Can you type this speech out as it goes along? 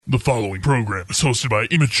The following program is hosted by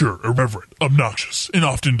immature, irreverent, obnoxious, and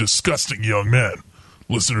often disgusting young men.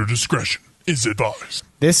 Listener discretion is advised.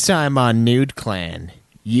 This time on Nude Clan,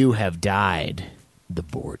 You Have Died, the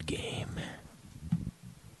board game.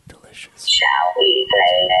 Delicious. Shall we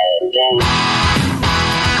play a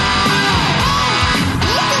game?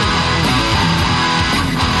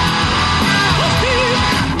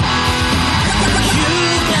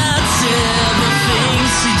 You've got several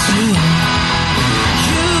things to do.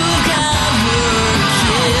 You've got work,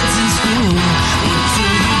 kids in school. What do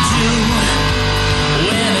you do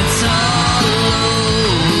when it's all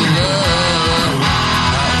over?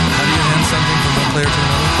 How do you hand something from one player to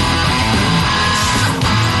another?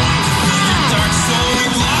 Dark soul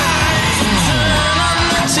light. Turn on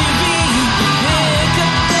the TV, pick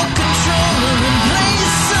up the controller and play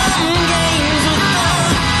some games with the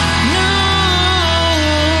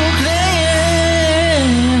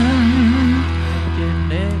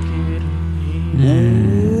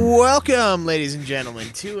Welcome, ladies and gentlemen,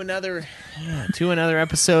 to another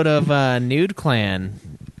episode of Nude Clan,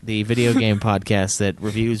 the video game podcast that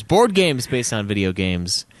reviews board games based on video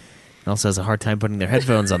games. And also has a hard time putting their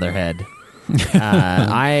headphones on their head.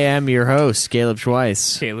 I am your host, Caleb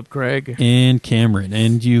Schweiss. Caleb Craig. And Cameron.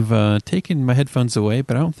 And you've taken my headphones away,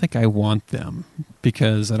 but I don't think I want them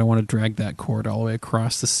because I don't want to drag that cord all the way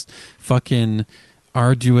across this fucking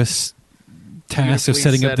arduous task of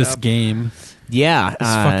setting up this game. Yeah, This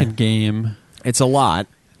fucking game. it's a lot.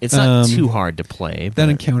 It's not too hard to play. That But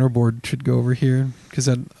encounter board should go over here because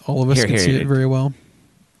all of us can see it very well.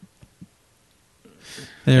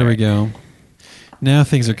 There we go. Now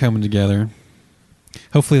things are coming together.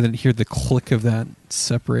 Hopefully they didn't hear the click of that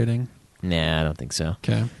separating. Nah, I don't think so.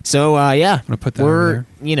 Okay. So, yeah, I'm gonna put that over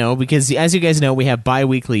there. because as you guys know, we have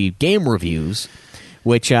bi-weekly game reviews,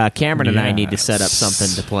 which Cameron and I need to set up Yes.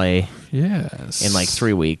 something to play Yes. in like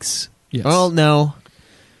 3 weeks. Yes. Well, no.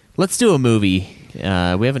 Let's do a movie. We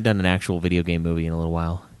haven't done an actual video game movie in a little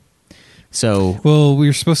while. So, Well, we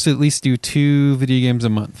were supposed to at least do 2 video games a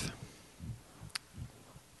month.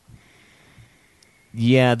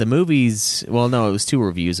 yeah, the movies... Well, no, it was 2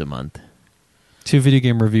 reviews a month. 2 video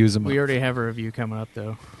game reviews a month. We already have a review coming up,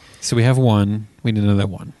 though. So we have one. We need another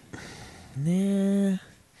one. Nah.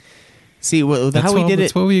 See, how That's we all- did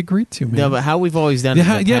That's it... what we agreed to, man. No, but how we've always done it in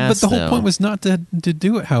the Yeah, past, but the whole though- point was not to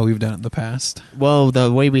do it how we've done it in the past. Well,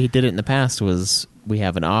 the way we did it in the past was we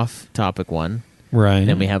have an off-topic one, Right. and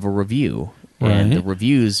then we have a review. And the Right.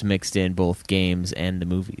 reviews mixed in both games and the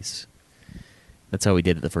movies. That's how we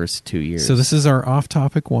did it the first 2 years. So this is our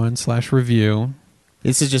off-topic one / review.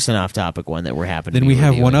 This is just an off-topic one that we're happy to Then be we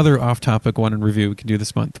have one reviewing. other off-topic one in review we can do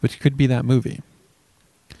this month, which could be that movie.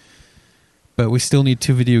 But we still need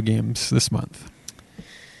 2 video games this month.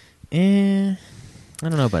 I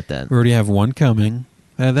don't know about that. We already have one coming.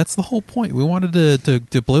 That's the whole point. We wanted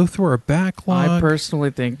to blow through our backlog. I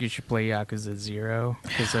personally think you should play Yakuza 0,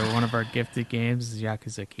 because one of our gifted games is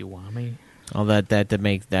Yakuza Kiwami. All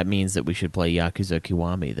that means that we should play Yakuza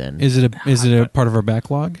Kiwami then. Is it a part of our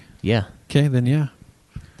backlog? Yeah. Okay, then yeah.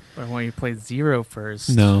 But I want you to play 0 first.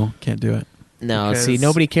 No, can't do it. No, Because see,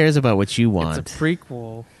 nobody cares about what you want. It's a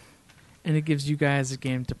prequel, and it gives you guys a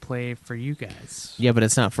game to play for you guys. Yeah, but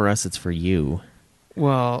it's not for us, it's for you.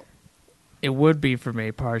 Well, it would be for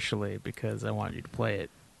me partially, because I want you to play it.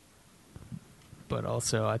 But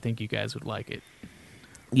also, I think you guys would like it.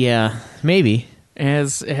 Yeah, maybe. It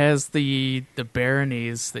has the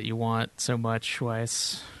baronies that you want so much,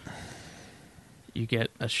 Weiss. You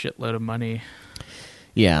get a shitload of money.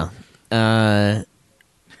 Yeah. You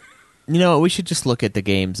know, we should just look at the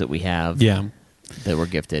games that we have Yeah. that were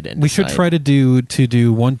gifted. And We should decide. try to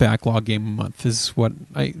do one backlog game a month is what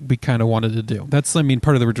we kind of wanted to do. That's,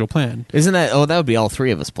 part of the original plan. Isn't that... Oh, that would be all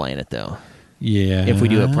 3 of us playing it, though. Yeah. If we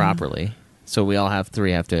do it properly. So we all have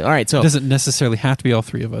 3 have to... All right, so... It doesn't necessarily have to be all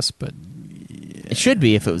 3 of us, but... It should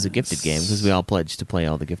be if it was a gifted game, because we all pledged to play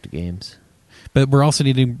all the gifted games. But we're also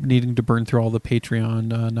needing to burn through all the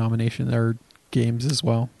Patreon nomination or games as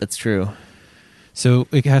well. That's true. So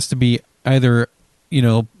it has to be either,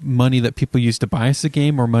 money that people use to buy us a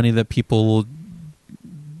game or money that people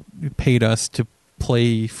paid us to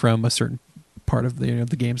play from a certain part of the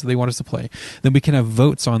games that they want us to play. Then we can have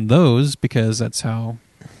votes on those because that's how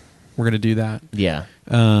we're going to do that. Yeah.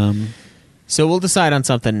 So we'll decide on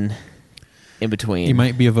something in between. It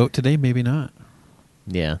might be a vote today, maybe not.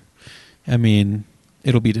 Yeah.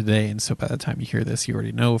 It'll be today, and so by the time you hear this, you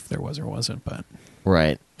already know if there was or wasn't, but...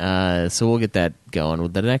 Right. So we'll get that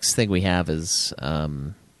going. The next thing we have is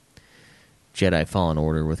Jedi Fallen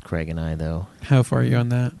Order with Craig and I, though. How far are you on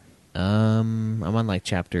that? I'm on like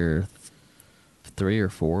chapter 3 or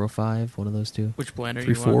 4 or 5, one of those two. Which planet are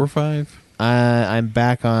 3, you 4, on? or 5. I'm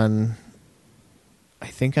back on. I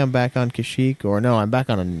think I'm back on Kashyyyk, or no, I'm back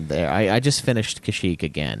on there. I just finished Kashyyyk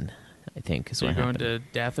again. I think is So what you're going happened.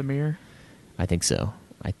 to Dathomir? I think so.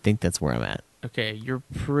 I think that's where I'm at. Okay, you're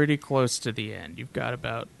pretty close to the end. You've got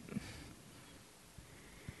about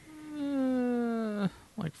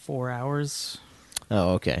like 4 hours.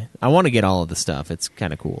 Oh, okay. I want to get all of the stuff. It's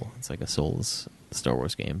kind of cool. It's like a Souls Star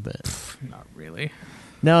Wars game, but Not really.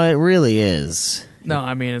 no, it really is. No,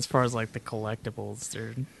 I mean as far as like the collectibles,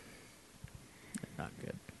 they're not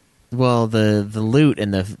good. Well, the loot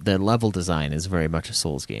and the level design is very much a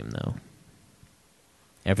Souls game, though.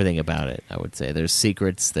 Everything about it, I would say. There's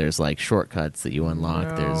secrets. There's like shortcuts that you unlock.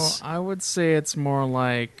 No, There's I would say it's more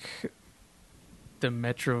like the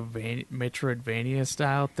Metroidvania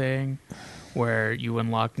style thing, where you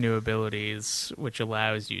unlock new abilities, which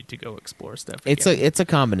allows you to go explore stuff. it's again. a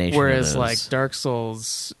combination. Whereas of those. like Dark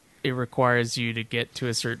Souls, it requires you to get to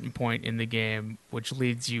a certain point in the game, which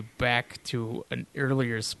leads you back to an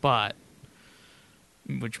earlier spot,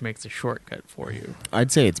 which makes a shortcut for you.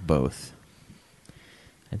 I'd say it's both.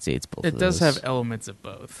 I'd say it's both. It of does those. have elements of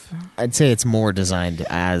both. I'd say it's more designed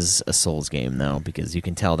as a Souls game, though, because you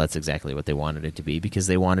can tell that's exactly what they wanted it to be, because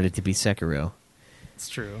they wanted it to be Sekiro. It's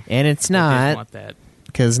true. And it's I did not, want that.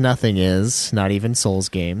 because nothing is. Not even Souls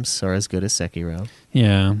games are as good as Sekiro.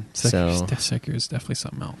 Yeah, So- Sekiro is definitely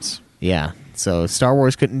something else. Yeah, so Star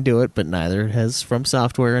Wars couldn't do it, but neither has From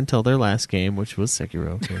Software until their last game, which was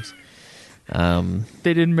Sekiro, of course.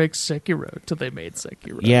 They didn't make Sekiro till they made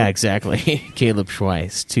Sekiro. Yeah, exactly. Caleb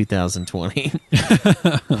Schweiss, 2020.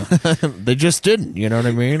 They just didn't, you know what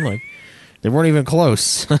I mean? Like, they weren't even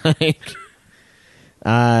close.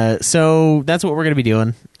 So that's what we're going to be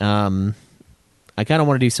doing. I kind of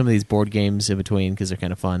want to do some of these board games in between because they're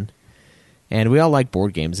kind of fun. And we all like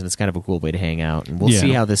board games, and it's kind of a cool way to hang out. And we'll Yeah.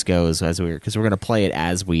 see how this goes because we're going to play it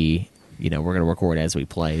as we, we're going to record as we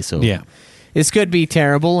play. So Yeah. this could be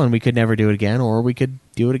terrible, and we could never do it again, or we could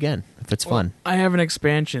do it again if it's fun. I have an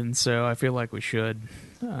expansion, so I feel like we should.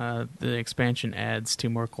 The expansion adds 2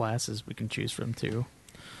 more classes we can choose from too.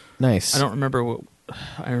 Nice. I don't remember what.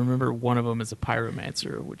 I remember one of them is a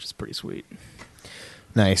pyromancer, which is pretty sweet.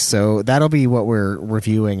 Nice. So that'll be what we're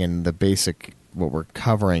reviewing and what we're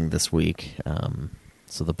covering this week.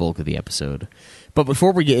 So the bulk of the episode. But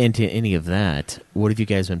before we get into any of that, what have you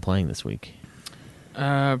guys been playing this week?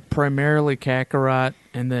 Primarily Kakarot,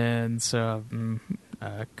 and then some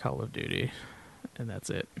Call of Duty, and that's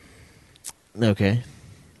it. Okay.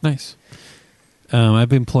 Nice. I've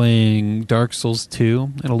been playing Dark Souls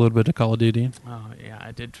 2 and a little bit of Call of Duty. Oh yeah,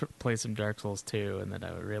 I did play some Dark Souls 2, and then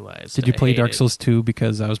I realized. Did you I play hate Dark it. Souls 2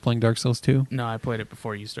 because I was playing Dark Souls 2? No, I played it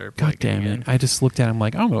before you started playing. God damn it. again. I just looked at it, I'm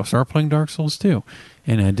like, I'm going to start playing Dark Souls 2.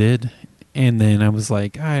 And I did. And then I was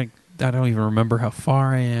like, I don't even remember how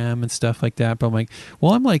far I am and stuff like that. But I'm like,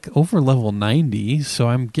 well, I'm like over level 90, so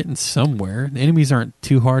I'm getting somewhere. The enemies aren't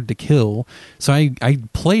too hard to kill. So I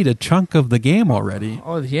played a chunk of the game already.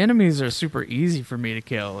 Oh, the enemies are super easy for me to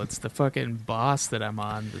kill. It's the fucking boss that I'm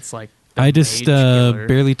on that's like. the I just mage killer.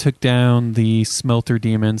 barely took down the smelter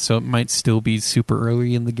demon, so it might still be super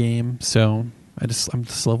early in the game. So I'm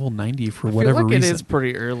just level 90 for whatever I feel like reason. it is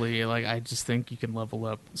pretty early. Like I just think you can level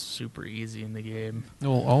up super easy in the game.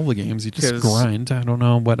 Well, all the games you just 'Cause- grind. I don't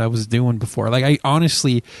know what I was doing before. Like I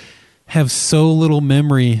honestly have so little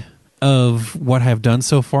memory of what I've done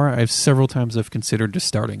so far. I've several times I've considered just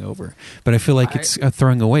starting over, but I feel like it's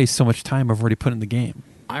throwing away so much time I've already put in the game.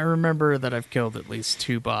 I remember that I've killed at least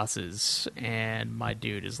 2 bosses, and my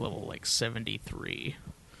dude is level like 73.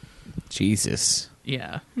 Jesus.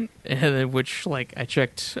 Yeah, and which like I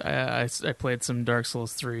checked. I played some Dark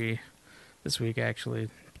Souls 3 this week actually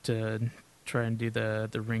to try and do the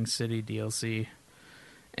Ring City DLC,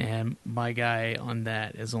 and my guy on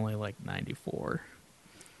that is only like 94.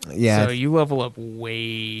 Yeah. So you level up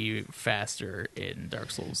way faster in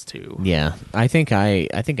Dark Souls 2. Yeah. I think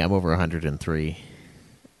I'm over 103.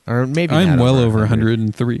 Or maybe I'm not well over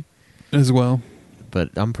 103 as well. But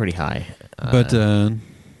I'm pretty high. But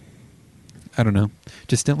I don't know.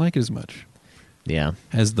 Just didn't like it as much yeah.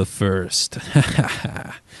 as the first.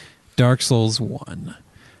 Dark Souls 1.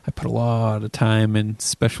 I put a lot of time and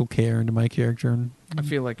special care into my character. And I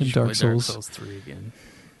feel like you in should play Dark Souls 3 again,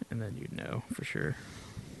 and then you'd know for sure.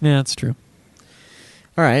 Yeah, that's true.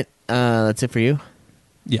 All right. That's it for you?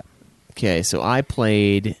 Yeah. Okay, so I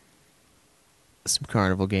played some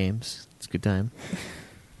carnival games. It's a good time.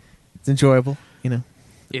 It's enjoyable,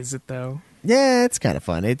 Is it though? Yeah, it's kind of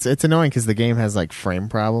fun. It's annoying because the game has like frame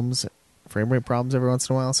rate problems every once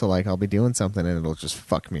in a while. So like I'll be doing something and it'll just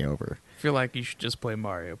fuck me over. feel like you should just play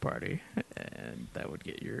Mario Party, and that would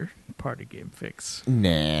get your party game fix.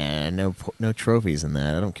 Nah, no trophies in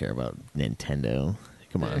that. I don't care about Nintendo.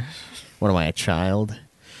 Come on. What am I, a child?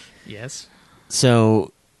 Yes.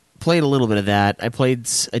 So, played a little bit of that. I played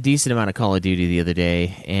a decent amount of Call of Duty the other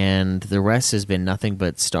day, and the rest has been nothing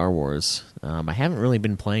but Star Wars. I haven't really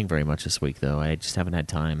been playing very much this week, though. I just haven't had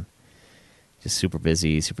time. Just super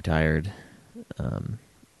busy, super tired.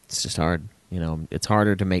 It's just hard. You know, it's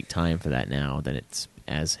harder to make time for that now than it's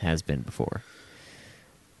has been before.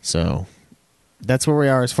 So, that's where we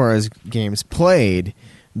are as far as games played.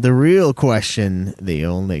 The real question, the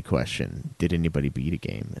only question, did anybody beat a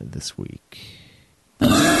game this week? No.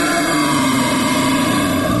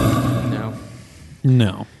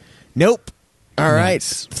 No. Nope. All right.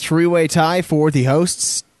 Nice. Three-way tie for the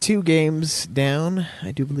hosts. 2 games down,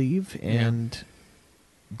 I do believe. And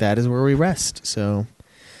that is where we rest. So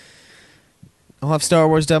I'll have Star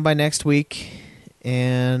Wars done by next week.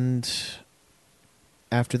 And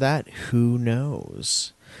after that, who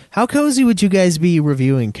knows? How cozy would you guys be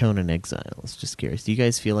reviewing Conan Exiles? Just curious. Do you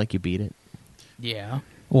guys feel like you beat it? Yeah.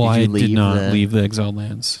 Well, Did you I did leave not leave the Exiled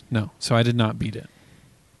Lands. No. So I did not beat it.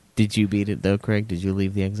 Did you beat it, though, Craig? Did you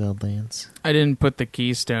leave the Exiled Lands? I didn't put the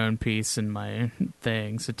Keystone piece in my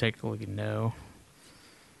thing, so technically no.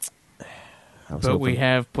 But we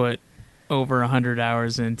have put over 100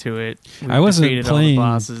 hours into it. We've I wasn't defeated all the playing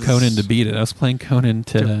bosses Conan to beat it. I was playing Conan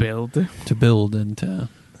to build. To build and to...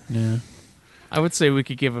 Yeah. I would say we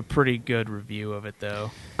could give a pretty good review of it,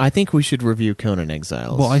 though. I think we should review Conan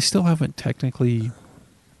Exiles. Well, I still haven't technically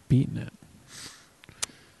beaten it.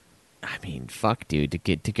 I mean, fuck, dude.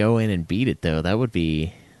 To go in and beat it, though, that would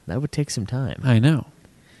take some time. I know.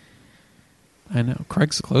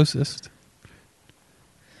 Craig's the closest.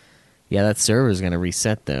 Yeah, that server's going to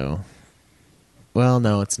reset, though. Well,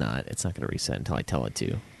 no, it's not. It's not going to reset until I tell it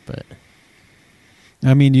to. But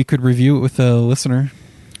I mean, you could review it with a listener.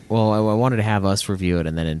 well, I wanted to have us review it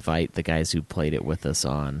and then invite the guys who played it with us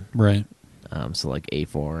on. Right. So like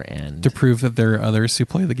A4 and To prove that there are others who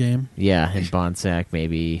play the game. yeah, and Bonsack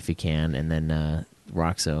maybe if you can, and then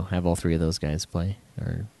Roxo. Have all 3 of those guys play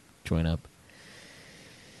or join up.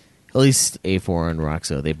 At least A4 and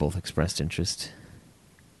Roxo, they both expressed interest.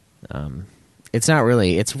 It's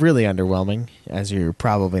really underwhelming, as you're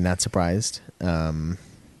probably not surprised.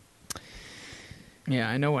 Yeah,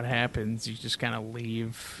 I know what happens. You just kind of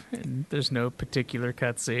leave, and there's no particular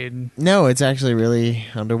cutscene. No, it's actually really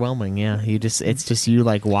underwhelming. Yeah, it's just you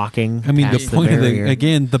like walking. I mean, the past point of barrier.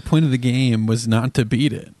 the point of the game was not to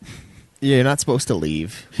beat it. Yeah, you're not supposed to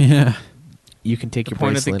leave. Yeah. You can take The your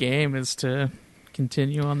point bracelet. of the game is to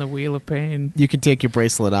continue on the Wheel of Pain. You can take your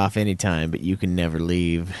bracelet off anytime, but you can never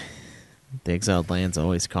leave. The exiled lands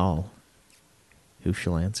always call. Who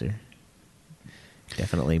shall answer?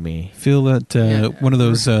 Definitely me. Feel that one of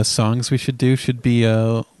those songs we should do should be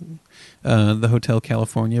the Hotel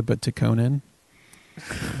California, but to Conan.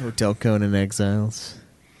 Hotel Conan Exiles.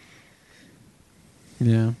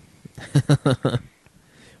 Yeah.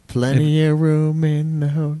 Plenty of room in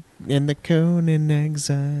the Conan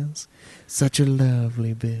Exiles. Such a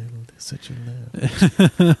lovely build. Such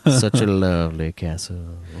a lovely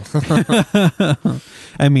castle.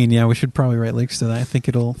 I mean, yeah, we should probably write links to that. I think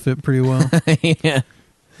it'll fit pretty well. Yeah.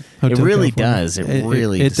 Hotel It really California. does. It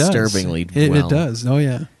really does. disturbingly It well. does. Oh,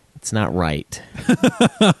 yeah. It's not right.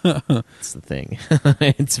 That's the thing.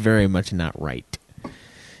 It's very much not right.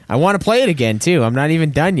 I want to play it again, too. I'm not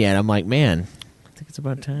even done yet. I'm like, man, I think it's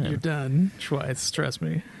about time. You're done. Twice, trust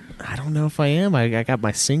me. I don't know if I am. I got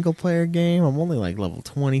my single-player game. I'm only like level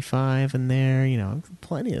 25 in there. You know,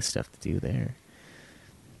 plenty of stuff to do there.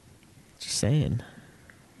 Just saying.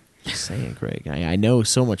 Craig. I know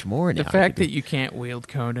so much more now. The fact that you can't wield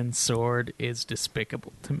Conan's sword is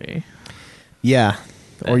despicable to me. Yeah.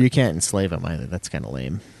 Or you can't enslave him either. That's kind of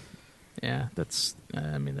lame. Yeah, that's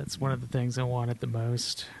one of the things I wanted the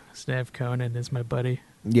most. Is to have Conan as my buddy.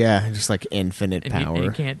 Yeah, just like infinite And power. he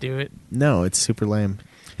can't do it. No, it's super lame.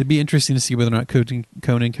 It'd be interesting to see whether or not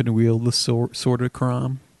Conan can wield the sword of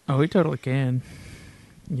Karam. Oh, he totally can.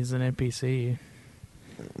 He's an NPC.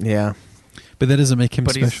 Yeah. But that doesn't make him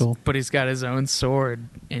special. But he's got his own sword,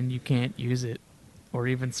 and you can't use it or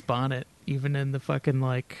even spawn it, even in the fucking,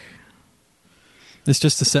 like... It's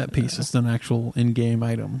just a set piece. It's not an actual in-game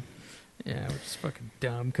item. Yeah, which is fucking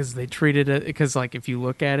dumb, because they treated it... Because, like, if you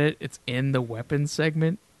look at it, it's in the weapons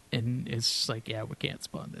segment, and it's just like, yeah, we can't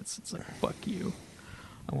spawn this. It's like, fuck you.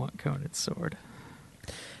 I want Conan's sword.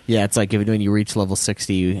 Yeah, it's like when you reach level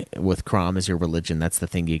 60 with Crom as your religion, that's the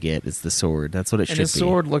thing you get, is the sword. That's what it should be. And his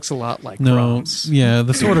sword looks a lot like No, Crom's. yeah,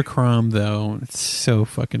 the Sword of Crom, though, it's so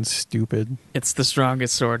fucking stupid. It's the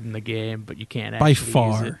strongest sword in the game, but you can't By actually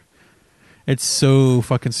far. use it. It's so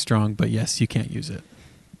fucking strong, but yes, you can't use it.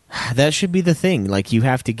 That should be the thing. Like, you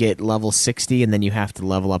have to get level 60, and then you have to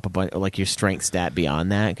level up like your strength stat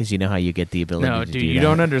beyond that, because you know how you get the ability No, to dude, do you that.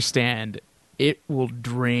 don't understand. It will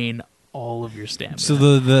drain all of your stamina. So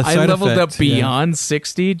the I side leveled effect, up beyond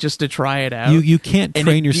 60 just to try it out. You can't and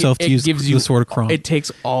train yourself to use gives the Sword of Crom. It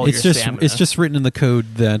takes all It's your just stamina. it's just written in the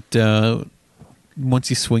code that once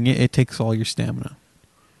you swing it, it takes all your stamina.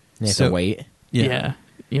 You have so- to wait. yeah.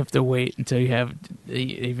 You have to wait until you have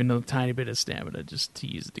even a tiny bit of stamina just to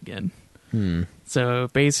use it again. So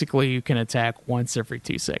basically, you can attack once every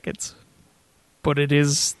 2 seconds. But it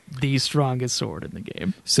is the strongest sword in the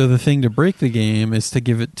game. So the thing to break the game is to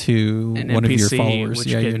give it to An one NPC, of your followers. which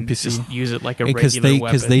Yeah, your can NPC. just use it like a Because regular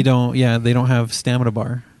weapon. they don't have stamina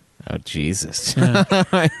bar. Oh, Jesus. Yeah.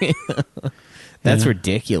 That's Yeah.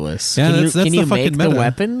 ridiculous. Yeah, can that's you, can the you fucking make the meta.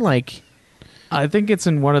 weapon? Like, I think it's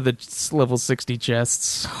in one of the level 60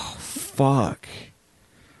 chests. fuck.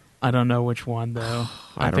 I don't know which one though.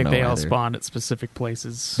 I don't think know they all either. spawn at specific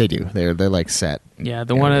places. They do. They're like set. Yeah,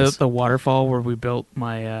 the one areas. at the waterfall where we built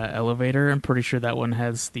my elevator. I'm pretty sure that one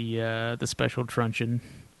has the special truncheon.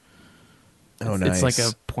 Oh, It's nice. like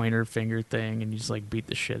a pointer finger thing, and you just like beat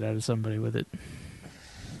the shit out of somebody with it.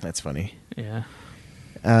 That's funny. Yeah.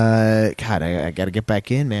 God, I got to get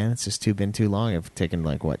back in, man. It's just been too long. I've taken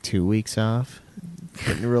like 2 weeks off.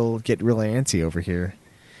 Getting real antsy over here.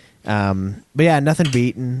 But yeah, nothing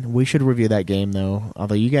beaten. We should review that game though.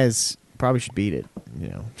 Although you guys probably should beat it. You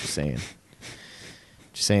know, just saying.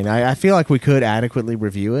 Just saying. I feel like we could adequately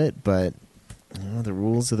review it, but you know, the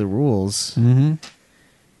rules are the rules. Mm-hmm.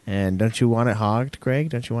 And don't you want it hogged, Greg?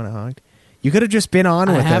 Don't you want it hogged? You could have just been on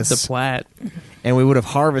I with have us, the plat. and we would have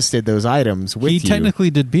harvested those items with He you. technically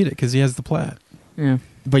did beat it because he has the plat. Yeah.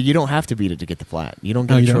 But you don't have to beat it to get the plat. You don't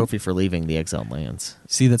get Oh, a you don't? trophy for leaving the exiled lands.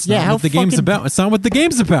 See, that's Yeah, not how what the game's fucking- about. It's not what the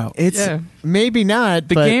game's about. It's Yeah. maybe not.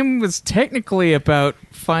 The but game was technically about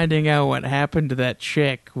finding out what happened to that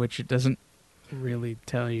chick, which it doesn't really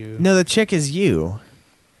tell you. No, the chick is you.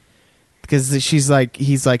 Because he's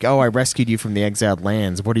like, oh, I rescued you from the exiled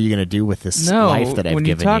lands. What are you going to do with this life that I've when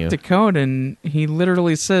you given talk you? to Conan, he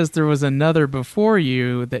literally says there was another before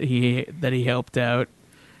you that he helped out,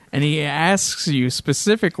 and he asks you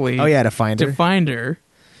specifically. Oh yeah, to find her.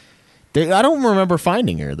 I don't remember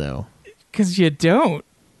finding her though. Because you don't.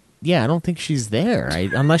 Yeah, I don't think she's there.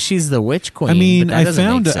 Unless she's the witch queen. I mean, but that doesn't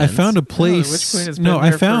make I sense. found a No, the place. Witch Queen has been No,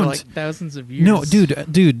 there I found for like thousands of years. no,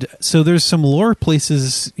 dude. So there's some lore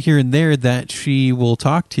places here and there that she will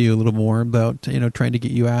talk to you a little more about, trying to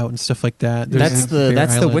get you out and stuff like that. There's That's the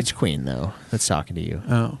Island. witch queen though. That's talking to you.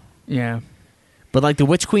 Oh, Yeah. But like the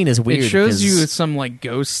witch queen is weird. It shows because- you some like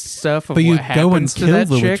ghost stuff of But you what go happens and to kill that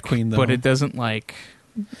the chick, Witch Queen, though. but it doesn't like.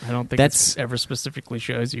 I don't think That's- it ever specifically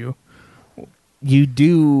shows you. You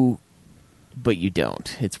do, but you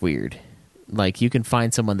don't. It's weird. Like, you can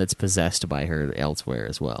find someone that's possessed by her elsewhere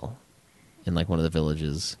as well. In, like, one of the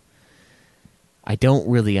villages. I don't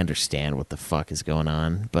really understand what the fuck is going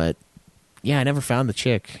on, but, yeah, I never found the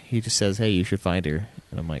chick. He just says, hey, you should find her.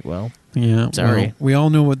 And I'm like, well, yeah. Sorry. Well, we all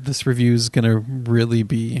know what this review is going to really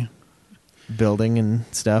be. building and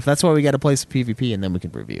stuff. That's why we got to play some PvP, and then we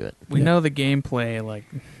can review it. We Yeah. know the gameplay like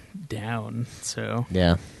down, so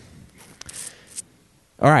Yeah.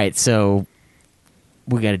 All right, so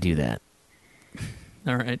we got to do that.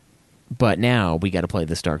 all right. But now we got to play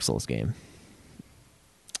this Dark Souls game.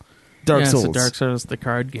 Dark yeah, Souls. So Dark Souls, the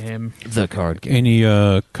card game. The card game. Any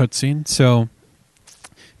cutscene? So,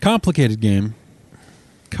 complicated game.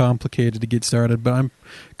 Complicated to get started, but I'm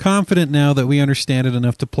confident now that we understand it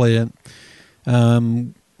enough to play it.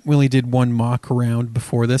 We only did one mock round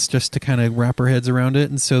before this just to kind of wrap our heads around it,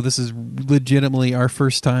 and so this is legitimately our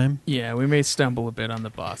first time. Yeah, we may stumble a bit on the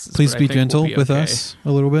bosses. Please but I be think we'll gentle be with okay. us a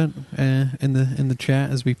little bit in the chat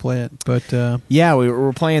as we play it. But Yeah,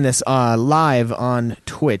 we're playing this live on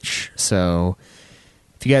Twitch. So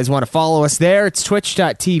if you guys want to follow us there, it's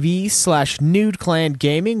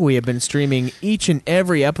twitch.tv/NudeClanGaming. We have been streaming each and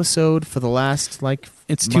every episode for the last,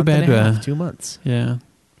 It's too month and bad, a half, 2 months. yeah,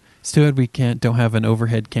 it's too bad we don't have an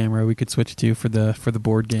overhead camera we could switch to for the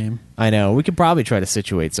board game I know. We could probably try to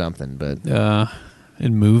situate something, but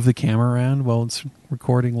and move the camera around while it's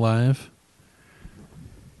recording live.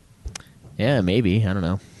 yeah, maybe. I don't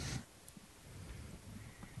know.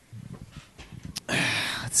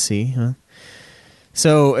 Let's see. Huh?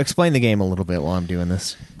 So explain the game a little bit while I'm doing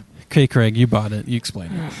this. Okay, Craig, you bought it. You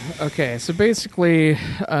explain it. Okay, so basically,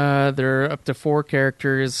 there are up to 4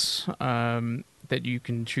 characters that you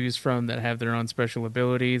can choose from that have their own special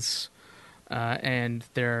abilities. And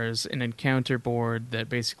there's an encounter board that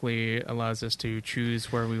basically allows us to choose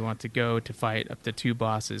where we want to go to fight up to 2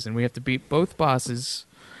 bosses. And we have to beat both bosses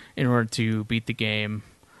in order to beat the game.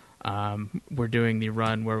 We're doing the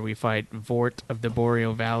run where we fight Vort of the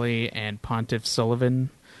Boreal Valley and Pontiff Sullivan,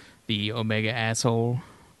 the Omega asshole.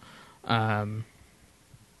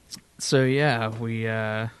 So yeah,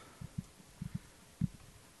 we're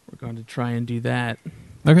going to try and do that.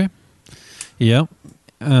 Okay. Yep.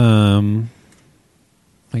 I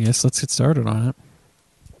guess let's get started on it.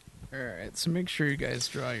 All right, so make sure you guys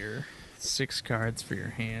draw your 6 cards for your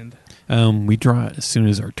hand. We draw it as soon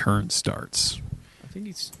as our turn starts. I think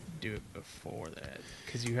you do it before that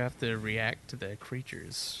because you have to react to the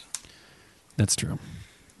creatures. That's true.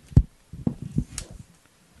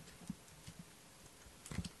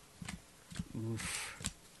 Oof.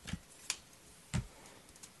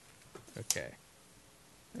 Okay,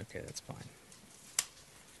 that's fine.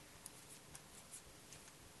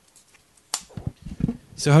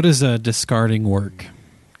 So how does discarding work?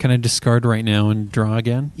 Can I discard right now and draw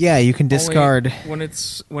again? Yeah, you can discard. Only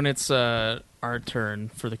when it's our turn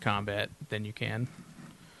for the combat, then you can.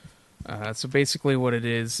 So basically, what it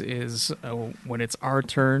is when it's our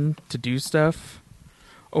turn to do stuff.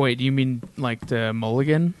 Oh wait, do you mean like the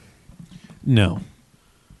mulligan? No.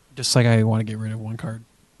 Just like I want to get rid of 1 card.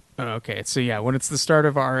 Oh, okay, so yeah, when it's the start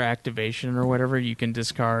of our activation or whatever, you can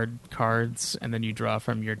discard cards and then you draw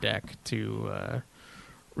from your deck to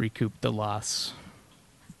recoup the loss.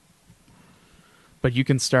 But you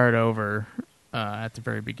can start over at the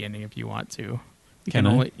very beginning if you want to.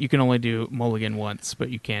 You can only do mulligan once, but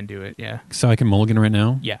you can do it. Yeah. So I can mulligan right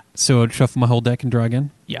now. Yeah. So I'd shuffle my whole deck and draw again.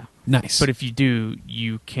 Yeah. Nice. But if you do,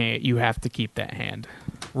 you can't. You have to keep that hand.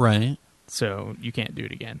 Right. So you can't do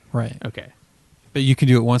it again. Right. Okay. But you can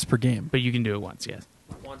do it once per game. But you can do it once. Yes.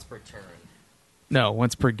 Once per turn. No,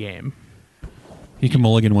 once per game. You can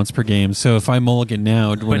mulligan once per game. So if I mulligan now,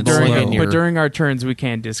 when But it's during, slow, but during our turns, we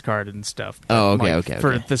can discard and stuff. Oh, okay, Like, okay.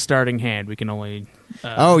 For okay. the starting hand, we can only.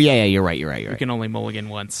 Oh, yeah, you're right. We can only mulligan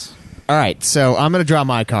once. All right, so I'm going to draw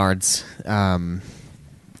my cards. all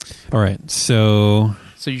right. So,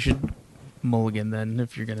 So you should mulligan then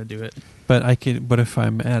if you're gonna do it. but I could. But if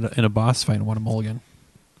I'm in a boss fight and want to mulligan,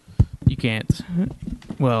 You can't.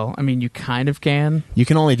 Well, I mean, you kind of can. You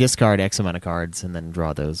can only discard X amount of cards and then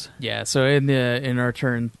draw those. Yeah. So in our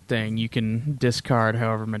turn thing, you can discard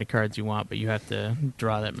however many cards you want, but you have to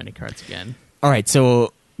draw that many cards again. All right,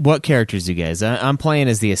 so what characters do you guys? I'm playing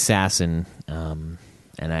as the assassin, and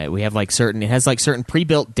we have it has certain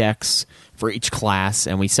pre-built decks for each class,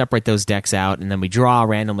 and we separate those decks out, and then we draw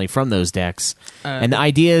randomly from those decks. And the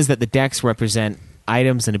idea is that the decks represent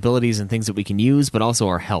items and abilities and things that we can use, but also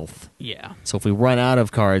our health. Yeah. So if we run out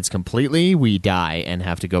of cards completely, we die and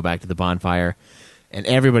have to go back to the bonfire, and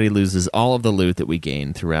everybody loses all of the loot that we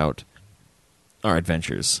gain throughout our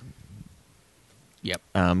adventures. Yep.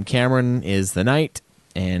 Cameron is the knight,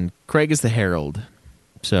 and Craig is the herald.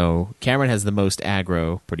 So Cameron has the most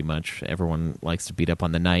aggro, pretty much. Everyone likes to beat up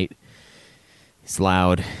on the knight. He's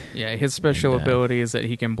loud. Yeah. His special And, ability is that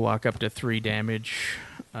he can block up to 3 damage.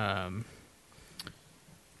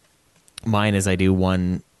 Mine is I do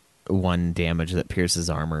one damage that pierces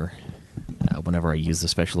armor whenever I use the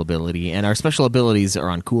special ability. And our special abilities are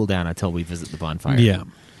on cooldown until we visit the bonfire. yeah.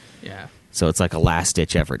 Yeah. So it's like a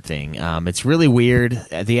last-ditch effort thing. It's really weird.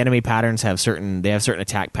 The enemy patterns have certain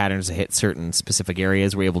attack patterns that hit certain specific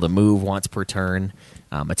areas. We're able to move once per turn,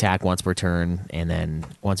 attack once per turn, and then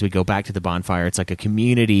once we go back to the bonfire, it's like a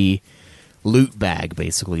community loot bag,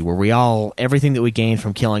 basically, where everything that we gain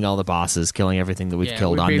from killing all the bosses, killing everything that we've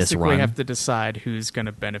killed on this run. We basically have to decide who's going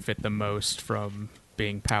to benefit the most from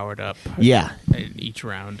being powered up. Yeah. In each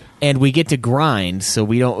round. And we get to grind, so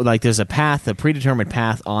we don't there's a predetermined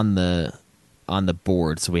path on the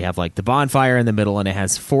board. So we have the bonfire in the middle, and it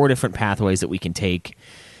has 4 different pathways that we can take.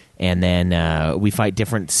 And then we fight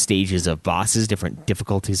different stages of bosses, different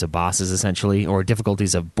difficulties of bosses, essentially, or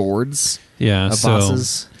difficulties of boards of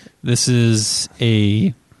bosses. This is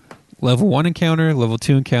a level 1 encounter, level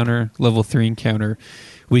 2 encounter, level 3 encounter.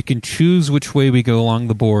 We can choose which way we go along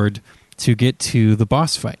the board to get to the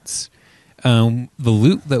boss fights. The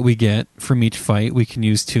loot that we get from each fight we can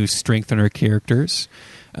use to strengthen our characters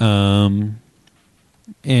and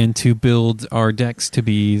to build our decks to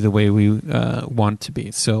be the way we want it to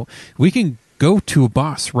be. So we can go to a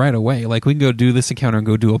boss right away. We can go do this encounter and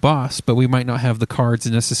go do a boss, but we might not have the cards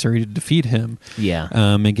necessary to defeat him. Yeah.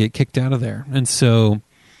 And get kicked out of there. And so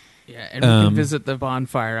Yeah, and we can visit the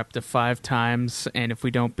bonfire up to 5 times, and if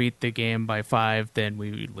we don't beat the game by 5, then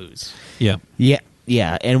we lose. Yeah.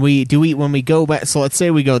 Yeah, and when we go back. So let's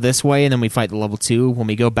say we go this way, and then we fight the level 2. When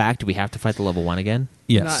we go back, do we have to fight the level 1 again?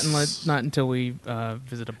 Yes. Not until we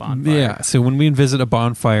visit a bonfire. Yeah, so when we visit a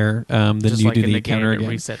bonfire, then Just you like do in the the encounter game,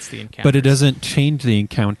 again. it resets the encounter. But it doesn't change the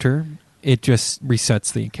encounter. It just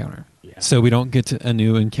resets the encounter. Yeah. So we don't get a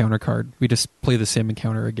new encounter card. We just play the same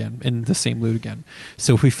encounter again and the same loot again.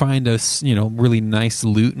 So if we find really nice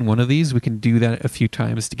loot in one of these, we can do that a few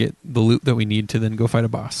times to get the loot that we need to then go fight a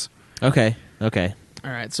boss. Okay. All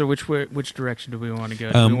right, so which direction do we want to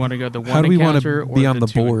go? Do we want to go the one how do we want encounter to be or on the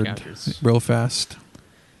two board encounters? real fast?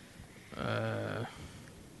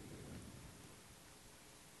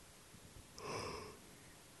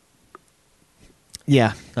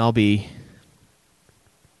 Yeah, I'll be.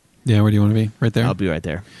 Yeah, where do you want to be? Right there? I'll be right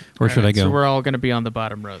there. Where should I Alright, go? So we're all going to be on the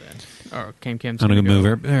bottom row then. Or Cam's I'm going going to to move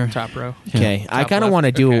right there. top row. Yeah. Okay, I Top kind of left? want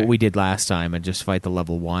to do Okay. what we did last time and just fight the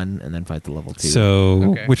level 1 and then fight the level 2. So,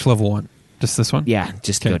 Okay. which level 1? Just this one? yeah,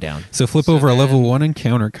 just Okay. go down. So flip So over a level then- 1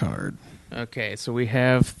 encounter card. Okay, so we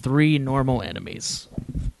have 3 normal enemies.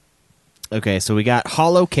 Okay, so we got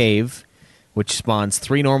Hollow Cave, which spawns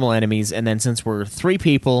 3 normal enemies, and then since we're 3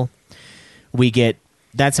 people, we get.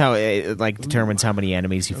 That's how it determines how many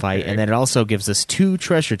enemies you fight, Okay. and then it also gives us 2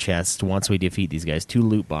 treasure chests once we defeat these guys, 2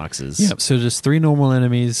 loot boxes. Yep, so just 3 normal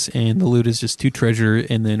enemies, and the loot is just 2 treasure,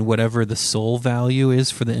 and then whatever the soul value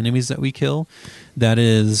is for the enemies that we kill, that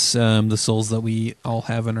is the souls that we all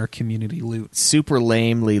have in our community loot. Super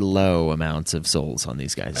lamely low amounts of souls on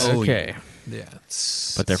these guys. Oh, Okay. Yeah.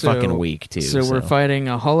 But they're fucking weak, too. So we're fighting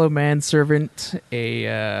a Hollow Man Servant,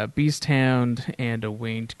 a Beast Hound, and a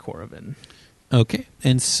Winged Corvin. Okay,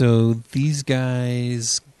 and so these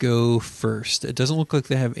guys go first. It doesn't look like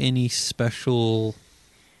they have any special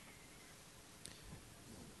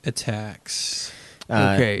attacks.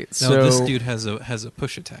 Okay, No, so this dude has a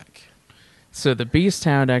push attack. So the Beast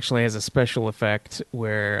Hound actually has a special effect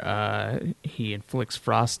where he inflicts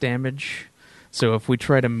frost damage. So if we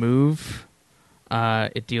try to move,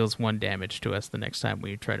 it deals 1 damage to us the next time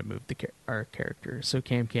we try to move our character. So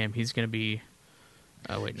Cam, he's going to be...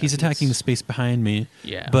 Oh, wait, no, He's attacking the space behind me.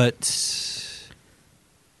 Yeah. But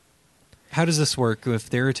how does this work if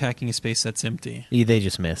they're attacking a space that's empty? Yeah, they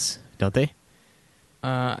just miss, don't they?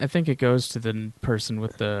 I think it goes to the person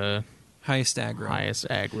with the Highest aggro. highest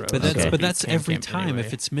aggro. But that's Okay. but that's Cam every time. anyway.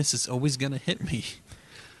 If it's miss, it's always gonna hit me.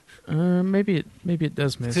 Maybe it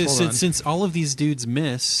does miss. Hold on. Since all of these dudes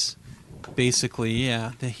miss, basically,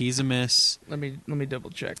 yeah, he's a miss. Let me double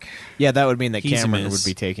check. Yeah, that would mean that He's a Cameron miss. would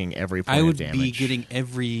be taking every point I would of damage. be getting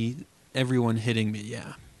everyone hitting me.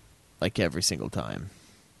 Yeah. like every single time.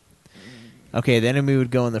 Okay, the enemy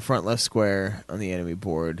would go in the front left square on the enemy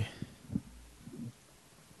board.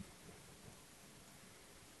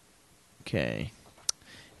 Okay.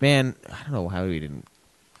 Man, I don't know how we didn't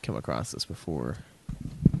come across this before.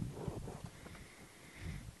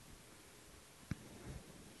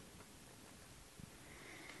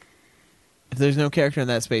 If there's no character in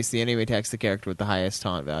that space, the enemy attacks the character with the highest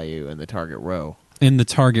taunt value in the target row. In the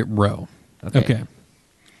target row. Okay.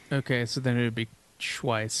 Okay, so then it would be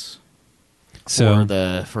twice. So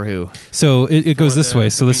For who? So it goes For this the- way.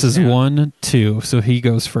 So the this is beat down. 1, 2. So he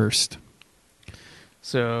goes first.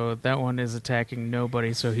 So that one is attacking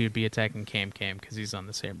nobody, so he would be attacking Cam because he's on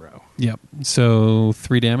the same row. Yep. So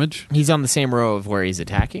 3 damage. He's on the same row of where he's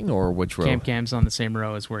attacking, or which row? Cam's on the same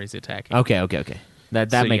row as where he's attacking. Okay. That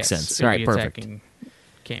So makes yes, sense. it'd All right, be perfect. attacking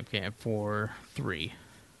Cam for 3.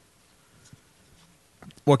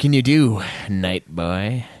 What can you do, Night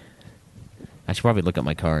Boy? I should probably look up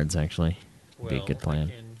my cards, actually. Be a good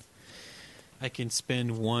plan. I can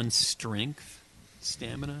spend 1 strength,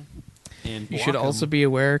 stamina, and You should also be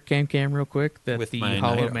aware, Cam, real quick, that With the my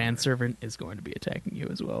Hollow Night Man Armor. Servant is going to be attacking you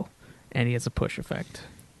as well. And he has a push effect,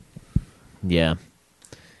 Yeah.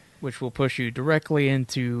 which will push you directly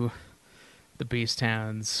into the Beast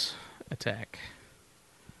Hound's attack.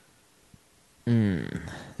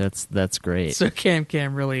 That's great. So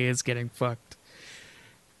Cam really is getting fucked.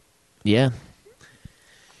 Yeah.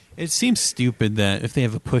 It seems stupid that if they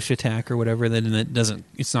have a push attack or whatever, then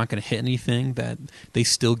it's not going to hit anything, that they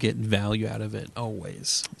still get value out of it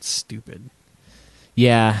always. It's stupid.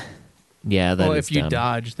 Yeah. Yeah, that Well, is if you dumb.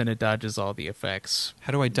 dodge, then it dodges all the effects.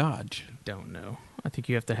 How do I dodge? Don't know. I think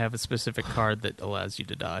you have to have a specific card that allows you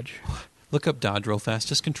to dodge. Look up dodge real fast.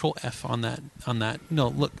 Just control F on that. No,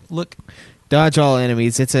 look. Dodge all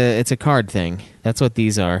enemies. It's a card thing. That's what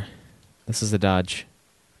these are. This is the dodge.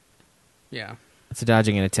 Yeah. It's a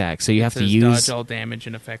dodging an attack. So you have It to says use. dodge all damage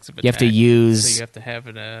and effects of attack. You have to use. So you have to have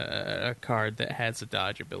a card that has a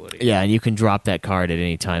dodge ability. Yeah, and you can drop that card at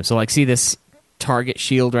any time. So, like, see this target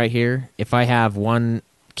shield right here? If I have one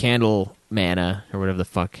candle mana, or whatever the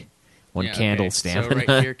fuck, one Yeah, candle okay. stamina.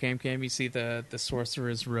 So right here, Cam, you see the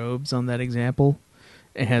sorcerer's robes on that example?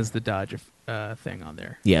 It has the dodge thing on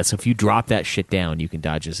there. Yeah, so if you drop that shit down, you can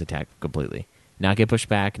dodge this attack completely. Not get pushed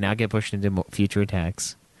back, not get pushed into future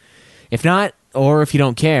attacks. If not, or if you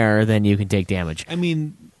don't care, then you can take damage. I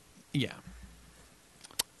mean, yeah.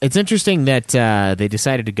 It's interesting that they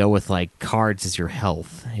decided to go with, like, cards as your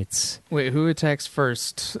health. It's Wait, who attacks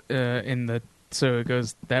first in the... So it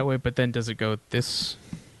goes that way, but then does it go this...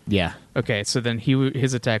 yeah. Okay, so then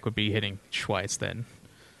his attack would be hitting Schweiss then.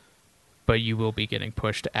 But you will be getting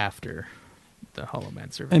pushed after the Hollow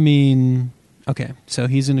Man Servant. I mean, okay. So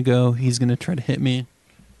he's going to go. He's going to try to hit me.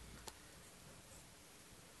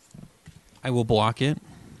 I will block it.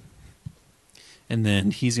 And then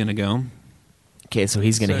he's going to go. Okay, so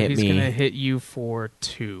he's going to hit me. He's going to hit you for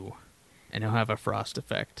 2. And he'll have a frost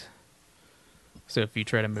effect. So if you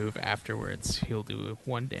try to move afterwards, he'll do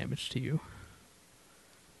 1 damage to you.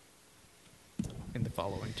 In the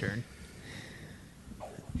following turn.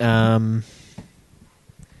 And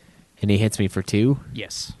he hits me for 2.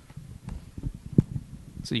 Yes.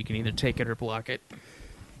 So you can either take it or block it.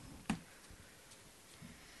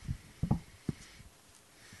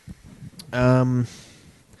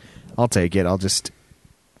 I'll take it. I'll just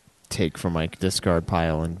take from my discard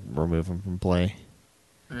pile and remove him from play.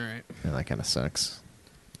 All right. And that kind of sucks.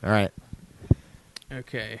 All right.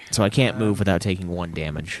 Okay. So I can't move without taking 1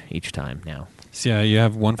 damage each time now. So yeah, you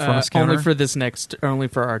have one frost counter. Only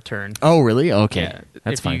for our turn. Oh, really? Okay. Yeah.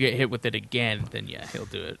 That's if fine. you get hit with it again, then yeah, he'll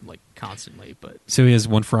do it like constantly. But So he has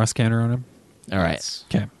one frost counter on him. All right. it's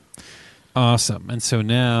Okay. Awesome. And so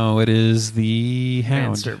now it is the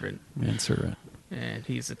Hound. Manservant, Manservant. and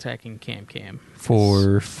he's attacking Cam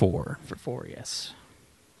For 4. for 4. Yes.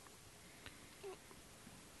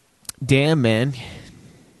 Damn, man.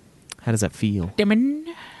 How does that feel? Demon.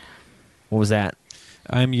 What was that?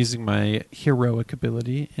 I'm using my heroic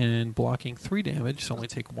ability and blocking 3 damage, so only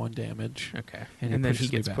take 1 damage. Okay. And And, it then he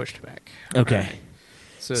pushes me gets back. pushed back. Okay. Alright.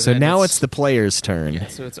 So then now it's the player's turn. Yeah,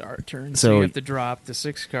 so it's our turn. So- So you have to drop the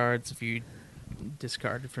 6 cards if you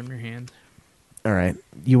discard it from your hand. All right.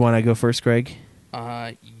 You want to go first, Greg?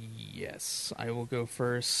 Yes. I will go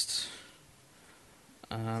first.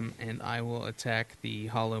 And I will attack the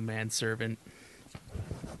Hollow Man Servant.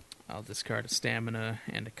 I'll discard a stamina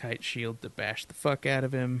and a kite shield to bash the fuck out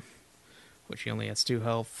of him, which he only has 2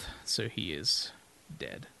 health, so he is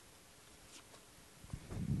dead.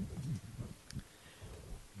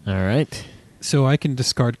 All right. So I can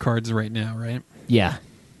discard cards right now, right? Yeah.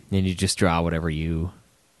 And you just draw whatever you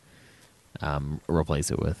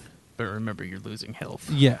replace it with. But remember, you're losing health.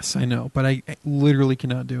 Yes, I know, but I literally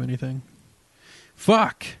cannot do anything.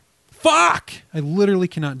 Fuck! I literally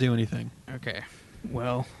cannot do anything. Okay.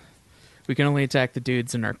 Well, we can only attack the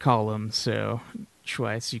dudes in our column, so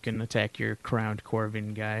Schweiss, you can attack your crowned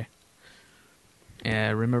Corvin guy.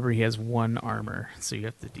 Remember, he has 1 armor, so you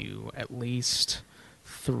have to do at least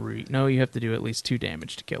 3. No, you have to do at least 2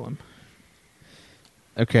 damage to kill him.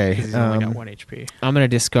 Okay. 'Cause he's only got 1 HP. I'm going to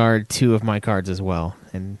discard 2 of my cards as well,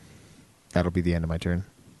 and that'll be the end of my turn.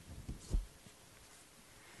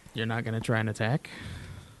 You're not going to try and attack?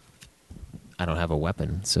 I don't have a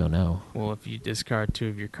weapon, so no. Well, if you discard 2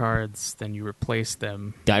 of your cards, then you replace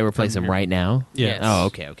them. Do I replace From him your- right now? Yes. Oh,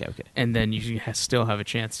 okay. And then you still have a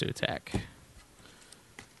chance to attack.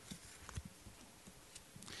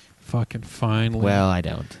 Fucking finally. Well, I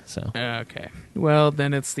don't, so. Okay. Well,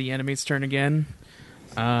 then it's the enemy's turn again.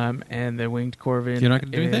 And the winged Corvin You're not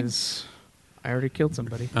gonna do anything? is... I already killed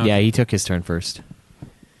somebody. Okay. Yeah, he took his turn first.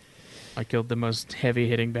 I killed the most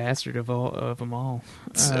heavy-hitting bastard of them all.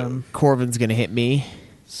 So Corvin's going to hit me.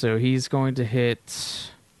 So he's going to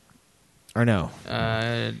hit... Or no.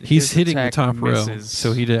 He's his hitting the attack top row, misses.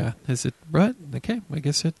 so he is it right? Okay, I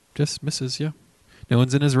guess it just misses. Yeah, no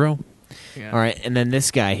one's in his row. Yeah. All right, and then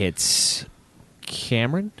this guy hits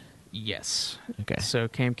Cameron? Yes. Okay. So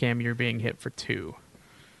Cam, you're being hit for 2.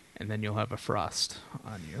 And then you'll have a frost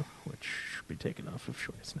on you, which should be taken off of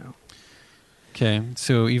choice now. Okay,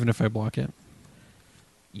 so even if I block it,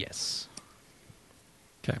 Yes.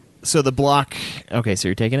 okay. So the block... Okay, so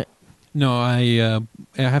you're taking it? No, I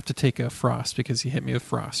have to take a frost because he hit me with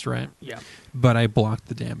frost, right? Yeah. But I blocked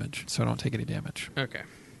the damage, so I don't take any damage. Okay.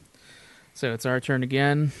 So it's our turn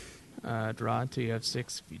again. Draw until you have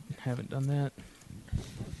 6 if you haven't done that.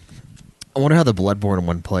 I wonder how the Bloodborne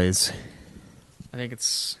one plays. I think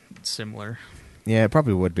it's similar. Yeah, it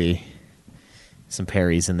probably would be. some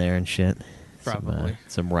parries in there and shit. Probably.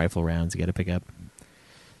 Some rifle rounds you got to pick up.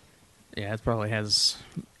 Yeah, it probably has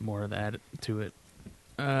more of that to it.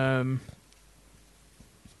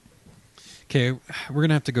 Okay, we're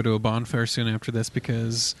gonna have to go to a bonfire soon after this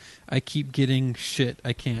because I keep getting shit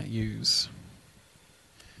I can't use.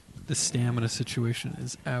 The stamina situation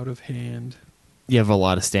is out of hand. You have a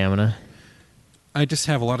lot of stamina. I just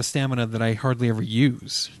have a lot of stamina that I hardly ever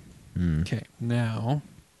use. Okay, now.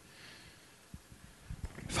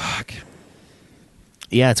 Fuck.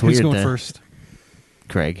 Yeah, it's Who's weird. going first?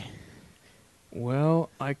 Craig. Well,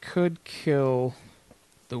 I could kill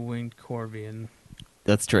the winged Corvian.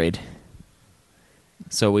 Let's trade.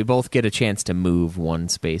 So we both get a chance to move one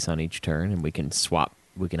space on each turn, and we can swap.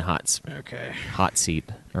 We can hot seat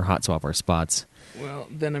or hot swap our spots. Well,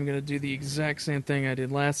 then I'm going to do the exact same thing I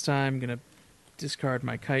did last time. I'm going to discard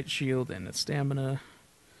my kite shield and a stamina,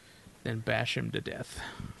 then bash him to death.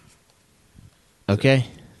 Okay.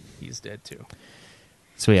 He's dead too.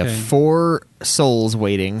 So we have Okay. 4 souls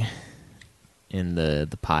waiting in the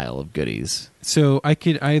pile of goodies. So I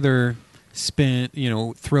could either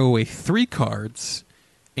throw away 3 cards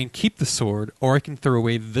and keep the sword, or I can throw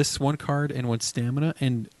away this 1 card and 1 stamina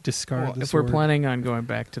and discard Well, the if sword. we're planning on going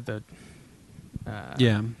back to the...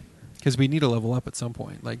 Yeah, because we need to level up at some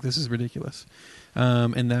point. Like, this is ridiculous.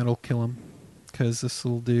 And that'll kill him, because this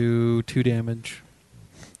will do 2 damage.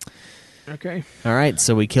 Okay. All right,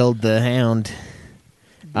 so we killed the hound.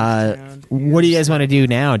 Hound. What do you guys want to do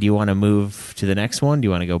now? Do you want to move to the next one? Do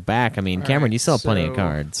you want to go back? I mean, All Cameron, right, you still have plenty of so-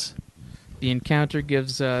 cards. The encounter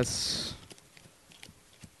gives us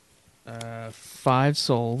 5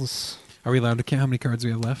 souls. Are we allowed to count how many cards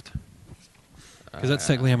we have left? Because that's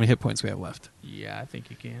technically how many hit points we have left. Yeah, I think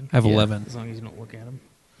you can. I have Yeah. 11. As long as you don't look at them.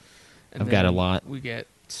 I've got a lot. We get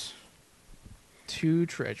 2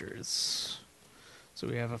 treasures. So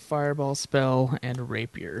we have a fireball spell and a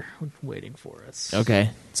rapier waiting for us. Okay,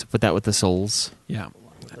 so put that with the souls. Yeah. Along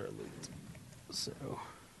with our loot. So,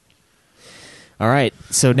 All right,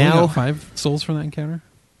 so We only now got 5 souls from that encounter?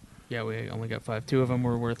 yeah, we only got 5. 2 of them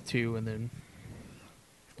were worth 2, and then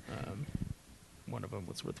one of them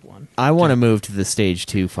was worth 1. I want to move to the stage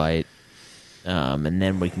 2 fight, and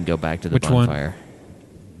then we can go back to the Which one? bonfire.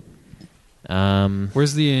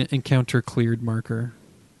 Where's the encounter cleared marker?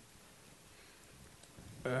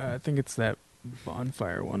 I think it's that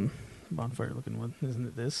bonfire one. Bonfire looking one. Isn't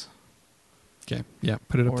it this? Okay, yeah,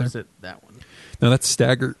 put it up Or there. is it that one? No, that's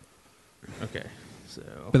stagger, Okay. So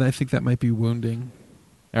but I think that might be wounding.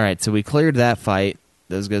 All right, so we cleared that fight.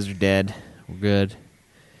 Those guys are dead. We're good.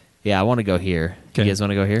 Yeah, I want to go here. Okay. You guys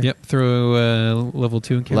want to go here? Yep, throw level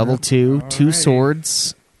 2 encounter. Level 2, 2 Alrighty.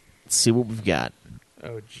 swords. Let's see what we've got.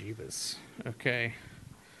 oh Jeebus. Okay.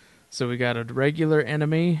 So we got a regular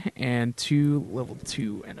enemy and 2 level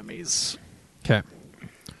 2 enemies. Okay.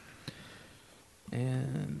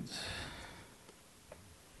 And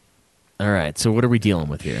All right, so what are we dealing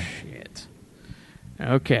with here? shit.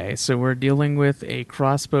 Okay, so we're dealing with a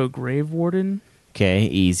crossbow grave warden. Okay,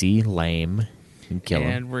 easy, lame. Can kill him.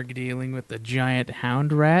 And we're dealing with the giant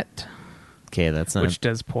hound rat, Okay, that's not which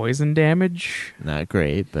does poison damage. not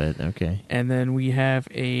great, but okay. And then we have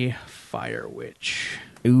a fire witch,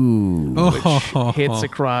 Ooh. Oh. which hits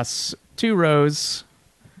across 2 rows.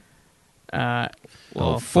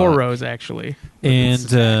 Oh, 4 fuck. rows, actually.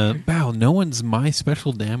 And, wow, no one's my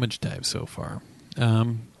special damage type so far.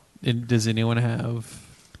 And does anyone have...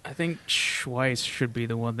 I think Schweiss should be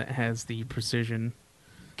the one that has the precision,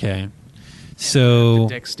 Okay. the So...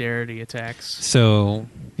 dexterity attacks. So,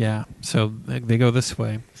 yeah. So they go this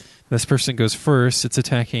way. This person goes first. It's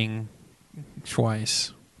attacking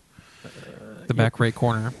twice. The back right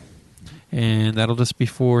corner. And that'll just be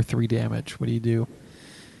for 3 damage. What do you do?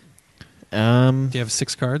 Do you have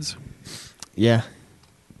 6 cards? Yeah.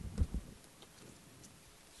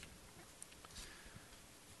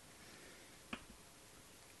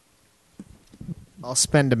 I'll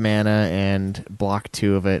spend a mana and block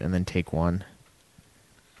 2 of it and then take 1.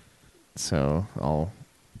 So I'll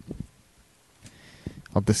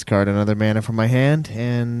discard another mana from my hand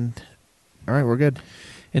and all right, we're good.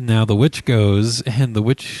 And now the witch goes, and the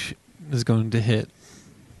witch is going to hit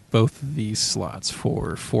both of these slots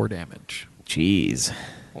for 4 damage. Jeez.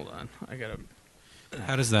 Hold on, I gotta.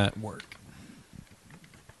 How does that work?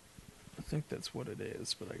 I think that's what it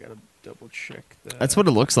is, but I gotta double check that. That's what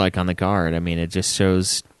it looks like on the card. I mean, it just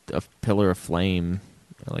shows a pillar of flame,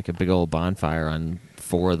 like a big old bonfire on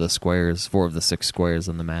 4 of the 6 squares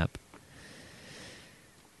on the map.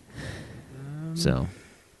 So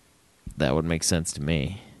that would make sense to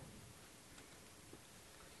me.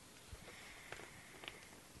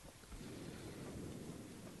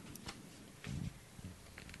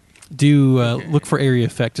 Look for area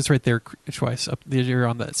effect. It's right there, twice. Up, you're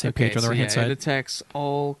on that same page on the right hand side. It attacks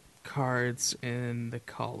all cards in the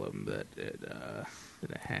column that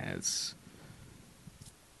it has.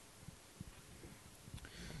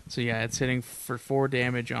 So yeah, it's hitting for 4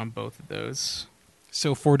 damage on both of those.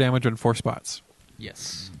 So 4 damage on 4 spots.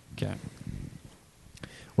 Yes. Okay.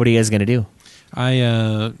 What are you guys going to do?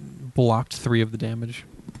 I blocked 3 of the damage.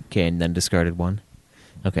 Okay, and then discarded 1?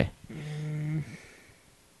 Okay.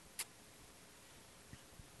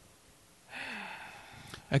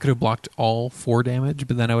 I could have blocked all 4 damage,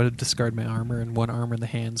 but then I would have discarded my armor, and 1 armor in the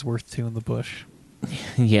hand's worth 2 in the bush.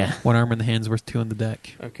 Yeah. 1 armor in the hand's worth 2 in the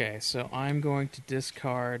deck. Okay, so I'm going to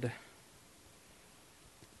discard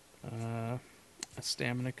a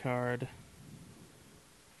stamina card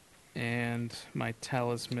and my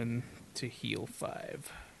talisman to heal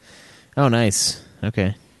 5. Oh, nice.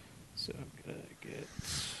 Okay. So I'm gonna get.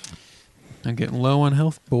 I'm getting low on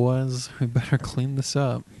health, boys. We better clean this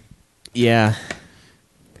up. Yeah.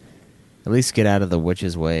 At least get out of the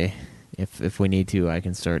witch's way. If we need to, I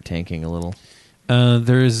can start tanking a little.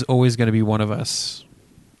 There is always going to be one of us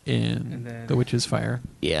in And then- the witch's fire.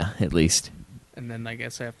 Yeah, at least. And then I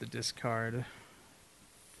guess I have to discard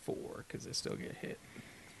 4 because I still get hit.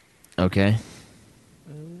 Okay.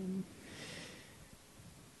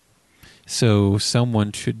 So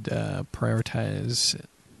someone should prioritize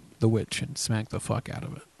the witch and smack the fuck out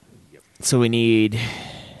of it. So we need...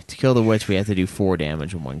 To kill the witch, we have to do 4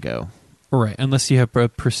 damage in one go. Right, unless you have a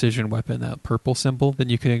precision weapon, that purple symbol, then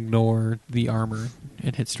you can ignore the armor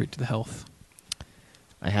and hit straight to the health.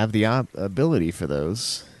 I have the ability for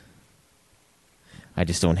those. I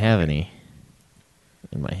just don't have any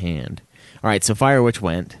in my hand. All right, so Fire Witch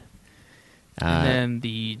went. And then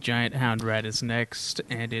the giant hound rat is next,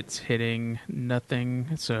 and it's hitting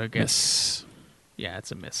nothing. So I guess, yeah,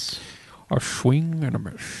 it's a miss, A swing and a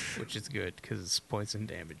miss. which is good because it's poison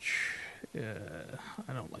damage.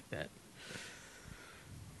 I don't like that.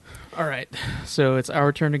 All right, so it's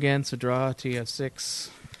our turn again. So draw till you have 6.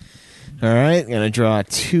 All right, gonna draw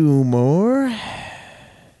 2 more.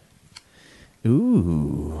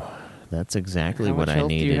 Ooh, that's exactly How what much I health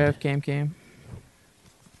needed. do you have, Cam?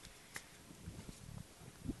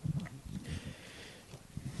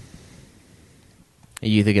 Are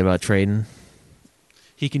you thinking about trading?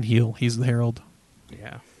 He can heal. He's the herald.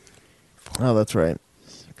 Yeah. Oh, that's right.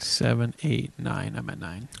 6, 7, 8, 9. I'm at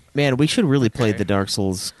 9. Man, we should really play Okay. the Dark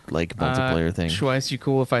Souls like multiplayer thing. Schweiss, you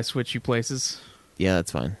cool if I switch you places? Yeah,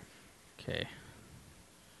 that's fine. Okay.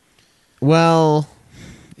 Well,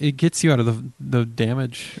 It gets you out of the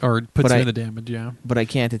damage, or puts But you I- in the damage, yeah. but I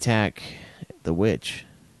can't attack the witch.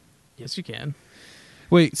 Yes, you can.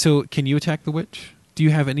 Wait, so can you attack the witch? Do you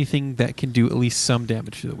have anything that can do at least some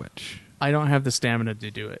damage to the witch? I don't have the stamina to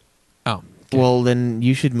do it. Oh. Well, then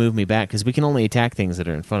you should move me back because we can only attack things that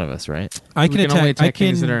are in front of us, right? I can we can only attack. I attack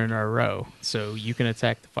things can. that are in our row, so you can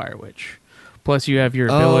attack the Fire Witch. Plus, you have your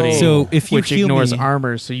ability, So if you which heal ignores me-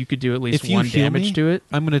 armor, so you could do at least if you 1 heal damage me, to it.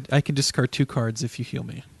 I can discard 2 cards if you heal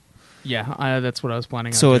me. Yeah, that's what I was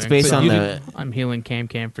planning on So it's doing. based But on you the- did- I'm healing Cam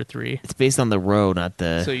for 3. It's based on the row, not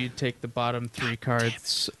the. So you take the bottom 3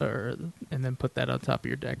 cards, and then put that on top of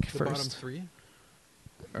your deck first. 3?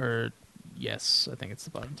 Or yes, I think it's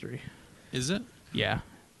the bottom 3. Is it? Yeah, Okay.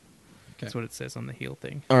 that's what it says on the heal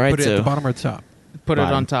thing. All right, Put it so at the bottom or the top? Put it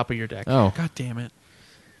Bottom. on top of your deck. oh, God damn it.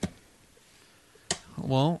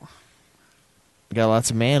 Well, got lots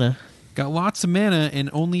of mana. got lots of mana and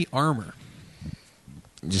only armor.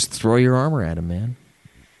 Just throw your armor at him, man.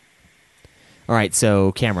 All right,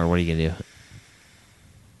 so Cameron, what are you gonna do?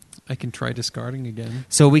 I can try discarding again.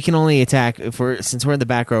 So we can only attack since we're in the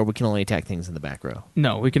back row. We can only attack things in the back row.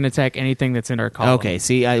 No, we can attack anything that's in our column. Okay.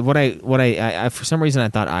 See, I for some reason I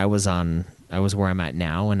thought I was where I'm at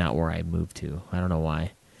now and not where I moved to. I don't know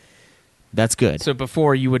why. That's good. So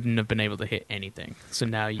before you wouldn't have been able to hit anything. So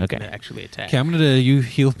now you Okay. can actually attack. Okay, you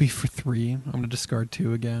heal me for 3. I'm gonna discard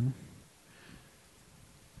 2 again.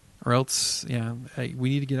 Or else, yeah, we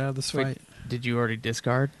need to get out of this Wait, fight. Did you already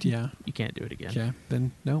discard? Yeah. You can't do it again. Okay,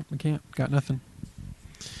 then no, I can't. Got nothing.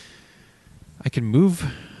 I can move,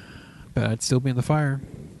 but I'd still be in the fire.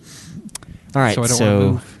 All right. So I don't want to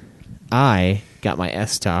So move. I got my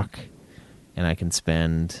S-Talk, and I can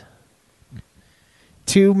spend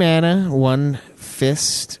 2 mana, 1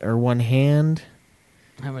 fist or 1 hand,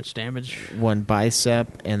 How much damage? 1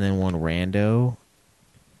 bicep, and then 1 rando.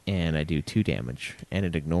 And I do 2 damage, and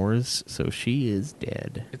it ignores, so she is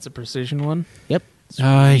dead. It's a precision one. Yep.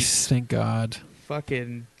 Nice, thank God.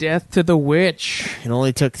 Fucking death to the witch. It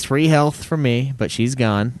only took 3 health from me, but she's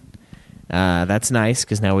gone. That's nice,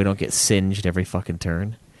 because now we don't get singed every fucking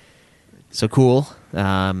turn. So cool.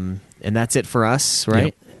 And that's it for us,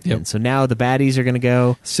 right? Yep. And so now the baddies are going to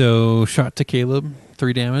go. So shot to Caleb,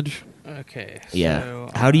 3 damage. Okay. Yeah. So,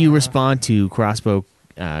 How do you respond to crossbow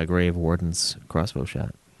Grave Warden's crossbow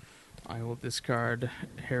shot? I will discard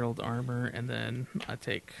Herald Armor, and then I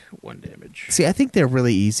take 1 damage. See, I think they're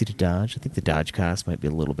really easy to dodge. I think the dodge cost might be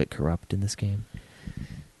a little bit corrupt in this game.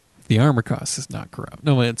 The armor cost is not corrupt.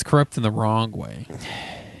 No, it's corrupt in the wrong way.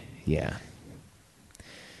 Yeah.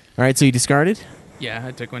 All right, so you discarded? Yeah,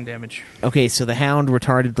 I took 1 damage. Okay, so the Hound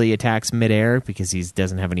retardedly attacks midair because he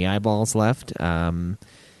doesn't have any eyeballs left. Hound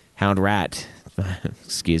Rat,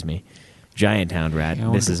 excuse me, Giant Hound Rat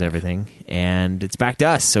misses everything, and it's back to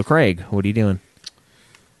us. So Craig, what are you doing?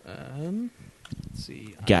 Let's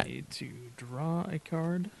see. Got- I need to draw a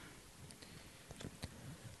card.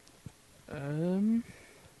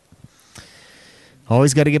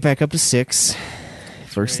 Always got to get back up to 6.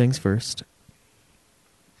 First right. things first.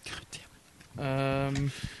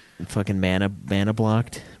 Fucking mana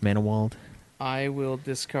blocked, mana walled. I will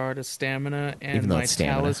discard a stamina and Even though my it's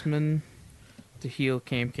stamina. talisman to heal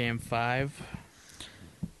Cam 5.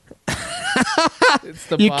 It's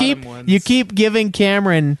the bottom ones. You keep giving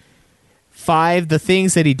Cameron 5 the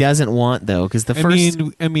things that he doesn't want though, because the first.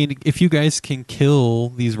 I mean, if you guys can kill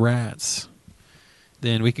these rats,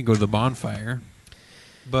 then we can go to the bonfire.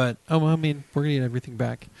 But I mean, we're gonna get everything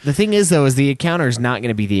back. The thing is though, is the encounter is not going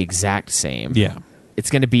to be the exact same. Yeah, It's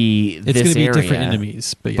going to be it's this gonna be area, different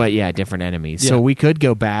enemies. But yeah, different enemies. Yeah. So we could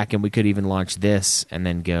go back and we could even launch this and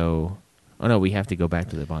then go. Oh no, we have to go back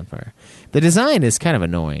to the bonfire. The design is kind of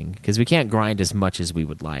annoying because we can't grind as much as we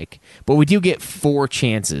would like, but we do get 4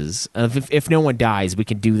 chances of if no one dies, we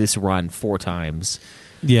can do this run 4 times.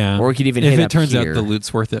 yeah. Or we could even if hit it up turns here. out the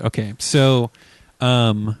loot's worth it. Okay, so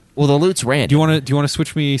Well, the loot's random. do you want to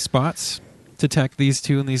switch me spots to attack these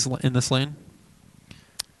two in this lane?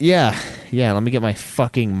 Yeah. Let me get my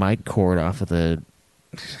fucking mic cord off of the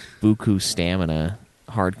buku stamina,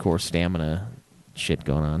 hardcore stamina shit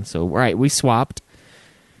going on. So, right, we swapped.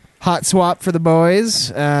 Hot swap for the boys.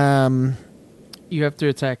 You have to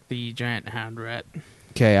attack the giant hound rat.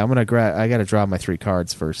 Okay, I got to draw my 3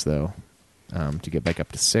 cards first, though, to get back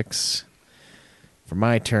up to 6 for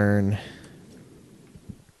my turn.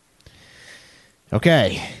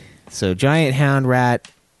 Okay, so giant hound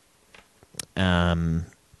rat.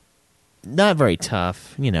 Not very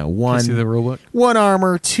tough. You know, Can you see the rule book? 1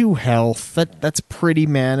 armor, 2 health. That's pretty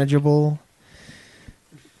manageable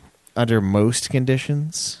under most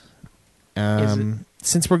conditions.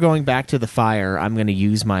 Since we're going back to the fire, I'm going to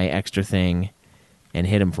use my extra thing and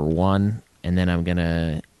hit him for 1, and then I'm going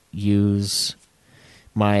to use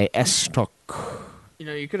my Estoc. You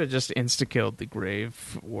know, you could have just insta-killed the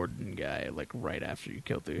Grave Warden guy, like, right after you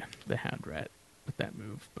killed the hound rat with that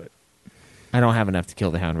move, but... I don't have enough to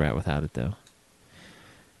kill the hound rat without it, though.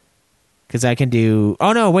 Because I can do...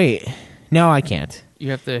 Oh, no, wait. No, I can't. You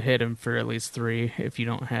have to hit him for at least 3 if you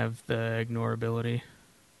don't have the ignore ability.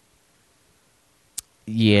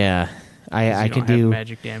 Yeah, I You can don't have do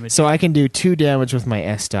magic damage. So I can do 2 damage with my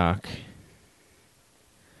Estoc.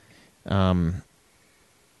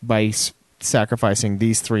 By sacrificing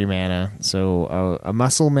these 3 mana. So a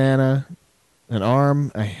muscle mana, an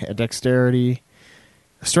arm, a dexterity,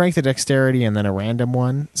 a strength, a dexterity, and then a random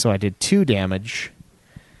one. So I did 2 damage,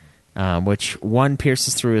 which 1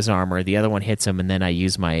 pierces through his armor, the other one hits him, and then I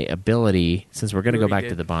use my ability, since we're going to go back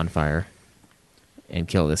to the bonfire, and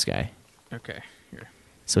kill this guy. Okay, here.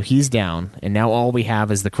 So he's down, and now all we have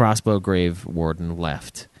is the crossbow grave warden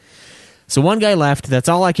left. So 1 guy left. That's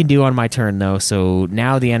all I can do on my turn, though. So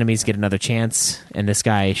now the enemies get another chance, and this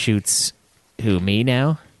guy shoots who, me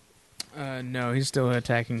now? No, he's still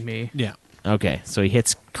attacking me. Yeah. Okay, so he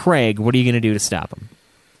hits Craig. What are you going to do to stop him?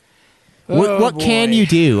 What boy. can you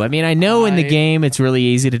do? I mean, I know in the game it's really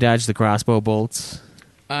easy to dodge the crossbow bolts.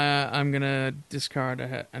 I'm going to discard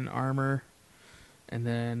an armor, and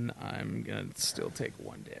then I'm going to still take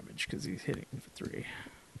 1 damage because he's hitting for 3.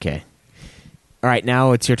 Okay. All right,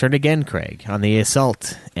 now it's your turn again, Craig, on the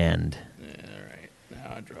assault end. All right,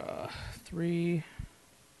 now I draw 3.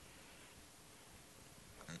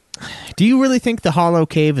 Do you really think the hollow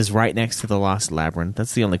cave is right next to the lost labyrinth?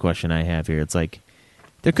 That's the only question I have here. It's like,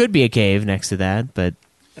 there could be a cave next to that, but...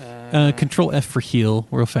 Control F for heal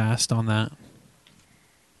real fast on that.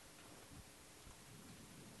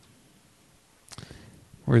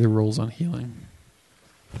 Where are the rolls on healing?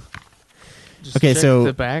 Just Okay, check so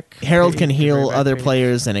the back Harold page, can the heal very back other page.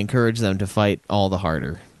 players and encourage them to fight all the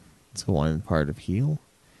harder. It's 1 part of heal.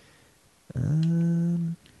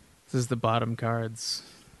 This is the bottom cards.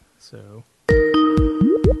 So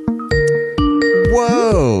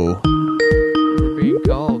Whoa! we're being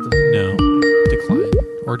called. No.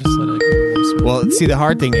 or just let it go loose. Well, see, the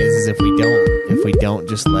hard thing is if we don't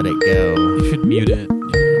just let it go. You should mute it.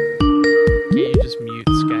 Can't you just mute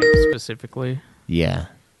Skype specifically? Yeah.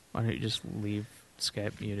 Why don't you just leave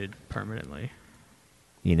Skype muted permanently?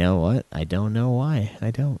 You know what? I don't know why.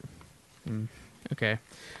 I don't. Okay.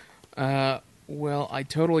 Well, I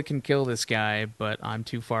totally can kill this guy, but I'm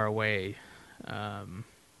too far away. Do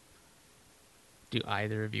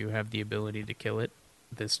either of you have the ability to kill it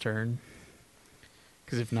this turn?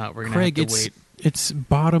 Because if not, we're going to have to wait. It's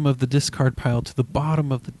bottom of the discard pile to the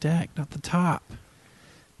bottom of the deck, not the top.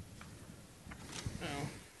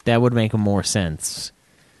 That would make more sense.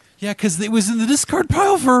 Yeah, because it was in the discard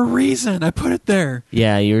pile for a reason. I put it there.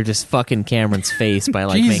 Yeah, you're just fucking Cameron's face by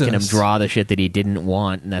like Jesus. making him draw the shit that he didn't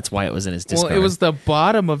want, and that's why it was in his discard. Well, it was the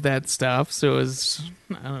bottom of that stuff, so it was...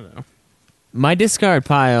 I don't know. My discard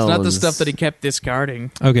pile. It's not the stuff that he kept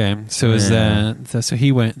discarding. Okay, so is Yeah. that so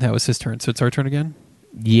he went? That was his turn. So it's our turn again.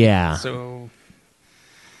 Yeah. So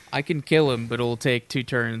I can kill him, but it'll take 2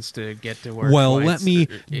 turns to get to where. Well, Dwight's let me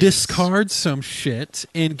is. discard some shit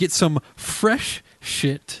and get some fresh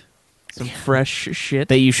shit. Some fresh shit.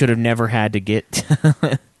 That you should have never had to get.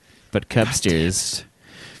 But Cubsters.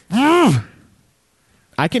 Okay.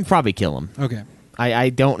 I can probably kill him. I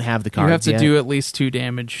don't have the You cards have to yet. do at least 2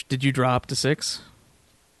 damage. Did you drop to 6?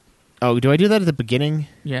 Oh, do I do that at the beginning?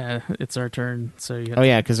 Yeah, it's our turn. So you have Oh,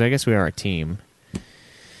 yeah, because I guess we are a team.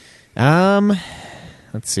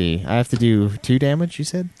 Let's see. I have to do 2 damage, you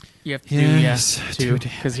said? You have to Yes, do 2 2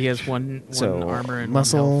 because he has one So, armor and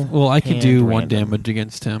muscle. one health. Well, I can And do 1 random. damage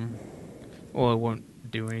against him. Well, it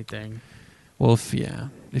won't do anything. Well, if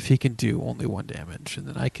he can do only 1 damage, and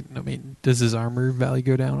then I can. I mean, does his armor value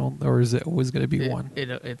go down, or is it always going to be 1?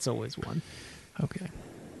 It's always 1. Okay.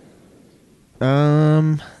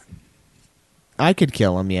 I could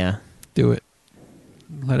kill him, yeah. Do it.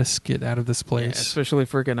 Let us get out of this Yeah, place. especially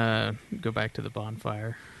if we're gonna go back to the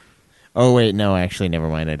bonfire. Oh, wait, no, actually, never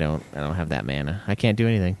mind. I don't have that mana. I can't do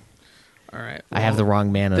anything. All right. I have the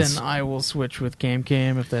wrong manas. Then I will switch with Cam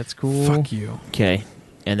if that's cool. Fuck you. Okay.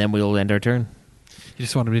 And then we'll end our turn. You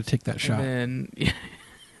just wanted me to take that shot. And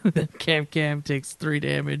then, then Cam takes 3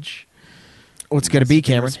 damage. What's going to be,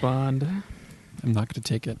 Cameron? Respond. I'm not going to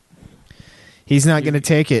take it. He's not going to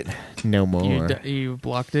take it no more. You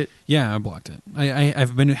blocked it. Yeah, I blocked it.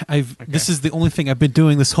 This is the only thing I've been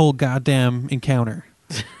doing this whole goddamn encounter.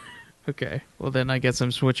 Okay. Well, then I guess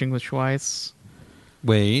I'm switching with Schweiss.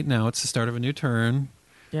 Wait, now it's the start of a new turn.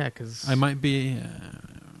 Yeah, because I might be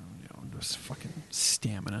just fucking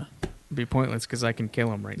stamina. it'd be pointless because I can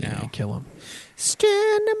kill him right Yeah, now. kill him.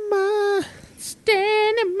 Stamina.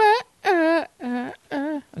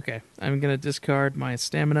 Okay, I'm gonna discard my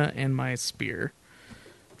stamina and my spear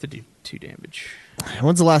to do 2 damage.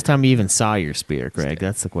 When's the last time you even saw your spear, Greg?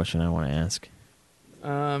 That's the question I want to ask.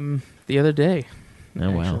 The other day. Oh,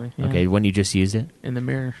 wow. actually, yeah, Okay, when you just used it? in the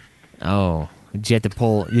mirror. Oh. Did you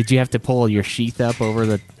have to pull your sheath up over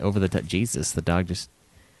the Jesus, the dog just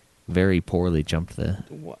very poorly jumped the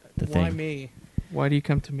Why thing. me? Why do you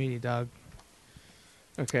come to me, dog?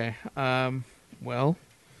 Okay. Well,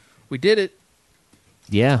 we did it.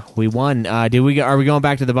 Yeah, we won. Are we going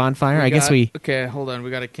back to the bonfire? I guess we. Okay, hold on. We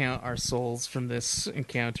got to count our souls from this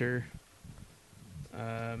encounter.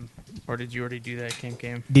 Or did you already do that,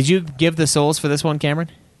 Cam? Did you give the souls for this one, Cameron?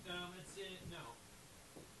 No.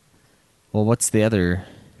 Well, what's the other?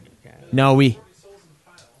 Okay. No, we.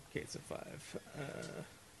 Okay, so 5.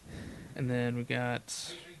 And then we got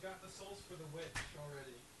I got the souls for the witch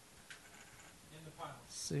already in the pile.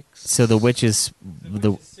 6. So the witch is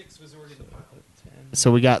the. 6 was already in the pile. 10.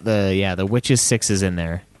 So we got the witch's 6 is in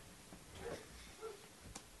there.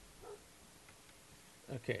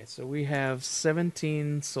 Okay, so we have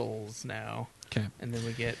 17 souls now. Okay. And then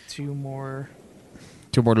we get 2 more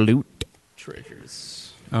 2 more loot.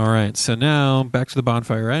 treasures. All right. So now back to the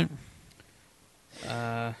bonfire, right?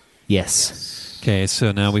 Yes. Okay.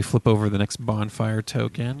 So now we flip over the next bonfire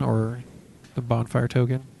token, or the bonfire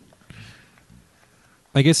token.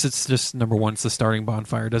 I guess it's just number 1. It's the starting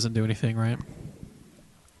bonfire. It doesn't do anything, right?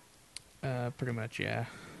 Pretty much, yeah.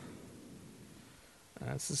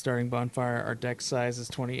 It's the starting bonfire. Our deck size is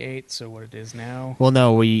 28, so what it is now. Well,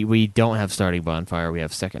 no, we don't have starting bonfire. We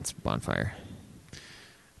have second bonfire.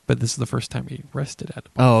 But this is the first time we rested at the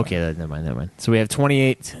bonfire. Oh, okay. Never mind. So we have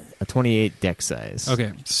 28 deck size.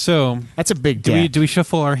 Okay. So That's a big do deck. we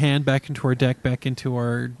shuffle our hand back into our deck, back into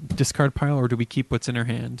our discard pile, or do we keep what's in our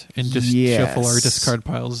hand and just shuffle our Yes. discard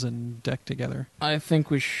piles and deck together? I think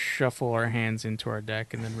we shuffle our hands into our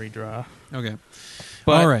deck and then redraw. Okay.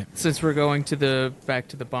 But All right. since we're going back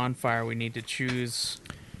to the bonfire, we need to choose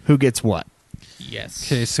Who gets what?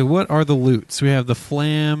 Yes. Okay, so what are the loots? We have the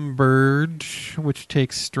Flamberge, which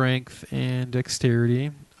takes strength and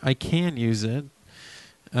dexterity. I can use it.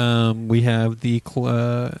 We have the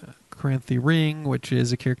Cranthi Ring, which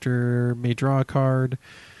is a character may draw a card,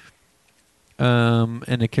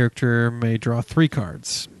 and a character may draw 3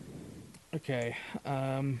 cards. Okay.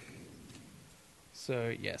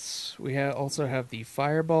 So yes, we also have the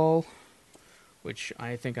Fireball, which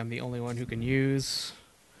I think I'm the only one who can use,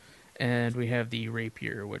 and we have the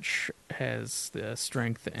Rapier, which has the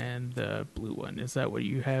strength and the blue one. Is that what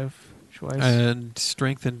you have, Schweiss? And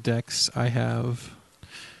strength and dex, I have.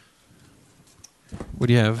 What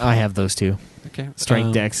do you have? I have those two. Okay,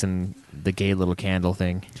 Strength, dex, and the gay little candle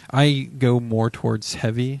thing. I go more towards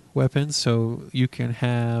heavy weapons, so you can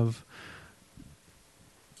have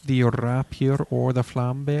the Rapier or the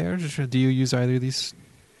Flamberge. Do you use either of these,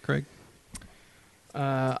 Craig?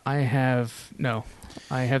 I have the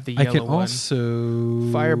I yellow can one.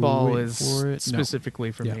 also Fireball wait is for it. No.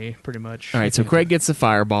 specifically for Yeah. me, pretty much. All right, so Craig gets the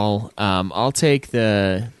fireball. I'll take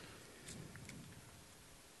the.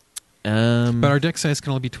 But our deck size can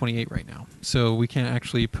only be 28 right now, so we can't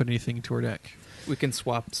actually put anything to our deck. We can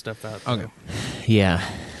swap stuff out. Okay. though. Yeah.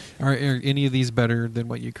 Are any of these better than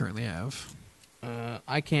what you currently have?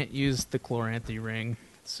 I can't use the Chloranthy ring,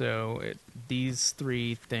 so these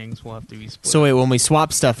 3 things will have to be split. So wait, when we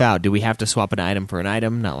swap stuff out, do we have to swap an item for an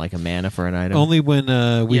item, not like a mana for an item? Only when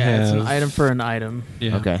we have it's an item for an item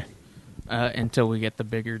Yeah. Okay. until we get the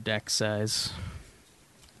bigger deck size.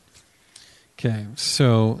 Okay,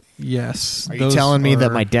 so yes. Are you telling me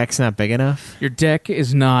that my deck's not big enough? Your deck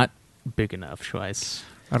is not big enough, Schweiss.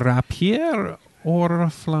 Rapier or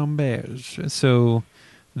Flamberge? So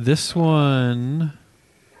this one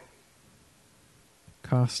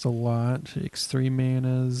costs a lot. Takes 3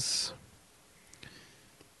 manas.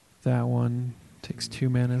 That one takes 2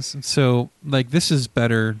 manas. And so, like, this is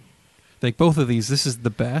better. Like, both of these, this is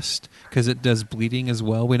the best because it does bleeding as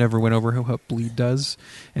well. We never went over what bleed does.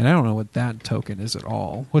 And I don't know what that token is at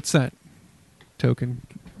all. What's that token?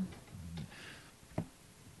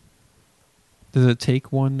 Does it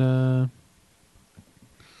take one...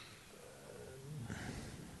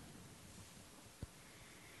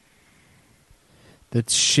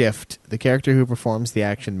 That's shift. The character who performs the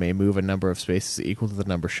action may move a number of spaces equal to the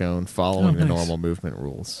number shown, following the nice. normal movement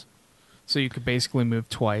rules. So you could basically move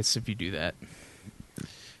twice if you do that.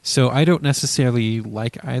 So I don't necessarily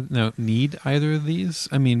need either of these.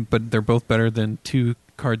 I mean, but they're both better than 2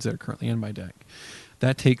 cards that are currently in my deck.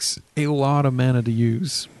 That takes a lot of mana to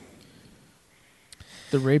use.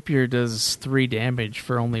 The Rapier does 3 damage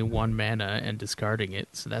for only 1 mana and discarding it,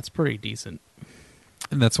 so that's pretty decent.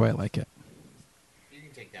 And that's why I like it. You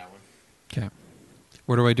can take that one. Okay.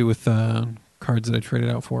 What do I do with cards that I traded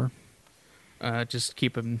out for? Just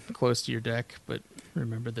keep them close to your deck, but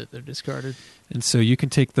remember that they're discarded. And so you can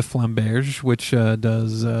take the Flamberge, which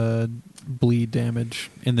does bleed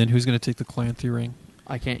damage. And then who's going to take the Clancy Ring?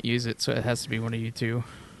 I can't use it, so it has to be one of you 2.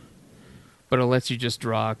 But it lets you just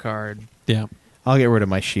draw a card. Yeah. I'll get rid of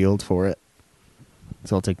my shield for it.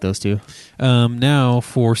 So I'll take those 2. Now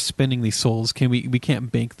for spending these souls, we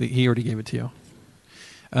can't bank the... He already gave it to you.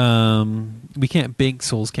 We can't bank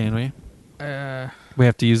souls, can we? We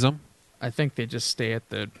have to use them? I think they just stay at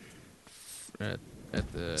the...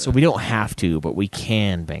 So we don't have to, but we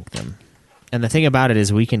can bank them. And the thing about it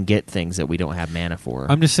is we can get things that we don't have mana for.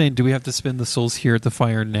 I'm just saying, do we have to spend the souls here at the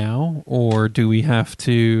fire now? Or do we have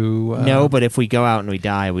to... No, but if we go out and we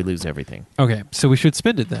die, we lose everything. Okay, so we should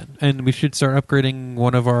spend it then. And we should start upgrading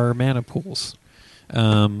one of our mana pools.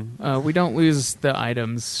 we don't lose the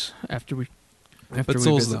items after we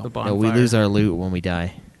souls, visit though. the bonfire. No, we lose our loot when we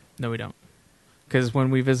die. No, we don't. Because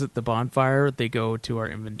when we visit the bonfire, they go to our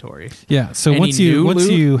inventory. Yeah, so Any once new you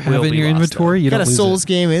loot have will it in be your lost, inventory, though. you What don't kind of lose Souls it.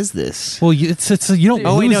 game is this? Well, it's you don't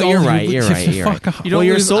Oh, wait, lose no, all you're your right, loot. you're right, you're Fuck right. off. You don't Well,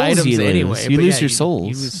 your lose souls items you lose. anyway. You but lose yeah, your souls.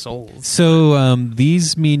 You lose souls. So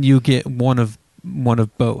these mean you get one of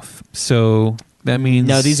both. So that means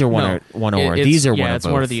No, these are one No, or one or. It's- These are yeah, one of it's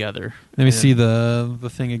both. one or the other. Let me And see the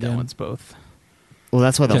thing That again. one's both. Well,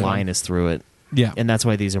 that's why the Okay. line is through it, Yeah, and that's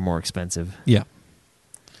why these are more expensive. yeah.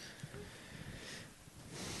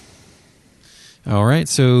 All right.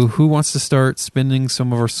 So who wants to start spending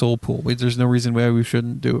some of our soul pool? There's no reason why we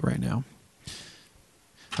shouldn't do it right now.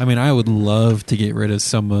 I mean, I would love to get rid of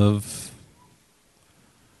some of.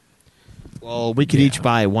 Well, we could Yeah. each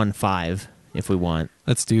buy 1/5 if we want.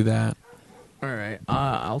 Let's do that. All right.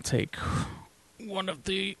 I'll take one of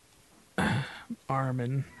the arm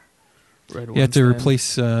and red ones. You have to then.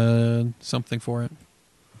 replace something for it.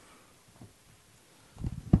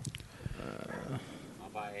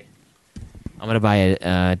 I'm going to buy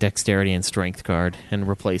a dexterity and strength card and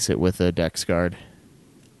replace it with a dex card.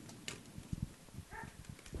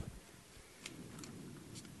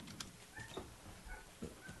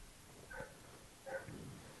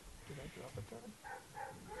 Did I drop a card?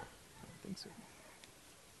 I don't think so.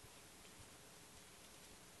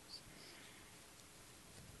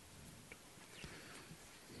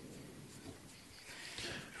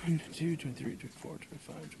 22, 23, 24,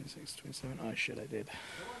 25, 26, 27. Oh shit, I did.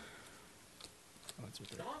 Oh, it's right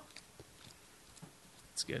there.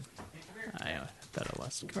 It's good. I thought I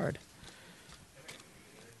lost a card.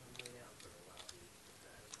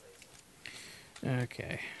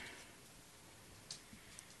 Okay.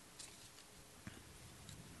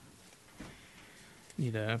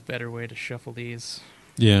 Need a better way to shuffle these.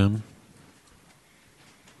 Yeah.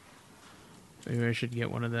 Maybe I should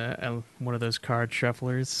get one of those card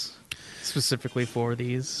shufflers specifically for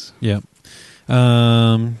these. Yeah.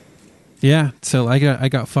 Yeah. So I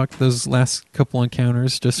got fucked those last couple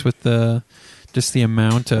encounters just with the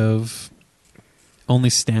amount of only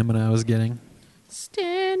stamina I was getting.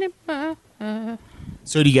 Standing by.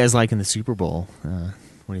 So, do you guys like in the Super Bowl? What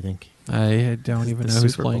do you think? I don't even The know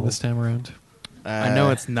who's Super playing Bowl. this time around. I know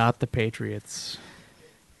it's not the Patriots.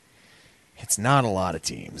 It's not a lot of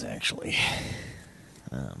teams, actually.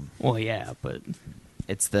 Well, yeah, but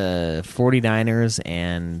It's the 49ers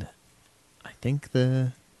and I think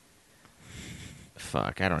the...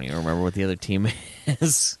 Fuck, I don't even remember what the other team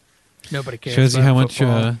is. nobody cares. Shows you about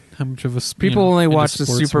how much of a people only into watch the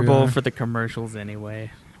sports Super we Bowl are. for the commercials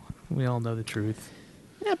anyway. We all know the truth.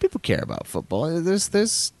 Yeah, people care about football.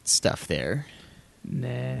 There's stuff there.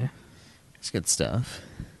 Nah. It's good stuff.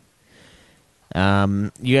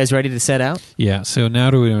 You guys ready to set out? Yeah. So now,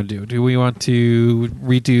 what do we want to do? Do we want to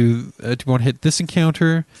redo? Do we want to hit this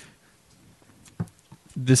encounter,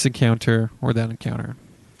 or that encounter?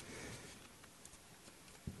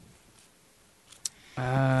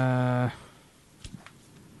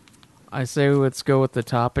 I say let's go with the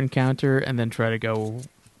top encounter and then try to go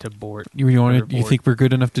to Bort. You Other You Bort. think we're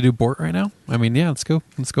good enough to do Bort right now? I mean, yeah. Let's go.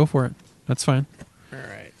 Let's go for it. That's fine. All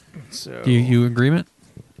right. So Do you agreement?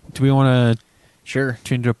 Do we want to Sure.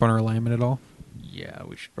 change up on our alignment at all? yeah,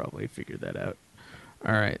 we should probably figure that out.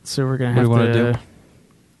 All right. So we're gonna What do have you wanna to do?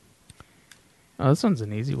 Oh, this one's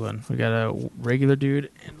an easy one. We got a regular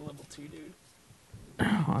dude and a level 2 dude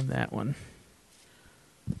on that one.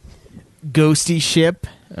 Ghosty ship.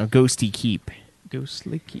 Ghosty keep.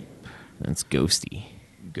 Ghostly keep. That's ghosty.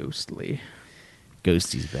 Ghostly.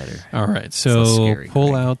 Ghosty's better. All right. less So scary, pull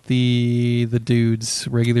Craig. out the dudes,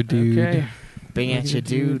 regular dude. Okay. Bang at Regular you,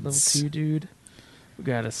 dude, level dudes. 2 dude. We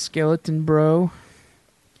got a skeleton bro.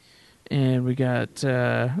 And we got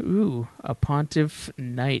a Pontiff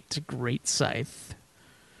Knight Great Scythe.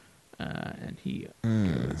 And he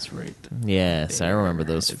goes right. Yes, I remember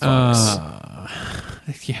those It's fucks.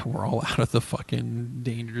 Yeah, we're all out of the fucking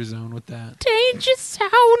danger zone with that. Danger zone.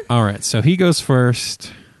 All right, so he goes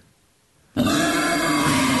first.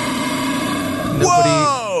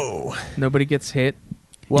 Nobody gets hit.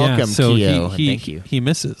 Welcome, Yeah, so Keo. he Thank you. He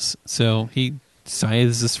misses. So he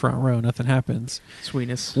scythes this front row. Nothing happens.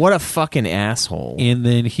 Sweetness. What a fucking asshole. And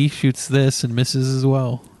then he shoots this and misses as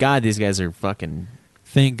well. God, these guys are fucking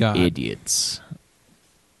Thank God. idiots.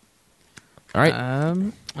 All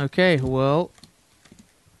right. Okay, well,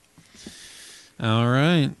 All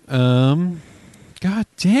right. God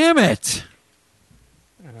damn it.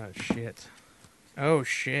 Oh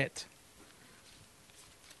shit.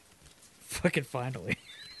 Fucking finally.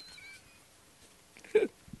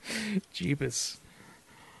 Jeebus.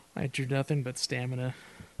 I drew nothing but stamina.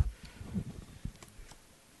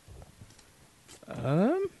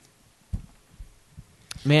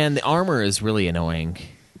 Man, the armor is really annoying.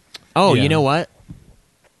 Oh, Yeah. you know what?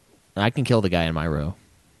 I can kill the guy in my row.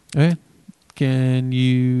 Okay. Can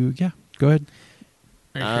you? Yeah. Go ahead.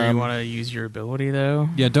 Are you sure you want to use your ability though?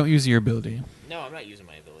 Yeah. Don't use your ability. No, I'm not using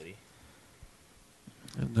my ability.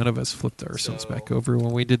 And none of us flipped ourselves So- back over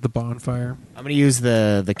when we did the bonfire. I'm going to use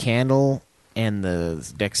the candle and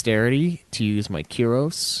the dexterity to use my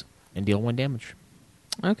Kyros and deal 1 damage.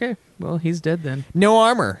 Okay, well he's dead then. No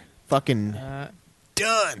armor. Fucking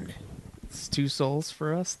done. It's 2 souls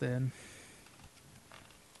for us then.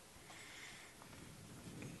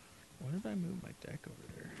 Why did I move my deck over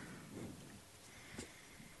there?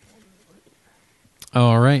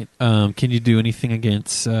 All right. Can you do anything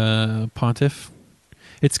against Pontiff?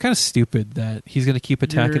 It's kind of stupid that he's going to keep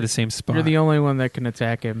attacking You're- the same spot. You're the only one that can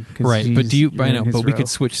attack him. 'Cause right, but do you? you're I in know, his but we row. could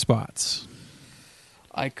switch spots.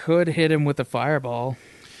 I could hit him with a fireball.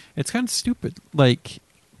 It's kind of stupid. Like,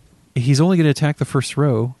 he's only going to attack the first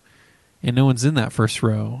row, and no one's in that first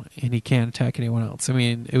row, and he can't attack anyone else. I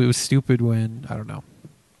mean, it was stupid when, I don't know.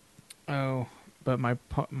 Oh, but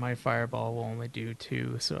my fireball will only do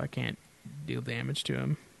 2, so I can't deal damage to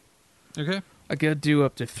him. Okay. I could do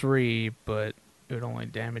up to 3, but it would only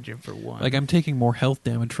damage him for 1. Like, I'm taking more health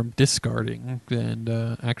damage from discarding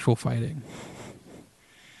than actual fighting.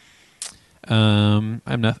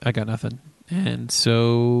 I got nothing. And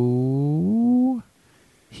so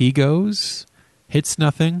he goes, hits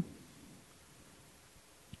nothing,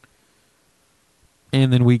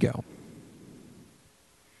 and then we go.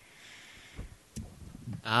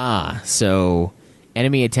 So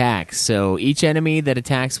enemy attacks. So each enemy that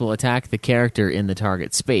attacks will attack the character in the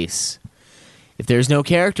target space. If there's no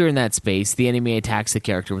character in that space, the enemy attacks the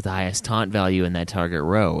character with the highest taunt value in that target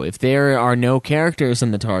row. If there are no characters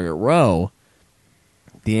in the target row,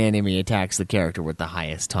 the enemy attacks the character with the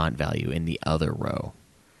highest taunt value in the other row.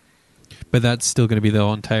 But that's still going to be the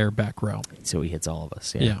entire back row. So he hits all of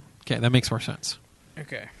us. Yeah. Okay, that makes more sense.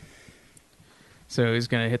 Okay. So he's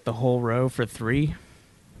going to hit the whole row for 3?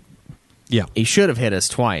 Yeah. He should have hit us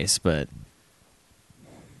twice, but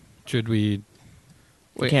Should we...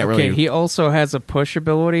 Wait, can't okay, really- he also has a push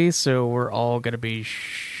ability, so we're all going to be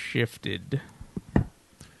shifted. to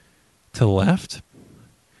the left?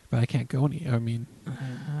 But I can't go any... I mean...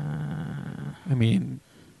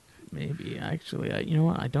 Maybe, actually. You know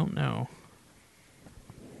what? I don't know.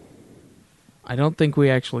 I don't think we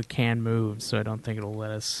actually can move, so I don't think it'll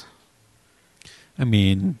let us. I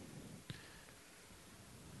mean...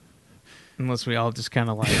 Unless we all just kind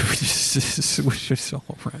of like... Switch us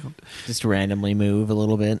all around. just randomly move a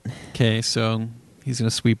little bit. Okay, so he's going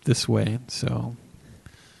to sweep this way, so...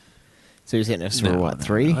 So he's hitting us for No, what, no,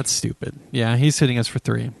 3? no, that's stupid. Yeah, he's hitting us for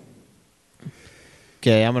 3.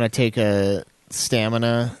 Okay, I'm going to take a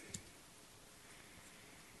stamina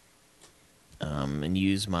and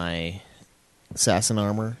use my assassin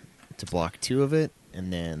armor to block 2 of it,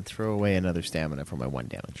 and then throw away another stamina for my 1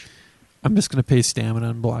 damage. I'm just going to pay stamina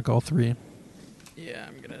and block all 3. Yeah,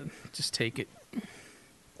 I'm going to just take it.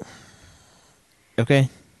 Okay.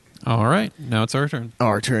 All right, now it's our turn.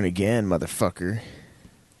 Our turn again, motherfucker.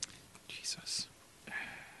 Jesus.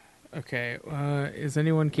 Okay, is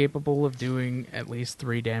anyone capable of doing at least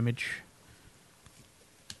 3 damage?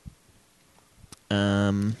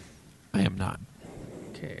 I am not.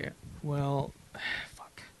 Okay, well,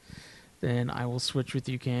 fuck. Then I will switch with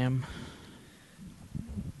you, Cam.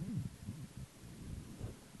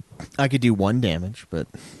 I could do 1 damage, but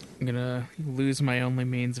I'm gonna lose my only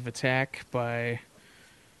means of attack by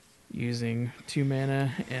using 2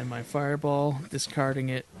 mana and my fireball, discarding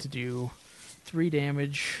it to do 3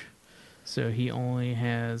 damage. So he only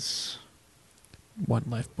has 1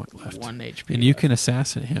 life point left. 1 HP. And you left. can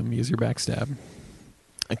assassinate him, use your backstab.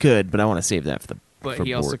 I could, but I want to save that for the. But for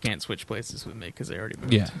he also Bort. can't switch places with me because I already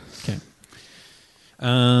moved. Yeah, okay.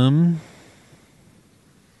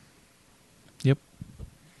 Yep.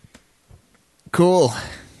 Cool.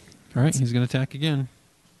 All right, he's going to attack again.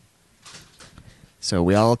 So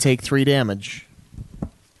we all take 3 damage. I'll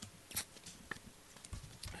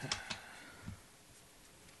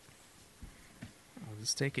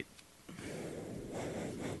just take it.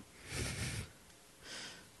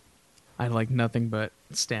 I have like nothing but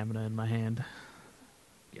stamina in my hand.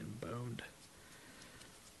 Getting boned.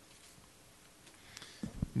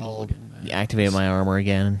 I'll activate my armor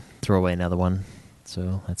again and throw away another one.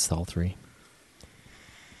 So that's all 3.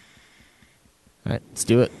 All right, let's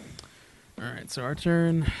do it. All right, so our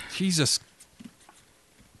turn. Jesus.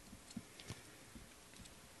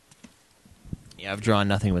 Yeah, I've drawn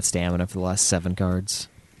nothing but stamina for the last 7 cards,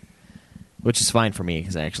 which is fine for me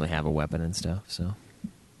because I actually have a weapon and stuff. So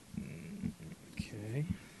Okay.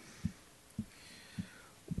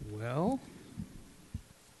 Well.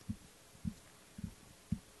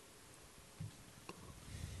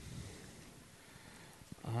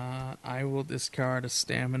 I will discard a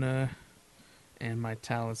stamina and my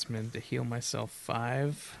talisman to heal myself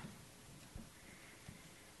 5.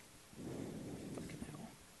 Fucking hell.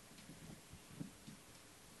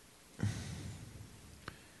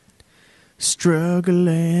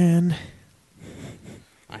 struggling.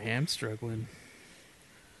 I am struggling.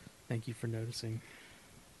 Thank you for noticing.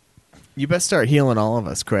 You best start healing all of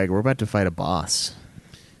us, Craig. We're about to fight a boss.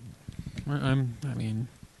 I mean,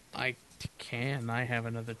 I can. I have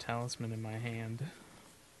another talisman in my hand.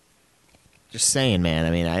 Just saying, man.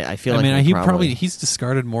 I mean, I feel I like mean, we he's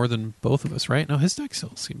discarded more than both of us, right? No, his deck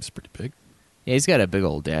still seems pretty big. Yeah, he's got a big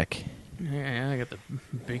old deck. Yeah, I got the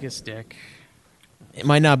biggest deck. It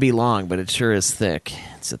might not be long, but it sure is thick.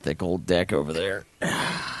 It's a thick old deck over there.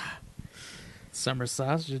 Summer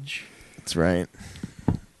sausage. That's right.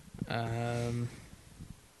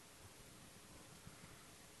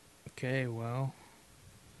 Okay, well,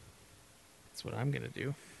 that's what I'm gonna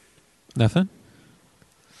do. Nothing?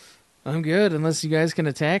 I'm good, unless you guys can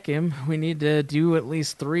attack him. We need to do at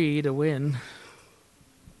least 3 to win.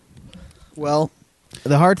 Well,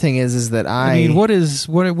 the hard thing is that I mean, what is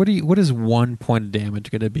 1 point of damage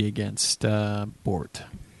going to be against Bort?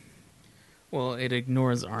 Well, it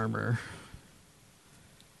ignores armor.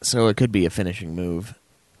 So it could be a finishing move.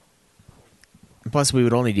 Plus, we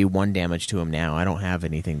would only do 1 damage to him now. I don't have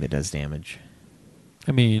anything that does damage.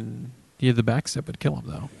 I mean, the backstep would kill him,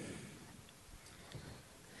 though.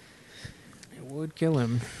 It would kill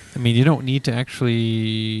him. I mean, you don't need to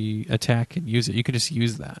actually attack and use it. You can just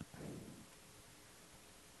use that.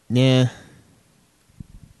 Yeah.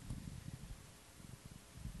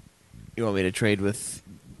 You want me to trade with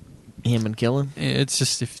him and kill him? It's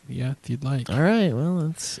just if you'd like. All right. Well,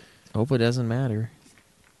 let's hope it doesn't matter.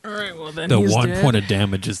 All right, well then The he's 1 dead. point of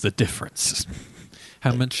damage is the difference.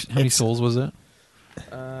 How many souls was it?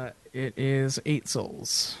 It is 8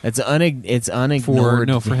 souls. It's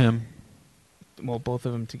unignored. For him. Well, both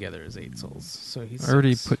of them together is 8 souls. So he's I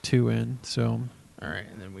already 6. put 2 in, so All right,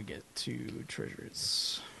 and then we get 2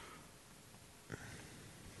 treasures.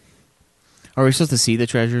 Are we supposed to see the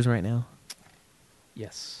treasures right now?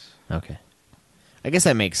 Yes. Okay. I guess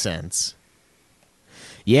that makes sense.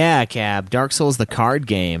 Yeah, Cab. Dark Souls, the card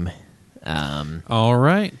game. all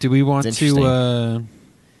right. Do we want It's to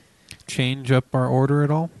change up our order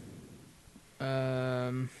at all?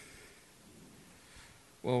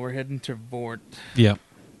 Well, we're heading to Vort, Yep.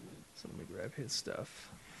 so let me grab his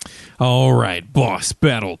stuff. All right, boss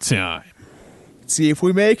battle time. See if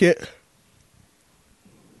we make it.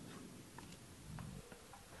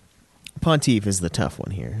 Pontiff is the tough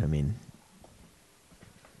one here. I mean,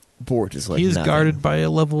 Bort is like He is nothing. guarded by a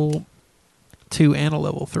level 2 and a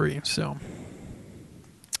level 3, so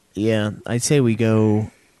Yeah, I'd say we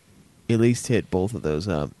go at least hit both of those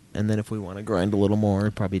up. And then if we want to grind a little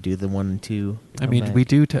more, probably do the 1 and 2. I mean, we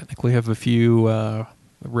do technically have a few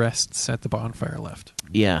rests at the bonfire left.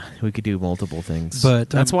 Yeah, we could do multiple things. But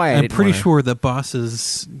that's I'm, why I'm pretty sure that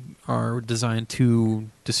bosses are designed to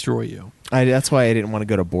destroy you. That's why I didn't want to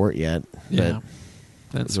go to Bort yet. Yeah.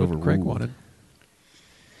 But That's was what Craig overruled. wanted.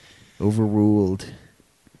 Overruled.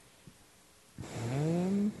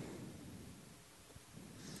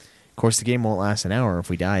 Of course, the game won't last an hour if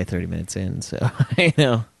we die 30 minutes in, so I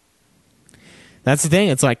know. That's the thing.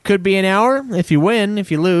 It's like, could be an hour if you win. If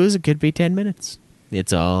you lose, it could be 10 minutes.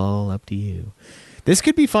 It's all up to you. This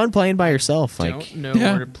could be fun playing by yourself. Like, Don't know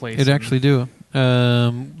Yeah, where to place it him. actually do.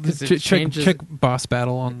 'Cause it Check changes- boss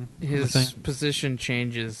battle on the His thing. position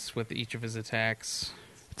changes with each of his attacks.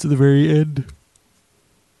 To the very end.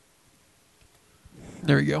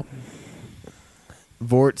 There we go.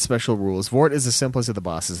 Vort special rules. Vort is the simplest of the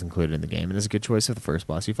bosses included in the game, and is a good choice for the first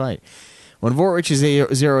boss you fight. When Vort reaches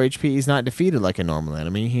 0 HP, he's not defeated like a normal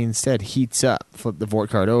enemy. He instead heats up. Flip the Vort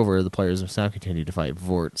card over. The players must now continue to fight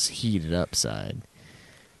Vort's heated up side.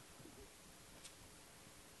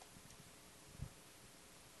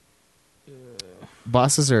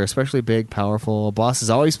 Bosses are especially big, powerful. A boss is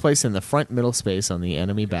always placed in the front middle space on the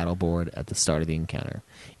enemy battle board at the start of the encounter.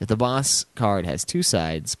 If the boss card has 2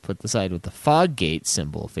 sides, put the side with the fog gate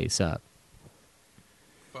symbol face up.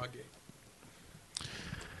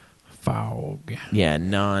 Fog. Yeah,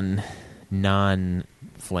 non-flamey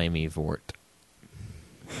Vort.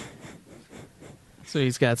 So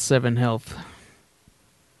he's got 7 health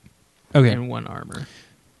Okay. and 1 armor.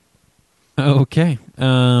 Okay.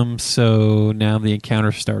 So now the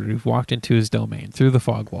encounter started. We've walked into his domain through the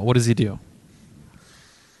fog wall. What does he do?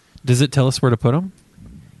 Does it tell us where to put him?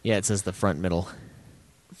 Yeah, it says the front middle.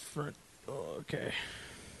 Front. Oh, okay.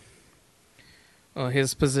 Well,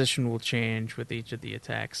 his position will change with each of the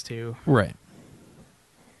attacks too. Right.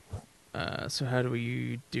 So how do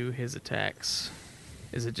we do his attacks?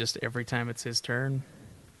 Is it just every time it's his turn?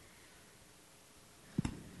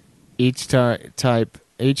 Each time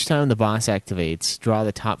the boss activates, draw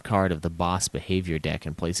the top card of the boss behavior deck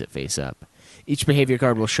and place it face up. Each behavior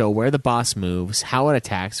card will show where the boss moves, how it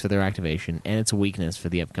attacks for their activation, and its weakness for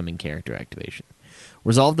the upcoming character activation.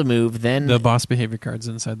 Resolve the move, then The boss behavior card's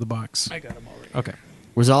inside the box. I got him already. Okay.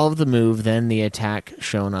 resolve the move, then the attack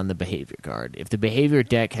shown on the behavior card. If the behavior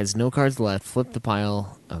deck has no cards left, flip the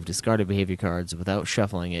pile of discarded behavior cards without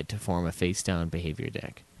shuffling it to form a face-down behavior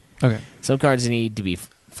deck. Okay. Some cards need to be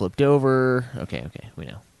flipped over. Okay, we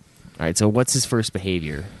know. All right, so what's his first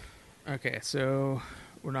behavior? Okay, so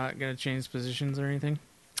we're not going to change positions or anything?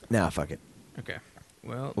 Nah, fuck it. Okay.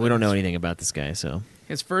 Well, We don't know then anything about this guy, so...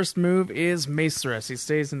 his first move is Mace Thrust. He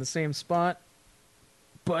stays in the same spot,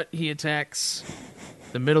 but he attacks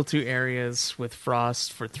the middle two areas with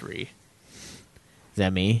frost for 3. Is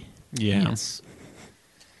that me? Yeah. Yes.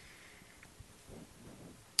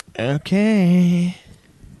 Okay.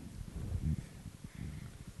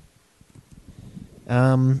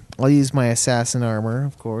 I'll use my assassin armor,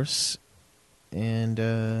 of course, and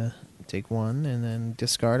take 1, and then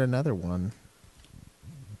discard another 1.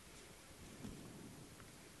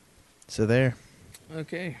 So there.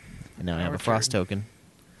 Okay. And now I have Our a frost turn. token.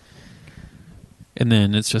 And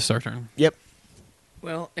then it's just our turn. Yep.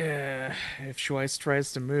 Well, if Schweiss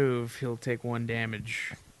tries to move, he'll take 1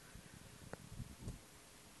 damage.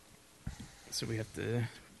 So we have to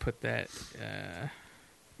put that,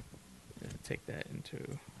 take that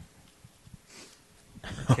into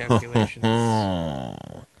calculations.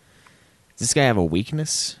 Does this guy have a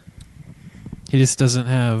weakness? He just doesn't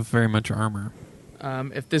have very much armor.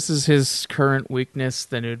 If this is his current weakness,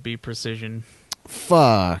 then it would be precision.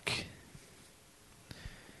 Fuck.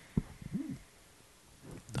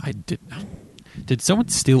 I did. Did someone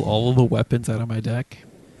steal all of the weapons out of my deck?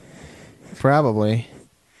 Probably.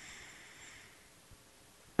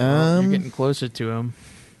 You're getting closer to him.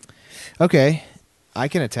 Okay. I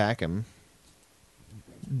can attack him.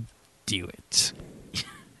 Do it.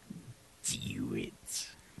 Do it.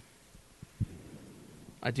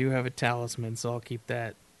 I do have a talisman, so I'll keep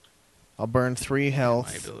that I'll burn 3 my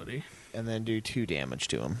health ability. and then do 2 damage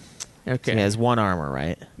to him. Okay. So he has 1 armor,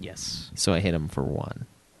 right? Yes. So I hit him for 1.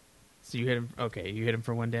 So you hit him. Okay, you hit him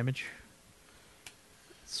for 1 damage.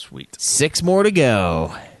 Sweet. 6 more to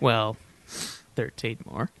go. Well, 13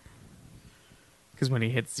 more. Because when he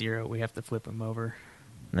hits 0, we have to flip him over.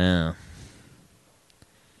 No.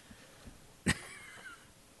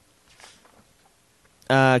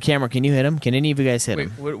 Cameron, can you hit him? Can any of you guys hit Wait,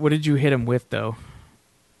 him? what did you hit him with, though?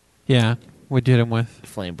 Yeah. What'd you hit him with?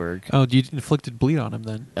 Flameberg. Oh, you inflicted bleed on him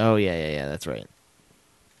then. Oh, yeah, that's right.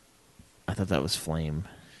 I thought that was flame.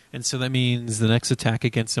 And so that means the next attack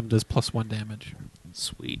against him does +1 damage.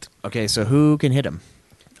 Sweet. Okay, so who can hit him?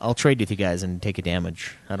 I'll trade with you guys and take a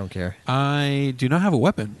damage. I don't care. I do not have a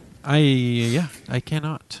weapon. I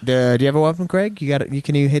cannot. Do you have a weapon, Craig?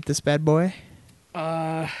 Can you hit this bad boy?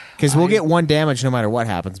 Because we'll get 1 damage no matter what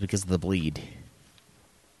happens because of the bleed.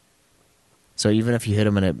 So even if you hit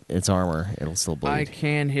him in its armor, it'll still bleed. I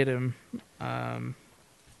can hit him.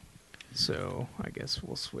 So I guess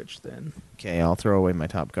we'll switch then. Okay, I'll throw away my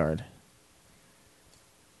top card.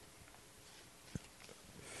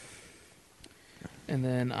 And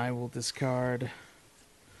then I will discard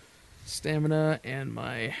stamina and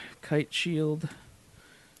my kite shield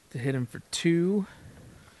to hit him for 2.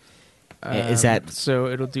 Is that... So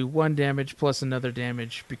it'll do 1 damage plus another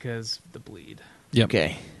damage because of the bleed. Yep.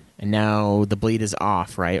 Okay. And now the bleed is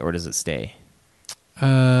off, right? Or does it stay?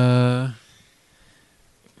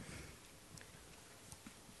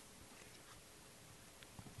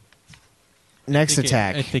 Next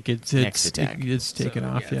attack. I think it's Next attack. It's taken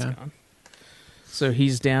off. it's Yeah. gone. So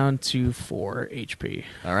he's down to 4 HP.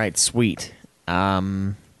 All right, sweet.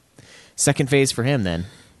 Second phase for him, then.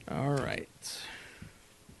 All right.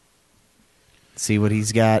 See what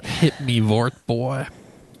he's got. Hit me, Vort boy.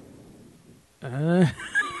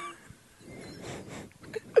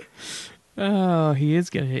 Oh, he is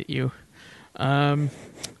going to hit you.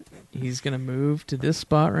 He's going to move to this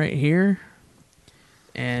spot right here.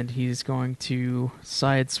 And he's going to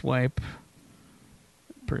sideswipe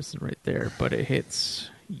person right there. But it hits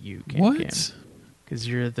you, What? Because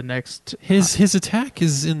you're the next... His attack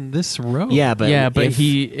is in this row. Yeah, but if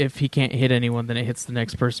he can't hit anyone, then it hits the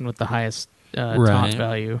next person with the highest taunt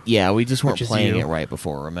value. Yeah, we just weren't Which is playing you. it right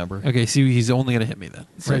before, remember? Okay, so he's only gonna hit me then.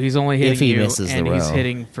 So Right. he's only hitting If he you, misses the and he's row.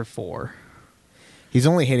 hitting for 4. He's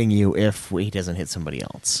only hitting you if he doesn't hit somebody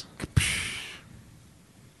else.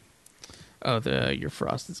 Oh, your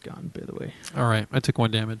frost is gone, by the way. All right, I took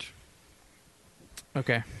 1 damage.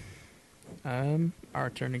 Okay. Our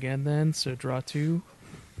turn again then. So draw 2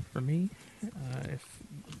 for me. If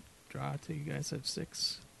draw 2, you guys have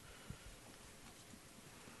 6.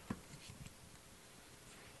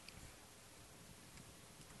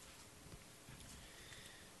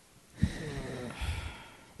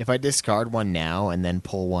 If I discard one now and then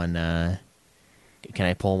pull one, can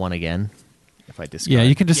I pull one again? If I discard, Yeah,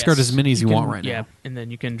 you can discard Yes. as many as you can- want right yeah, now. and then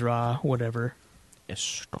you can draw whatever.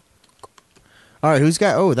 Yes. All right, who's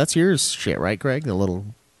got? Oh, that's yours. Shit, right, Greg? The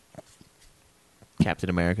little Captain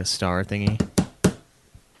America star thingy.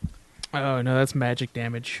 Oh no, that's magic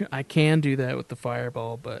damage. I can do that with the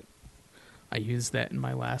fireball, but I used that in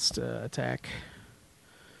my last attack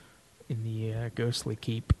in the ghostly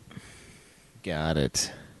keep. Got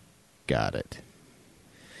it.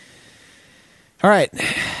 All right.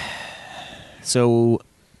 So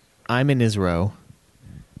I'm in his row.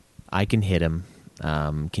 I can hit him.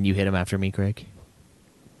 Can you hit him after me, Craig?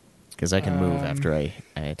 Because I can move after I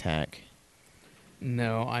attack.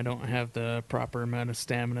 No, I don't have the proper amount of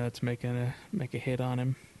stamina to make a hit on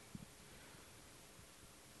him.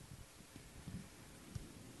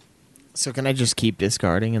 So can I just keep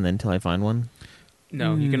discarding and then until I find one?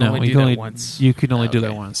 No, you can No, only you do can that only- once. You can only do Okay.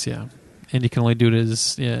 that once, yeah. And you can only do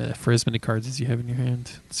it for as many cards as you have in your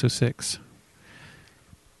hand. So 6.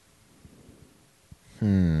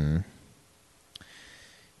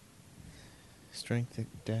 Strength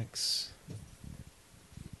dex.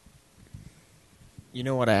 You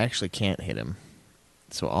know what? I actually can't hit him.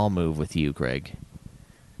 So I'll move with you, Craig.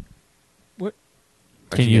 What?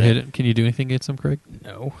 Can you hit it? Can you do anything against him, Craig?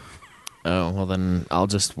 No. Oh, well then I'll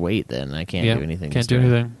just wait then. I can't do anything. Can't this do turn.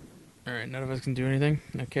 anything. All right, none of us can do anything.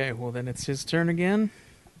 Okay, well then it's his turn again.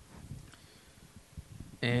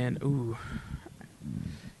 And ooh,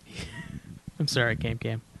 I'm sorry,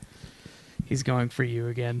 Cam. He's going for you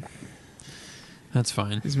again. That's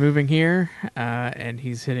fine. He's moving here, and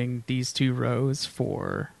he's hitting these 2 rows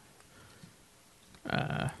for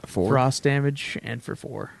 4? frost damage and for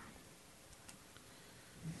 4.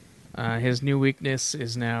 His new weakness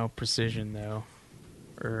is now precision, though,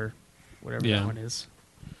 or whatever Yeah. that one is.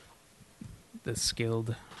 The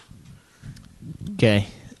skilled. Okay.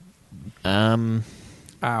 Ow,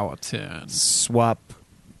 10. Swap.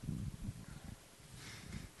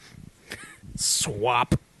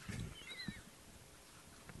 Swap.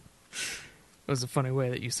 That was a funny way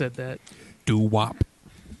that you said that. Do-wop.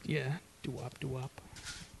 Yeah. Doo-wop, doo-wop.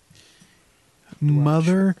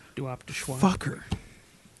 Mother Doo-wop, doo-schwap. fucker.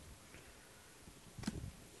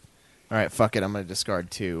 All right, fuck it. I'm going to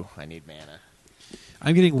discard 2. I need mana.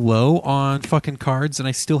 I'm getting low on fucking cards, and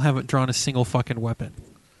I still haven't drawn a single fucking weapon.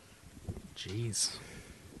 Jeez.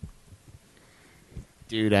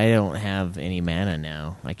 Dude, I don't have any mana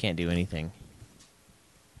now. I can't do anything.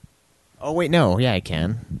 Oh, wait, no. Yeah, I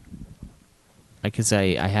can. Because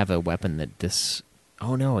I have a weapon that this...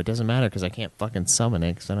 Oh, no, it doesn't matter because I can't fucking summon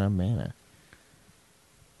it because I don't have mana.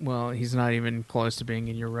 Well, he's not even close to being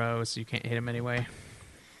in your row, so you can't hit him anyway.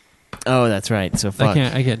 Oh, that's right. So fuck.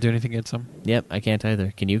 I can't do anything against him. Yep, I can't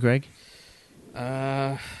either. Can you, Greg?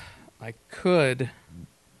 I could,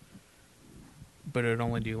 but it would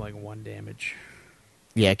only do like 1 damage.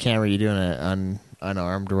 Yeah, Cameron, you doing an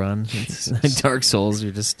unarmed run? It's Dark Souls,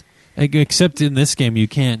 you're just... Except in this game, you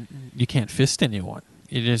can't fist anyone.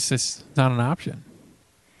 It's not an option.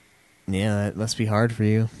 Yeah, that must be hard for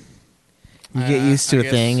you. You get used to I a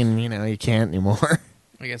guess- thing and, you can't anymore.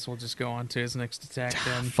 I guess we'll just go on to his next attack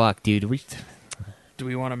then. Fuck, dude. Do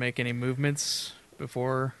we want to make any movements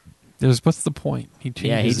before? What's the point? He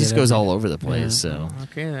Yeah, he changes just it goes every- all over the place, Yeah. so...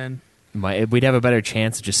 Okay then. We'd have a better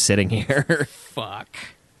chance of just sitting here. Fuck.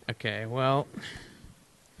 Okay, well,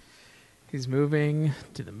 he's moving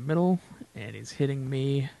to the middle, and he's hitting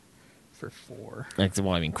me for 4. Well,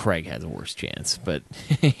 I mean, Craig has a worse chance, but,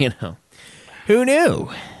 who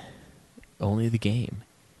knew? Only the game.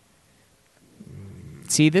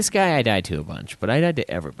 See, this guy I died to a bunch, but I died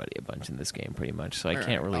to everybody a bunch in this game, pretty much, so I All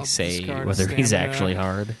can't right, really I'll say discard whether he's stamina. actually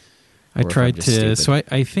hard. I or if I'm tried just to, stupid. so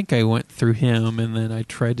I think I went through him, and then I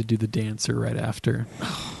tried to do the dancer right after. To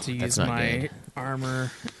That's use not my good.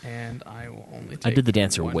 armor, and I will only take I did the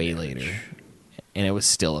dancer 1 way damage. later, and it was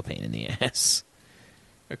still a pain in the ass.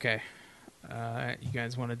 Okay. You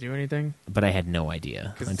guys want to do anything? But I had no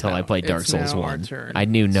idea 'Cause until now- I played Dark it's Souls now our 1. turn, I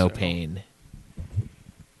knew no so- pain.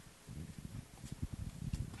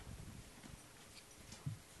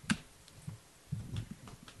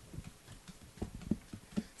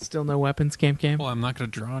 Still no weapons, Cam? Well, I'm not going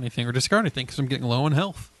to draw anything or discard anything because I'm getting low in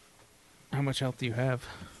health. How much health do you have?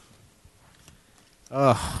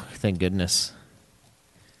 Oh, thank goodness.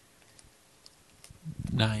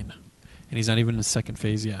 9. And he's not even in the second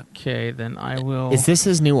phase yet. Okay, then I will... Is this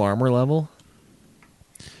his new armor level?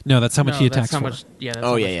 No, that's how much he that's attacks how for. much, yeah, that's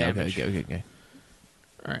Oh, how yeah, much yeah. damage. Okay.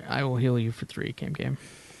 All right, I will heal you for 3, Cam.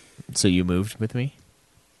 So you moved with me?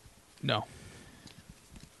 No.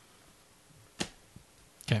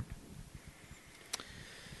 Okay.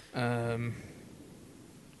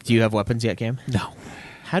 Do you have weapons yet, Cam? No.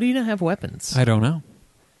 How do you not have weapons? I don't know.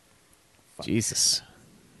 Jesus.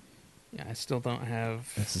 Yeah, I still don't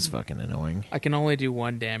have... This is fucking annoying. I can only do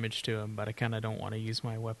 1 damage to him, but I kind of don't want to use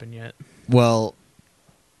my weapon yet. Well,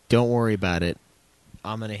 don't worry about it.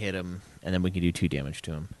 I'm going to hit him, and then we can do 2 damage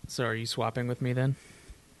to him. So are you swapping with me then?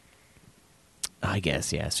 I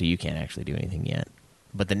guess, yeah. So you can't actually do anything yet.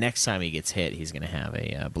 But the next time he gets hit, he's going to have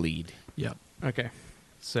a bleed. Yep. Okay.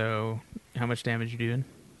 So how much damage you doing?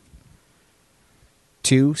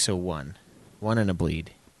 2, so 1. 1 and a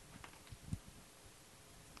bleed.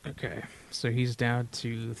 Okay, so he's down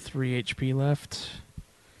to 3 HP left.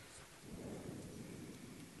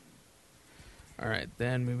 All right,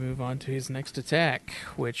 then we move on to his next attack,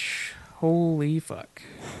 which, holy fuck.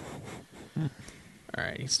 All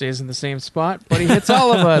right, he stays in the same spot, but he hits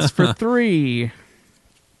all of us for 3.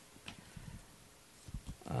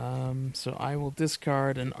 So I will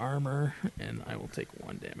discard an armor, and I will take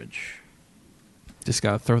 1 damage. Just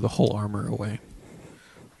gotta throw the whole armor away.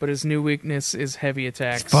 But his new weakness is heavy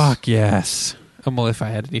attacks. Fuck yes. Well, if I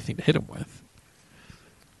had anything to hit him with.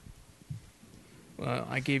 Well,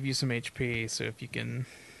 I gave you some HP, so if you can...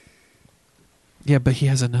 Yeah, but he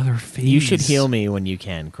has another phase. You should heal me when you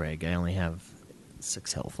can, Craig. I only have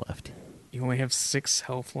 6 health left. You only have 6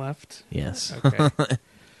 health left? Yes. Okay.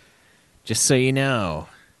 Just so you know.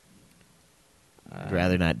 I'd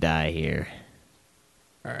rather not die here.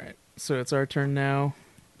 All right, so it's our turn now.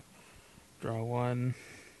 Draw 1.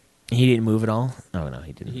 He didn't move at all? Oh, no,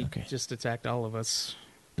 he didn't. He Okay. just attacked all of us.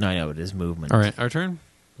 No, I know, but his movement. All right, our turn.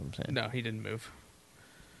 I'm saying. No, he didn't move.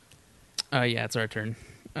 Yeah, it's our turn.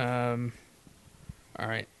 All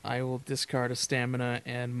right, I will discard a stamina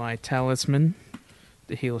and my talisman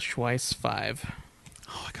to heal Schweiss 5.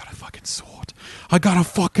 Oh, I got a fucking sword. I got a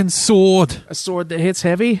fucking sword. A sword that hits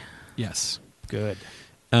heavy? Yes. Good.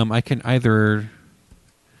 I can either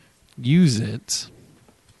use it,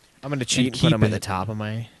 I'm going to cheat and put keep him at it. the top of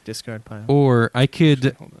my discard pile. or I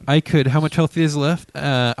could. Hold on. I could. How much health is left?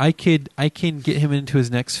 I can get him into his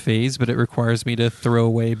next phase, but it requires me to throw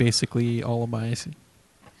away basically all of my.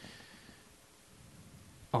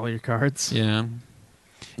 All your cards? Yeah.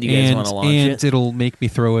 You guys want to launch and it? it'll make me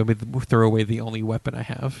throw away the only weapon I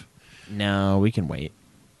have. No, we can wait.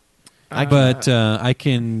 But I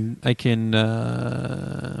can.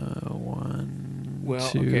 One. Well,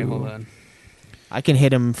 two. okay, hold on. I can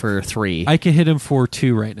hit him for 3. I can hit him for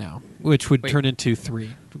 2 right now, which would Wait. turn into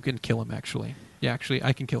 3. We can kill him actually. Yeah, actually,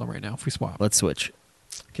 I can kill him right now if we swap. Let's switch.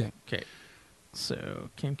 Okay. Okay. So,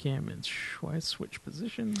 Cam and Schweiss switch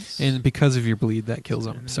positions. And because of your bleed, that kills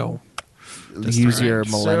him. So Use right. your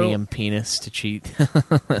So- Millennium Penis to cheat.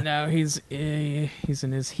 Now he's in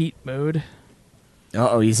his heat mode.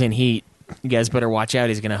 Uh-oh, he's in heat. You guys better watch out.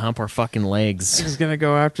 He's going to hump our fucking legs. He's gonna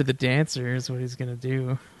go after the dancer is what he's gonna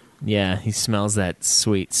do. Yeah, he smells that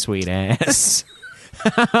sweet, sweet ass.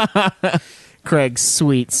 Craig's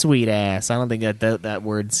sweet, sweet ass. I don't think that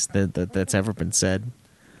word's that's ever been said.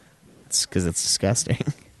 It's because it's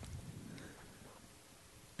disgusting.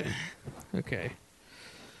 Okay.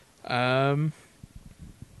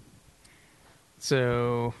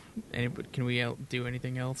 So, anybody, can we do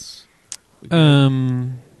anything else? We good?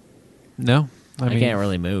 no. I mean, can't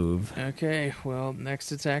really move. Okay, well,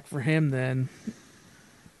 next attack for him then.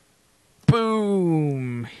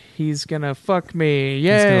 Boom! He's gonna fuck me.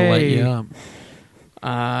 Yay! he's gonna light you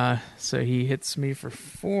up. So he hits me for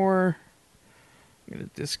 4. I'm gonna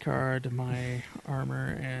discard my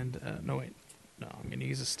armor and no, I'm gonna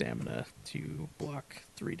use a stamina to block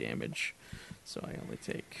 3 damage. So I only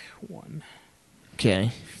take 1.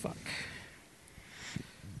 Okay. Fuck.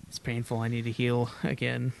 It's painful. I need to heal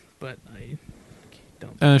again, but I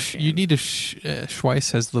don't. think I You can. need to.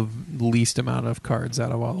 Schweiss has the least amount of cards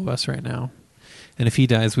out of all of us right now, and if he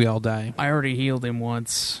dies, we all die. I already healed him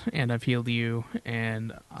once, and I've healed you,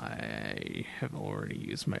 and I have already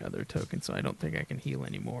used my other token, so I don't think I can heal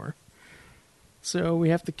anymore. So we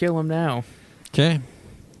have to kill him now. Okay.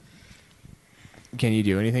 Can you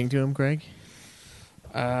do anything to him, Craig?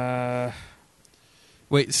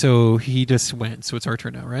 Wait. So he just went. So it's our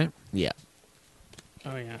turn now, right? Yeah.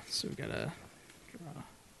 Oh yeah, so we gotta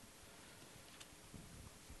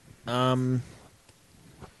draw.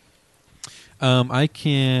 I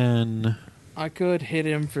can. I could hit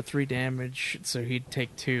him for 3 damage, so he'd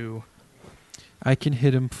take 2. I can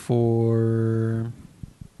hit him for.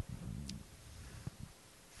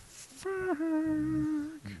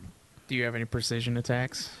 Do you have any precision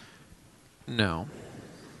attacks? No.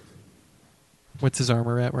 What's his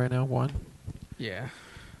armor at right now? 1. Yeah.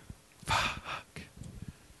 Fuck.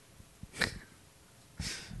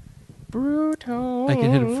 Brutal. I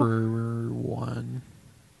can hit him for 1.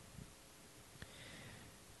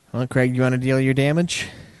 Well, Craig, you want to deal your damage?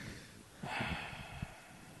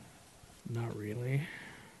 Not really.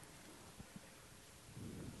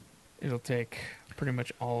 It'll take pretty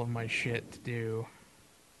much all of my shit to do.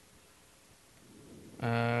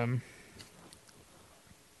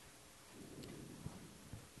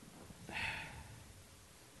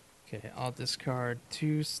 Okay, I'll discard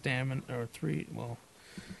 2 stamina, or 3, well,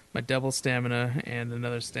 my double stamina and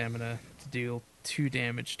another stamina to deal 2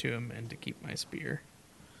 damage to him and to keep my spear.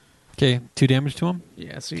 Okay, 2 damage to him.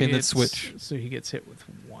 Yeah, so Okay, he let's gets, switch. So he gets hit with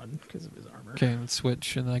 1 because of his armor. Okay, let's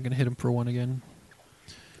switch, and then I'm gonna hit him for 1 again.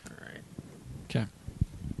 All right. Okay.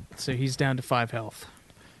 So he's down to 5 health.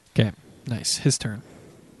 Okay. Nice. His turn.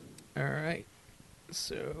 All right.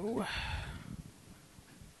 So,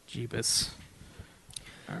 Jeebus.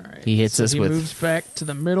 All right. He hits us he with- moves back to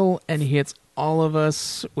the middle, and he hits all of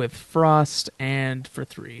us with frost and for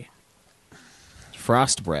 3.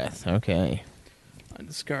 Frost breath. Okay. I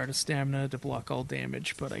discard a stamina to block all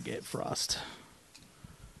damage, but I get frost.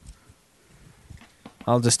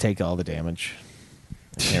 I'll just take all the damage.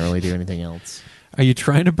 I can't really do anything else. Are you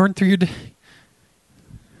trying to burn through your?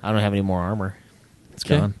 I don't have any more armor. It's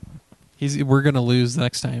Okay. gone. We're gonna lose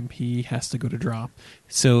next time. He has to go to draw,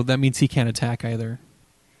 so that means he can't attack either.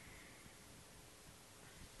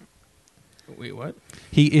 Wait, what?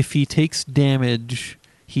 If he takes damage,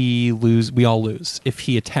 we all lose. If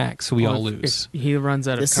he attacks, we all lose. If he runs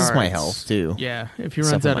out of This cards. is my health, too. Yeah, if he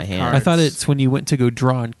Except runs for out my of hand. cards. I thought it's when you went to go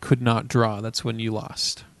draw and could not draw. That's when you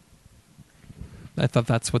lost. I thought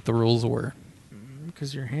that's what the rules were.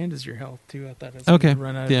 Because your hand is your health, too. I thought it's Okay, when you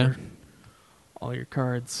run out yeah. of all your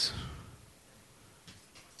cards.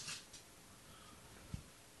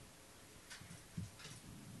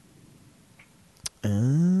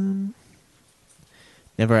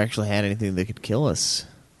 Never actually had anything that could kill us.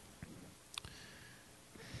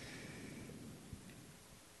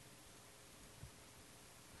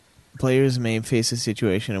 Players may face a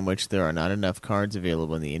situation in which there are not enough cards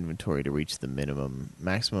available in the inventory to reach the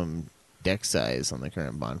maximum deck size on the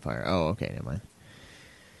current bonfire. Oh, okay, never mind.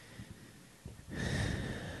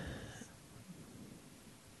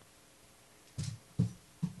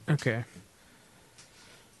 Okay.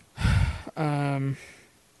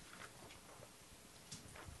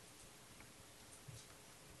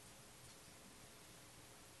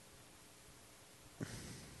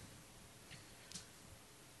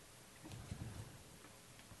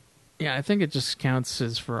 Yeah, I think it just counts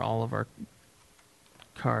as for all of our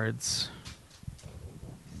cards.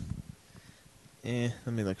 Let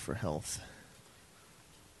me look for health.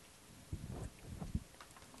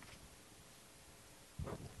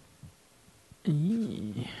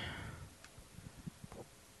 Eee.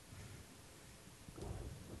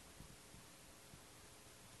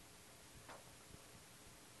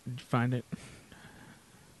 Did you find it?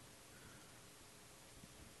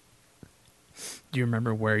 Do you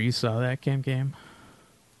remember where you saw that game?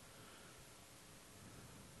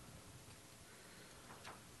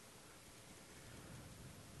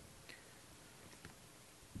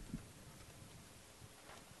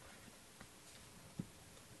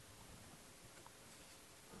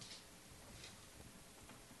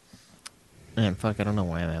 Man, fuck, I don't know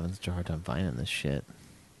why I'm having such a hard time finding this shit.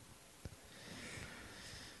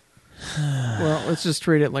 Well, let's just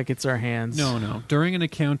treat it like it's our hands. No. During an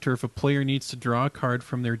encounter, if a player needs to draw a card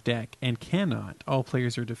from their deck and cannot, all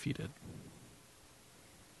players are defeated.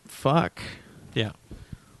 Fuck. Yeah.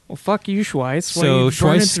 Well, fuck you, Schweiss. Why So are you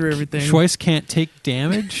burning Schweiss, through everything? Schweiss can't take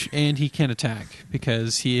damage and he can't attack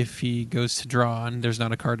because if he goes to draw and there's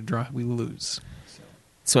not a card to draw, we lose.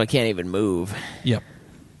 So I can't even move. Yep.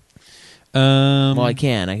 Well, I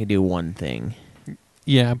can. I can do one thing.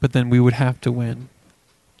 Yeah, but then we would have to win.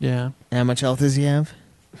 Yeah. How much health does he have?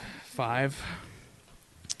 5.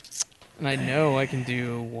 And I know I can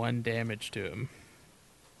do 1 damage to him.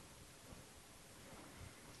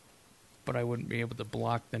 But I wouldn't be able to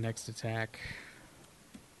block the next attack.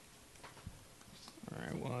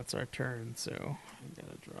 Alright, well, it's our turn, so I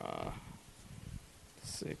gotta draw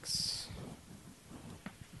 6.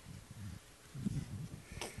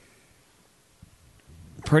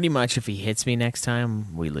 Pretty much if he hits me next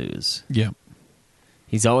time, we lose. Yep.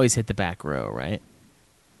 He's always hit the back row, right?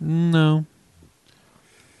 No.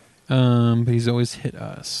 But he's always hit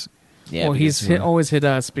us. Yeah, Well, because we're- always hit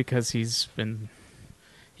us because he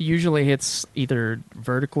usually hits either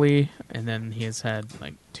vertically, and then he has had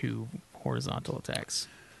like 2 horizontal attacks.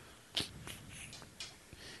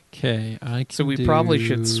 Okay, I can So we probably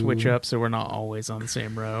should switch up so we're not always on the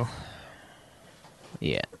same row.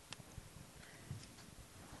 Yeah.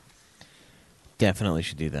 Definitely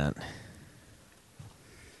should do that.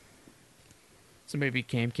 So maybe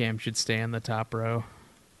Cam should stay on the top row.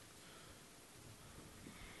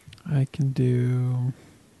 I can do...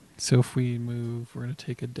 So if we move, we're going to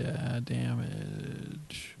take a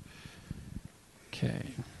damage. Okay.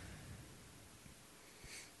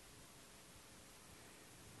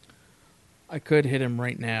 I could hit him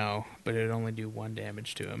right now, but it would only do 1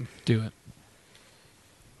 damage to him. Do it.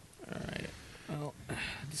 Alright. Well,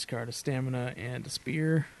 discard a stamina and a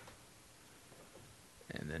spear.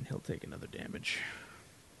 And then he'll take another damage.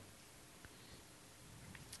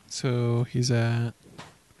 So he's at...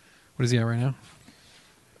 What is he at right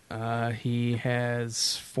now? He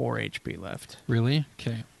has 4 HP left. Really?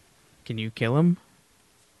 Okay. Can you kill him?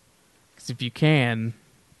 Because if you can,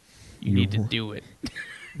 you need to do it.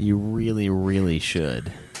 You really, really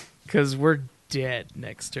should. Because we're dead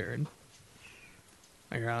next turn.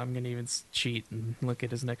 Here, I'm going to even cheat and look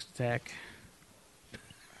at his next attack.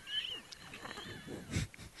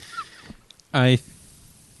 I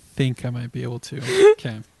think I might be able to.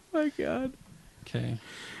 Okay. My God. Okay.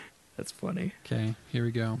 That's funny. Okay. Here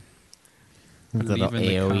we go. Is that an Believe in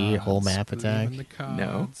the AoE gods. whole map Believe attack? in the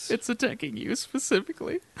No, gods. it's attacking you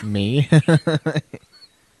specifically. Me?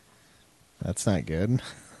 That's not good.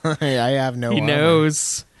 I have no he armor.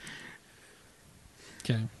 knows.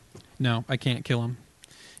 Okay. No, I can't kill him.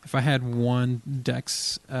 If I had 1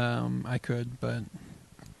 dex, I could, but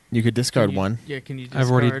You could discard Can you- one. Yeah, can you discard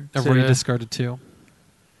I've already to- discarded 2.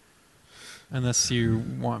 Unless you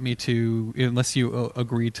want me to, unless you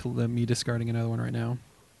agree to me discarding another one right now.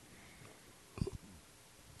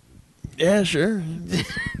 Yeah, sure.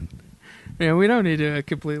 Yeah, we don't need to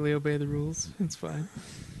completely obey the rules. It's fine.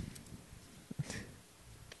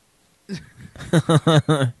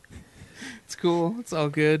 It's cool. It's all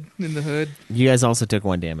good in the hood. You guys also took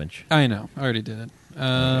 1 damage. I know. I already did it.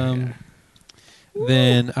 Yeah.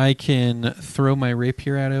 Then I can throw my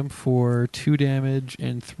rapier at him for 2 damage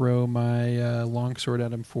and throw my longsword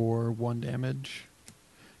at him for 1 damage.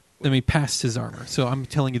 Then we passed his armor. So I'm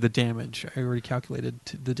telling you the damage. I already calculated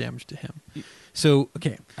the damage to him. So,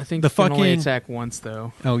 okay. I think The you can only fucking- attack once,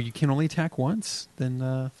 though. Oh, you can only attack once?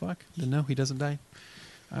 Then, fuck. Then no, he doesn't die.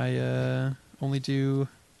 I only do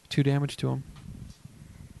 2 damage to him.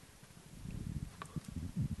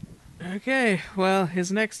 Okay, well,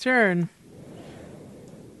 his next turn,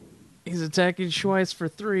 he's attacking Schweiss for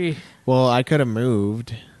 3. Well, I could have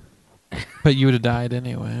moved. But you would have died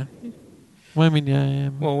anyway. Well, I mean, yeah.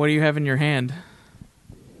 Well, what do you have in your hand?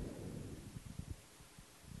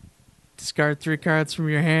 Discard 3 cards from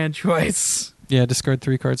your hand, Schweiss. Yeah, discard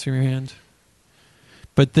 3 cards from your hand.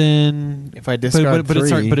 But then... If I discard but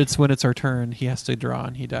 3... it's when it's our turn, he has to draw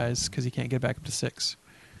and he dies because he can't get back up to 6.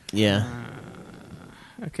 Yeah.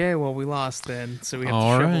 Okay, well, we lost then, so we have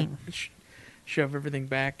All to right. shove everything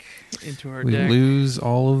back into our We deck, lose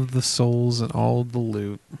all of the souls and all of the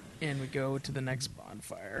loot. and we go to the next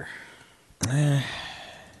bonfire. Man,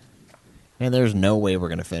 there's no way we're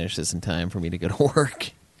going to finish this in time for me to go to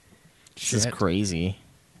work. This is Shit. crazy.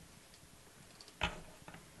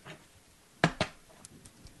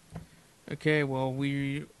 Okay, well,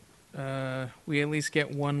 we at least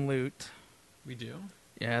get 1 loot. We do?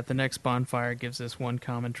 Yeah, the next bonfire gives us 1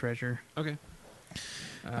 common treasure. Okay.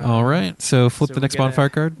 Uh, All right. So flip so the we next get a- bonfire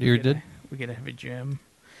card. we You get did? We get a heavy gem.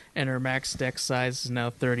 And our max deck size is now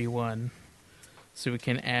 31. So we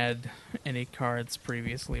can add any cards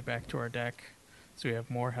previously back to our deck. So we have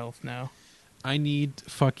more health now. I need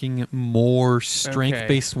fucking more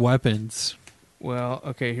strength-based weapons. Well,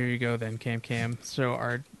 okay, here you go then, Cam. So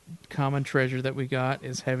our common treasure that we got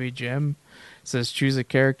is heavy gem. It says choose a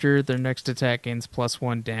character. Their next attack gains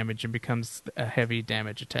 +1 damage and becomes a heavy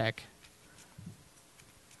damage attack.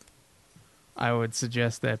 I would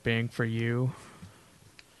suggest that being for you,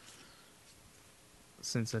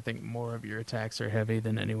 since I think more of your attacks are heavy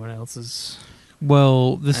than anyone else's.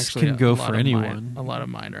 Well, this Actually, can go a lot for of anyone. a lot of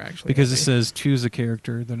mine are actually Because it heavy. says choose a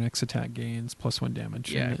character, their next attack gains +1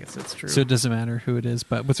 damage. Yeah, I And guess that's true. So it doesn't matter who it is.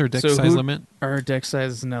 But what's our deck So size who- limit? Our deck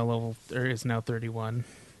size is now is now 31.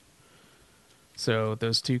 So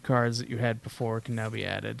those 2 cards that you had before can now be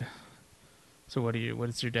added. So what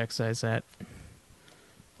is your deck size at?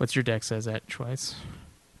 What's your deck size at, Schweiss?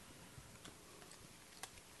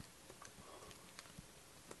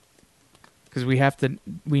 Because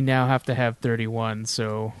we now have to have 31,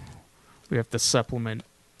 so we have to supplement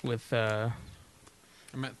with I'm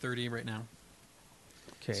at 30 right now.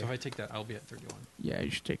 okay. So if I take that, I'll be at 31. Yeah,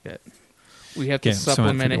 you should take that. We have to Okay, so I'm at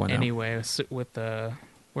supplement it 31 now. anyway with the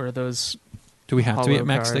where are those Do we have to be hollow at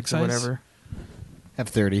max deck cards or size? whatever? Have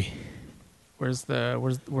 30. Where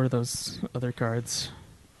are those other cards?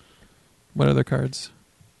 What other cards?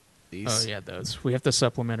 These. Oh yeah, those. We have to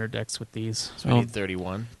supplement our decks with these. So we Oh. need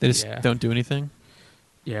 31. They just Yeah. don't do anything?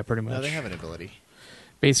 Yeah, pretty much. No, they have an ability.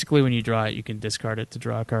 Basically, when you draw it, you can discard it to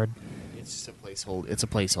draw a card. It's just a placeholder. It's a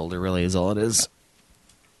placeholder, really, is all it is.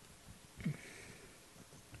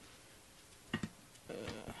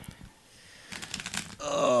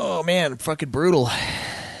 Oh man, fucking brutal.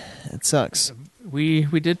 It sucks. We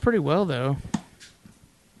did pretty well though.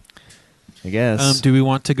 I guess. Do we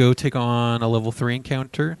want to go take on a level 3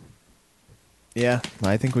 encounter? Yeah,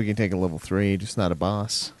 I think we can take a level 3, just not a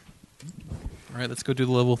boss. All right, let's go do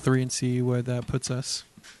the level 3 and see where that puts us.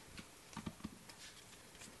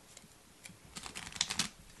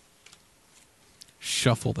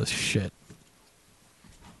 Shuffle this shit.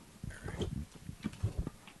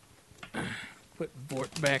 Put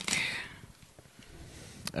Vort back.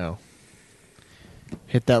 Oh.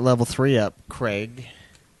 Hit that level 3 up, Craig.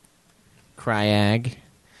 Cryag.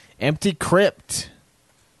 Empty Crypt.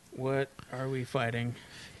 What are we fighting?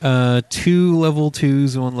 2 level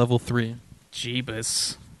 2s, 1 level 3.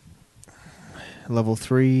 Jeebus. Level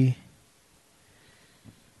 3.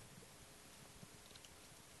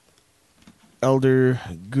 Elder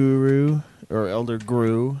Guru. Or Elder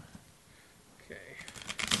Gru. Okay.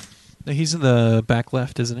 No, he's in the back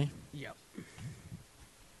left, isn't he? Yep.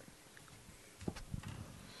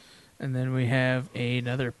 And then we have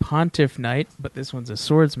another Pontiff Knight, but this one's a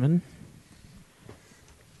swordsman.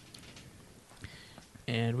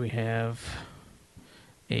 And we have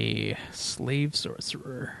a slave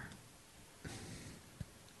sorcerer.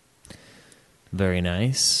 Very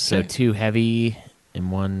nice. So Okay. 2 heavy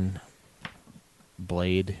and 1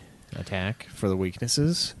 blade attack for the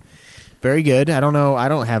weaknesses. Very good. I don't know. I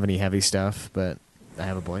don't have any heavy stuff, but I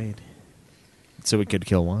have a blade. So we could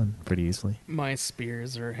kill 1 pretty easily. My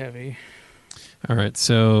spears are heavy. All right,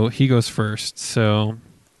 so he goes first. So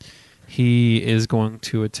he is going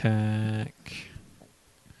to attack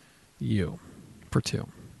you for 2.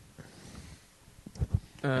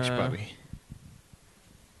 I should probably.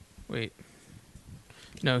 Wait.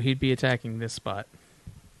 No, he'd be attacking this spot.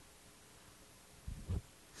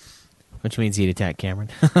 Which means he'd attack Cameron.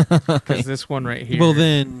 Because this one right here. Well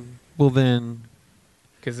then,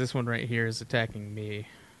 Because this one right here is attacking me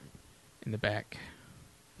in the back.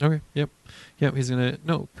 okay, yep. He's gonna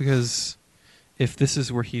because if this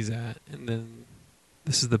is where he's at, and then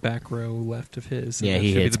this is the back row left of his. and Yeah, that he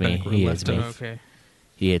should be hits the me. back row He left hits me. of- Okay.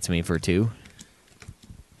 He hits me for 2.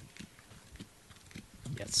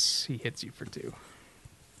 Yes, he hits you for 2.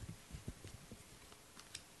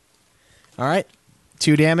 All right.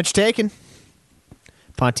 2 damage taken.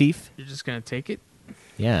 Pontiff. You're just going to take it?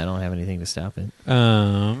 Yeah, I don't have anything to stop it. I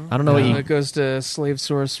I don't know what you. It goes to Slave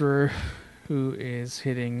Sorcerer, who is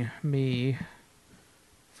hitting me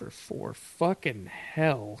for 4. Fucking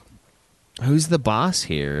hell. Who's the boss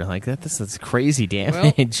here? Like that's crazy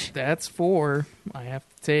damage. Well, that's 4 I have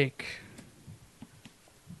to take.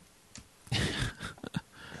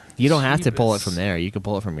 You don't have to pull it Jeebus. from there. You can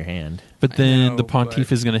pull it from your hand. But I then know, the Pontiff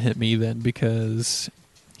but- is going to hit me then because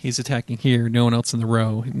he's attacking here. No one else in the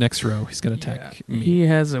row. Next row, he's going to attack me. He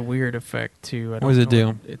has a weird effect too. I What does it don't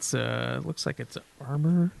know do? It's looks like it's an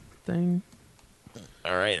armor thing.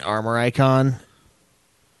 All right, armor icon.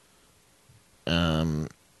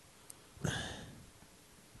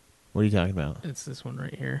 What are you talking about? It's this one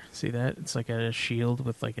right here. See that? It's like a shield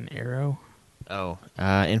with like an arrow. Oh,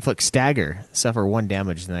 inflict stagger. Suffer 1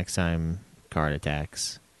 damage the next time card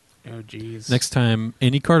attacks Oh jeez. Next time,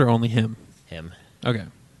 any card or only him? him Okay.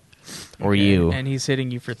 or you. And he's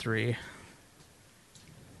hitting you for 3.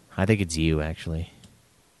 I think it's you actually.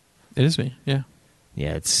 It is me, yeah.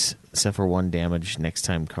 Yeah, it's suffer 1 damage next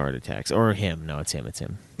time card attacks, or him. No, it's him. It's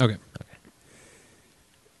him. Okay.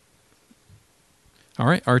 All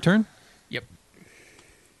right, our turn? Yep.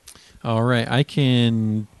 All right, I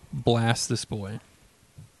can blast this boy.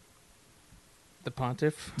 The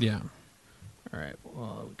Pontiff. Yeah. All right.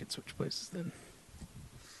 Well, we can switch places then.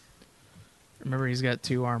 Remember, he's got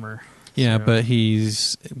 2 armor. Yeah, so but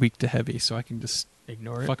he's weak to heavy, so I can just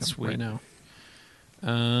ignore it. fuck him Sweet. right now.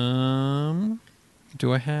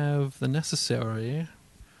 Do I have the necessary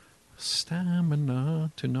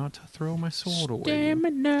stamina to not throw my sword away?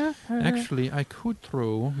 Stamina. Actually, I could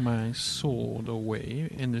throw my sword away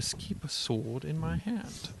and just keep a sword in my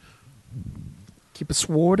hand. Keep a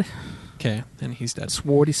sword. Okay, and he's dead.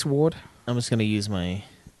 Swordy sword. I'm just gonna use my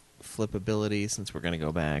flip ability since we're gonna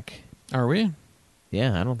go back. Are we?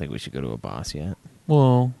 Yeah, I don't think we should go to a boss yet.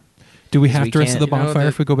 Well, do we 'Cause have we to rest of the can't- you know, bonfire the-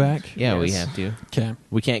 if we go back? Yeah, we Yes. have to. Okay.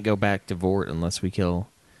 We can't go back to Vort unless we kill.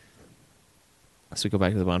 Unless we go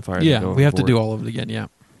back to the bonfire. and Yeah, go we have to Vort. do all of it again, yeah.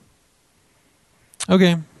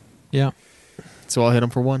 Okay. Yeah. So I'll hit him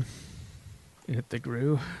for 1. You hit the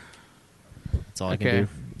Gru. That's all I Okay.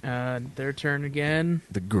 can do. Their turn again.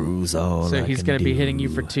 The Gru's all So I he's can going to be do. hitting you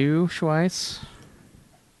for 2, Schweiss.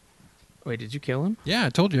 Wait, did you kill him? Yeah, I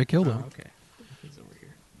told you I killed him. Oh, okay. He's over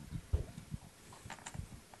here.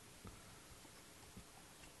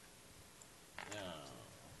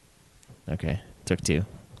 Okay, took 2.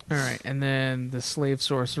 All right, and then the Slave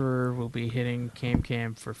Sorcerer will be hitting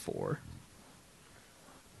Cam for 4.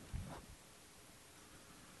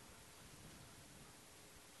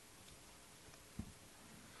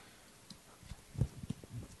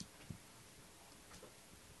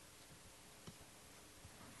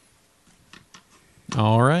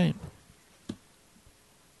 All right.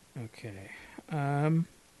 Okay.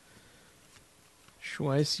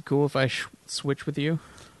 Schweiss, you cool if I switch with you?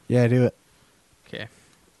 Yeah, do it. Okay.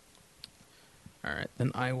 All right,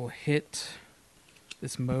 then I will hit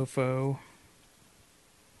this mofo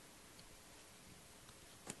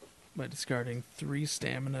by discarding 3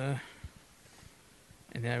 stamina.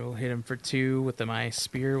 And I will hit him for 2 with my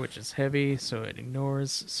spear, which is heavy, so it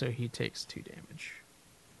ignores, so he takes 2 damage.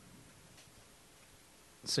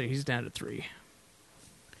 So he's down to 3.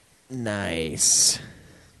 Nice.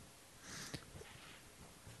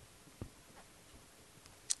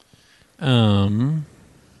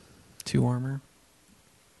 Two armor.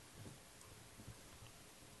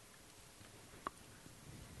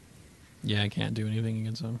 Yeah, I can't do anything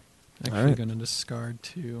against him. Actually, All right. going to discard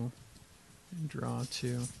 2 and draw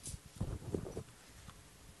 2.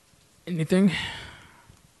 Anything?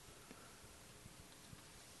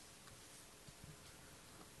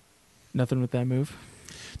 Nothing with that move?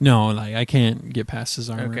 No, like I can't get past his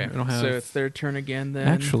armor. Okay, I don't have. so it's their turn again then?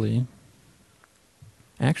 Actually,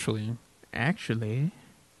 Actually,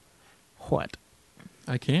 what?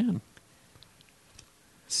 I can.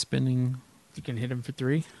 Spinning. You can hit him for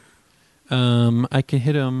 3? I can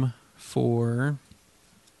hit him for.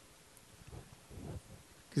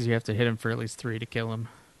 Because you have to hit him for at least 3 to kill him.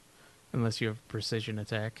 Unless you have precision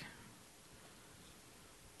attack.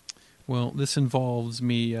 Well, this involves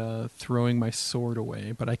me throwing my sword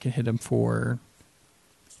away, but I can hit him for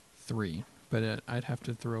 3. But I'd have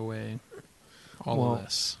to throw away all of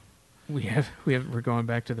this. We're going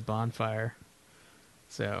back to the bonfire.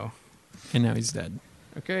 So, And now he's dead.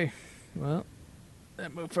 okay. Well,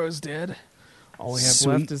 that mofo's dead. All we have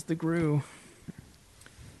Sweet. left is the Gru.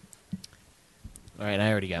 All right,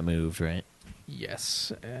 I already got moved, right?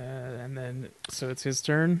 Yes. And then, so it's his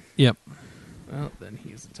turn. Yep. Well, then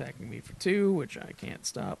he's attacking me for 2, which I can't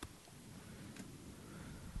stop.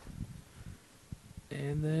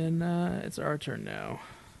 And then it's our turn now.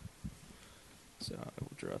 So I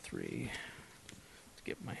will draw 3 to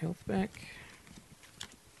get my health back.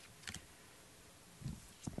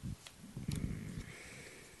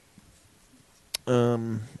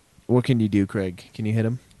 What can you do, Craig? Can you hit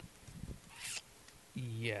him?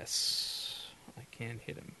 Yes, I can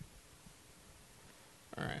hit him.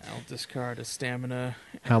 All right, I'll discard a stamina.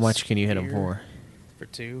 and How a much can you hit him spear for? For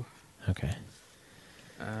 2. Okay.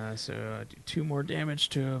 So I do 2 more damage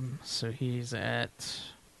to him. So he's at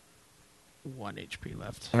 1 HP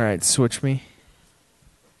left. All right, switch me.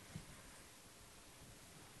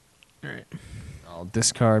 All right. I'll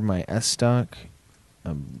discard my S stock,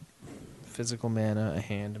 physical mana, a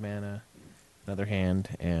hand mana, another hand,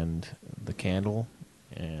 and the candle,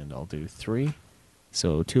 and I'll do 3.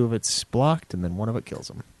 So 2 of it's blocked, and then 1 of it kills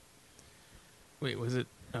him. Wait, was it?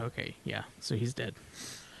 Okay, yeah. So he's dead.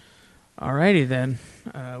 Alrighty then.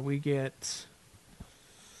 We get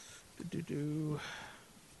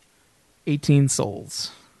 18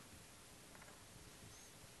 souls.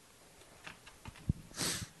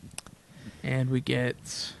 And we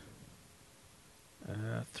get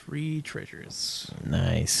 3 treasures.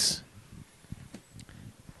 Nice.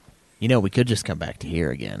 You know, we could just come back to here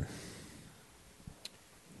again.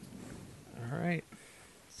 All right.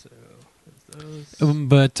 So there's those.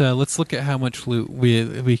 But let's look at how much loot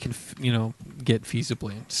we can get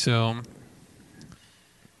feasibly. So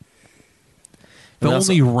the But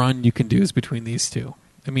also- only run you can do is between these two.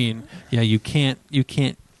 I mean, yeah, you can't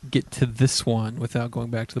get to this one without going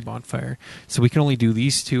back to the bonfire. So we can only do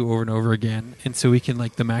these 2 over and over again, and so we can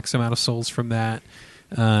the max amount of souls from that,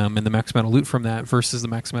 and the max amount of loot from that versus the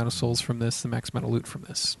max amount of souls from this, the max amount of loot from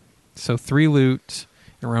this. So 3 loot,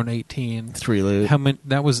 around 18. 3 loot. How many?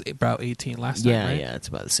 That was about 18 last time, Yeah, right? yeah, it's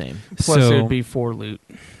about the same. Plus so, it would be 4 loot.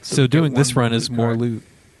 So we get doing this 1 run is loot more card. loot.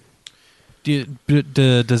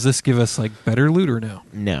 Does this give us better loot or no?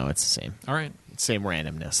 No, it's the same. All right. Same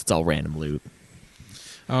randomness. It's all random loot.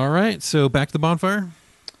 All right. So back to the bonfire.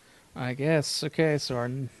 I guess. Okay, so our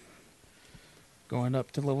going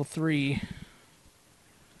up to level 3.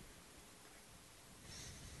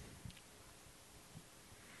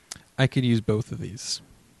 I could use both of these.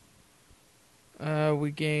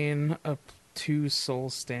 We gain up 2 soul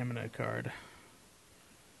stamina card.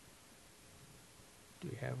 Do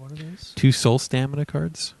we have one of those? 2 soul stamina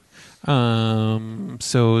cards.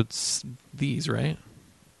 So it's these, right?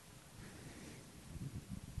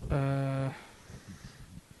 Oh,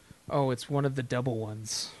 it's one of the double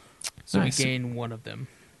ones. So Nice. we gain one of them.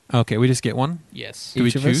 Okay, we just get one. Yes. Do we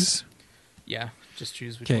Each of us? choose? Yeah, just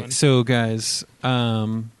choose which Okay, one. so guys,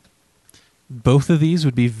 both of these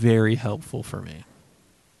would be very helpful for me.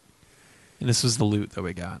 And this was the loot that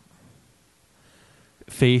we got.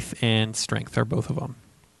 faith and strength are both of them.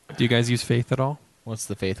 Do you guys use faith at all? What's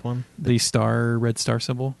the faith one? The red star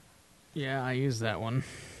symbol, Yeah, I use that one.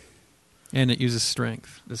 and it uses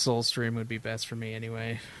strength. The soul stream would be best for me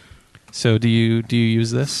anyway. So do you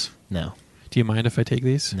use this? No. Do you mind if I take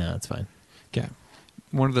these? No, it's fine. Okay.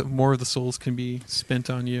 More of the souls can be spent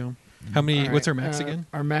on you. How many? All What's right, our max again?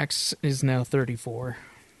 Our max is now 34.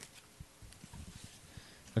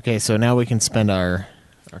 Okay, so now we can spend our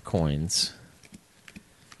coins.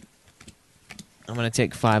 I'm going to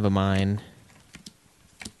take 5 of mine.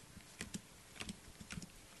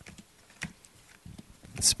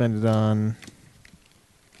 Spend it on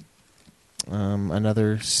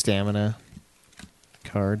another stamina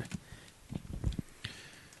card.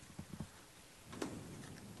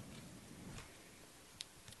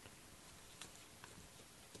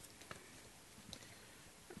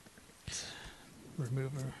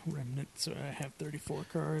 Remove a remnant, so I have 34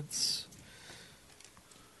 cards.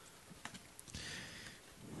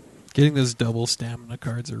 Getting those double stamina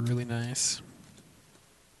cards are really nice.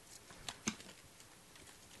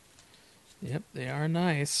 Yep, they are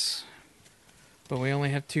nice. But we only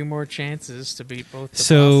have 2 more chances to beat both the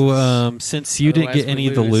So bosses. since you didn't Otherwise get we any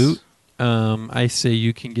of the lose. loot, I say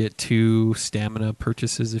you can get 2 stamina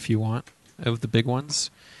purchases if you want of the big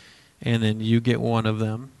ones, and then you get one of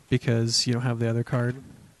them because you don't have the other card.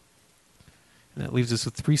 And that leaves us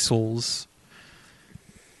with 3 souls.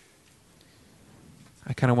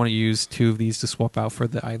 I kind of want to use 2 of these to swap out for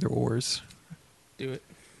the either ors. Do it.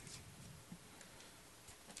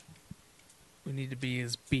 We need to be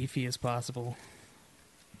as beefy as possible.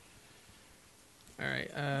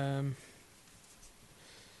 Alright,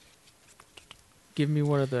 give me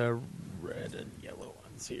one of the red and yellow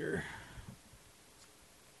ones here.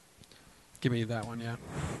 Give me that one, yeah.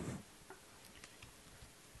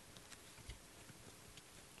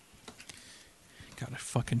 Gotta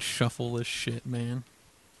fucking shuffle this shit, man.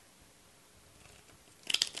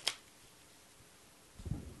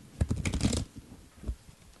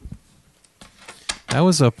 That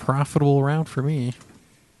was a profitable round for me.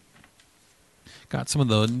 Got some of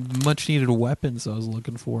the much needed weapons I was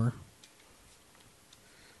looking for.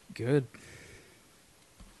 Good.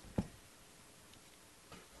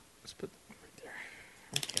 Let's put that right there.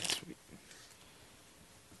 Okay, sweet.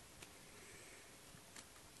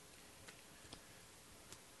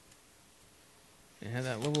 Yeah,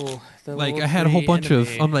 that little. Like I had a whole bunch of.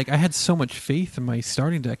 I had so much faith in my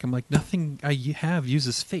starting deck. I'm like, nothing I have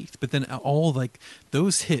uses faith, but then all like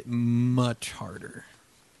those hit much harder,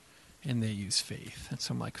 and they use faith. And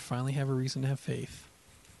so I'm like, finally have a reason to have faith.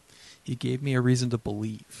 He gave me a reason to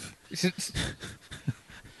believe.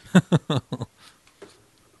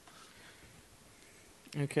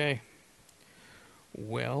 Okay.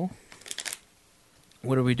 Well,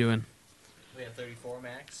 what are we doing? We have 34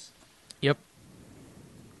 max. Yep.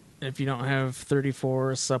 If you don't have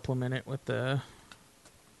 34, supplement it with the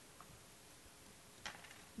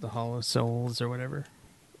Hollow Souls or whatever.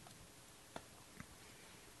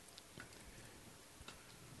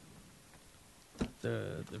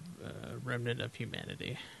 The Remnant of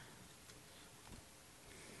Humanity.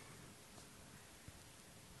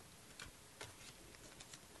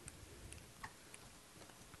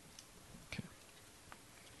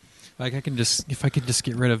 Like if I could just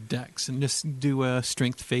get rid of decks and just do a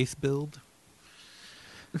strength faith build.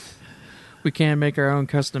 We can make our own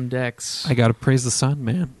custom decks. I gotta praise the sun,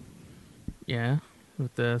 man. Yeah,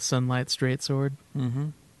 with the Sunlight Straight Sword. Mm-hmm.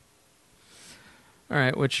 All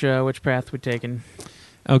right, which path we taking?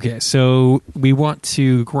 Okay, so we want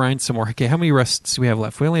to grind some more. Okay, how many rests do we have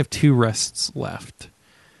left? We only have 2 rests left.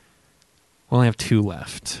 We only have 2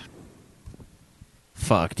 left.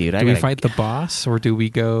 Fuck, dude. Do we fight the boss, or do we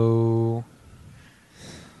go?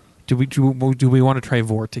 Do we want to try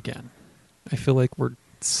Vort again? I feel like we're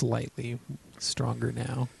slightly stronger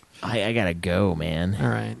now. I gotta go, man. All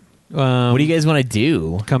right. What do you guys want to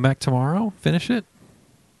do? Come back tomorrow. Finish it.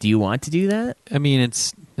 Do you want to do that? I mean,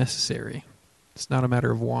 it's necessary. It's not a matter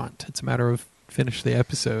of want. It's a matter of finish the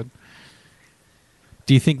episode.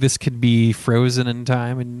 Do you think this could be frozen in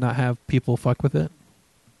time and not have people fuck with it?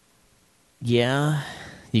 Yeah.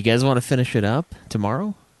 You guys want to finish it up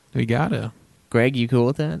tomorrow? We gotta. Greg, you cool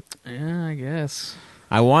with that? Yeah, I guess.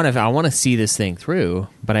 I want to see this thing through,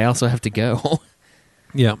 but I also have to go.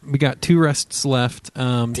 Yeah, we got 2 rests left.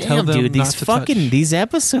 Damn, tell them dude, not these to fucking touch. these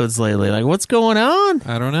episodes lately. Like, what's going on?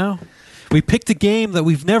 I don't know. We picked a game that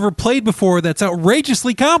we've never played before that's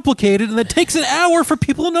outrageously complicated, and it takes an hour for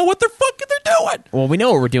people to know what they're fucking they're doing. Well, we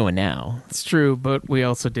know what we're doing now. It's true, but we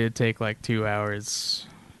also did take like 2 hours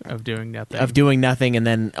of doing nothing. Of doing nothing and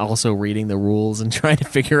then also reading the rules and trying to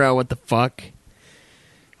figure out what the fuck.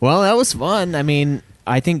 Well, that was fun. I mean,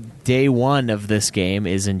 I think day one of this game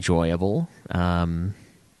is enjoyable.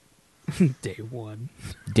 Day one.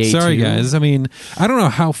 Day Sorry, two, guys. I mean, I don't know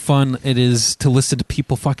how fun it is to listen to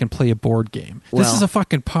people fucking play a board game. This Well, is a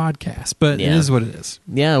fucking podcast, but yeah. it is what it is.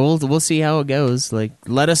 Yeah, we'll see how it goes. Like,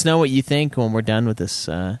 let us know what you think when we're done with this.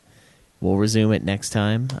 We'll resume it next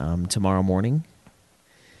time, tomorrow morning,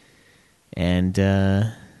 and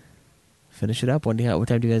finish it up. What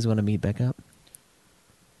time do you guys want to meet back up?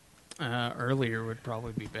 Earlier would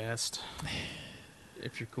probably be best.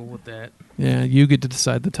 If you're cool with that. Yeah, you get to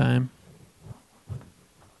decide the time.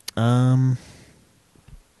 No,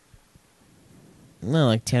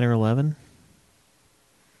 like 10 or 11.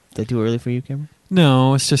 Is that too early for you, Cameron?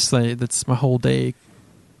 No, it's just like that's my whole day.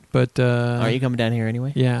 But Are you coming down here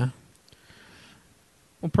anyway? yeah.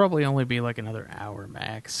 We'll probably only be like another hour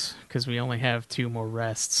max because we only have 2 more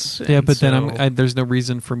rests. Yeah, and but so then there's no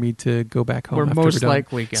reason for me to go back home. we're after most done.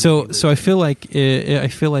 likely going So I feel like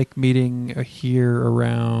meeting here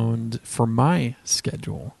around for my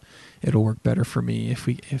schedule, it'll work better for me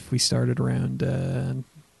if we started around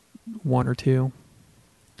 1 or 2.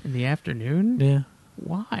 in the afternoon. Yeah,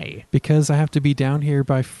 Why? because I have to be down here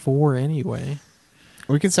by 4 anyway.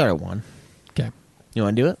 We can start at 1. Okay. You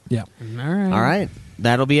want to do it? Yeah. All right. All right.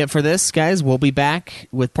 That'll be it for this, guys. We'll be back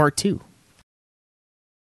with part 2.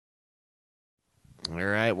 All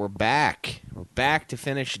right, we're back. We're back to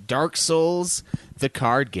finish Dark Souls, the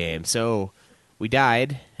card game. So we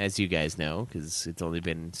died, as you guys know, because it's only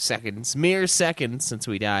been mere seconds since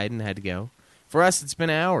we died and had to go. For us, it's been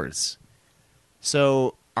hours.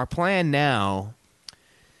 So our plan now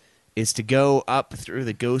is to go up through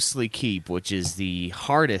the Ghostly Keep, which is the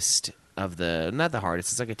hardest of not the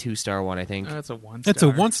hardest. It's like a 2-star one, I think. That's a 1 It's a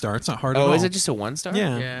 1 star. It's not hard at all. Oh, is it just a 1-star?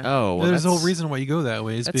 Yeah. Yeah. Oh, well, There's a whole that's- reason why you go that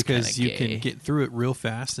way is that's because kinda you gay. can get through it real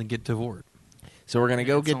fast and get to Vort. So we're gonna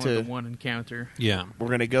go It's get only to the 1 encounter. Yeah. we're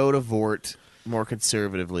gonna go to Vort more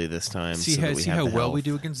conservatively this time. See so how that we see have how the well health we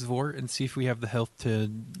do against Vort and see if we have the health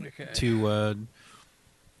to Okay.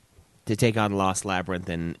 to take on Lost Labyrinth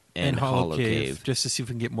and Hollow Cave, Cave. just to see if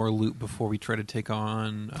we can get more loot before we try to take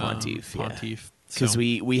on Pontiff, yeah. Pontiff. Because So-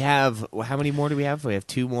 we have how many more do we have? We have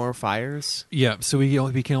 2 more fires. yeah, so we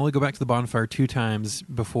can only go back to the bonfire 2 times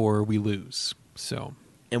before we lose. So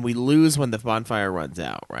And we lose when the bonfire runs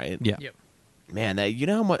out, right? yeah, Yep. Man, that you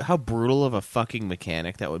know how brutal of a fucking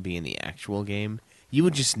mechanic that would be in the actual game. You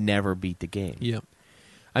would just never beat the game. yeah.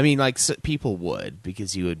 I mean, like people would,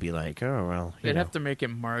 because you would be like, oh well. They'd have to make it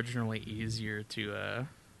marginally easier to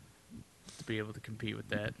be able to compete with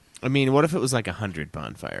that. I mean, what if it was like 100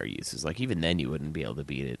 bonfire uses? Like even then, you wouldn't be able to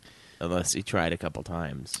beat it unless you tried a couple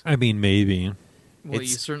times. I mean, maybe. Well, you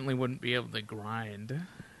It's- certainly wouldn't be able to grind.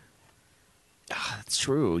 That's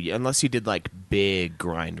true. Unless you did like big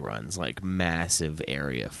grind runs, like massive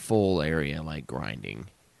area, full area, like grinding.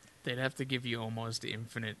 They'd have to give you almost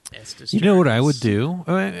infinite Estus. You know what I would charges. do?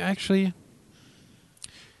 Actually,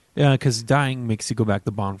 yeah, because dying makes you go back to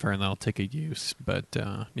the bonfire and that'll take a use. But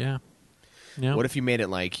yeah. What if you made it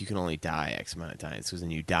like you can only die X amount of times? Because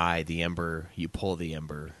when you die, you pull the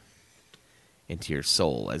ember into your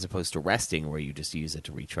soul, as opposed to resting, where you just use it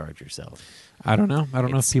to recharge yourself. I don't know. I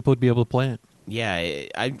don't know if It's- people would be able to play it. Yeah,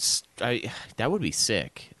 that would be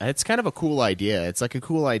sick. It's kind of a cool idea. It's like a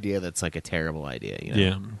cool idea that's like a terrible idea. You know?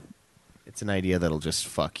 Yeah. It's an idea that'll just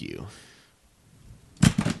fuck you.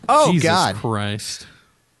 Oh Jesus God! Christ.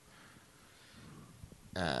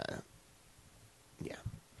 Yeah.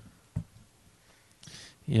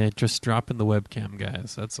 Yeah, just dropping the webcam,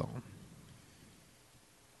 guys. That's all.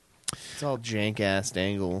 It's all jank ass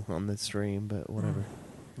angle on the stream, but whatever.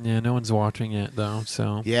 Yeah, no one's watching it though.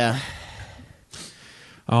 So Yeah.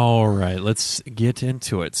 all right, let's get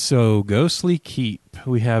into it. So, Ghostly Keep.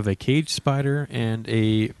 We have a cage spider and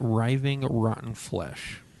a writhing rotten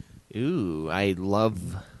flesh. Ooh, I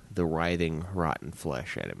love the writhing rotten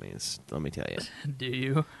flesh enemies. Let me tell you. Do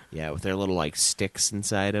you? Yeah, with their little like sticks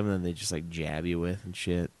inside them, and they just like jab you with and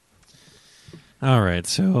shit. All right,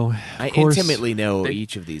 so I of course, intimately know they-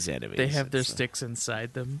 each of these enemies. They have their It's, sticks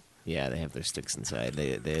inside them. Yeah, they have their sticks inside.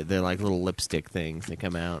 They're like little lipstick things. They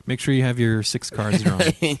come out. make sure you have your 6 cards drawn.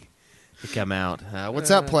 They come out.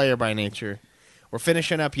 What's up, player by nature? We're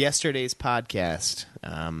finishing up yesterday's podcast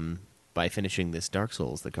by finishing this Dark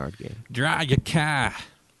Souls, the card game. Draw your car.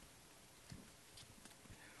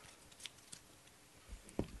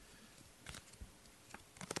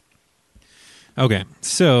 Okay,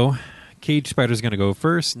 so Cage Spider's going to go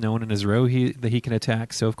first. No one in his row that he can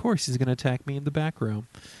attack, so of course he's going to attack me in the back row.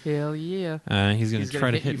 Hell yeah. He's going He's to gonna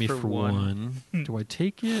try to hit hit me you for for one. Do I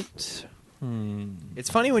take it? It's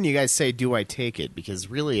funny when you guys say, do I take it? Because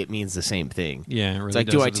really it means the same thing. Yeah, it really It's like,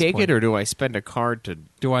 does do I at this take point. it or do I spend a card to...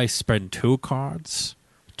 Do I spend 2 cards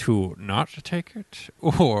to not take it,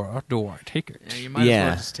 or do I take it? Yeah, you might as Yeah.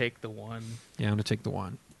 well just take the one. Yeah, I'm going to take the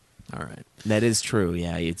 1. All right. That is true,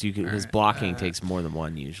 yeah. His right, blocking takes more than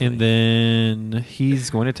 1 usually. And then he's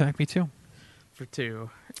going to attack me too. For 2,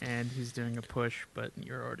 and he's doing a push, but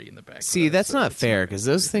you're already in the back. See, of that, that's so not it's fair, not because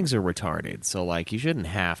gonna those do things are retarded. So, like, you shouldn't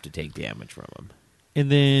have to take damage from them. And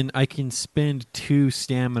then I can spend 2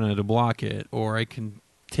 stamina to block it, or I can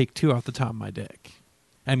take 2 off the top of my deck.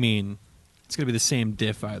 I mean, it's going to be the same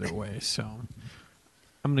diff either way, so I'm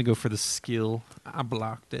going to go for the skill. I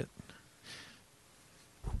blocked it.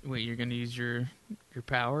 anything. Wait, you're gonna use your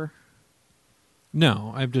power?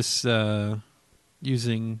 No, I'm just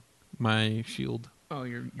using my shield. Oh,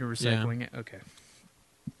 you're recycling it. Okay.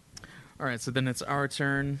 All right, so then it's our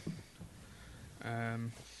turn. Our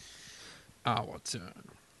turn.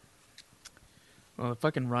 Well, the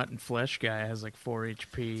fucking rotten flesh guy has like 4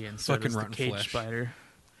 HP, and so Fucking does the rotten cage flesh. spider.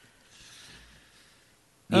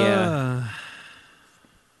 Yeah.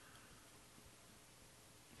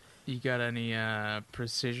 You got any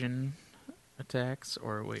precision attacks,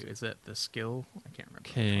 or wait, is that the skill? I can't remember.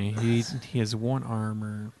 Okay, he has 1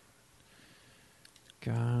 armor.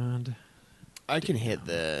 God. I can hit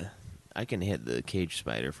the cage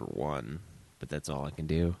spider for 1, but that's all I can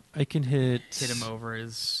do. I can hit Hit him over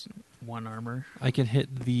his 1 armor. I can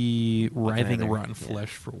hit the writhing either, rotten yeah.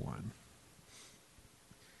 flesh for 1.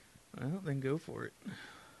 Well, then go for it.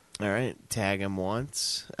 All right, tag him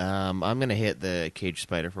once. I'm going to hit the cage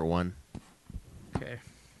spider for 1. Okay.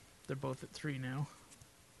 They're both at 3 now.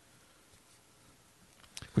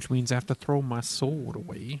 Which means I have to throw my sword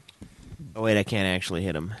away. Oh, wait, I can't actually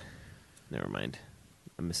hit him. Never mind.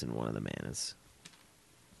 I'm missing one of the manas.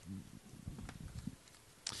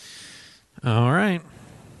 All right.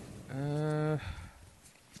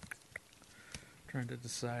 Trying to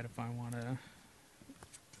decide if I want to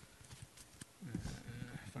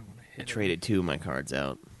I hit him. traded 2 of my cards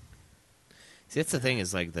out. See, that's the thing,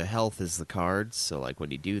 is like the health is the cards, so like when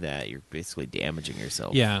you do that, you're basically damaging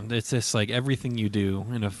yourself. Yeah, it's just like everything you do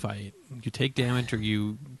in a fight. You take damage or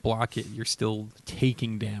you block it, you're still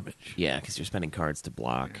taking damage. Yeah, because you're spending cards to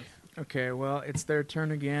block. Okay, well, it's their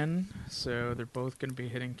turn again, so they're both going to be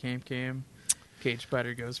hitting Cam. Cage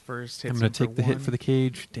Spider goes first. Hits I'm going him to take the 1, hit for the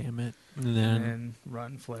cage, damn it. And and then then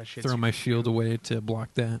Rotten Flesh hits throw you my for shield 2. away to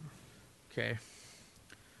block that. Okay.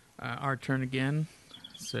 Our turn again,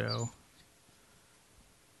 so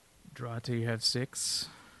draw till you have 6.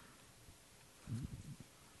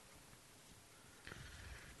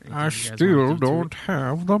 Anything I you guys wanna do to it?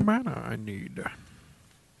 have the mana I need.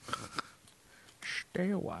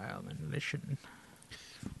 Stay a while and listen.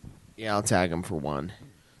 Yeah, I'll tag him for 1.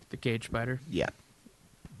 The Cage Spider. Yeah.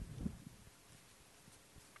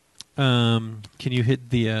 Can you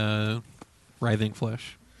hit the writhing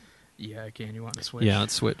flesh? Yeah, I can. You want to switch? Yeah,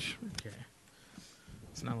 let's switch. Okay.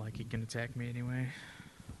 It's not like he can attack me anyway.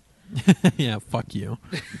 Yeah, fuck you.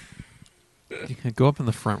 Go up in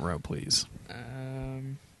the front row, please.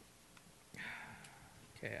 Okay,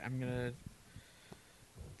 I'm gonna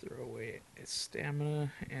throw away a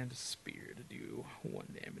stamina and a spear to do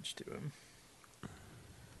 1 damage to him.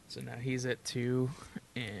 So now he's at 2,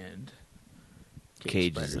 and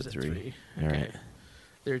Cage is Spider's at 3. Okay. All right.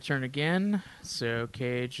 Their turn again. So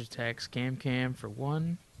Cage attacks Cam for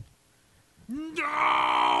 1.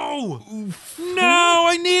 No! No,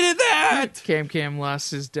 I needed that! Cam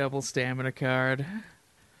lost his double stamina card.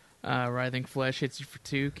 Writhing Flesh hits you for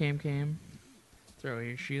 2, Cam. Throw away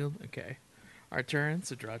your shield. Okay. Our turn,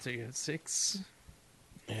 so draw till you have 6.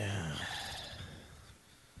 Yeah.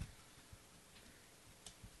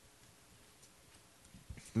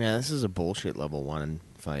 Man, this is a bullshit level 1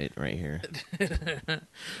 fight right here.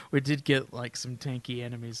 We did get like some tanky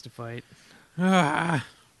enemies to fight.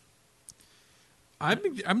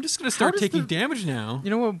 I'm just going to start does taking the- damage now. You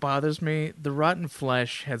know what bothers me? The Rotten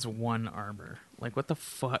Flesh has 1 armor. Like, what the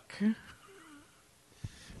fuck?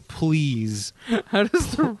 Please. How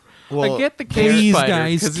does the... Well, I get the cage please, spider,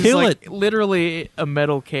 guys, 'cause he's kill like it. literally a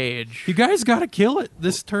metal cage. You guys got to kill it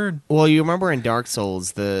this turn. Well, you remember in Dark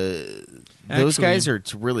Souls, those Actually, guys are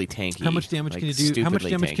really tanky. How much damage like, can you do? How much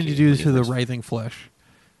stupidly damage can you tanky. do What to the think? writhing flesh?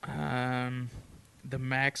 The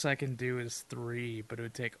max I can do is 3, but it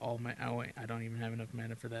would take all my... Oh, wait, I don't even have enough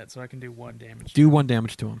mana for that, so I can do 1 damage. Do 1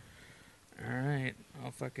 damage to him. Alright,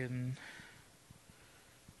 I'll fucking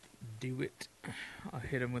do it. I'll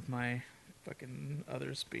hit him with my fucking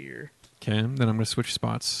other spear. Okay, then I'm going to switch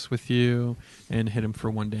spots with you and hit him for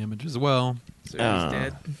 1 damage as well. So Oh. he's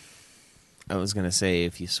dead. I was gonna say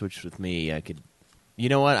if you switched with me, I could. You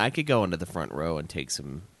know what? I could go into the front row and take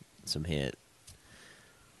some hit.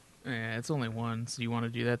 Yeah, it's only one. So you want to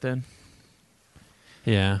do that then?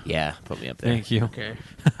 Yeah. Yeah, put me up there. Thank you. Okay,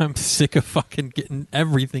 I'm sick of fucking getting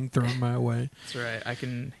everything thrown my way. that's right. I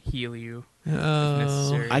can heal you if Oh.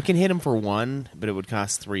 necessary. I can hit him for 1, but it would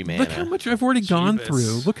cost 3 mana. Look how much I've already gone Jeebus.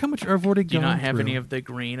 through. Look how much I've already Do you gone not have through. any of the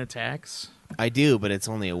green attacks? I do, but it's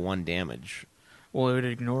only a 1 damage. Well, it would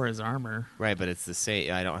ignore his armor. Right, but it's the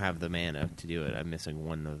same. I don't have the mana to do it. I'm missing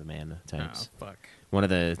one of the mana types. Oh, fuck. One of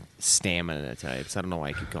the stamina types. I don't know why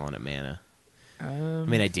I keep calling it mana. I Um,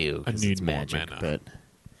 mean, I do. I 'cause need it's more magic, mana. but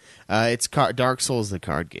it's Dark Souls, the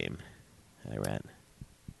card game. I read.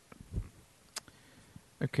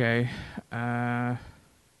 okay. Yeah.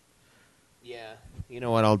 You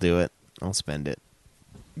know what? I'll do it. I'll spend it.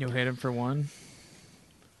 You'll hit him for 1.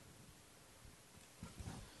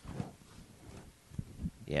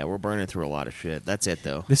 Yeah, we're burning through a lot of shit. That's it,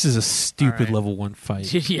 though. This is a stupid All right. level 1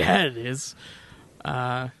 fight. Yeah, it is.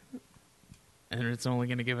 And it's only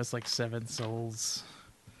going to give us like 7 souls.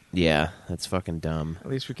 Yeah, that's fucking dumb. At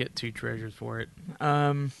least we get 2 treasures for it.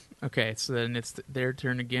 Okay, so then it's their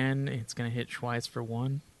turn again. It's going to hit twice for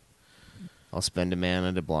 1. I'll spend a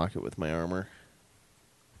mana to block it with my armor.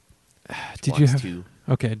 Did you Blocks have 2.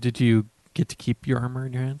 Okay, did you get to keep your armor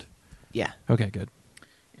in your hand? Yeah. Okay, good.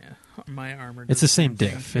 Yeah, my armor. It's does the same thing.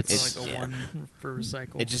 diff. It's It's- like a yeah. 1 for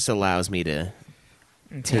recycle. It just allows me to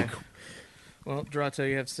okay. take. Well, Drato,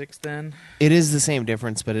 you have 6 then. It is the same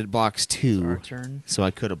difference, but it blocks It's 2. our turn. So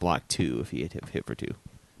I could have blocked 2 if he had hit for 2.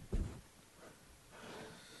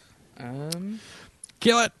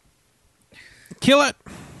 Kill it! Kill it!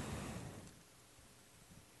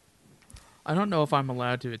 I don't know if I'm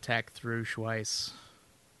allowed to attack through Schweiss.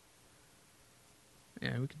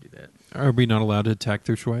 Yeah, we could do that. Are we not allowed to attack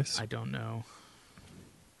through twice? I don't know.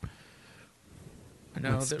 I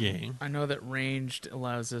know That's that gay. I know that ranged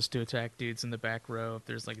allows us to attack dudes in the back row if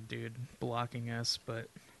there's like a dude blocking us, but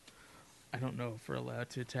I don't know if we're allowed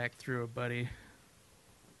to attack through a buddy.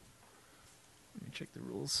 Let me check the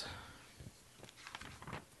rules.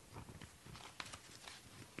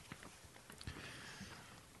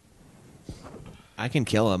 I can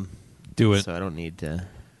kill him. Do it. So I don't need to.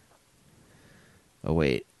 Oh,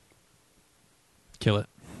 wait. Kill it.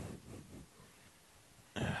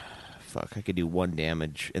 Fuck, I could do 1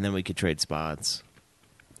 damage, and then we could trade spots.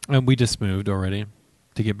 And we just moved already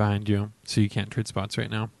to get behind you, so you can't trade spots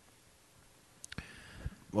right now.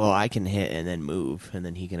 Well, I can hit and then move, and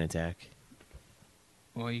then he can attack.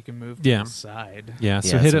 Well, you can move to Yeah. the side. Yeah,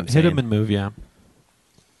 so Yeah, hit that's what him, I'm hit him saying. and move. Yeah.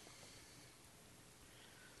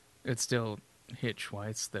 It's still hit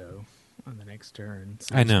twice though on the next turn.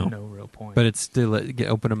 So I there's know. no real point. But it's still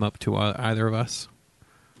open him up to either of us.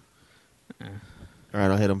 All right,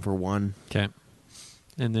 I'll hit him for 1. Okay.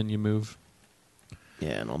 And then you move.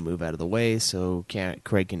 Yeah, and I'll move out of the way, so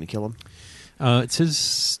Craig can kill him. It's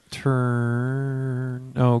his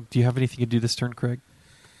turn. Oh, do you have anything to do this turn, Craig?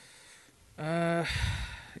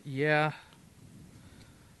 Yeah,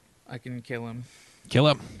 I can kill him. Kill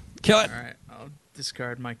him. Kill it. All right, I'll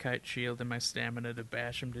discard my kite shield and my stamina to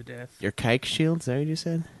bash him to death. Your kike shield, is that what you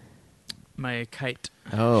said? My kite.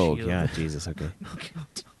 Oh, shield. God, Jesus, okay.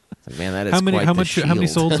 It's like, man, that is How many? quite How the much? How many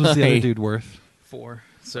shield. souls was the other Right. dude worth? 4.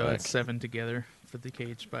 So Fuck. it's 7 together for the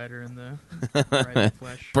cage spider and the right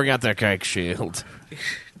flesh. Bring out that kike shield.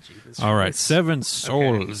 Jeebus All right, Christ. 7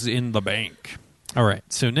 souls in the bank. All right,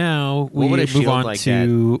 so now we What would a move shield on like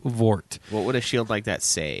to Vort. What would a shield like that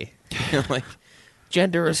say? Like,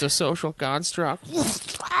 gender is a social construct.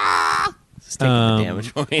 Just taking the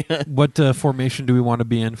damage away. What formation do we want to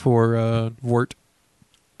be in for Vort?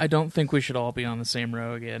 I don't think we should all be on the same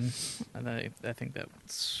row again. And I think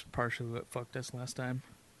that's partially what fucked us last time.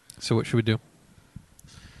 So what should we do?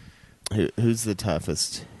 Who's the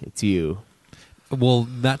toughest? It's you. Well,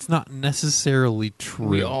 that's not necessarily true.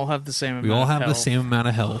 We all have the same amount We all of have the health. same amount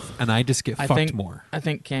of health, and I just get I fucked think more. I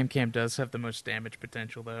think Cam does have the most damage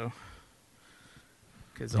potential though,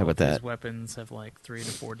 because How all about of his that? weapons have like 3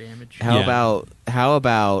 to 4 damage. How about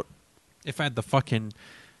If I had the fucking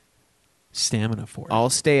stamina for it. I'll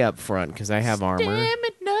stay up front because I have armor.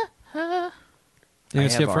 You I gonna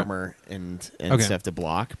stay have up front? armor and Okay. stuff to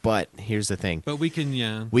block. But here's the thing: But we can,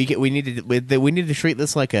 yeah. we need to treat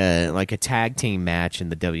this like a tag team match in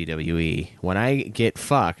the WWE. When I get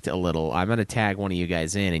fucked a little, I'm gonna tag one of you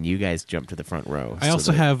guys in, and you guys jump to the front row. I so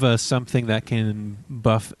also that- have something that can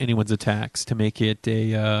buff anyone's attacks to make it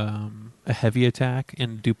a heavy attack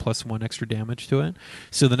and do +1 extra damage to it.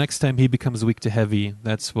 So the next time he becomes weak to heavy,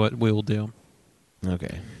 that's what we'll do.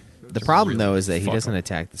 okay. The problem, though, is that he doesn't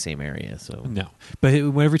attack the same area. So No. But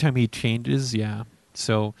every time he changes, yeah.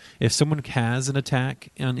 So if someone has an attack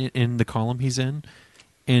in the column he's in,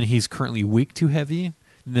 and he's currently weak to heavy,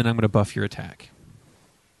 then I'm going to buff your attack.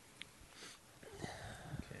 Okay,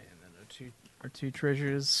 and then our two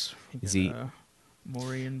treasures. We Is got he- a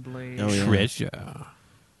Morian blade Oh, yeah. Treasure.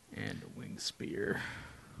 and a wing spear.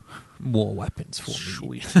 More weapons for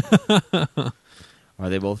me. Sweet. are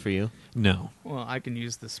they both for you? No. Well, I can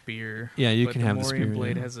use the spear. Yeah, you but can have the Morian spear,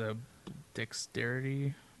 blade yeah. has a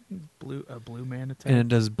dexterity, a blue man attack. And it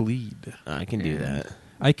does bleed. I can do And- that.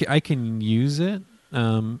 I can use it,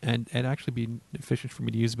 and it'd actually be efficient for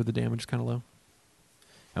me to use it, but the damage is kind of low.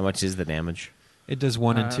 How much is the damage? It does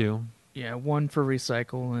 1 and Uh, 2. Yeah, 1 for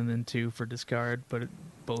recycle and then 2 for discard, but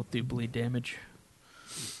both do bleed damage.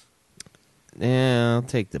 Yeah, I'll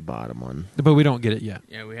take the bottom one. But we don't get it yet.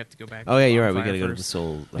 Yeah, we have to go back. Oh to yeah, the you're right. We bonfire gotta go to the first.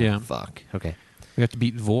 soul. Oh, Yeah. Fuck. Okay. We have to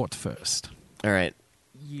beat Vort first. All right.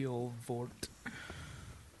 Ye olde Vort.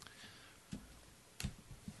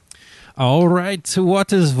 All right, so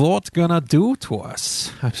what is Vort gonna do to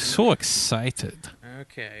us? I'm so excited.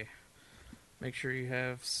 Okay. Make sure you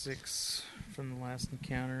have 6 from the last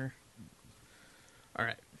encounter.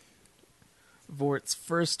 Alright. Vort's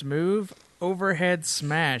first move, overhead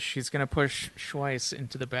smash. He's going to push Schweiss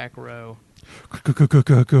into the back row.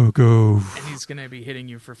 Go. And he's going to be hitting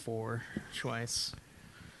you for 4, Schweiss.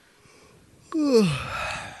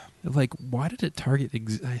 Like, why did it target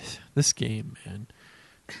this game, man?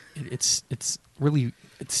 It's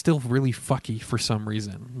still really fucky for some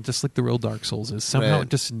reason. Just like the real Dark Souls is. Somehow Right. it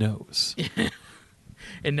just knows.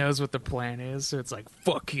 It knows what the plan is, so it's like,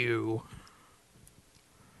 fuck you.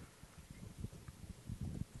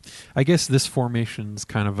 I guess this formation's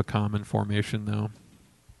kind of a common formation, though.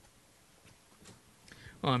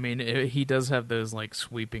 Well, I mean, he does have those, like,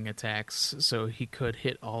 sweeping attacks, so he could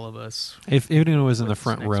hit all of us. If even it was in the What's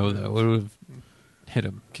front next row, move? though, it would have hit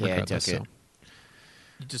him. Yeah, I regardless, took it. so.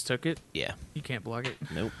 You just took it? Yeah. You can't block it?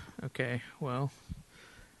 Nope. Okay, well,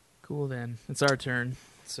 cool then. It's our turn,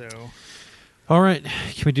 so... All right,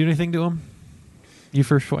 can we do anything to him? You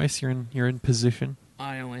first, twice. You're in position.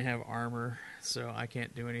 I only have armor, so I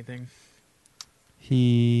can't do anything.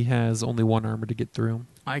 He has only 1 armor to get through.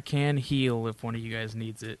 I can heal if one of you guys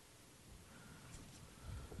needs it.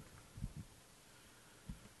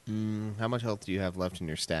 How much health do you have left in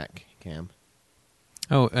your stack, Cam?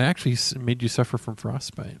 Oh, it actually made you suffer from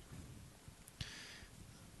frostbite.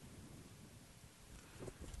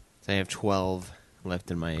 So I have 12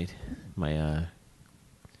 left in my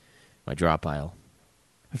drop pile.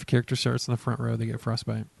 If a character starts in the front row, they get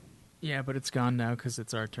frostbite. Yeah, but it's gone now because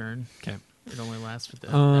it's our turn. Okay. It only lasts for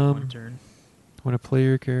that Um, one turn. When a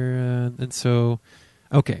player and so,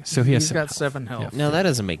 okay, so he has He's got 7 health. No, that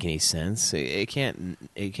doesn't make any sense. It can't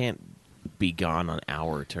be gone on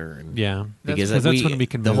our turn. Yeah, Because that's when we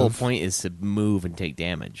can the whole move. point is to move and take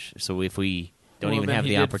damage. So if we don't Well, even then have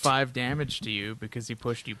he the did opportunity, 5 damage to you because he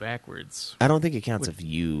pushed you backwards. I don't think it counts Would- if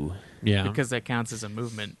you. Yeah, Because that counts as a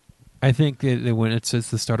movement. I think that when it says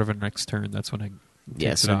the start of a next turn, that's when I Yeah.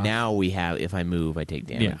 takes it So off. now we have. If I move, I take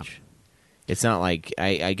damage. It's not like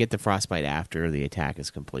I get the frostbite after the attack is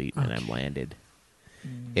complete and I'm landed.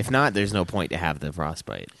 If not, there's no point to have the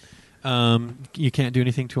frostbite. You can't do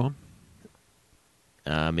anything to him.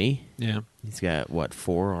 Me? Yeah. He's got what,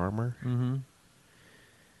 4 armor? Mm-hmm.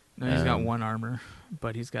 No, he's got Um, 1 armor,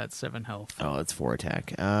 but he's got 7 health. Oh, it's 4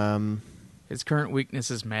 attack. His current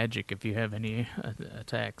weakness is magic if you have any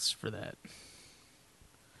attacks for that.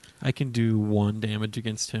 I can do 1 damage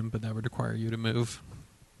against him, but that would require you to move.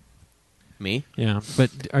 Me? Yeah, but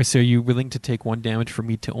so are you willing to take 1 damage for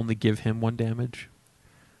me to only give him 1 damage?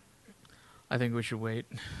 I think we should wait.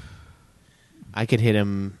 I could hit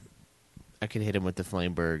him. I could hit him with the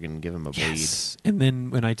Flameberg and give him a bleed. And then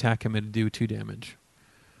when I attack him, it'd do 2 damage.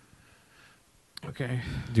 Okay.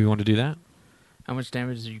 Do you want to do that? How much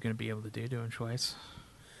damage are you going to be able to do to him twice?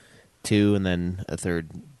 2 and then a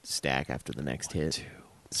 3rd stack after the next hit. 2.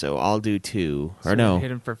 So I'll do 2. So Or no. hit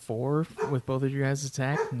him for 4 with both of your guys'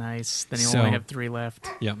 attack? Nice. Then you So- only have 3 left.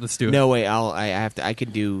 Yeah, let's do it. No, wait. I have to. I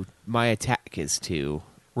could do. My attack is 2.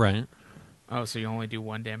 Right. Oh, so you only do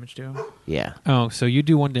 1 damage to him? Yeah. Oh, so you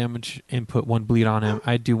do 1 damage and put 1 bleed on him.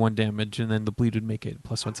 I'd do 1 damage, and then the bleed would make it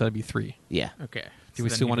 +1, so that'd be 3. Yeah. Okay. Do we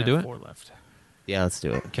then still you'd wanna have do it? 4 left. Yeah. Let's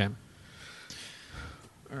do it. Okay.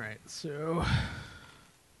 All right, so...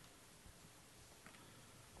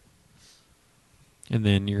 And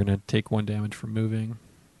then you're going to take 1 damage from moving.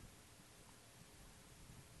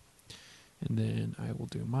 And then I will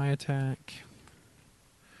do my attack.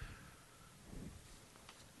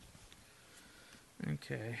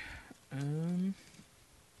 Okay.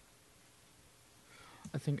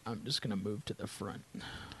 I think I'm just going to move to the front.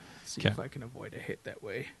 See 'Kay. if I can avoid a hit that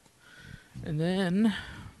way. And then...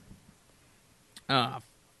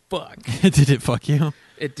 fuck. Did it fuck you?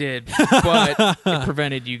 It did, but it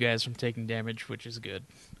prevented you guys from taking damage, which is good.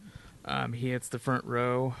 He hits the front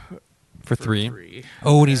row For 3. 3.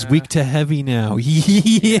 Oh, and he's weak to heavy now.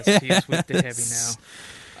 Yes, he's weak to heavy now.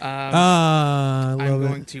 I love I'm it.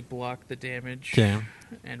 going to block the damage Okay.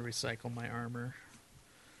 and recycle my armor.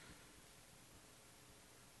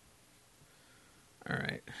 All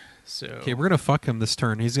right, so Okay, we're gonna fuck him this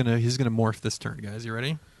turn. He's gonna morph this turn, guys. You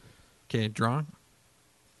ready? Okay, draw.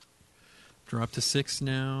 Draw up to 6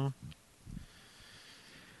 now.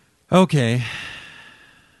 Okay.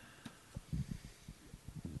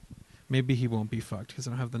 Maybe he won't be fucked because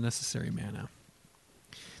I don't have the necessary mana.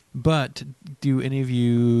 But do any of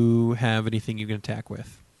you have anything you can attack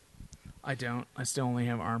with? I don't. I still only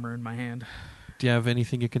have armor in my hand. Do you have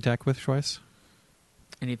anything you can attack with, Schweiss?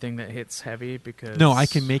 Anything that hits heavy because No, I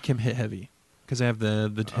can make him hit heavy because I have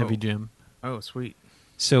the heavy gem. Oh, sweet.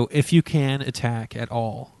 So if you can attack at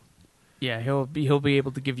all, Yeah, he'll be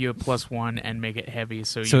able to give you a +1 and make it heavy,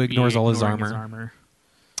 so So you'd it be ignores all his ignoring armor.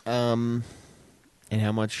 And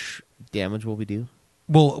how much damage will we do?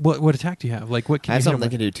 well, what attack do you have? Like, what can I have you hit him something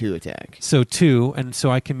that with? can do 2 attack. So 2, and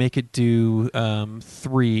so I can make it do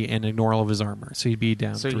 3 and ignore all of his armor. So he'd be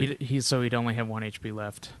down So 3. he'd only have 1 HP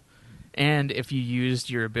left. And if you used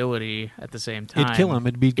your ability at the same time, It'd kill him.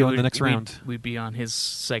 It'd be going the next round. We'd be on his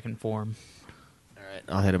second form. All right,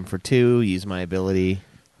 I'll hit him for 2. Use my ability.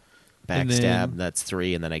 And Backstab. then- That's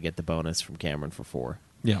 3, and then I get the bonus from Cameron for 4.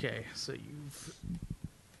 Yeah. Okay, so you've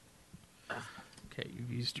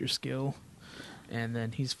used your skill, and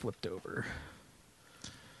then he's flipped over.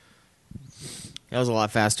 That was a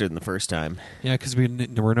lot faster than the first time. Yeah, because we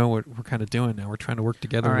know what we're kind of doing now. We're trying to work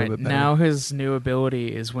together All a right, little bit better. now his new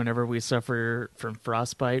ability is whenever we suffer from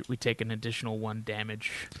frostbite, we take an additional 1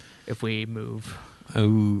 damage if we move.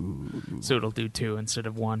 Oh. So it'll do 2 instead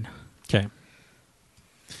of 1. Okay.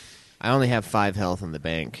 I only have 5 health in the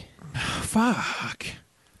bank. Fuck.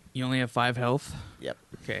 You only have 5 health? Yep.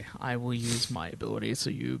 Okay, I will use my ability so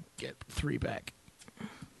you get 3 back.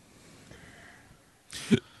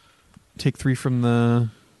 Take 3 from the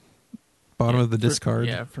bottom Yeah, of the discard.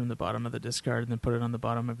 Yeah, from the bottom of the discard, and then put it on the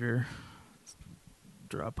bottom of your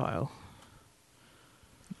draw pile.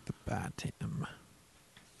 The Batim.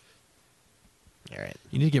 All right.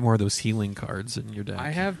 You need to get more of those healing cards in your deck. I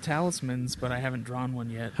have talismans, but I haven't drawn one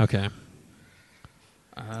yet. Okay.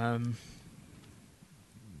 You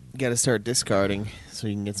got to start discarding so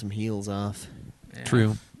you can get some heals off. Yeah.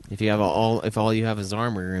 True. If you have if all you have is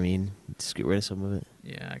armor, I mean, just get rid of some of it.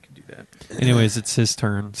 Yeah, I can do that. Anyways, it's his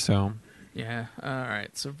turn, so... Yeah. All right.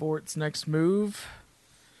 So Vort's next move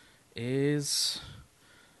is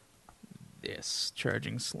this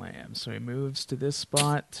charging slam. So he moves to this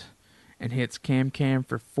spot and hits Cam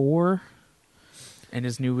for 4. And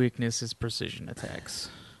his new weakness is precision attacks.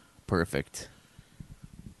 Perfect.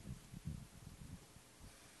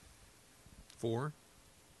 4?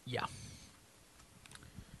 Yeah.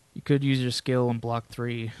 You could use your skill and block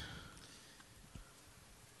 3.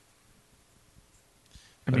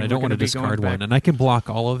 But mean, I don't we're want to gonna be going discard back- one. And I can block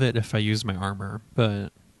all of it if I use my armor, but...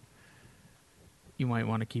 You might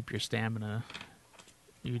want to keep your stamina.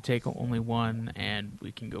 You take only 1, and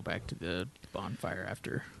we can go back to the bonfire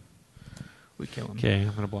after we kill him. Okay, I'm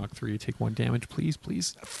going to block 3. Take 1 damage, please,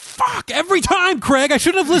 please. Fuck! Every time, Craig! I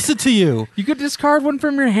shouldn't have listened to you! You could discard one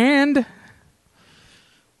from your hand.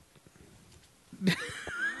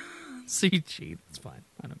 So you cheat. It's fine.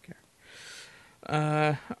 I don't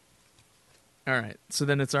care. All right. So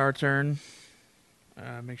then it's our turn.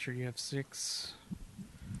 Make sure you have 6.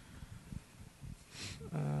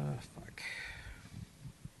 Fuck.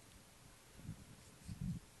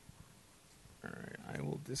 All right. I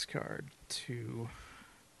will discard 2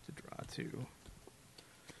 to draw 2.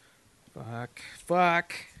 Fuck.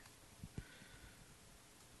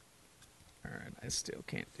 All right. I still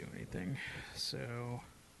can't do anything. So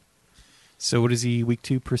So what is he, weak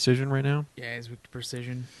to precision right now? yeah, he's weak to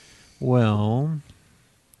precision. Well...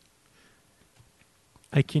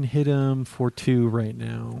 I can hit him for 2 right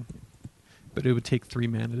now, but it would take 3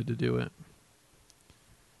 mana to do it.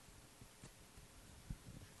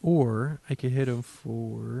 Or I could hit him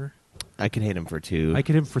for... I can hit him for 2. I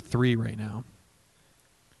could hit him for 3 right now.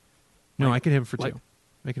 No, Like- I can hit him for like- 2.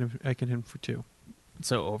 I can hit him for 2.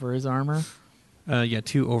 So over his armor. Yeah,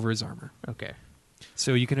 2 over his armor. Okay.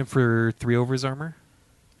 So you can hit him for 3 over his armor?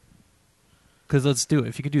 Because let's do it.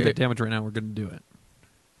 If you could do that damage right now, we're going to do it.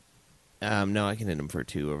 No, I can hit him for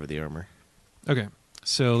 2 over the armor. Okay.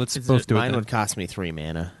 So let's Is both it- do it Mine then. would cost me 3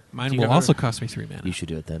 mana. Mine Do you will have also a- cost me 3 mana. You should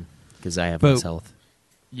do it then, because I have But- less health.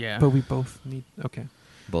 Yeah. But we both need. Okay.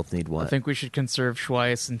 Both need I what? think we should conserve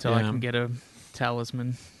Schweiss until I Yeah. can get a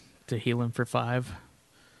talisman to heal him for 5.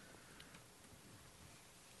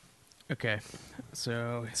 Okay.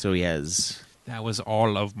 So, So he has That was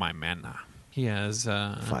all of my mana. He has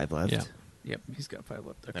 5 left. Yeah. yep, he's got 5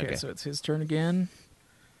 left. Okay, Okay. so it's his turn again.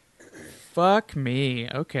 Fuck me.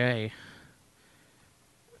 Okay.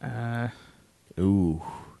 Ooh.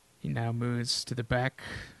 He now moves to the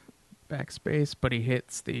backspace, but he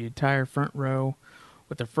hits the entire front row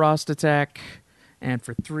with a frost attack, and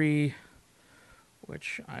for 3,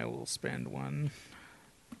 which I will spend 1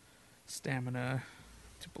 stamina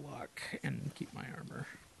to block and keep my armor.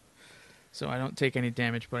 So I don't take any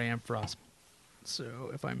damage, but I am frost.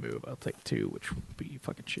 So if I move, I'll take 2, which would be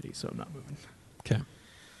fucking shitty. So I'm not moving. Okay.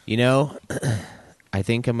 You know, I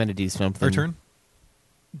think I'm going to do something. Our turn.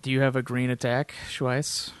 Do you have a green attack,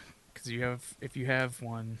 Schweiss? Because if you have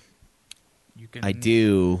one, you can. I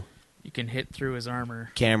do. You can hit through his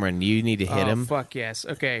armor. Cameron, you need to hit him. Fuck yes.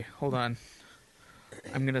 Okay, hold on.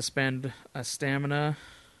 I'm gonna spend a stamina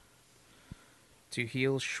to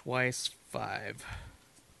heal Schweiss 5.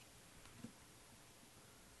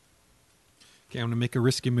 Okay, I'm going to make a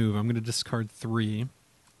risky move. I'm going to discard 3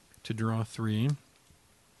 to draw 3.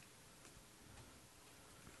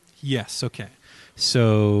 Yes, okay.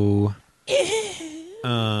 So,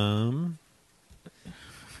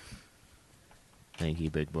 Thank you,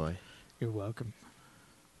 big boy. You're welcome.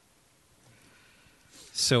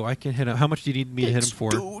 so I can hit him. How much do you need me to hit him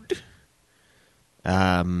for?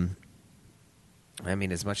 I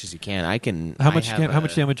mean, as much as you can. I can. How I much? have How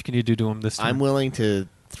much damage can you do to him this time? I'm willing to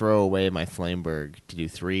throw away my Flameberg to do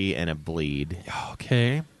 3 and a bleed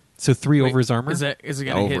Okay. So 3 Wait, over his armor. Is it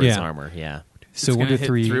gonna over hit? his Yeah. armor. Yeah, so it's 1 gonna to hit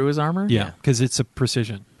 3 through his armor? Yeah, Yeah. because it's a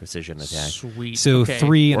precision. precision attack. Sweet. So okay.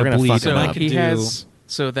 3 We're and a gonna bleed. fuck him and I up. can he do. has.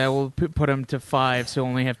 So that will put him to 5. So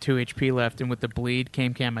only have 2 HP left, and with the bleed,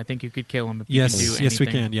 Cam, I think you could kill him if you Yes, can do yes, we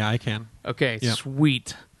anything. can. Yeah, I can. Okay, Yeah.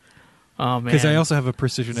 sweet. Oh man, Because I also have a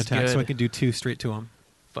precision This is attack, so I good. can do 2 straight to him.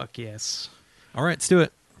 fuck yes. All right, let's do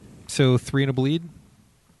it. So 3 and a bleed.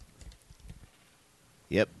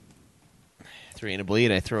 Yep. 3 and a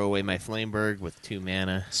bleed. I throw away my Flameberg with 2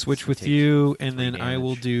 mana. Switch So with take you, and 3 then I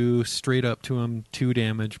will damage. do straight up to him 2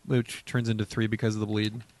 damage, which turns into 3 because of the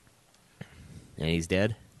bleed. And he's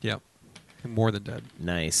dead. Yep. More than dead.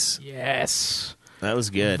 Nice. Yes. That was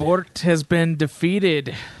good. Vort has been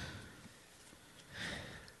defeated,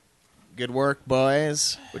 Good work,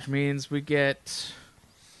 boys. which means we get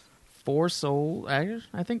 4 souls.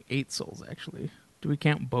 I think 8 souls, actually. Do we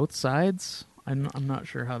count both sides? I'm not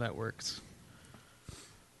sure how that works.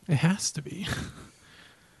 It has to be.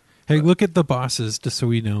 Hey, look at the bosses, just so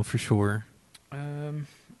we know for sure.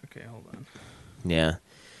 Okay, hold on. Yeah. And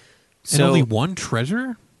So only 1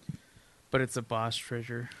 treasure? But it's a boss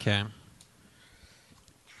treasure. Okay.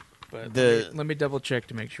 But The- let me double check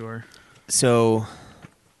to make sure. So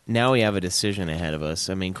now we have a decision ahead of us.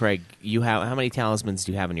 I mean, Craig, you have how many talismans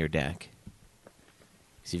do you have in your deck?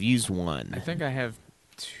 Because you've used 1. I think I have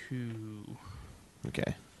 2.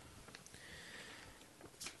 Okay.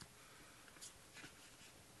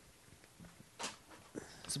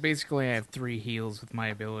 So basically, I have 3 heals with my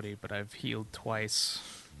ability, but I've healed twice.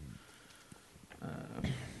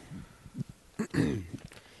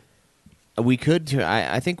 We could.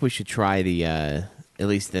 I think we should try the at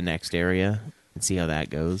least the next area and see how that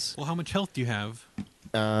goes. Well, how much health do you have?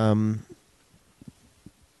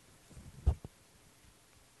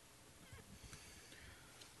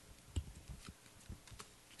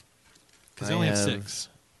 Because I only have 6.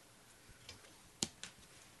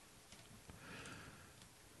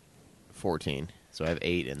 14. So I have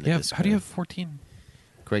 8 in the Yeah. Discord. How do you have 14?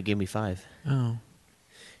 Craig gave me 5. Oh.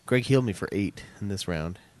 Greg healed me for 8 in this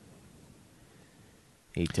round.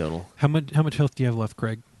 8 total. How much health do you have left,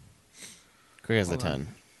 Craig? Craig has a Hold on.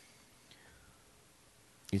 ton.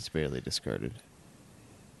 He's barely discarded.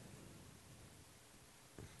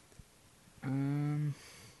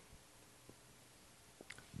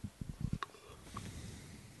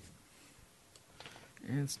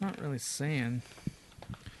 And it's not really saying.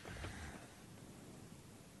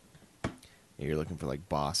 You're looking for like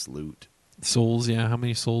boss loot. Souls, yeah. How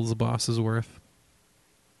many souls the boss is worth?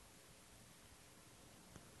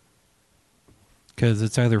 Because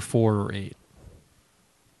it's either 4 or 8.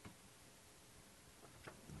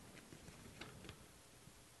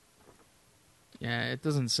 Yeah, it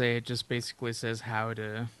doesn't say. It just basically says how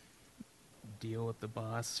to deal with the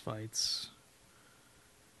boss fights.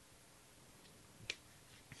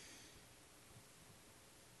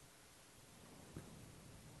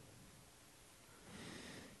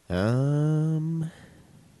 Um.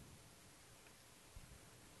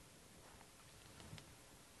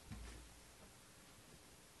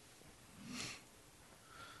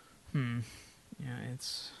 Yeah,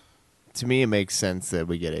 it's... To me, it makes sense that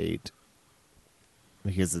we get 8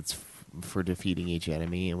 because it's for defeating each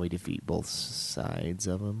enemy, and we defeat both sides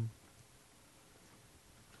of them.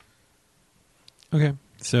 Okay,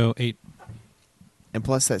 so 8. And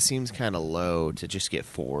plus, that seems kind of low to just get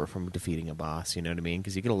 4 from defeating a boss. You know what I mean?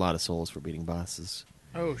 Because you get a lot of souls for beating bosses.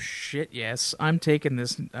 Oh, shit, yes. I'm taking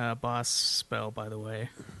this boss spell, by the way.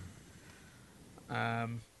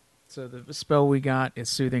 So the spell we got is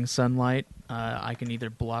Soothing Sunlight. I can either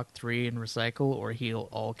block 3 and recycle or heal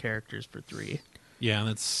all characters for 3. Yeah,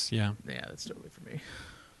 that's Yeah, that's totally for me.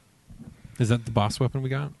 Is that the boss weapon we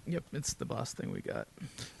got? Yep, it's the boss thing we got.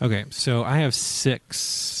 Okay, so I have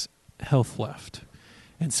 6 health left.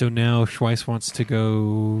 And so now Schweiss wants to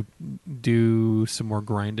go do some more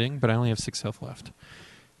grinding, but I only have 6 health left.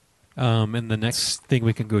 And the next thing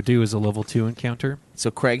we can go do is a level 2 encounter.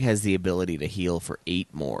 So Craig has the ability to heal for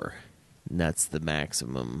 8 more. And that's the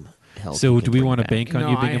maximum health. So he do can we bring want to back. bank on No,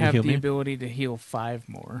 you I being able to have heal the me? ability to heal 5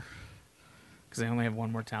 more. Because I only have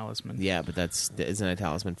 1 more talisman. Yeah, but isn't a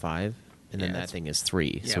talisman 5? And then Yeah, that it's- thing is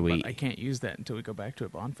 3. Yeah, so but I can't use that until we go back to a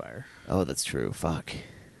bonfire. Oh, that's true. Fuck.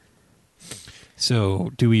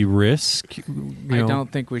 So do we risk? I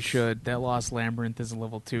don't think we should. That Lost Labyrinth is a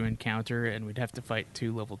level 2 encounter, and we'd have to fight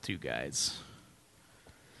 2 level 2 guys.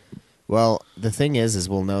 Well, the thing is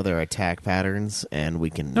we'll know their attack patterns, and we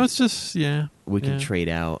can No, it's just, yeah. we can yeah. trade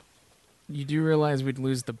out. You do realize we'd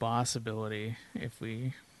lose the boss ability if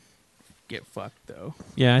we get fucked, though.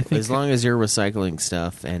 Yeah, I think As long as you're recycling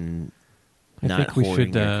stuff and I not think we hoarding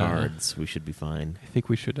should, your cards, we should be fine. I think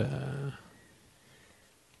we should,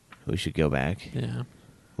 We should go back. yeah.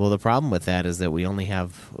 Well, the problem with that is that we only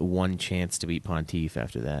have 1 chance to beat Pontiff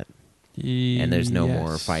after that. And there's no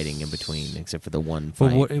more Yes. fighting in between except for the one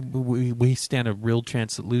But fight. we stand a real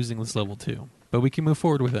chance at losing this level 2. But we can move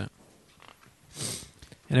forward with it.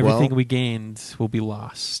 And everything Well- we gained will be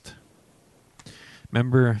lost.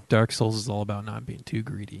 Remember, Dark Souls is all about not being too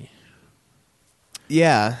greedy.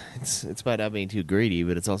 Yeah, it's about not being too greedy,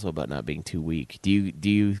 but it's also about not being too weak. Do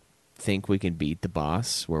you think we can beat the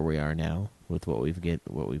boss where we are now with what we've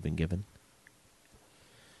been given?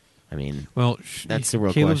 I mean, Well, That's the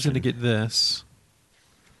real Caleb's question. going to get this.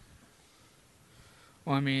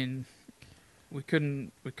 Well, I mean, we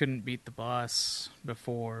couldn't beat the boss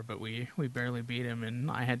before, but we barely beat him, and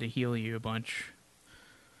I had to heal you a bunch.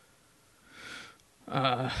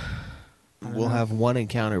 we'll have 1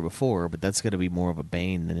 encounter before, but that's going to be more of a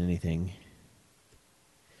bane than anything.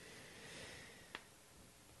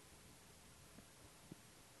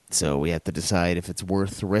 So we have to decide if it's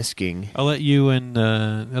worth risking. I'll let you and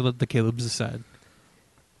I'll let the Calebs decide.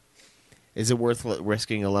 Is it worth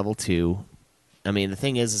risking a level 2? I mean, the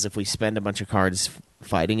thing is if we spend a bunch of cards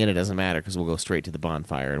fighting it, it doesn't matter because we'll go straight to the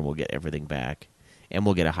bonfire and we'll get everything back. And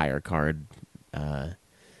we'll get a higher card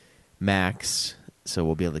max, so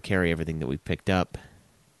we'll be able to carry everything that we've picked up.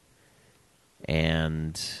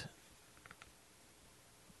 And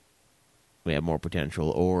we have more potential,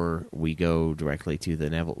 or we go directly to the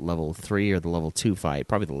level 3 or the level 2 fight,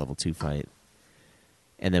 probably the level 2 fight.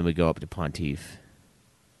 And then we go up to Pontiff.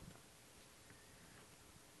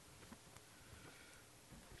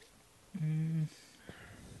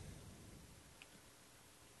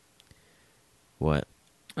 What?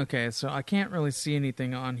 Okay, so I can't really see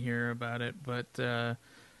anything on here about it, but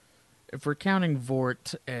if we're counting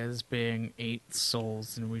Vort as being 8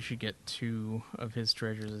 souls, then we should get 2 of his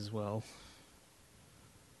treasures as well.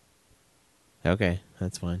 Okay,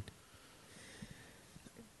 that's fine.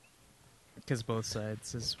 Because both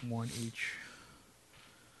sides is 1 each.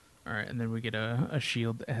 Alright, and then we get a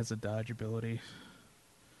shield that has a dodge ability.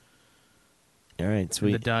 All right, And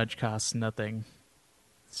sweet. the dodge costs nothing.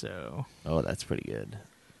 So, Oh, that's pretty good.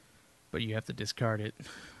 but you have to discard it.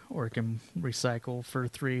 Or it can recycle for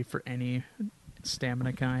 3 for any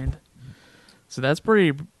stamina kind. So that's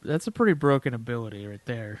a pretty broken ability right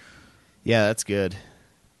there. Yeah, that's good.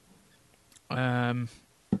 All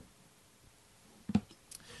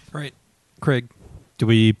right, Craig, do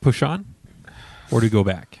we push on or do we go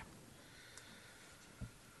back?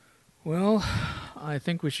 Well, I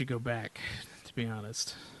think we should go back, to be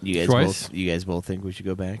honest. You Twice? guys both think we should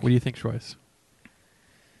go back? What do you think, Schweiss?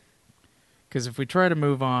 Because if we try to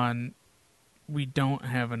move on, we don't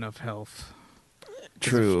have enough health.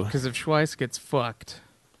 True. Because if Schweiss gets fucked,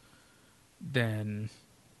 then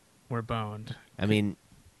we're boned. I mean,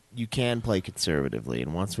 you can play conservatively,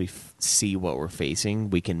 and once we see what we're facing,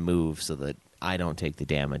 we can move so that I don't take the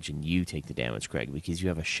damage and you take the damage, Craig, because you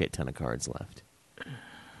have a shit ton of cards left.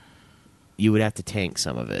 You would have to tank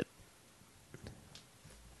some of it.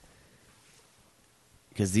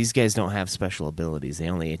 Because these guys don't have special abilities. They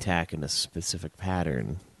only attack in a specific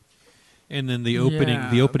pattern. And then the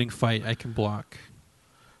opening fight, I can block.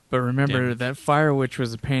 But remember Damage. that Fire Witch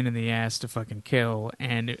was a pain in the ass to fucking kill,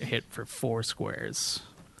 and it hit for 4 squares.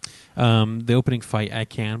 The opening fight, I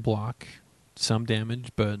can block some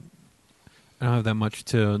damage, but I don't have that much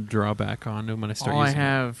to draw back on when I start All I using it.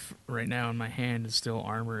 have right now in my hand is still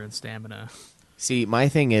armor and stamina. See, my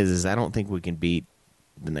thing is I don't think we can beat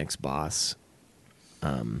the next boss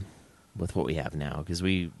with what we have now. Because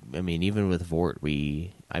even with Vort,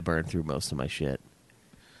 I burned through most of my shit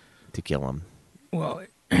to kill him. Well,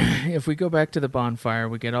 if we go back to the bonfire,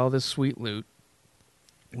 we get all this sweet loot.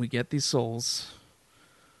 We get these souls,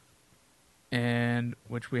 and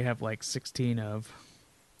which we have like 16 of.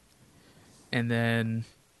 And then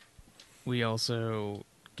we also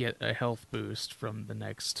get a health boost from the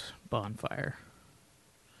next bonfire.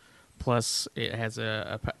 Plus, it has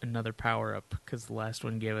another power up because the last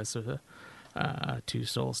one gave us a 2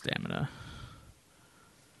 soul stamina.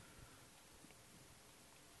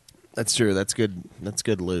 That's true. That's good. That's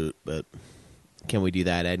good loot. But can we do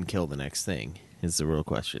that and kill the next thing? Is the real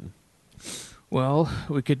question. Well,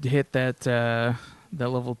 we could hit that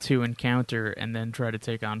level 2 encounter and then try to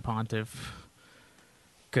take on Pontiff,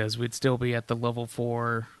 because we'd still be at the level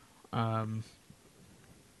 4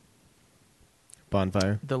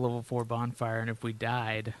 Bonfire. the level 4 bonfire, and if we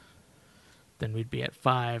died, then we'd be at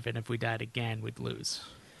 5, and if we died again, we'd lose.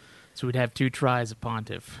 So we'd have 2 tries of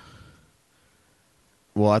Pontiff.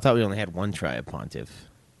 Well, I thought we only had 1 try of Pontiff.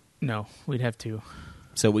 No, we'd have 2.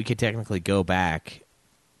 So we could technically go back,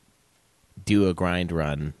 do a grind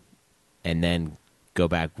run, and then go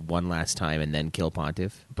back one last time and then kill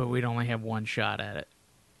Pontiff. But we'd only have 1 shot at it.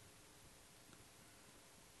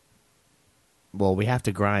 Well, we have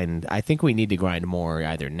to grind. I think we need to grind more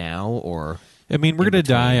either now or... I mean, we're in going to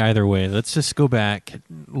between. die either way. Let's just go back,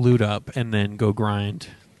 loot up, and then go grind.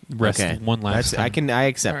 Rest one last time. I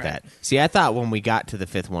accept All right. that. See, I thought when we got to the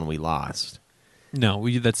 5th one, we lost. No,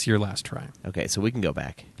 that's your last try. Okay, so we can go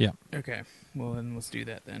back. Yeah. Okay, well then let's do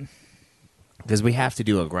that then. Because we have to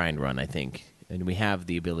do a grind run, I think. And we have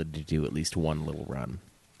the ability to do at least one little run.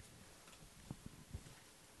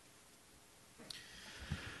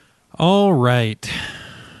 All right.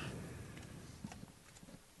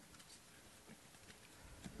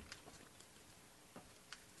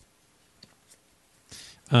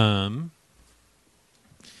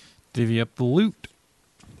 Divvy up the loot.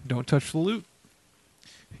 Don't touch the loot.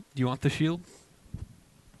 Do you want the shield?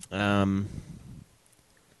 Yeah,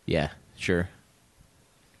 sure.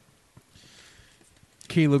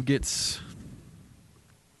 Caleb gets...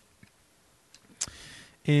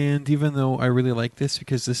 And even though I really like this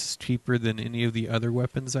because this is cheaper than any of the other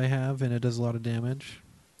weapons I have and it does a lot of damage,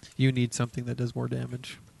 you need something that does more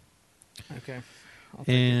damage. Okay. I'll take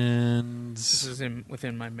it. And This is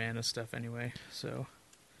within my mana stuff anyway, so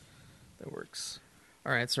that works.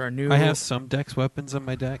 All right, so our new... I have some dex weapons on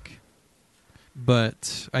my deck,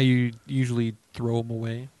 but I usually throw them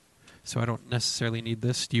away, so I don't necessarily need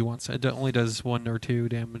this. Do you want... It only does 1 or 2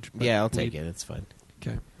 damage. But Yeah, I'll take it. It's fine.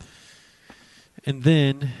 Okay. And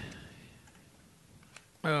then...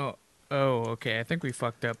 Oh, okay. I think we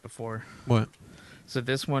fucked up before. What? So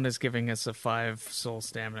this one is giving us a 5 soul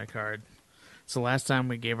stamina card. So last time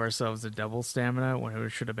we gave ourselves a double stamina when it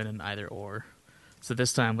should have been an either or. So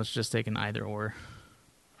this time let's just take an either or.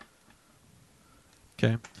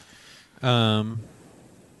 Okay.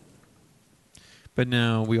 But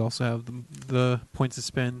now we also have the points to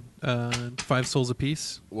spend 5 souls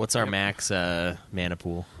apiece. What's our Yep. max mana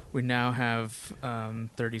pool? We now have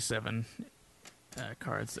 37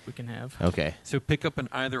 cards that we can have. Okay. So pick up an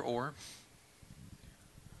either or.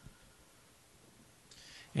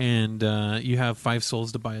 And you have 5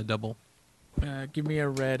 souls to buy a double. Give me a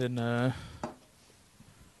red and a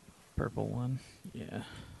purple one. Yeah.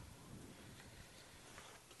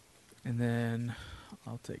 And then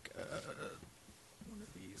I'll take one of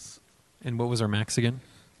these. And what was our max again?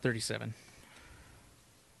 37.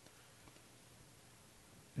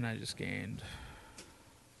 And I just gained...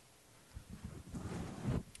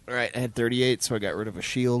 All right, I had 38, so I got rid of a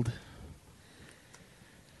shield.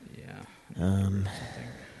 Yeah. Um,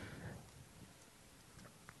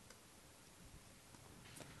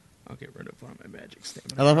 I'll get rid of one of my magic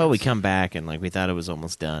stamina. I love how we cards. come back and we thought it was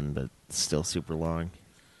almost done, but it's still super long.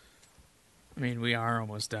 I mean, we are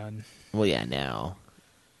almost done. Well, yeah, now.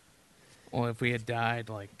 Well, if we had died,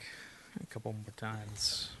 a couple more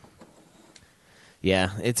times...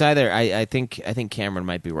 Yeah, it's either. I think Cameron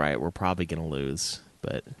might be right. We're probably gonna lose,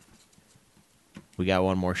 but we got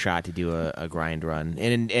one more shot to do a grind run,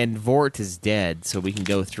 and Vort is dead, so we can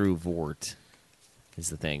go through Vort. Is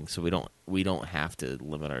the thing, so we don't have to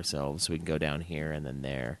limit ourselves. We can go down here and then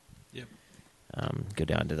there. Yep. Go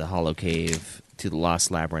down to the Hollow Cave, to the Lost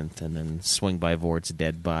Labyrinth, and then swing by Vort's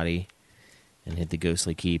dead body, and hit the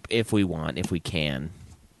Ghostly Keep if we can.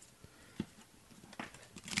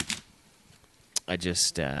 I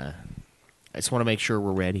just want to make sure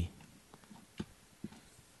we're ready.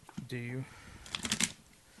 Do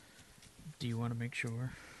you want to make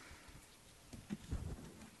sure?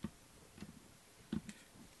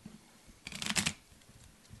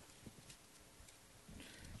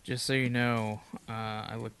 Just so you know,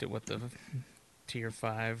 I looked at what the Tier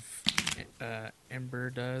 5 Ember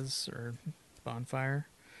does, or Bonfire.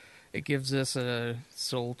 It gives us a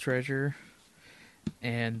soul treasure,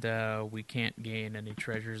 and we can't gain any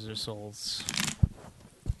treasures or souls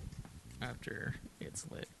after it's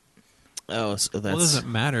lit. Oh, so that's... Well, it doesn't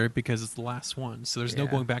matter because it's the last one, so there's no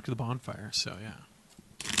Yeah. going back to the bonfire, so yeah.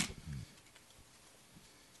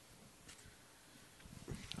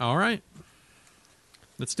 All right.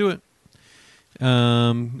 Let's do it.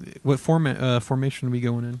 What formation are we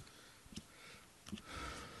going in?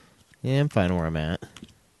 Yeah, I'm fine where I'm at.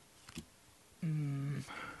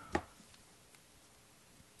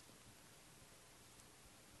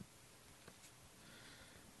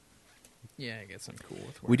 Yeah, I guess I'm cool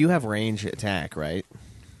with. We do have range attack, right?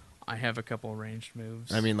 I have a couple ranged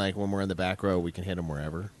moves. I mean, like when we're in the back row, we can hit them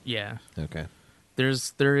wherever. yeah. Okay.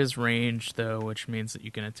 There is range though, which means that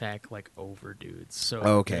you can attack like over dudes. So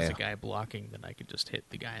Okay. if there's a guy blocking, then I could just hit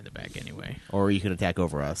the guy in the back anyway. Or you can attack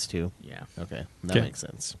over us too. Yeah. Okay, that Okay. makes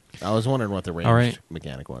sense. I was wondering what the range All right.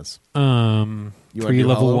 mechanic was. You wanna 3 do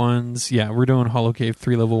level hollow? ones. Yeah, we're doing Hollow Cave,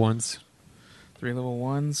 3 level ones. 3 level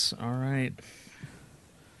 1s. All right.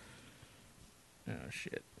 Oh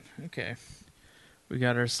shit. Okay. We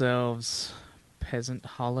got ourselves Peasant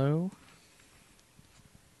Hollow.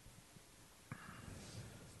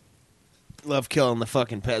 Love killing the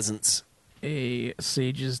fucking peasants. A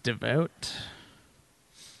Sage's Devout,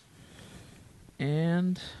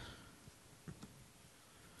 and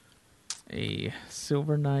a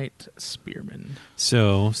Silver Knight Spearman.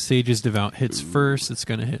 So Sage's Devout hits first. It's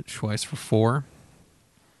going to hit twice for 4.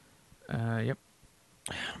 Yep.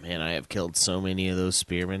 Man, I have killed so many of those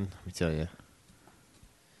spearmen. Let me tell you.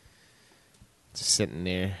 Just sitting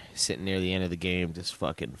near the end of the game, just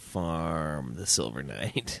fucking farm the Silver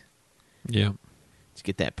Knight. Yeah. Just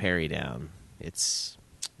get that parry down. It's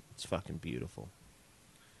fucking beautiful.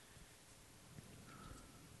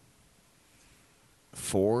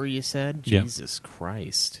 4, you said? Yeah. Jesus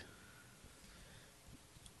Christ.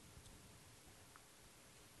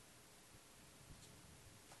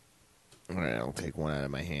 All right, I'll take one out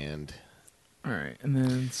of my hand. All right, and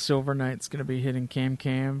then Silver Knight's going to be hitting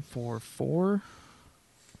Cam for 4.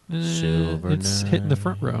 Silver It's hitting the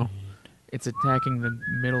front row. It's attacking the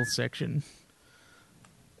middle section.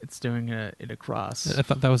 It's doing it across. I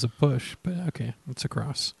thought that was a push, but okay, it's a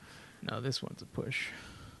cross. No, this one's a push.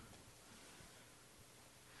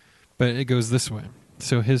 But it goes this way.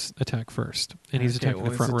 So his attack first, and he's Okay, attacking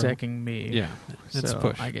well, the front he's row. attacking me. Yeah, it's so a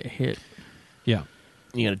push. I get hit. Yeah.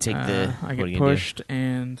 You gotta take the... I what get are you gonna do? pushed,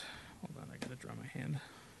 and hold on, I gotta draw my hand.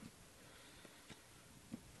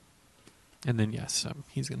 And then, yes,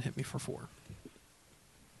 he's going to hit me for 4.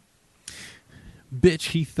 Bitch,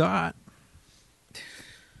 he thought.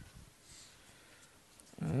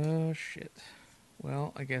 Oh shit.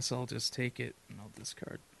 Well, I guess I'll just take it and I'll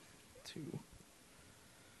discard 2.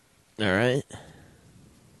 All right.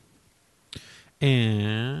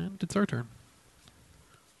 And it's our turn.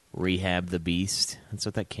 Rehab the beast. That's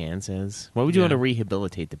what that can says. Why would you want to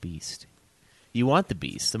rehabilitate the beast? You want the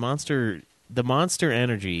beast. The monster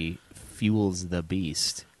energy fuels the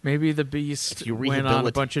beast. Maybe the beast If you went on a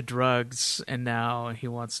rehabilitate- bunch of drugs and now he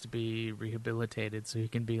wants to be rehabilitated so he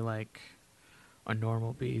can be like a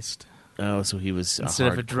normal beast Oh, so he was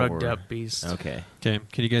instead of a hardcore- drugged up beast. Okay. Okay,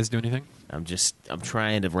 can you guys do anything? I'm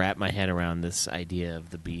trying to wrap my head around this idea of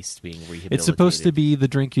the beast being rehabilitated. It's supposed to be the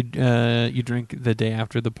drink you drink the day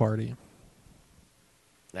after the party.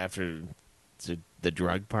 after the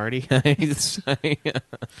drug party. It's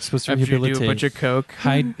supposed to After you rehabilitate. do a bunch of coke.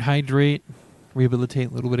 Hydrate,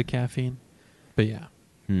 rehabilitate, a little bit of caffeine. But yeah.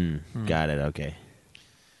 Got it. Okay.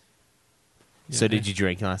 Yeah. So did you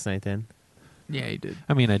drink last night then? Yeah, he did.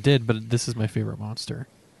 I mean, I did, but this is my favorite monster.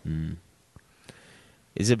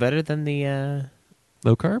 Is it better than the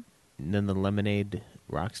Low carb? lemonade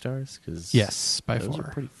rock stars? Cause Yes, by those far.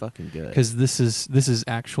 are pretty fucking good. Because this is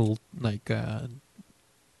actual like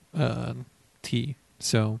tea.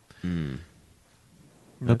 So no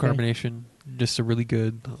Okay. carbonation, just a really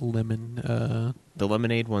good lemon. The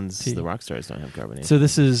lemonade ones, Tea. the Rockstars don't have carbonation. So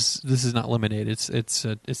this is not lemonade. It's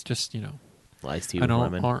just Iced tea an with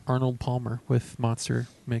lemon. Arnold Palmer with Monster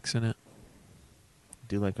mix in it.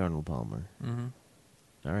 Do like Arnold Palmer. Mm-hmm.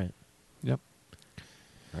 All right. Yep.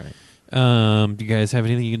 All right. Do you guys have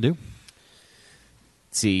anything you can do?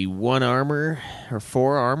 Let's see, 1 armor or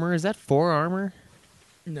 4 armor? Is that 4 armor?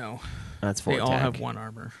 No, That's 4 they all attack. have 1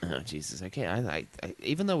 armor. Oh, Jesus. I can't. I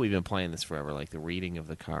even though we've been playing this forever, like the reading of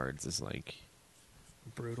the cards is like,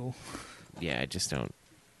 Brutal. yeah, I just don't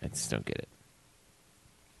get it.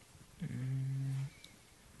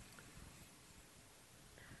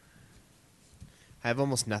 I have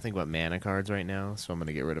almost nothing but mana cards right now, so I'm going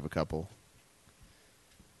to get rid of a couple.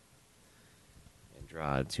 And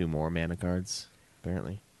draw 2 more mana cards,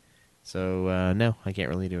 apparently. So, no, I can't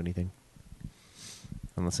really do anything.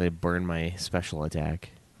 Unless I burn my special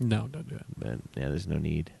attack. No, don't do it. But, yeah, there's no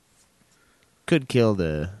need. Could kill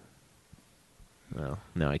the... Well,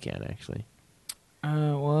 no, I can't, actually.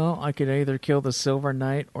 Well, I could either kill the Silver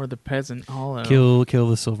Knight or the Peasant Hollow. Kill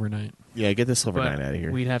the Silver Knight. Yeah, get the Silver but Knight out of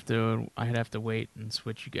here. I'd have to wait and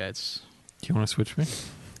switch you guys. Do you want to switch me?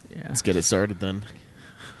 Yeah. Let's get it started, then.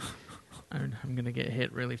 I'm going to get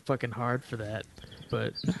hit really fucking hard for that.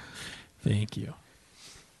 But Thank you.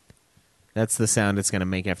 That's the sound it's going to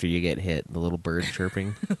make after you get hit. The little bird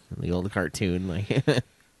chirping. The old cartoon. Like,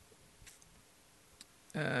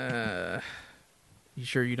 you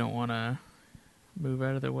sure you don't want to move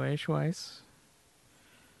out of the way, Schweiss?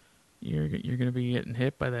 You're going to be getting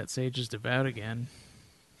hit by that Sage's Devout again.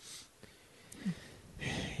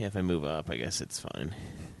 yeah, if I move up, I guess it's fine.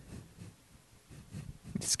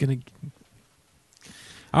 It's gonna.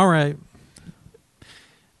 All right.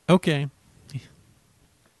 Okay.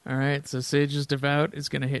 All right, so Sage's Devout is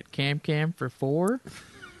going to hit Cam for 4.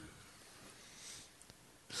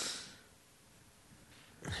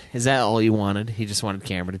 Is that all you wanted? He just wanted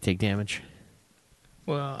Camera to take damage?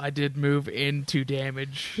 Well, I did move into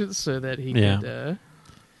damage so that he Yeah. could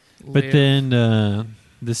But live. then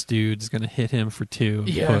this dude's gonna hit him for 2.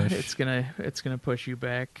 Yeah, Push. it's gonna push you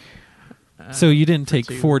back. So you didn't for take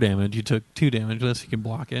 2. 4 damage. You took 2 damage. Unless you can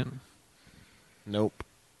block it. Nope.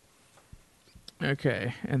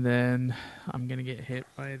 Okay, and then I'm gonna get hit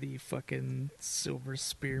by the fucking Silver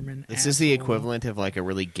Spearman. This is the asshole. equivalent of like a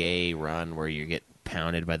really gay run where you get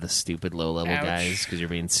pounded by the stupid low-level Ouch. guys because you're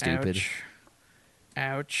being stupid.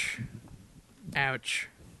 Ouch. Ouch.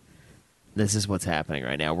 This is what's happening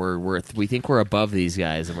right now. We think we're above these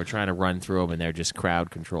guys and we're trying to run through them and they're just crowd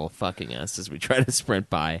control fucking us as we try to sprint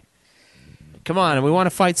by. Come on, and we want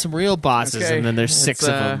to fight some real bosses, Okay, and then there's 6 it's,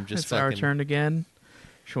 of them. Just it's our fucking. turn again.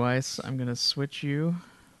 Schweiss, I'm gonna switch you.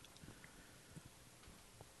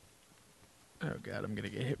 Oh god, I'm gonna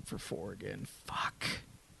get hit for 4 again.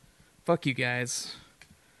 Fuck you guys.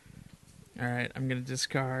 Alright, I'm gonna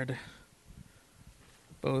discard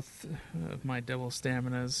both of my double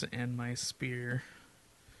staminas and my spear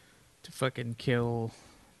to fucking kill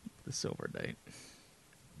the Silver Knight.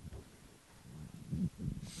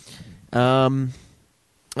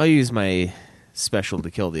 I'll use my special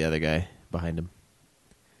to kill the other guy behind him.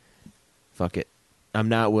 Fuck it. I'm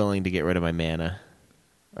not willing to get rid of my mana.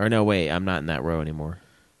 Or no, wait, I'm not in that row anymore.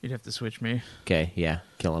 You'd have to switch me. Okay, yeah,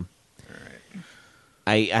 kill him.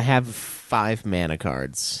 Alright. I have 5 mana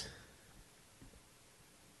cards.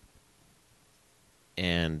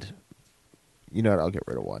 And you know what? I'll get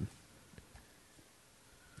rid of 1.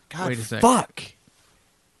 God, Wait a sec. fuck!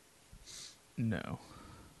 No.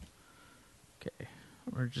 Okay.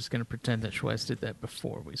 We're just going to pretend that Schweiss did that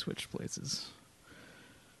before we switched places.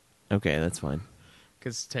 Okay, that's fine.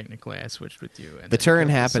 Because technically I switched with you. And The then turn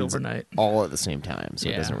killed happens Silver Knight. all at the same time, so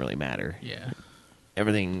it Yeah. doesn't really matter. Yeah.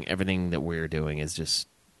 Everything that we're doing is just...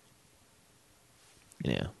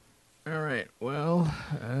 Yeah. Alright, well,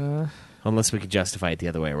 Unless we could justify it the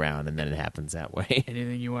other way around, and then it happens that way.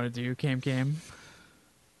 anything you want to do, Cam?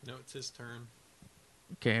 No, it's his turn.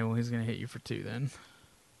 Okay, well, he's going to hit you for 2 then.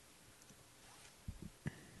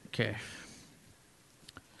 Okay.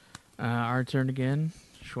 Our turn again.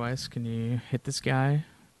 Schweiss, can you hit this guy?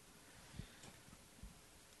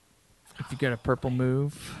 If you got a purple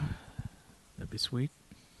move, that'd be sweet.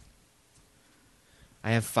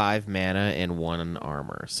 I have 5 mana and 1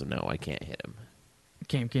 armor, so no, I can't hit him.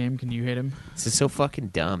 Cam, can you hit him? This is so fucking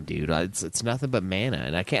dumb, dude. It's nothing but mana,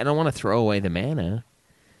 and I don't want to throw away the mana.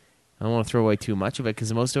 I don't want to throw away too much of it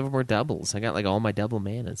because most of them are doubles. I got like all my double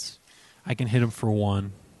manas. I can hit him for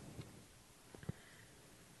 1.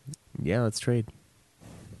 Yeah, let's trade.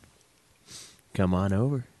 Come on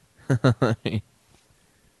over.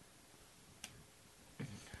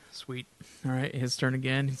 Sweet. All right, his turn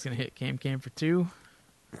again. He's going to hit Cam for 2.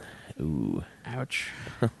 Ooh. Ouch.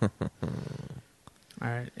 All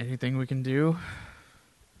right, anything we can do?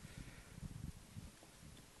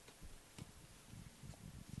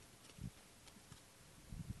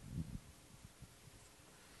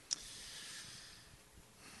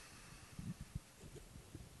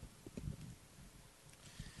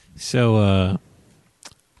 So,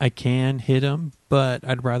 I can hit him, but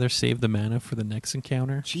I'd rather save the mana for the next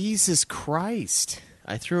encounter. Jesus Christ.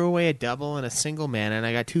 I threw away a double and a single mana, and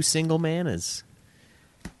I got 2 single manas.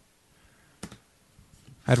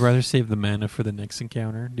 I'd rather save the mana for the next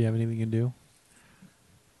encounter. Do you have anything you can do?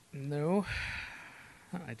 No,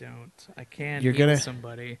 I don't. I can You're heal gonna-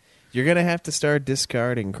 somebody. You're going to have to start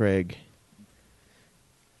discarding, Craig.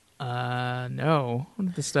 No.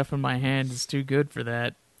 The stuff in my hand is too good for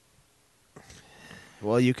that.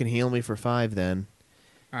 Well, you can heal me for 5 then.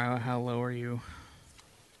 How low are you?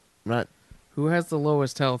 I'm not. Who has the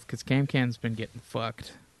lowest health? Because Cam's been getting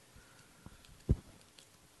fucked.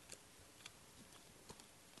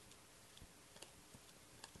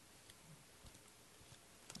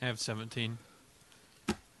 I have 17.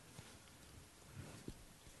 I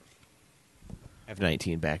have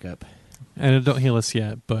 19 backup. And don't heal us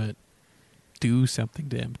yet, but do something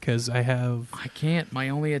to him because I have. I can't. My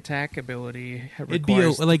only attack ability It'd be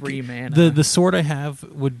requires like 3 mana. the sword I have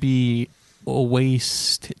would be a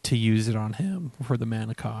waste to use it on him for the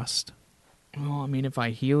mana cost. Well, I mean, if I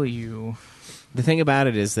heal you... The thing about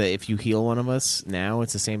it is that if you heal one of us now,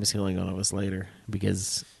 it's the same as healing one of us later.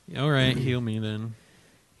 Because, All right, heal me then.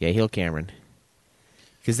 yeah, heal Cameron.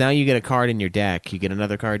 Because now you get a card in your deck, you get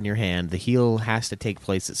another card in your hand. The heal has to take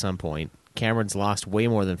place at some point. Cameron's lost way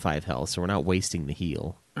more than 5 health, so we're not wasting the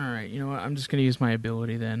heal. All right, you know what? I'm just going to use my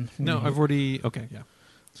ability then. I'm No, gonna I've already. Okay, yeah.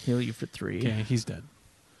 heal you for 3. Okay, he's dead.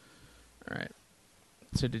 All right.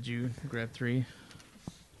 So did you grab 3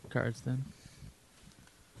 cards then?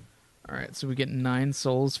 All right, so we get 9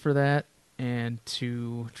 souls for that and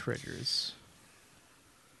 2 treasures.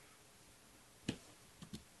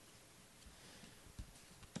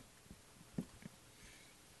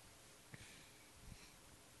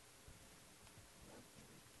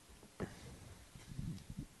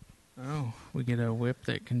 Oh, we get a whip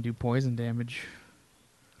that can do poison damage.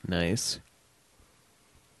 Nice.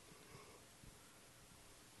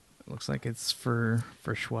 Looks like it's for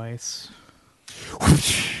Schweiss.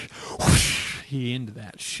 He into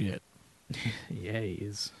that shit. Yeah, he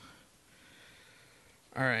is.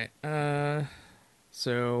 All right.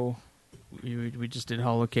 So we just did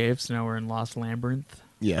Hollow Cave, so now we're in Lost Labyrinth.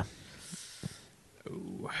 Yeah.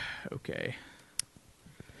 Ooh, okay.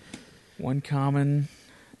 1 common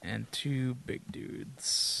and 2 big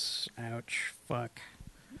dudes. Ouch. Fuck.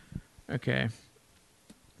 Okay.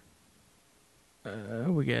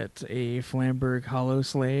 We get a Flamberg Hollow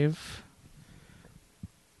Slave.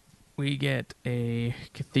 We get a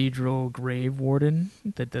Cathedral Grave Warden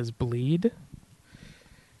that does bleed.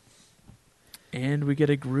 And we get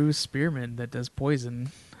a Gru Spearman that does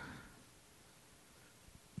poison.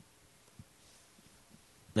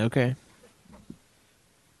 Okay.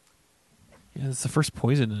 Yeah, it's the first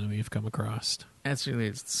poison enemy we've come across. Actually,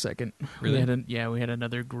 it's the second. Really? We had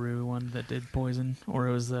another Gru one that did poison. Or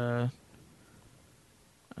it was the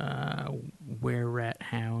Were-Rat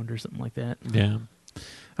Hound or something like that. Yeah.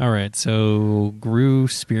 All right, so Gru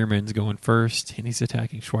Spearman's going first, and he's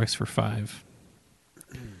attacking Schweiss for 5.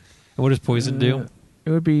 And what does poison do? It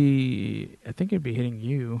would be... I think it'd be hitting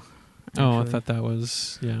you. Oh, I actually. thought that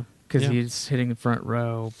was... Yeah. Because Yeah. he's hitting the front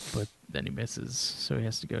row, but then he misses, so he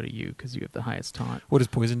has to go to you because you have the highest taunt. What does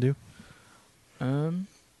poison do?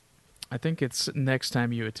 I think it's next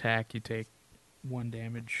time you attack, you take 1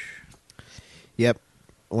 damage. Yep.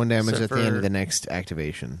 1 damage So at the end for- of the next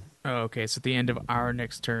activation. Oh, okay. So at the end of our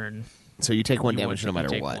next turn, So you take 1 you damage no you matter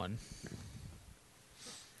take what. 1.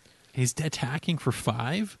 He's attacking for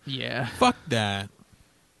 5? Yeah. Fuck that.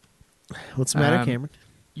 What's the matter, Um, Cameron?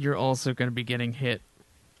 You're also going to be getting hit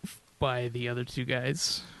by the other 2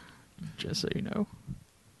 guys, just so you know.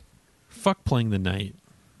 Fuck playing the knight.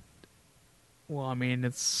 Well, I mean,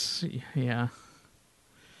 it's... Yeah.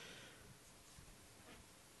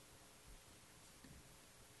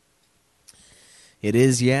 It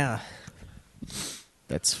is, yeah.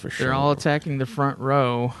 That's for sure. They're all attacking the front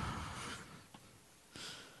row.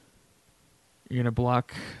 You're going to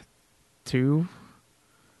block 2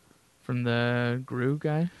 from the Gru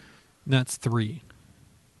guy? That's 3.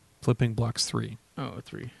 Flipping blocks 3. Oh,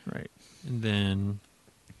 3, right. And then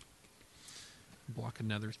block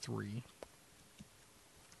another 3.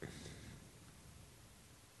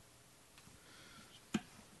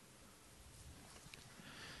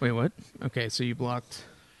 Wait, what? Okay, so you blocked.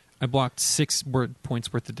 I blocked 6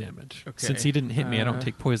 points worth of damage. Okay. Since he didn't hit me, I don't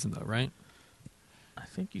take poison though, right? I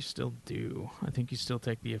think you still do. I think you still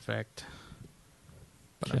take the effect.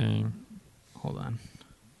 But Okay. hold on.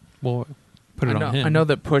 Well, put it on him. I know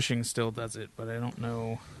that pushing still does it, but I don't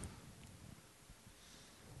know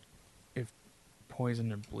if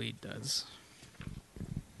poison or bleed does.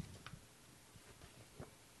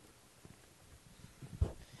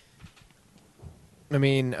 I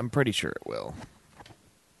mean, I'm pretty sure it will.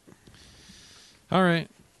 All right,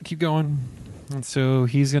 keep going. And so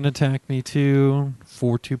he's going to attack me too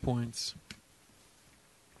for 2 points.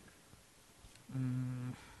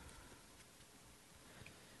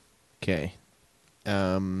 Okay.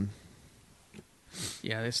 Yeah,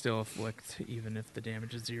 they still afflict even if the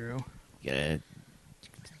damage is 0. Gonna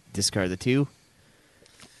discard the 2.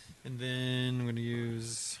 And then I'm going to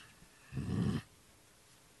use...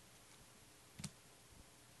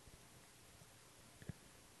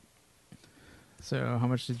 So how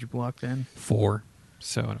much did you block then? 4,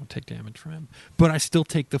 so I don't take damage from him. But I still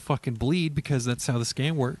take the fucking bleed because that's how this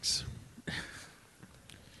game works.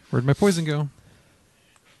 Where'd my poison go?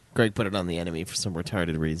 Greg put it on the enemy for some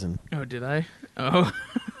retarded reason. Oh, did I? Oh.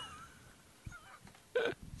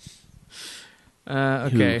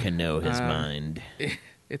 Okay. Who can know his Uh, mind?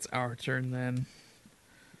 It's our turn then.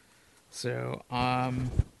 So, I'm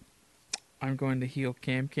going to heal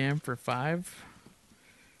Cam for 5.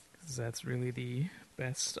 Because that's really the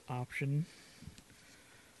best option.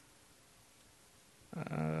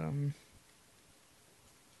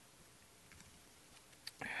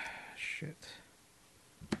 Shit.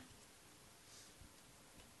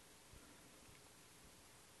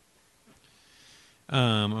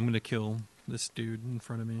 I'm going to kill this dude in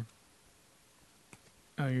front of me.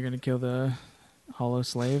 Oh, you're going to kill the hollow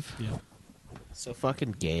slave? Yeah. So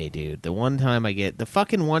fucking gay, dude. The one time I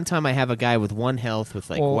have a guy with 1 health with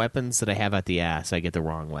Well- weapons that I have at the ass, I get the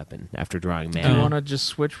wrong weapon after drawing Do you mana. want to just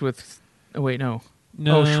switch with... Oh, wait, no.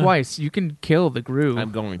 No. Oh, Schweiss, you can kill the Gru.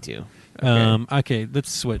 I'm going to. Okay,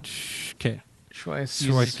 let's switch. Okay. Schweiss Schweiss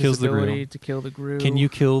uses kills his the Gru. ability to kill the Gru. Can you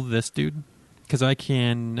kill this dude? Because I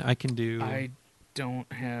can do... I don't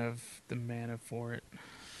have the mana for it.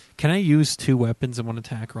 Can I use 2 weapons in one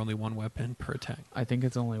attack or only 1 weapon per attack? I think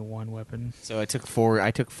it's only 1 weapon. So I took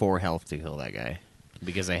 4 health to kill that guy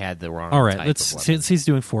because I had the wrong All right, type let's of weapon. since he's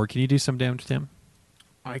doing 4, can you do some damage to him?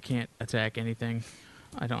 I can't attack anything.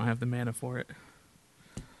 I don't have the mana for it.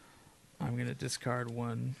 I'm going to discard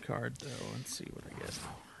 1 card, though, and see what I get.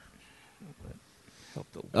 Help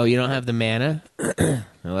the Oh, you don't have the mana?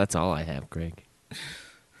 No, that's all I have, Greg.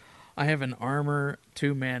 I have an armor,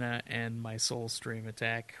 2 mana, and my soul stream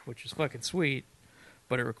attack, which is fucking sweet,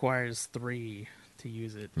 but it requires 3 to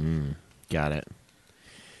use it. Got it.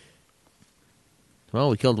 Well,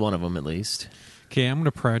 we killed one of them at least. Okay, I'm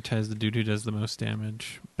going to prioritize the dude who does the most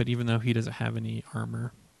damage, but even though he doesn't have any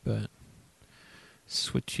armor, but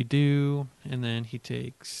switchy do, and then he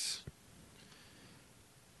takes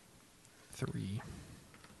 3.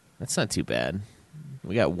 That's not too bad.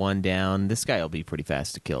 We got 1 down. This guy will be pretty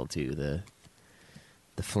fast to kill too. The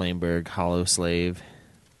Flameberg Hollow Slave.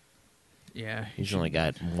 Yeah. He's only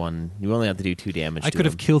got 1. You only have to do 2 damage. I to could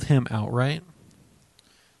have him. killed him outright,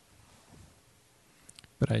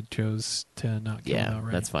 but I chose to not kill him Yeah,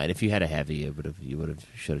 outright. that's fine. If you had a heavy, you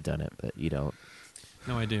should have done it, but you don't.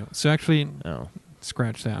 No, I do. So actually, Oh,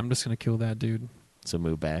 scratch that. I'm just going to kill that dude. so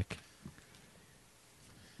move back.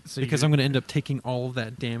 So Because I'm going to end up taking all of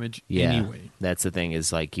that damage Yeah, anyway. that's the thing.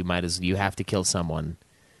 Is you have to kill someone.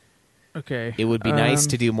 Okay. It would be nice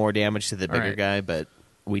to do more damage to the all bigger right. guy, but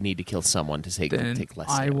we need to kill someone to take Then less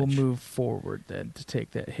I damage. will move forward then to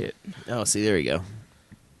take that hit. Oh, see, there you go.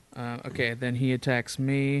 Okay, then he attacks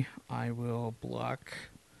me. I will block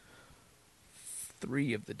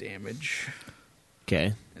 3 of the damage,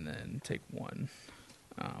 Okay. and then take 1.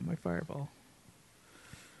 My fireball.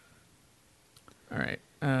 All right.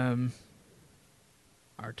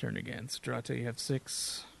 Our turn again. Strata, you have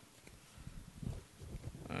 6.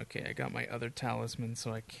 Okay, I got my other talisman,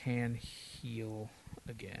 so I can heal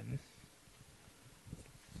again.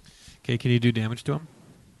 Okay, can you do damage to him?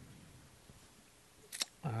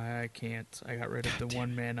 I can't. I got rid of the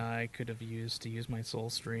 1 mana I could have used to use my soul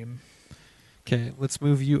stream. Okay, let's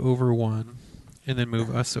move you over 1, and then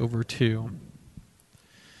move us over 2.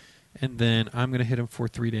 And then I'm going to hit him for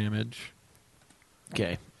 3 damage.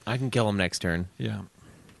 Okay. I can kill him next turn. Yeah.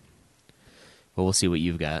 But we'll see what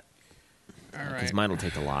you've got. All right. Because mine will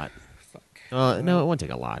take a lot. Fuck. No, it won't take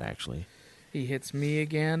a lot, actually. He hits me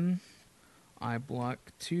again. I block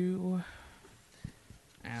 2.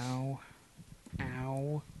 Ow.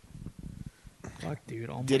 Ow. Fuck, dude.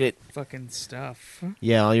 All Did my it- fucking stuff.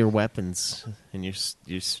 Yeah, all your weapons and your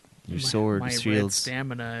sword, My red shields.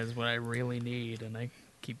 stamina is what I really need, and I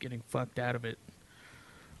keep getting fucked out of it.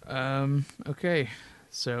 Okay.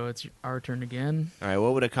 So it's our turn again. All right,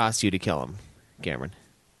 what would it cost you to kill him, Cameron?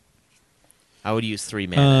 I would use 3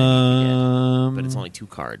 mana, but it's only 2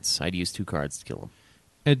 cards. I'd use 2 cards to kill him.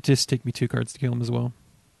 It'd just take me 2 cards to kill him as well.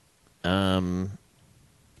 I'll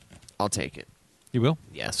take it. You will?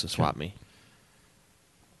 Yeah, so swap me.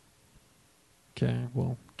 Okay,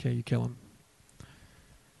 well, you kill him.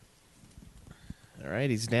 All right,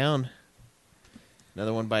 he's down.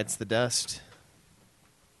 Another one bites the dust.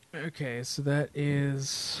 Okay, so that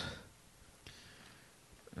is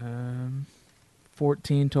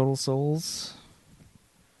 14 total souls.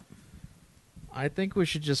 I think we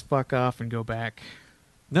should just fuck off and go back.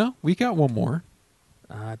 No, we got one more.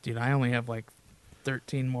 Dude, I only have like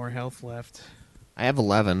 13 more health left. I have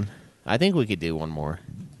 11. I think we could do one more.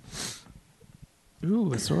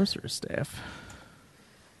 Ooh, a sorcerer's staff.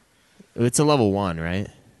 It's a level 1, right?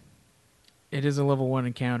 It is a level 1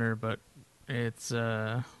 encounter, but it's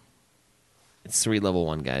It's 3 level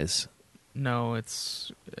 1 guys. no,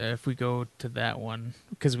 it's if we go to that one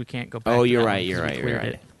because we can't go back. Oh, to you're that right. one 'cause You're we right. You're cleared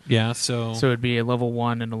right. it. Yeah, so So it'd be a level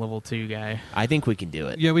 1 and a level 2 guy. I think we can do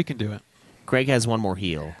it. yeah, we can do it. Greg has one more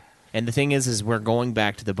heal, and the thing is we're going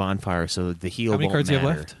back to the bonfire, so the heal How many won't cards do you matter.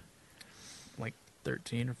 have left? Like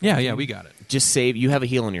 13 or 14. Yeah, we got it. Just save. You have a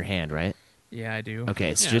heal in your hand, right? Yeah, I do.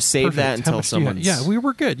 Okay, so Yeah, just save that perfect. How until much do you have? someone's. Yeah, we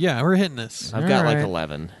were good. Yeah, we're hitting this. I've got like Alright.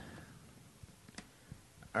 11.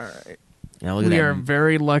 All right. Now look at We that. are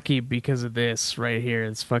very lucky because of this right here.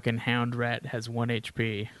 This fucking hound rat has 1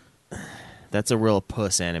 HP. That's a real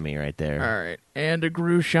puss enemy right there. All right. And a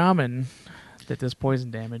Gru Shaman that does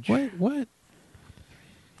poison damage. What?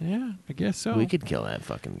 Yeah, I guess so. We could kill that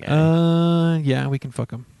fucking guy. Yeah, we can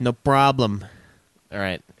fuck him. No problem. All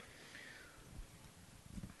right.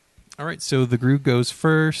 All right, so the Groot goes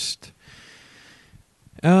first.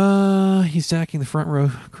 He's attacking the front row,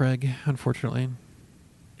 Craig, unfortunately.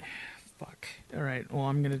 Fuck. All right. Well,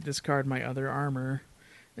 I'm going to discard my other armor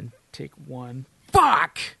and take 1.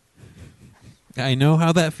 Fuck! I know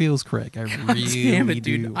how that feels, Craig. I really Damn it,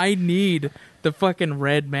 dude. do. I need the fucking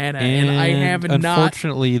red mana, and I have not.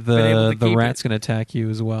 unfortunately, been able to the keep rat's it. going to attack you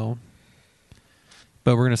as well.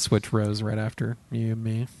 But we're going to switch rows right after you and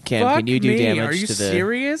me. Cam, Fuck can you do me. damage Are you to the?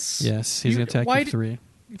 serious? Yes, he's You- going to attack why you did- 3.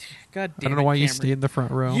 God damn I don't know why you Cameron. stayed in the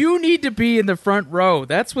front row. You need to be in the front row.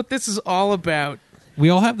 That's what this is all about. We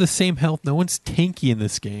all have the same health. No one's tanky in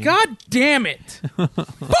this game. God damn it.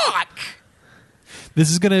 Fuck! This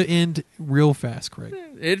is going to end real fast, Craig.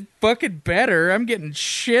 It fucking better. I'm getting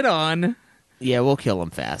shit on. Yeah, we'll kill him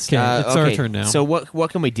fast. 'Kay, it's our turn now. So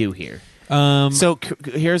what can we do here? Um, So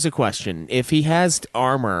here's a question: if he has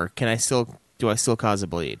armor, do I still cause a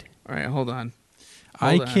bleed? All right, hold on.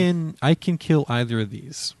 I Hold on. can kill either of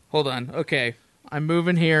these. Hold on. Okay. I'm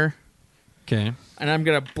moving here, Okay. and I'm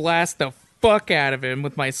going to blast the fuck out of him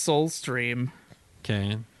with my soul stream.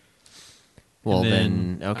 Okay. Well,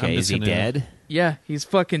 then then I'm okay, is just he gonna- dead? Yeah, he's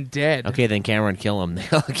fucking dead. Okay, then Cameron, kill him.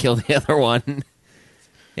 I'll kill the other one.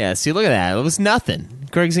 Yeah, see, look at that. It was nothing.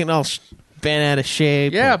 Greg's getting all bent out of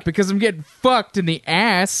shape. Yeah, Like, because I'm getting fucked in the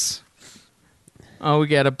ass. Oh, we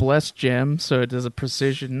got a blessed gem, so it does a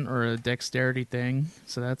precision or a dexterity thing,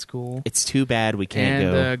 so that's cool. it's too bad we can't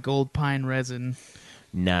And go. gold pine resin.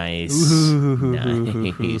 Nice.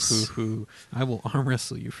 Ooh, Nice. I will arm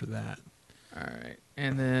wrestle you for that. All right,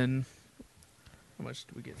 and then how much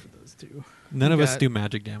do we get for those two? None We of us got- do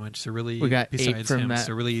magic damage, so really, we got 8 besides from him, that-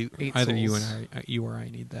 so really, 8 either you souls. and you or I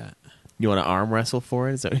need that. You want to arm wrestle for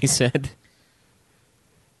it? Is that what he said?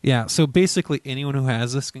 Yeah. So basically, anyone who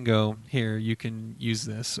has this can go here. You can use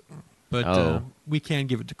this, but Oh. we can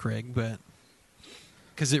give it to Craig, but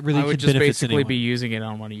because it really I would could just benefit basically anyone. be using it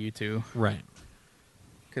on one of you two. Right.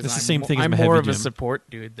 Because It's the same thing as I'm my more heavy of a gem. support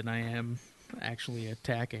dude than I am actually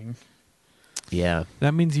attacking. Yeah.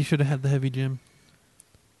 That means you should have had the heavy gem.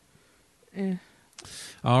 Eh.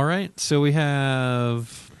 All right. So we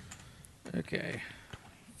have Okay.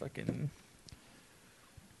 Fucking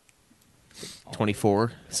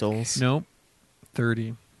 24 souls. nope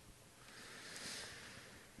 30.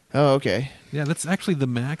 Oh, okay. Yeah, that's actually the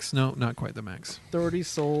max. No, not quite the max. 30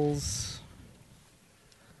 souls.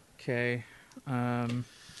 Okay.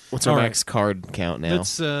 What's our All right. max card count now?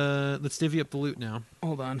 Let's divvy up the loot now.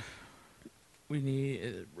 Hold on.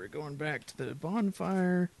 We're going back to the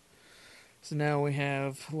bonfire. So now we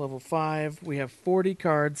have level 5. We have 40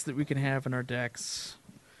 cards that we can have in our decks.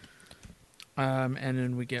 And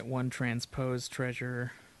then we get 1 transposed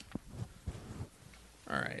treasure.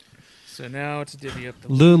 All right. So now to divvy up the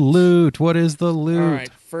Loot. What is the loot? All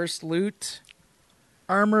right, first loot.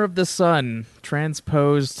 Armor of the Sun.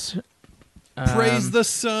 Transposed. Praise the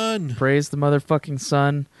sun. Praise the motherfucking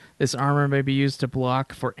sun. This armor may be used to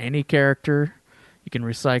block for any character. You can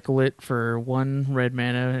recycle it for 1 red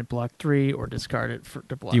mana and block 3, or discard it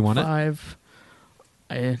to block Do you want 5.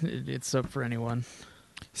 It's up for anyone.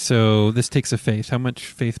 So this takes a faith. How much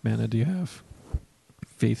faith mana do you have?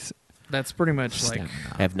 Faith. That's pretty much Stamina.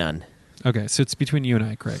 I have none. Okay, so it's between you and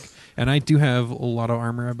I, Craig. And I do have a lot of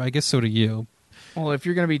armor. I guess so do you. Well, if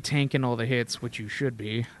you're going to be tanking all the hits, which you should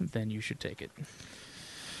be, then you should take it.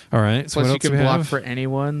 All right. So Plus, what you else can do we block have? for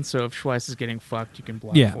anyone. So if Schweiss is getting fucked, you can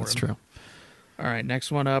block Yeah, for that's him. true. All right,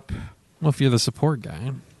 next one up. Well, if you're the support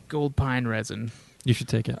guy, Gold Pine Resin. you should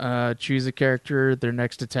take it. Choose a character. Their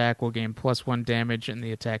next attack will gain +1 damage, and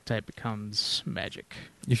the attack type becomes magic.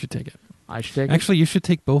 You should take it. I should take it. Actually, you should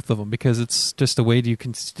take both of them because it's just a way you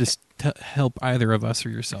can just help either of us or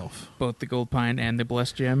yourself. Both the Gold Pine and the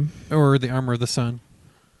Blessed Gem. Or the armor of the sun.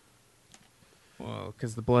 Well,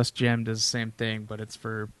 because the Blessed Gem does the same thing, but it's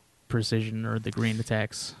for precision or the green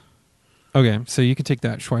attacks. Okay, so you can take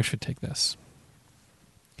that. Schweiss should take this.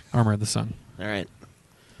 Armor of the sun. All right.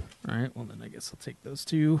 All right, well, then I guess I'll take those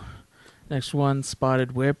two. Next one,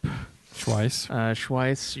 Spotted Whip. Schweiss.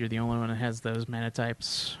 Schweiss, you're the only one that has those mana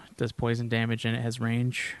types. It does poison damage, and it has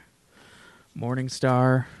range. Morning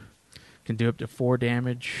Star can do up to 4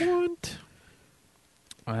 damage. What?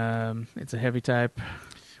 It's a heavy type.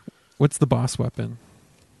 What's the boss weapon?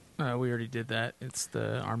 We already did that. It's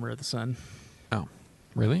the Armor of the Sun. Oh,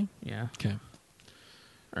 really? Yeah. Okay.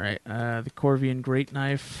 All right. The Corvian Great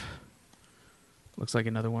Knife. Looks like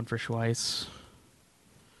another one for Schweiss.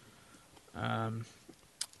 And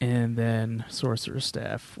then Sorcerer's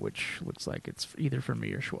Staff, which looks like it's either for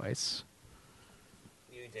me or Schweiss.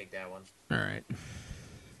 You can take that one. All right.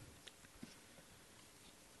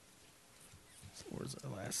 So where's the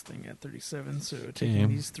last thing at 37? So taking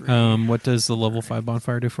these 3. What does the level 5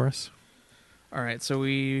 bonfire do for us? All right, so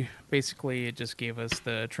it just gave us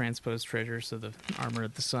the transposed treasure, so the Armor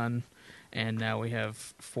of the Sun, and now we have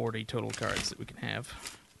 40 total cards that we can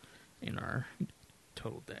have in our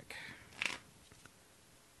total deck.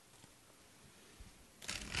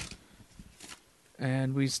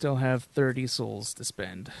 And we still have 30 souls to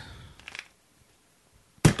spend.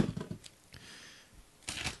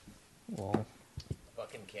 Well,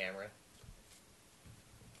 Fucking camera.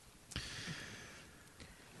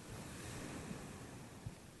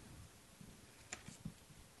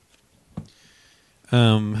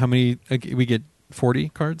 How many? We get 40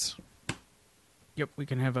 cards? yep, we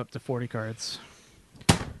can have up to 40 cards.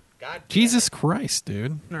 God. Jesus Christ,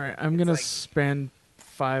 dude. All right, I'm going to like- spend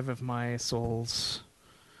 5 of my souls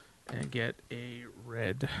and get a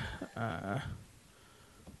red. Where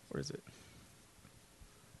is it?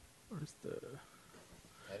 Where's the...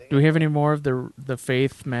 Do we have any more of the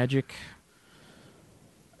Faith Magic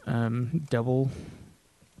double?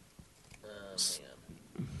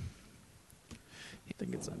 I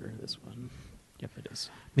think it's under this one. Yep, it is.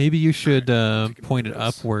 Maybe you should take a point it look at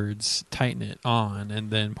this. upwards, tighten it on, and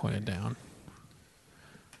then point it down.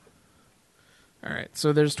 All right,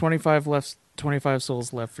 so there's 25 left. 25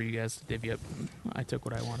 souls left for you guys to divvy up. I took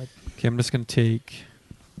what I wanted. Okay, I'm just going to take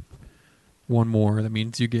one more. That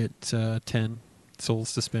means you get 10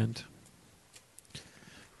 souls to spend.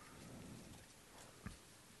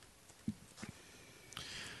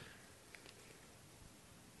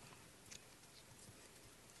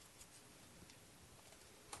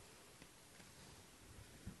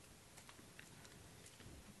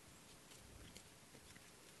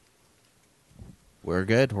 We're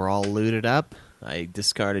good. We're all looted up. I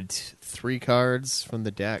discarded 3 cards from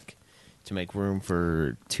the deck to make room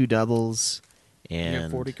for 2 doubles and You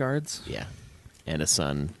got 40 cards? Yeah, and a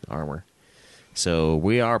sun armor. So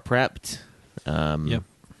we are prepped. Yep.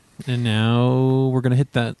 And now we're going to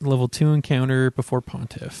hit that level 2 encounter before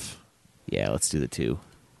Pontiff. Yeah, let's do the 2.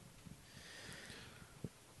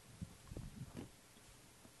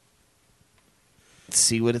 Let's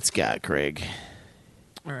see what it's got, Craig.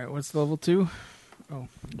 All right, what's level 2? Oh,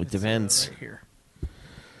 It it's, depends. right here.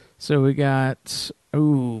 So we got...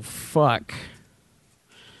 Oh, fuck.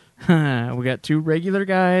 We got 2 regular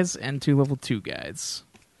guys and 2 level 2 guys.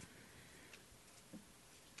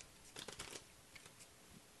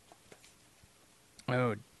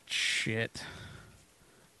 Oh, shit.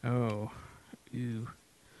 Oh. Ew.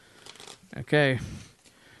 Okay.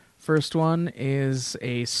 First one is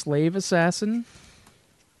a slave assassin.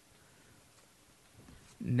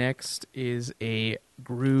 Next is a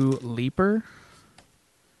Gru Leaper.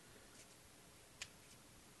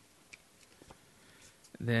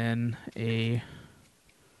 then a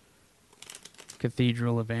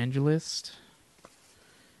Cathedral Evangelist,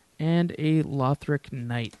 and a Lothric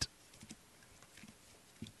Knight.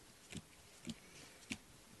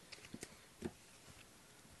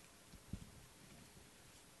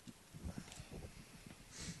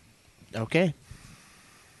 Okay.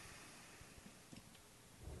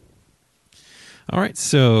 All right,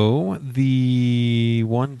 so the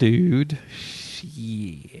one dude,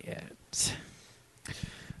 shit.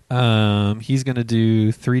 He's gonna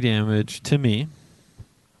do 3 damage to me.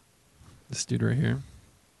 This dude right here.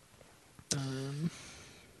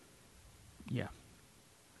 Yeah.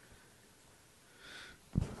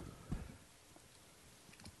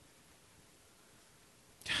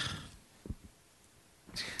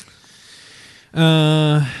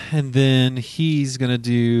 And then he's gonna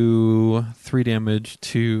do 3 damage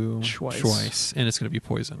to Schweiss. and it's gonna be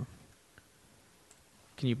poison.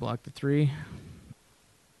 Can you block the 3?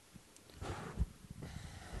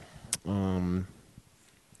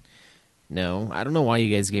 No. I don't know why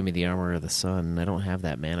you guys gave me the Armor of the Sun. I don't have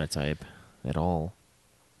that mana type at all.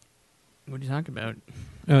 What are you talking about?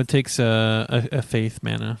 Oh, it takes a faith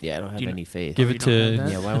mana. Yeah, I don't have Do you any faith. Give you it don't have to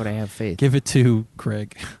that? Yeah, why would I have faith? give it to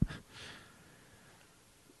Craig.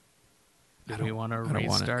 Do we want to I don't want it.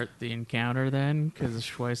 restart the encounter then? Because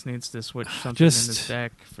Schweiss needs to switch something Just- in his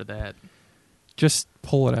deck for that. Just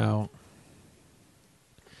pull it out.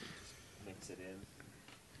 Mix it in.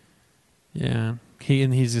 Yeah,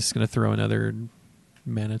 he's just gonna throw another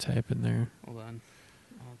mana type in there. Hold on.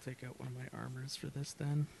 I'll take out one of my armors for this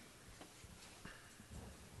then.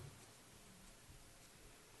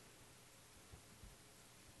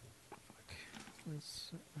 Fuck.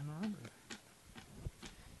 Where's an armor?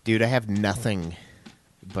 Dude, I have nothing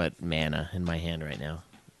but mana in my hand right now.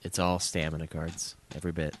 It's all stamina cards,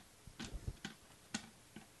 every bit.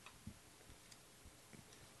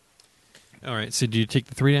 All right. So, do you take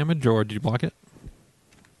the 3 damage or did you block it?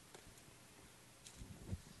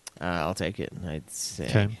 I'll take it. I'd say.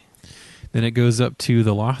 Okay. Then it goes up to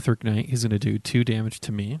the Lothric Knight. He's going to do 2 damage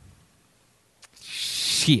to me.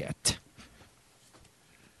 Shit.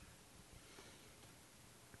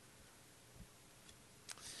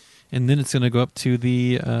 And then it's going to go up to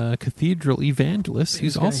the Cathedral Evangelist,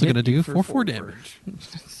 who's also going to do 4 damage.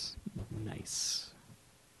 Nice.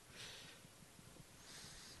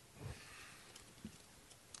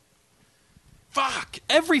 Fuck!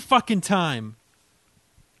 Every fucking time.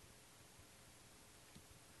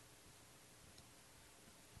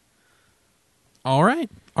 All right.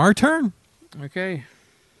 Our turn. Okay.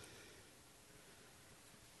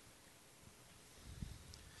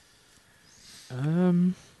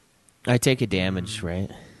 I take a damage, right?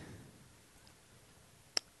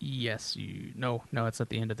 Yes, you. No, it's at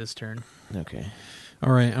the end of this turn. Okay.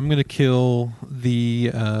 All right. I'm going to kill the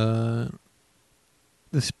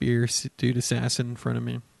spear dude assassin in front of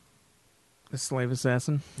me. The slave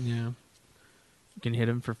assassin. Yeah. You can hit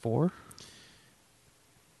him for 4.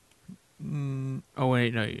 Oh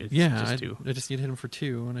wait, no, it's Yeah, just 2. I just need to hit him for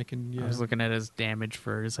 2, and I can. Yeah. I was looking at his damage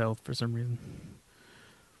for his health for some reason.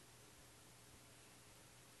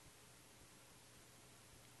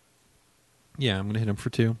 Yeah, I'm gonna hit him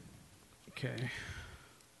for 2. Okay.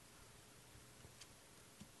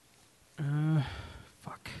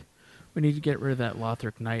 Fuck. We need to get rid of that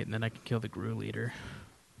Lothric Knight, and then I can kill the Gru Leader.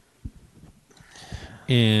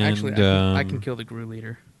 And Actually, I can kill the Gru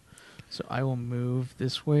Leader. So I will move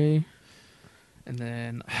this way, and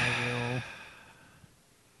then I will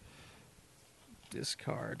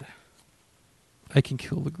discard. I can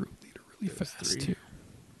kill the group leader really There's fast 3. too.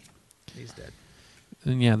 He's dead.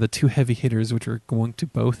 And yeah, the 2 heavy hitters, which are going to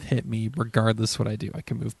both hit me regardless what I do. I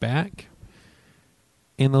can move back,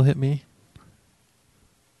 and they'll hit me.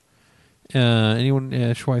 Anyone,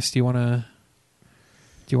 Schweiss, do you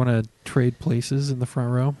want to trade places in the front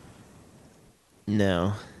row?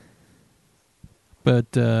 No.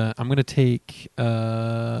 But I'm going to take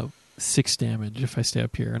 6 damage if I stay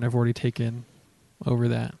up here, and I've already taken over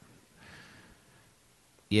that.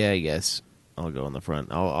 Yeah, I guess I'll go in the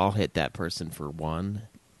front. I'll hit that person for 1.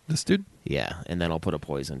 This dude? Yeah, and then I'll put a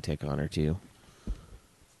poison tick on her too.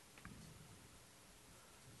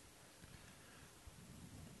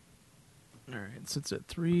 All right, so it's at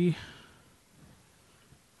 3.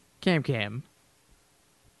 Cam.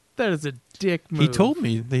 That is a dick move. He told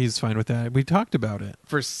me that he's fine with that. We talked about it.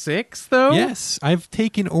 For 6, though? Yes, I've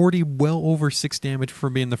taken already well over 6 damage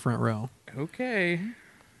from being in the front row. Okay.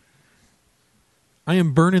 I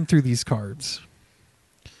am burning through these cards.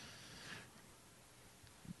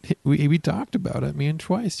 We talked about it, me and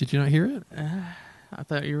Twice. Did you not hear it? I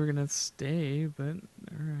thought you were going to stay, but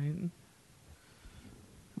all right.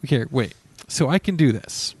 Okay, wait. So I can do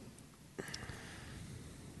this.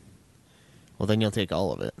 Well, then you'll take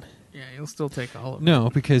all of it. Yeah, you'll still take all of it. No,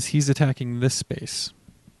 because he's attacking this space.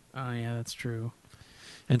 Oh, yeah, that's true.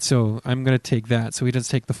 And so I'm going to take that. So he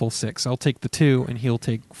doesn't take the full 6. I'll take the 2, and he'll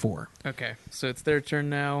take 4. Okay, so it's their turn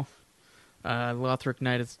now. Lothric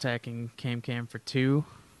Knight is attacking Cam for 2.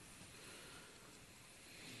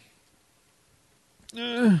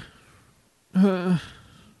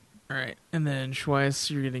 Alright, and then Schweiss,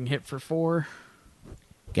 you're getting hit for 4.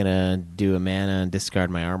 Gonna do a mana and discard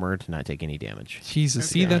my armor to not take any damage. Jesus.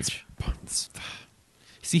 Okay. See, that's...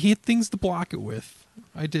 See, he had things to block it with.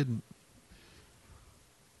 I didn't.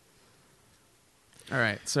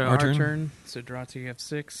 Alright, so Our our turn? turn. So draw 2, you have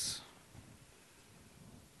 6.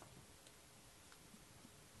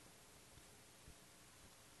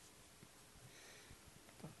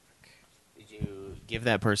 Did you give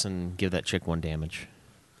that chick 1 damage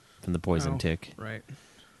from the poison Oh, tick? Right.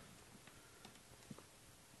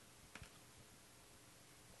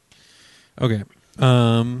 Okay.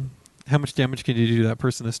 How much damage can you do to that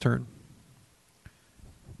person this turn?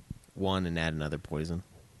 1 and add another poison.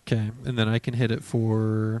 Okay, and then I can hit it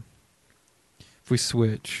for... If we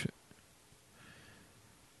switch,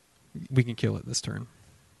 we can kill it this turn.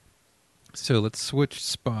 So let's switch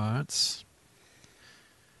spots.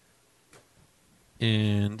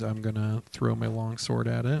 And I'm going to throw my longsword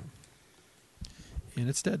at it. And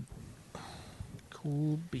it's dead.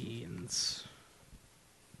 Cool beans.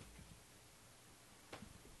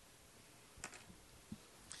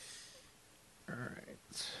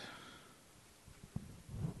 Alright.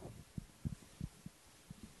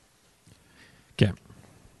 Okay.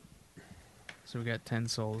 So we got 10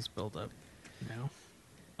 souls built up now.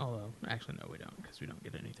 Although, actually, no, we don't, because we don't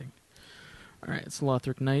get anything. Alright, it's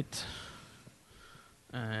Lothric Knight.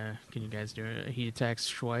 Can you guys do it? He attacks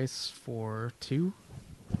Schweiss for 2.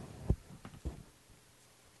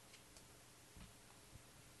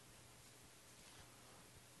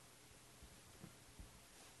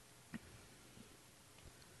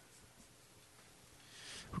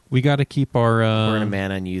 We got to keep our... We're gonna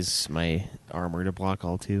mana and use my armor to block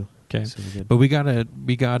all 2. Okay, So we're good. but we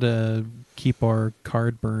gotta keep our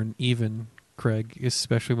card burn even, Craig,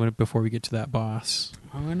 especially before we get to that boss.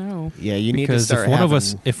 Oh, I know. Yeah, you need to Because start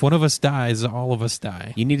if one of us dies, all of us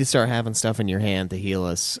die. You need to start having stuff in your hand to heal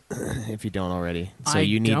us if you don't already. So I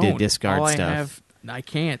you need to don't. discard All stuff. I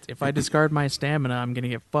can't. If I discard my stamina, I'm gonna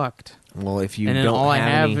get fucked. Well, if you and then don't all I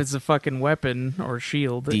have any, is a fucking weapon or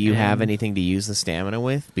shield. do you have and- anything to use the stamina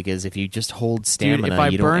with? Because if you just hold Dude, stamina, if I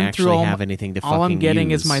you don't burn through actually have anything to fucking all I'm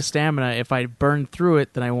getting use. is my stamina. If I burn through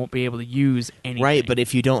it, then I won't be able to use anything. Right, but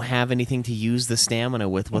if you don't have anything to use the stamina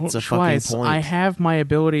with, what's the Schweiss, fucking point? I have my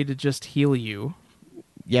ability to just heal you.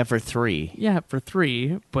 Yeah, for 3. Yeah, for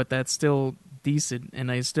 3, but that's still decent,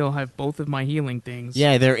 and I still have both of my healing things.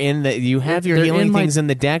 Yeah, they're in the. You have your They're healing in my- things in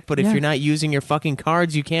the deck, but if Yeah. you're not using your fucking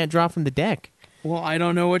cards, you can't draw from the deck. Well, I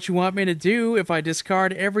don't know what you want me to do if I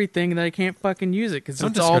discard everything that I can't fucking use it, because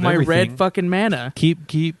Don't it's all discard my everything. red fucking mana. Keep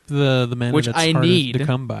the mana Which that's I hardest need. to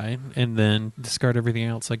come by, and then discard everything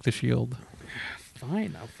else like the shield.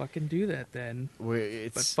 Fine, I'll fucking do that then. But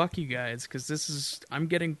It's, fuck you guys, because I'm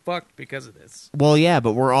getting fucked because of this. well, yeah,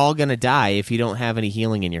 but we're all gonna die if you don't have any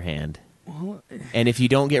healing in your hand. Well, And if you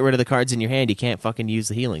don't get rid of the cards in your hand, you can't fucking use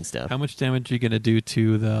the healing stuff. How much damage are you going to do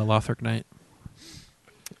to the Lothric Knight?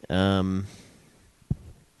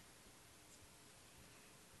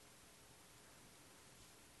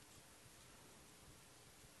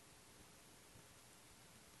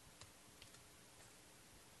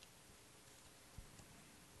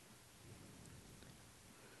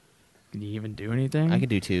 can you even do anything? I can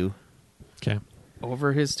do 2 Okay.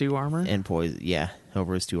 Over his 2 armor? and poison. Yeah,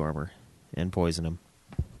 over his 2 armor and poison him.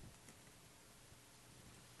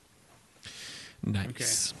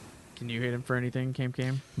 Nice. Can you hit him for anything,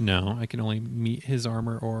 Cam? No, I can only meet his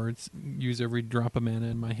armor or use every drop of mana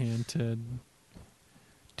in my hand to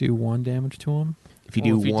do 1 damage to him. If you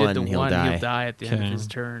Well, do if you one, did the he'll one, die. he'll die at the end of Okay. his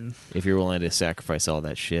turn. If you're willing to sacrifice all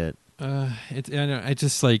that shit. I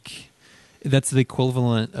just like that's the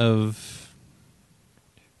equivalent of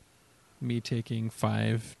me taking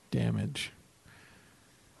 5 damage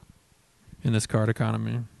in this card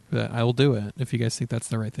economy. But I will do it if you guys think that's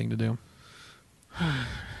the right thing to do.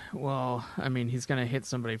 Well, I mean, he's going to hit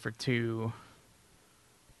somebody for 2.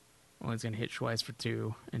 Well, he's going to hit Schweiss for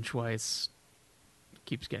 2, and Schweiss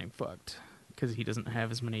keeps getting fucked because he doesn't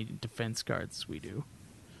have as many defense cards as we do.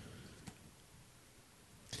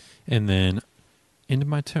 And then into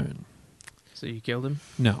my turn. So you killed him?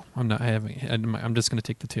 No, I'm not having. I'm just going to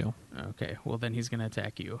take the 2. Okay, well then he's going to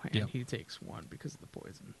attack you, and Yep. he takes 1 because of the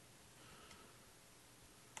poison.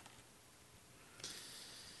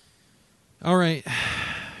 All right,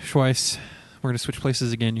 Schweiss. We're going to switch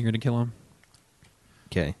places again. You're going to kill him.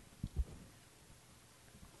 Okay.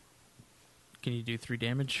 Can you do 3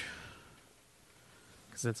 damage?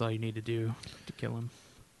 Because that's all you need to do to kill him.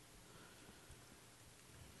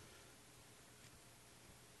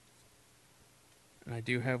 And I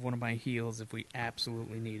do have one of my heals if we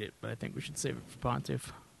absolutely need it, but I think we should save it for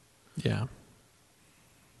Pontiff. Yeah.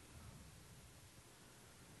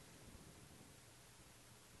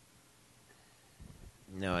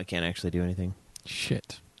 No, I can't actually do anything.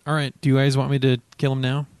 Shit. All right. Do you guys want me to kill him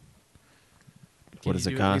now? What does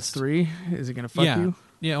you it do at least cost? 3? Is it going to fuck yeah. you?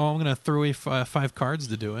 Yeah, well, I'm going to throw away 5 cards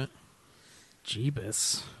to do it.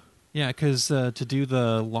 Jeebus. Yeah, because to do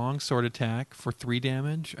the long sword attack for 3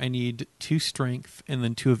 damage, I need 2 strength and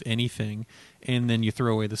then 2 of anything, and then you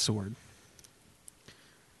throw away the sword.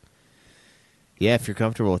 Yeah, if you're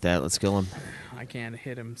comfortable with that, let's kill him. I can't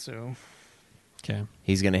hit him, so... Okay.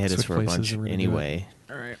 He's going to hit us Switch for a places bunch and we're gonna do anyway.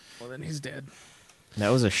 Alright, well then he's dead. That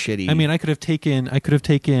was a shitty... I mean, I could have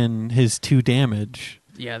taken his 2 damage.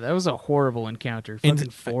 Yeah, that was a horrible encounter. And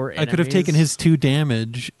Fucking 4 I could have taken his 2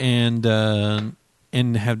 damage and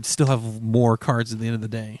still have more cards at the end of the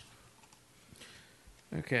day.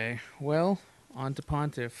 Okay, well, on to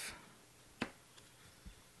Pontiff.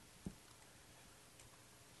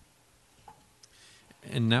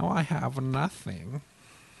 And now I have nothing.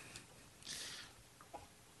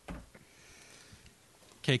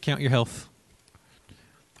 Okay, count your health.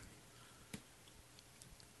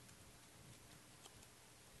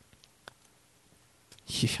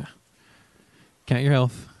 Yeah. Count your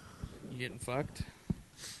health. You getting fucked?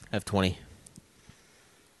 I have 20.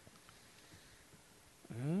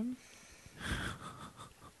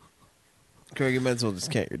 Craig, you might as well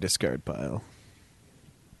just count your discard pile.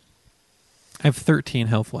 I have 13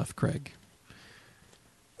 health left, Craig.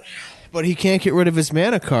 But he can't get rid of his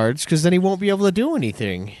mana cards because then he won't be able to do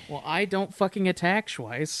anything. Well, I don't fucking attack,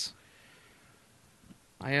 Schweiss.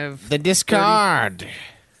 I have The discard!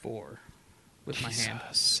 4 with my hand.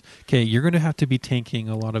 Jesus. Okay, you're going to have to be tanking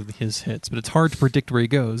a lot of his hits, but it's hard to predict where he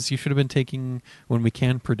goes. You should have been taking when we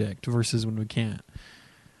can predict versus when we can't.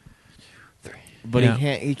 But Yeah.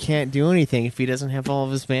 he can't do anything if he doesn't have all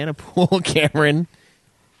of his mana pool, Cameron.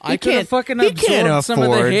 I could have fucking he can't absorbed some of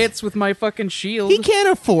the afford- hits with my fucking shield. He can't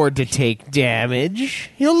afford to take damage.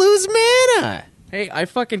 He'll lose mana. Hey, I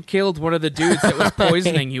fucking killed one of the dudes that was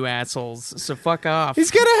poisoning you assholes, so fuck off. He's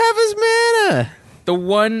gonna have his mana. The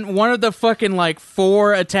one of the fucking like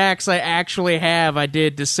 4 attacks I actually have, I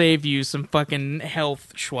did to save you some fucking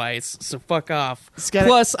health, Schweiss. So fuck off. gotta-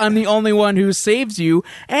 Plus, I'm the only one who saves you,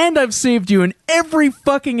 and I've saved you in every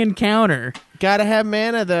fucking encounter. Gotta have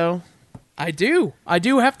mana, though. I do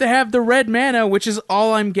have to have the red mana, which is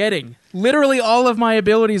all I'm getting. Literally, all of my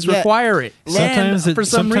abilities Yeah. require it. Sometimes, And for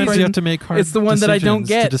some sometimes reason, you have to make hard it's the one that I don't decisions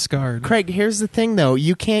get. to discard. Craig, here's the thing, though.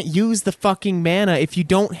 You can't use the fucking mana if you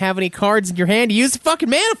don't have any cards in your hand to use the fucking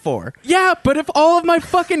mana for. Yeah, but if all of my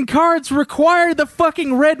fucking cards require the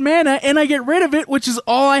fucking red mana and I get rid of it, which is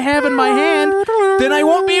all I have in my hand, then I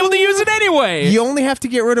won't be able to use it anyway. You only have to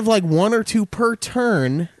get rid of like 1 or 2 per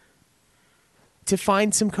turn to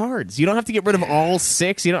find some cards. You don't have to get rid of all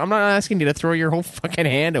 6. I'm not asking you to throw your whole fucking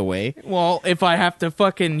hand away. Well, if I have to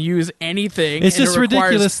fucking use anything, It's and just it requires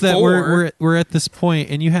ridiculous that 4, we're at this point,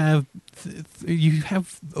 and you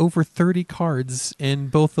have over 30 cards,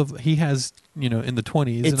 and both of he has in the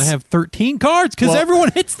 20s, and I It's- have 13 cards because Well-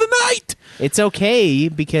 everyone hits the night. It's okay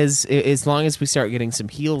because as long as we start getting some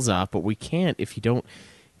heals off, but we can't if you don't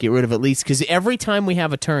get rid of at least, because every time we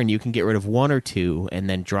have a turn, you can get rid of 1 or 2 and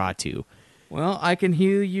then draw 2. Well, I can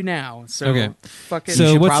heal you now. So Okay. fucking.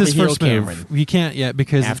 So should what's probably his heal first move? Cameron. You can't yet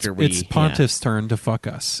because After it's we- Pontiff's turn to fuck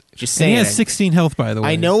us. Just And he saying. has 16 health, by the way.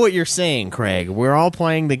 I know what you're saying, Craig. We're all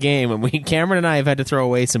playing the game, and Cameron and I have had to throw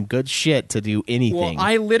away some good shit to do anything. Well,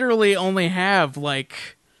 I literally only have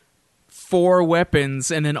like 4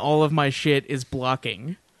 weapons, and then all of my shit is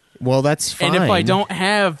blocking. Well, that's fine. And if I don't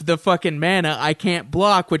have the fucking mana, I can't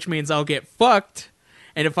block, which means I'll get fucked.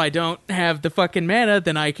 And if I don't have the fucking mana,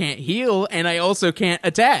 then I can't heal, and I also can't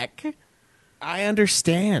attack. I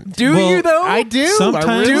understand. Do Well, you, though? I do.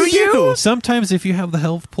 Sometimes, I really do. Sometimes if you have the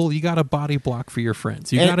health pool, you got to body block for your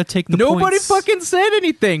friends. You And got to take the Nobody points. fucking said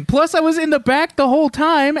anything. Plus, I was in the back the whole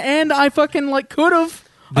time, and I fucking, could have.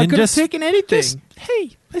 I Then could have just- taken anything. Just,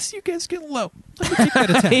 hey, I see you guys getting low. Let me take that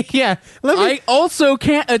attack. Yeah. Let me, I also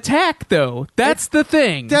can't attack, though. That's the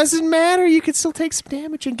thing. doesn't matter. You can still take some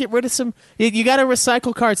damage and get rid of some. You got to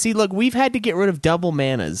recycle cards. See, look, we've had to get rid of double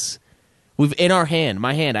manas. We've in our hand,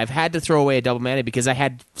 my hand. I've had to throw away a double mana because I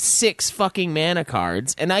had 6 fucking mana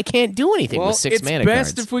cards, and I can't do anything with 6 mana cards.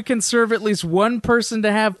 It's best if we can serve at least one person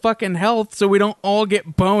to have fucking health, so we don't all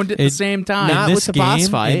get boned at the same time. Not with the boss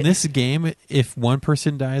fight. In this game, if one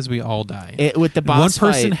person dies, we all die. With the boss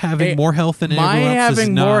one person fight, having more health than everyone else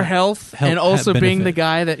having does more not health and also being benefit. the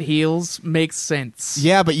guy that heals makes sense.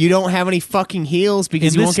 Yeah, but you don't have any fucking heals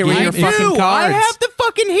because In you won't this get rid of game, your fucking cards. I have the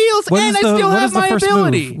fucking heals, What and is I the- still what have is the my first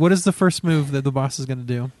ability. move? What is the first move that the boss is going to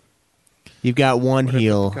do? You've got one What are the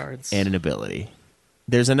heal cards? and an ability.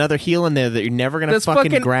 There's another heal in there that you're never gonna That's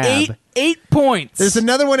fucking grab. eight points. There's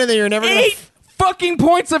another one in there you're never gonna. 8 fucking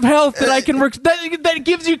points of health that I can that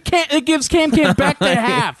gives you it gives Cam back to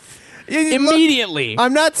half immediately.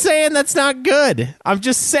 I'm not saying that's not good. I'm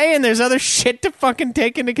just saying there's other shit to fucking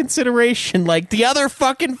take into consideration, like the other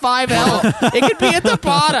fucking 5 health. It could be at the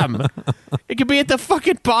bottom. It could be at the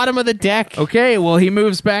fucking bottom of the deck. Okay, well he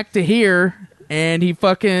moves back to here and he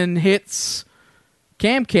fucking hits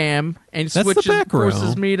Cam and That's the switches back row.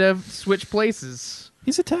 forces me to switch places.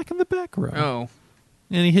 He's attacking the back row. Oh.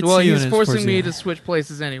 And he hits Well, you he's and forcing forces me you. to switch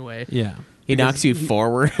places anyway. Yeah. He knocks you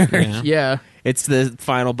forward. Yeah. Yeah, It's the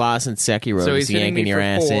final boss in Sekiro. So he's He's hitting yanking me your for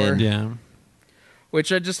ass 4. in. Yeah.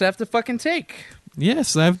 which I just have to fucking take.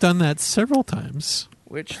 Yes, I've done that several times.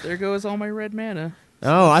 Which, there goes all my red mana.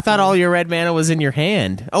 Oh, I thought all your red mana was in your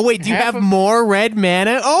hand. Oh, wait, do you Half have of- more red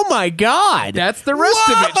mana? Oh, my God. That's the rest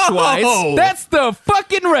of it, Whoa! Twice. That's the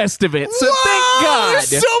fucking rest of it. So Whoa, thank God.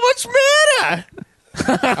 There's so much mana.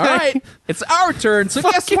 All right, it's our turn. So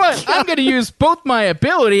guess what? I'm going to use both my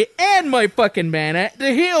ability and my fucking mana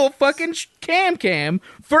to heal fucking Cam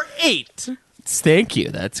for 8. Thank you.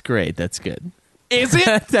 That's great. That's good. Is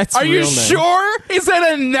it? That's Are you real nice. sure? Is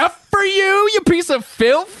that enough for you, you piece of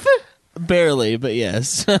filth? Barely, but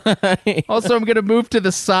yes. Also, I'm going to move to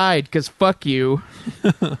the side because fuck you.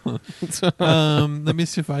 Let me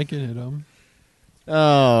see if I can hit him.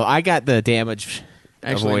 Oh, I got the damage.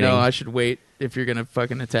 Actually, avoiding. no, I should wait if you're going to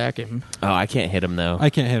fucking attack him. Oh, I can't hit him, though. I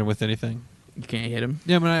can't hit him with anything. You can't hit him.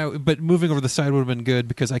 Yeah, but moving over the side would have been good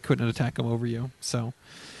because I couldn't attack him over you. So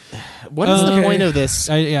What is the Okay. point of this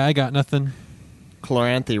I got nothing.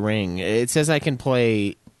 Chloranthy ring? It says I can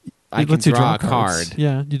play... I It can lets you draw a cards. card.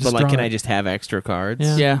 Yeah, you just But, like, draw can it. I just have extra cards?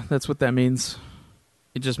 Yeah. Yeah, that's what that means.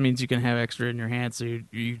 It just means you can have extra in your hand, so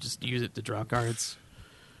you just use it to draw cards.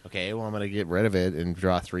 Okay, well, I'm going to get rid of it and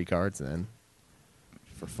draw 3 cards then.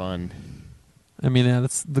 For fun. I mean, yeah,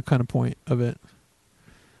 that's the kind of point of it.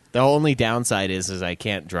 The only downside is I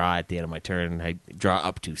can't draw at the end of my turn. I draw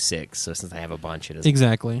up to 6, so since I have a bunch, it doesn't.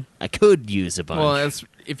 Exactly. I could use a bunch. Well, that's,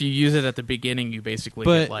 if you use it at the beginning, you basically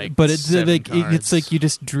But get like it's 7 like cards. it's like you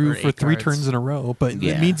just drew or for 8 3 cards. turns in a row. But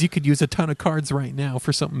Yeah. it means you could use a ton of cards right now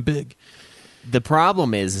for something big. The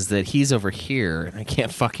problem is that he's over here, and I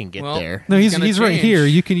can't fucking get Well, there. No, It's he's gonna right change. here.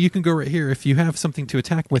 You can go right here if you have something to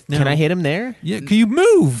attack with now. Can I hit him there? Yeah, can you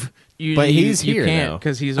move? But he's you here, can't though.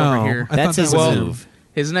 because he's Oh, over here. I That's thought his that was move.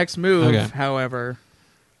 His next move, Okay. however,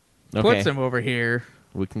 Okay, puts him over here.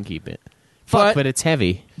 we can keep it. But- Fuck, but it's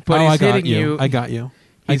heavy. But oh, he's I got hitting you. I got you.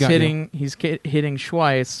 I He's got hitting. He's hitting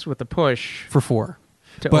Schweiss with a push. you for 4.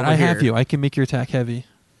 To But over I have here. you. I can make your attack heavy.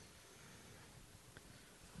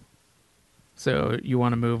 So you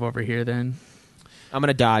want to move over here then? I'm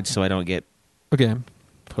gonna dodge so I don't get Okay.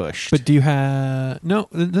 pushed. But do you have... No,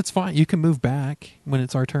 that's fine. You can move back when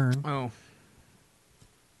it's our turn. Oh,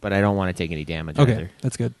 But I don't want to take any damage Okay, either.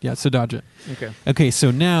 that's good. Yeah, so dodge it. okay. Okay,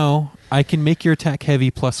 so now I can make your attack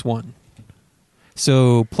heavy +1.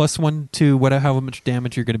 So +1 to whatever, how much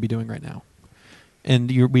damage you're going to be doing right now.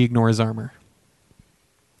 And we ignore his armor.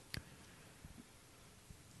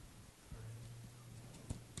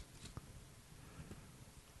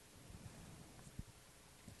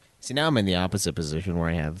 See, now I'm in the opposite position where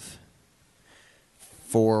I have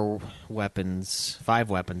 5 weapons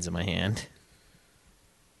in my hand.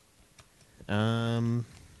 I'm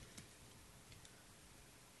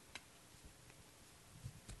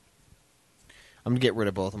gonna get rid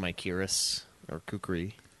of both of my Kiris or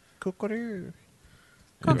Kukri. Kukri.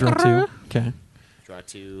 And draw 2. Okay. Draw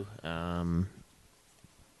 2.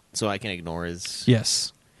 So I can ignore his.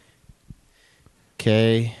 Yes.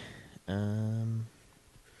 Okay.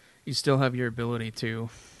 You still have your ability to,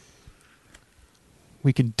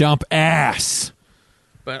 We can dump ass.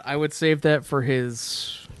 but I would save that for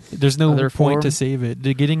his. There's no Other point form? to save it.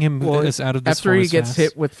 Getting him us out of this after he forest gets fast.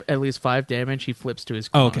 hit with at least 5 damage, he flips to his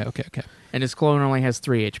Oh, clone. okay. And his clone only has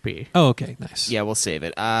 3 HP. Oh, okay, nice. Yeah, we'll save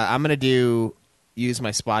it. I'm gonna use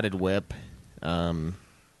my spotted whip. How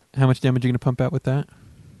much damage are you going to pump out with that?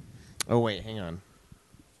 Oh wait, hang on.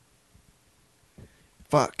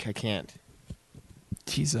 Fuck, I can't.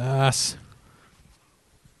 Jesus.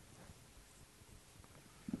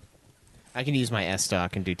 I can use my S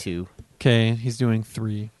stock and do 2. Okay, he's doing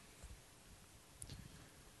 3.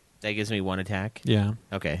 That gives me 1 attack. Yeah.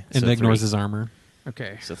 Okay. And so that ignores 3. his armor.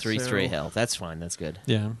 Okay. So 3 straight health. That's fine. That's good.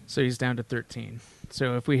 Yeah. So he's down to 13.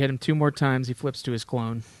 So if we hit him 2 more times, he flips to his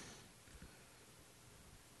clone.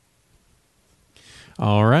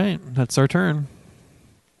 All right, that's our turn.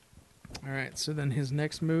 All right. So then his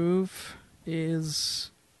next move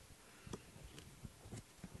is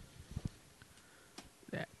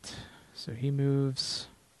that. So he moves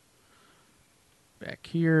back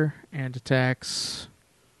here and attacks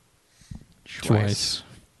Twice.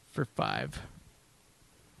 for 5.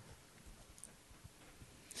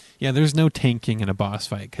 Yeah, there's no tanking in a boss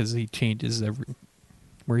fight because he changes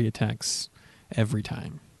where he attacks every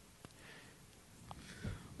time.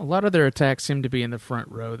 A lot of their attacks seem to be in the front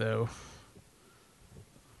row, though.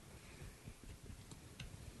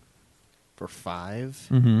 For 5?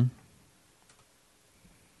 Mm-hmm.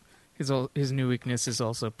 His new weakness is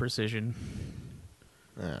also precision.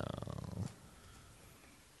 Oh.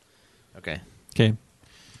 Okay. Okay,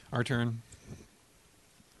 our turn.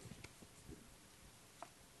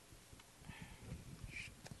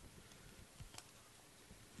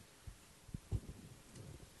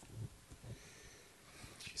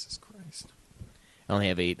 Jesus Christ. I only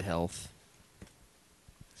have 8 health.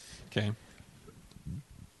 Okay.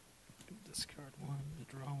 Discard 1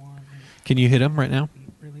 to draw 1. Can you hit him right now?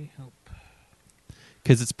 Didn't really help.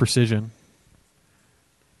 Because it's precision.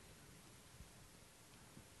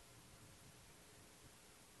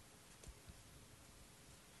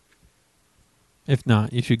 If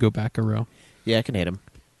not, you should go back a row. Yeah, I can hit him.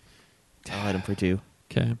 I'll hit him for 2.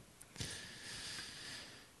 Okay.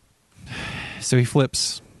 So he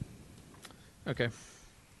flips. Okay.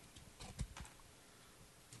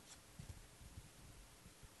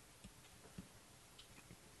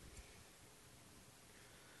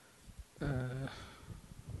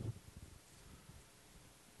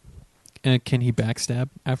 Can he backstab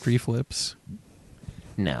after he flips?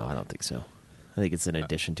 No, I don't think so. I think it's an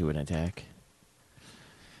addition to an attack.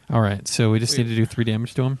 All right, so we just need to do 3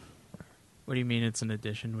 damage to him. What do you mean it's an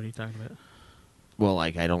addition? What are you talking about? Well,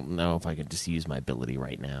 like, I don't know if I could just use my ability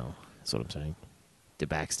right now. That's what I'm saying. To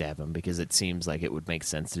backstab him, because it seems like it would make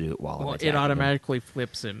sense to do it while I'm Well, attacking it him. automatically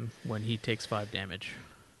flips him when he takes 5 damage.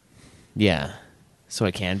 Yeah. So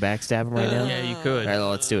I can backstab him right now? Yeah, you could. All right, well,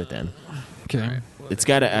 let's do it then. Okay. All right, well, It's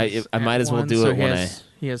got to... I might as well do it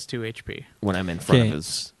he has 2 HP. when I'm in front Okay.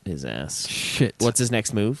 of his ass. Shit. What's his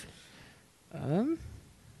next move?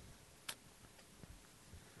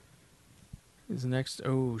 His next...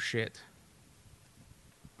 Oh, shit.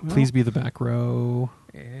 Well, Please be the back row.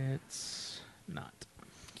 It's not.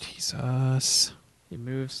 Jesus. He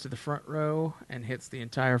moves to the front row and hits the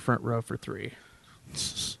entire front row for 3.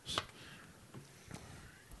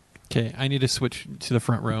 Okay, I need to switch to the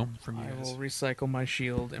front row from you I guys. will recycle my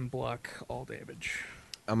shield and block all damage.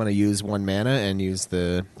 I'm going to use 1 mana and use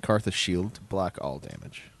the Karthus shield to block all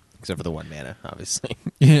damage. Except for the 1 mana, obviously.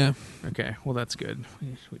 Yeah. Okay, well, that's good.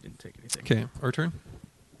 We didn't take anything. Okay, our turn.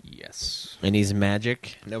 Yes. And he's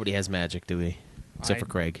magic. Nobody has magic, do we? Except I for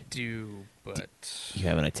Craig. do, but... You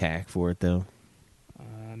have an attack for it, though?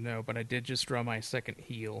 No, but I did just draw my second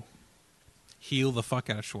heal. Heal the fuck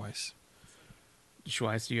out of Schweiss.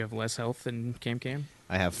 Schweiss, do you have less health than Cam?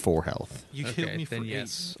 I have 4 health. You Okay, healed me for then 8.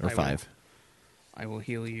 yes. Or 5. I will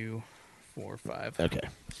heal you for 5. Okay.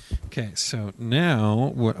 Okay, so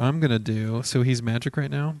now what I'm going to do... So he's magic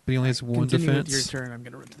right now, but he only has 1 Continue defense. with your turn. I'm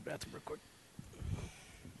going to run to the bathroom real quick.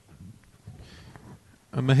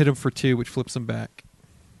 I'm going to hit him for 2, which flips him back.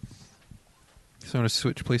 So I'm going to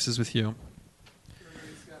switch places with you.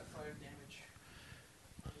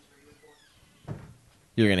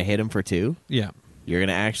 You're going to hit him for 2? Yeah. You're going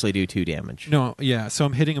to actually do 2 damage. No, yeah, so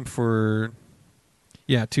I'm hitting him for...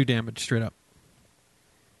 Yeah, 2 damage straight up.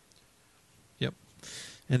 Yep.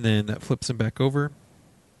 And then that flips him back over.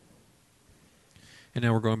 And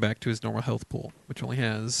now we're going back to his normal health pool, which only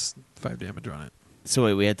has 5 damage on it. So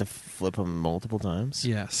wait, we had to flip him multiple times?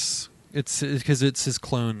 Yes. It's because it's his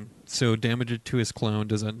clone, so damage to his clone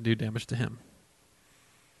doesn't do damage to him.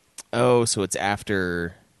 Oh, so it's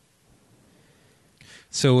after...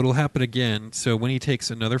 So it'll happen again. So when he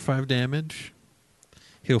takes another 5 damage,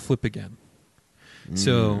 he'll flip again.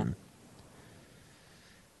 So...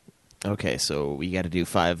 Okay, so we got to do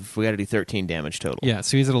 5. We got to do 13 damage total. Yeah,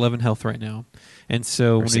 so he's at 11 health right now. And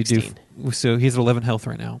so Or when we do... 16. So he's at 11 health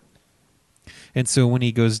right now. And so when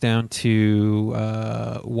he goes down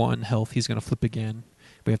to 1 health, he's going to flip again.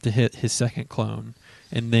 We have to hit his second clone.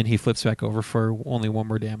 And then he flips back over for only 1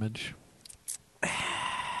 more damage.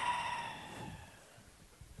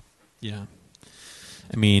 Yeah.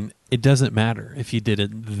 I mean, it doesn't matter if you did it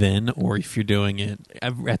then or if you're doing it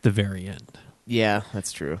at the very end. Yeah,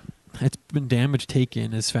 that's true. It's been damage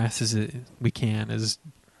taken as fast as we can is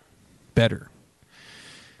better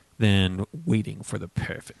than waiting for the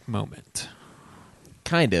perfect moment.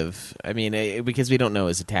 Kind of. I mean, because we don't know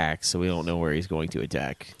his attacks, so we don't know where he's going to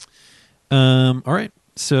attack. All right.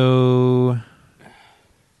 So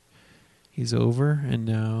he's over, and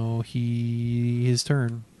now his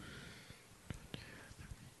turn.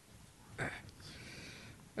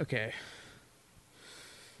 Okay.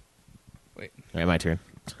 Wait. All right, my turn.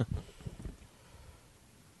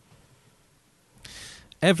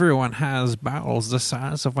 Everyone has battles the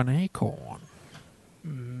size of an acorn.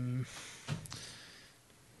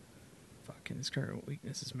 Fucking his current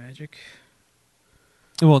weakness is magic.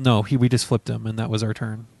 Well, no, we just flipped him, and that was our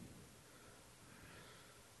turn.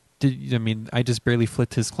 I just barely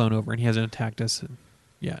flipped his clone over, and he hasn't attacked us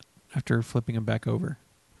yet after flipping him back over.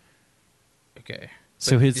 Okay.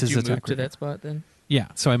 So But his did you attack move to that spot then? Yeah,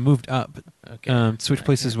 so I moved up, Okay. switch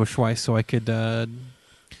places with Schweiss so I could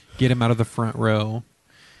get him out of the front row,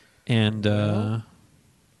 and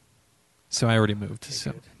so I already moved. Okay,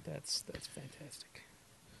 So good. That's fantastic.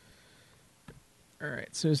 All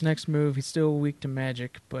right. So his next move, he's still weak to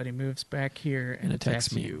magic, but he moves back here and And attacks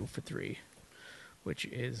attacks me. you for 3, which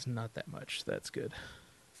is not that much. That's good.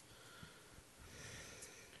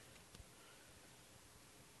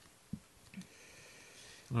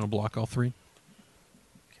 I'm gonna block all 3.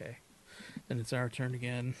 Okay. Then it's our turn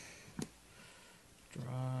again.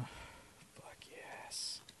 Draw. Fuck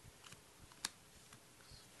yes.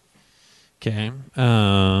 Okay.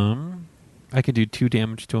 I could do 2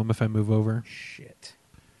 damage to him if I move over. Shit.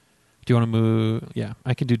 Do you want to move? Yeah,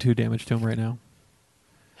 I can do 2 damage to him right now.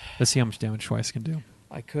 Let's see how much damage Schweiss can do.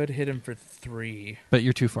 I could hit him for 3, But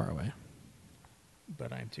you're too far away.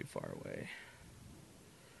 but I'm too far away.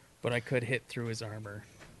 But I could hit through his armor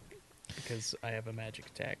because I have a magic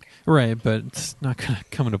attack. Right, but it's not going to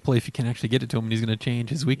come into play if you can actually get it to him, and he's going to change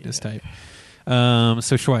his weakness Yeah. type.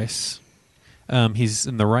 So Schweiss, he's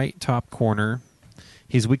in the right top corner.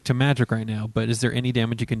 He's weak to magic right now, but is there any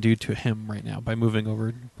damage you can do to him right now by moving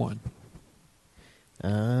over 1?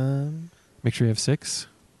 Make sure you have 6.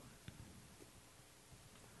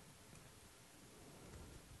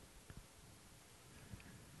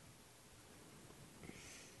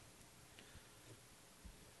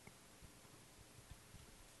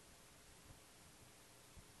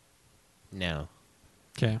 No.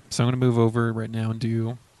 Okay, so I'm going to move over right now and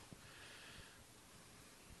do...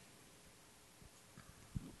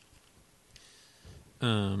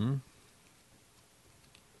 Man,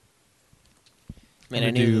 I'm I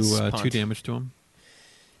gonna knew do this 2 damage to him.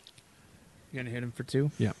 You're going to hit him for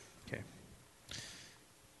 2? Yeah. Okay.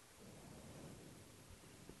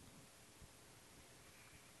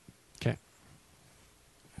 Okay.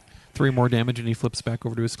 3 more damage, and he flips back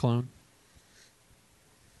over to his clone.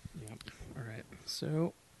 Yep. All right.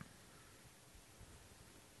 So,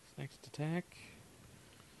 next attack.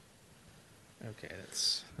 Okay,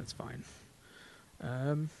 that's fine.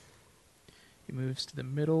 He moves to the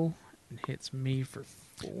middle and hits me for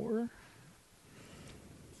 4.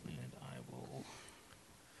 And I will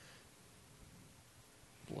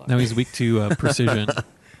block. Now he's weak to precision. Oh,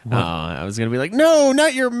 I was going to be like, no,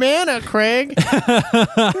 not your mana, Craig. No!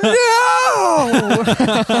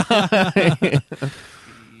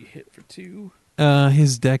 He hit for 2.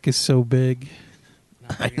 His deck is so big.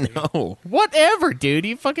 Not I really. know. Whatever, dude.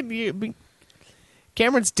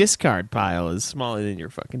 Cameron's discard pile is smaller than your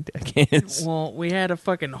fucking deck is. Well, we had a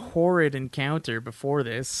fucking horrid encounter before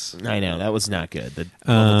this. I know. That was not good. The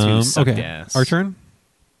level 2 sucked Okay, ass. our turn?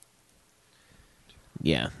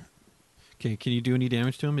 Yeah. Okay, can you do any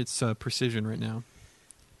damage to him? It's precision right now.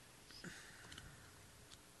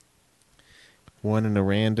 1 in a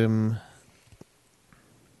random.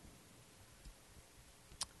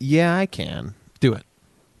 Yeah, I can. Do it.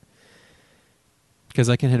 Because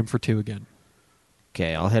I can hit him for 2 again.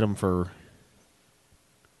 Okay, I'll hit him for.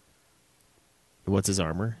 What's his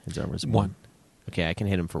armor? His armor's 1. Okay, I can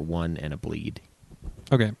hit him for 1 and a bleed.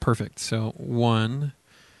 Okay, perfect. So 1.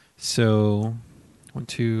 So 1,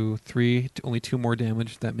 2, 3. Only 2 more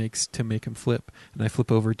damage. That makes to make him flip. And I flip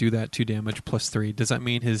over, do that 2 damage plus 3. Does that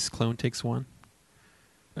mean his clone takes 1?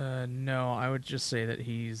 No, I would just say that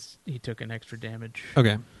he took an extra damage.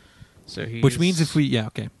 Okay. So he. Which means if we... Yeah,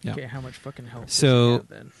 okay. Yeah. Okay, how much fucking health does So- he have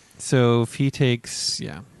then? So if he takes...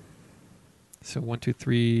 Yeah. So 1, 2,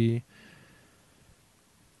 3...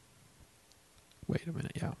 Wait a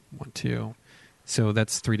minute. Yeah. 1, 2. So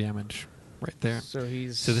that's 3 damage right there. So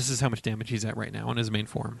he's. So this is how much damage he's at right now on his main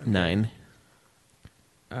form. 9.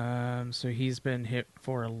 So he's been hit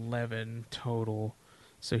for 11 total.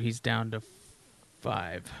 So he's down to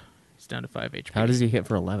 5. He's down to 5 HP. How does he hit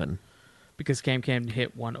for 11? Because Cam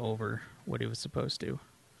hit 1 over what he was supposed to.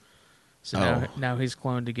 So Oh. now he's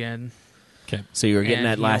cloned again, Okay. So you were getting And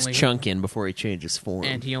that he last only- chunk in before he changes form.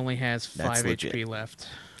 and he only has 5 legit. HP left.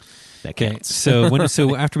 That Okay. counts. So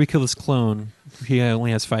after we kill this clone, he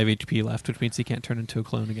only has 5 HP left, which means he can't turn into a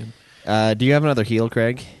clone again. Do you have another heal,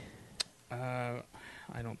 Craig?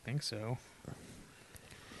 I don't think so.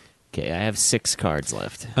 Okay, I have 6 cards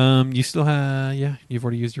left. You still have you've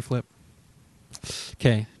already used your flip.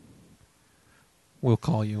 Okay. We'll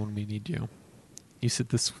call you when we need you. You sit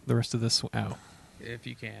the rest of this out. If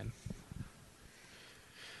you can.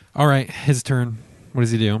 All right, his turn. What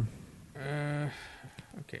does he do?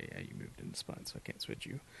 Okay, yeah, you moved in the spot, so I can't switch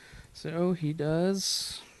you. So he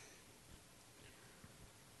does.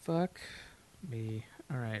 Fuck me.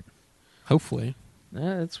 All right. Hopefully.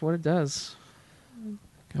 That's what it does.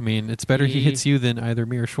 I mean, it's better he He- hits you than either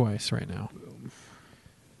me or Schweiss right now.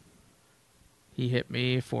 He hit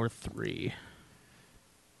me for 3.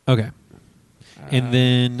 Okay. And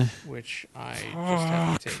then Which I just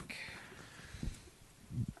have to take.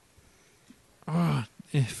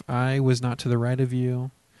 if I was not to the right of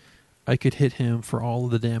you, I could hit him for all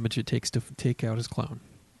of the damage it takes to take out his clone.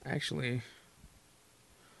 Actually,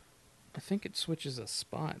 I think it switches us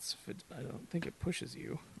spots. I don't think it pushes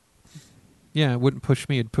you. Yeah, it wouldn't push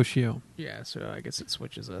me, it'd push you. Yeah, so I guess it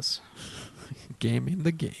switches us. Game in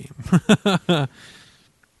the game. Oh,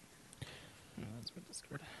 that's been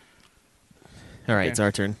discarded. All right, Okay. it's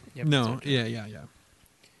our turn. Yep, No, it's our turn. yeah.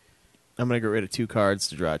 I'm going to get rid of 2 cards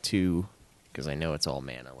to draw 2 because I know it's all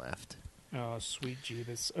mana left. Oh, sweet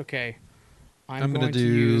Jeebus. Okay. I'm I'm gonna going to do-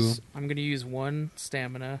 use 1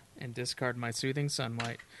 stamina and discard my Soothing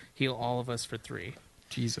Sunlight. Heal all of us for 3.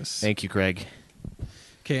 Jesus. Thank you, Craig.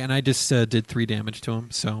 Okay, and I just did 3 damage to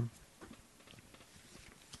him, so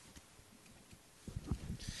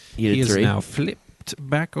You he did is 3. now flipped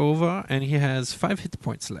back over, and he has 5 hit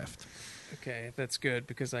points left. Okay, that's good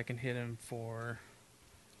because I can hit him for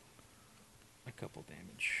a couple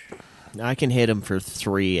damage. I can hit him for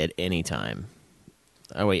 3 at any time.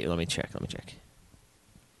 Oh, wait, let me check.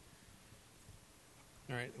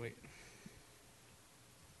 All right, wait.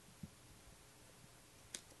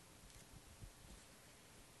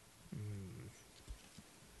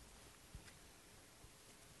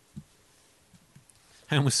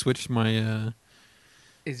 I almost switched my...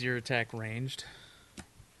 Is your attack ranged?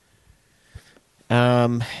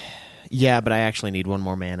 Yeah, but I actually need 1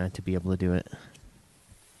 more mana to be able to do it.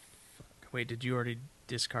 Wait, did you already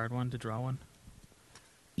discard 1 to draw 1?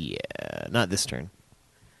 Yeah, not this turn.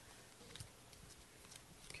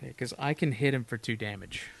 Okay, because I can hit him for 2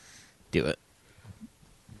 damage. Do it.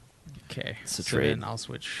 Okay, It's a so trade. then I'll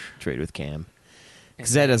switch. Trade with Cam. And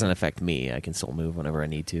Because that doesn't affect me. I can still move whenever I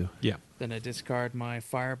need to. Yeah. Then I discard my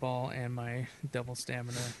fireball and my double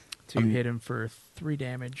stamina to I'm- hit him for 3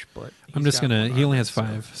 damage. But I'm he's just got going to... 1 He only armor, has so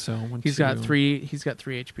 5, so... 1, He's got 2, 3. He's got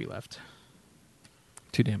 3 HP left.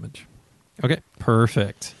 2 damage. Okay,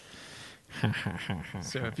 perfect.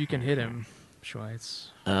 So if you can hit him, Schweiz.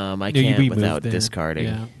 I No, can't we without moved there. discarding.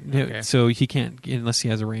 Yeah. No, Okay. So he can't, unless he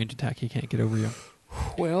has a range attack, he can't get over you.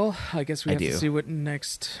 Well, I guess we I have do. to see what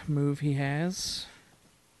next move he has.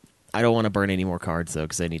 I don't want to burn any more cards, though,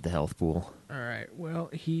 because I need the health pool. All right. Well,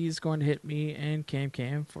 he's going to hit me and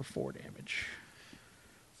Cam for 4 damage,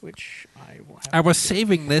 which I will have. I was to do.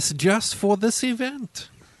 saving this just for this event.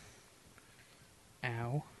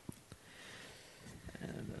 Ow.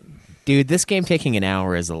 And then Dude, this game taking an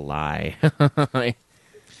hour is a lie.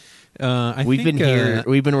 We've been here.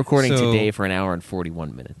 We've been recording so- today for an hour and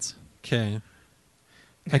 41 minutes. Okay.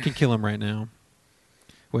 I can kill him right now.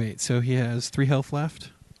 Wait, so he has 3 health left?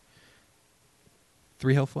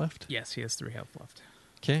 3 health left? yes, he has 3 health left.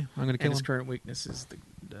 Okay, I'm going to And kill his him. current weakness is the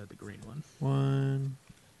green one. 1,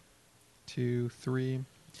 2, 3.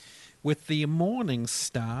 With the Morning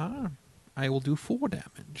Star, I will do 4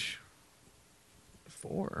 damage.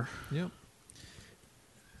 4. Yep.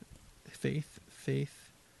 Faith,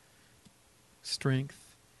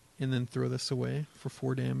 strength, and then throw this away for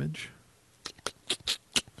 4 damage.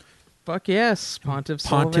 Fuck yes, Pontiff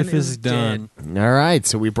Pontiff Sullivan is done. All right,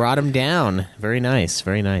 so we brought him down. Very nice,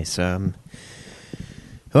 very nice. Well,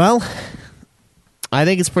 I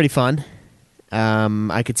think it's pretty fun.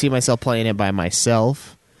 I could see myself playing it by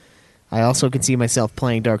myself. I also could see myself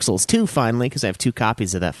playing Dark Souls 2 finally because I have 2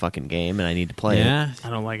 copies of that fucking game and I need to play it. Yeah, I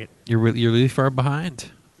don't like it. you're really far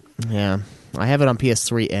behind. Yeah, I have it on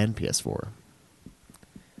PS3 and PS4.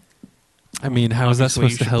 I mean, how is that Obviously,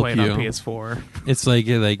 supposed to should help play you? it on PS4. It's like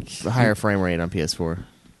A higher frame rate on PS4.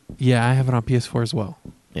 Yeah, I have it on PS4 as well.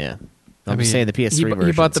 Yeah. I I'm mean, saying the PS3 version.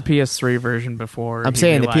 He bought the PS3 version before. I'm he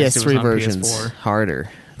saying the realized it was PS3 on version's PS4.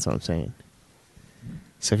 harder. That's what I'm saying.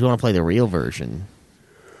 So if you want to play the real version,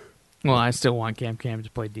 Well, I still want Cam to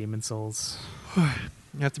play Demon Souls.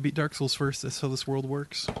 You have to beat Dark Souls first. That's how this world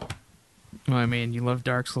works. Well, I mean, you love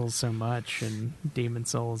Dark Souls so much, and Demon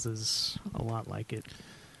Souls is a lot like it.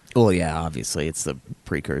 well, yeah, obviously it's the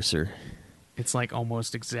precursor. It's like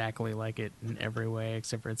almost exactly like it in every way,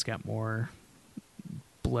 except for it's got more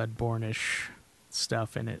Bloodborne-ish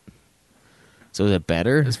stuff in it, So is it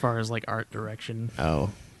better? as far as like art direction.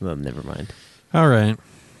 Oh, well, never mind. All right.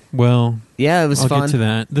 Well, Yeah, it was I'll fun. get to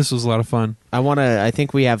that. This was a lot of fun. I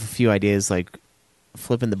think we have a few ideas, like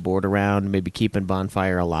flipping the board around, maybe keeping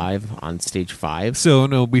Bonfire alive on stage 5. So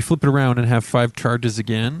no, we flip it around and have 5 charges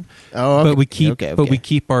again. Oh, okay. But we keep Okay. but we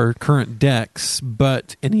keep our current decks,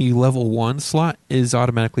 but any level 1 slot is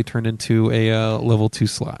automatically turned into a level 2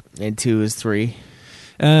 slot. And 2 is 3.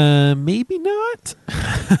 Maybe not.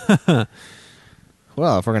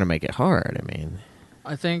 Well, if we're gonna make it hard, I mean,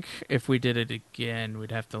 I think if we did it again,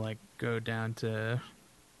 we'd have to like go down to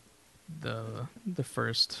the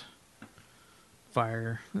first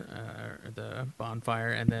fire, the bonfire,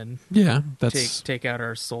 and then Yeah, that's take out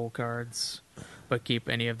our soul cards, but keep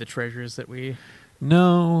any of the treasures that we.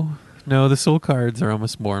 no. The soul cards are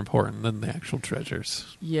almost more important than the actual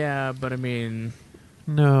treasures. Yeah, but I mean,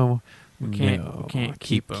 No, We can't- no. we can't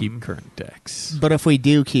keep 'em. keep current decks. but if we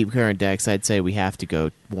do keep current decks, I'd say we have to go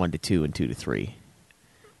 1 to 2 and 2 to 3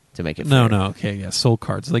 to make it No, fair. no, okay, yeah, soul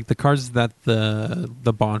cards, like the cards that the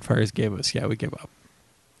bonfires gave us. Yeah, we gave up.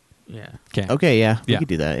 yeah. Okay, Okay, yeah, we Yeah. could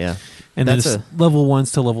do that. Yeah, and that's then it's level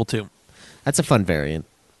 1s to level 2. that's a fun variant.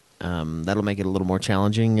 That'll make it a little more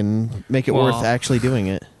challenging and make it Well- worth actually doing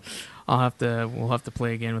it. We'll have to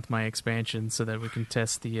play again with my expansion so that we can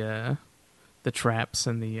test the traps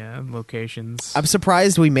and the locations. I'm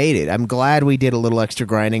surprised we made it. I'm glad we did a little extra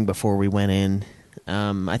grinding before we went in.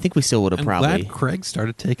 I think we still would have I'm probably. glad Craig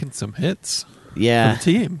started taking some hits Yeah, for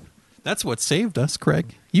the team. That's what saved us,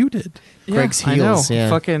 Craig. You did. Yeah, Craig's I know. heals, yeah.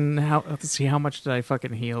 Fucking let's see, how much did I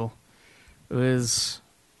fucking heal? It was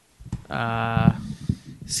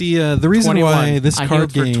See, the reason 21. why this I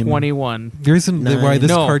card healed game, for 21. the reason why Nine. this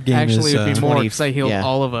No, card game actually, is it'd be more 20, because I healed yeah.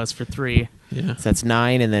 all of us for 3. yeah. so that's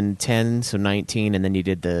 9 and then 10, so 19, and then you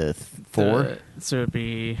did the 4. So it'd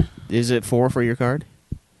be Is it 4 for your card?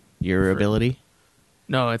 Your For- ability?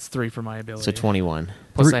 no, it's 3 for my ability. So 21.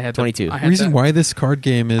 Plus, I had 22. The, I The had reason the- why this card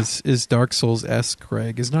game is Dark Souls-esque,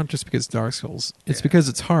 Craig, is not just because it's Dark Souls. It's Yeah. because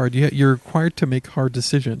it's hard. You're required to make hard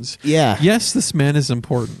decisions. Yeah. Yes, this man is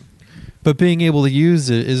important, but being able to use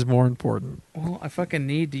it is more important. Well, I fucking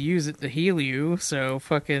need to use it to heal you, so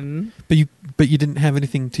fucking. But you didn't have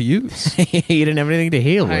anything to use. You didn't have anything to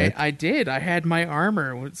heal with. I did. I had my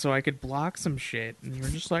armor so I could block some shit, and you were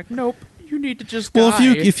just like, "Nope, you need to just Well,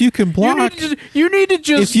 die. if you can block, you need to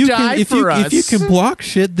just die for us. if you can block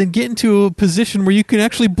shit, then get into a position where you can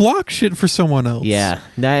actually block shit for someone else. Yeah.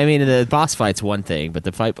 No, I mean, the boss fight's one thing, but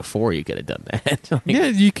the fight before you could have done that. Like, Yeah,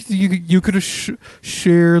 you could have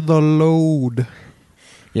shared the load.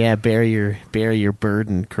 yeah, bear your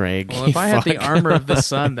burden, Craig. Well, if I had the Fuck. armor of the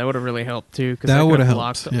sun, that would have really helped too. Because That I would would have have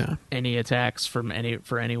helped. blocked Yeah, any attacks from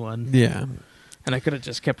anyone, yeah. and I could have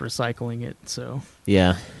just kept recycling it. So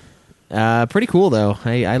Yeah. Pretty cool though.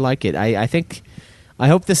 I like it. I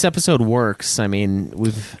hope this episode works. I mean,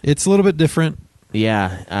 It's a little bit different,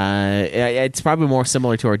 yeah. It's probably more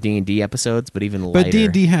similar to our D&D episodes, but even lighter. but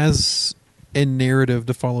D&D has a narrative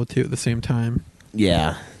to follow too at the same time.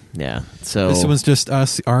 Yeah. Yeah. So This one's just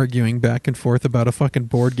us arguing back and forth about a fucking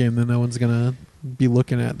board game that no one's gonna be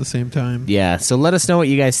looking at the same time. yeah, so let us know what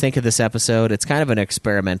you guys think of this episode. It's kind of an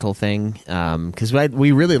experimental thing because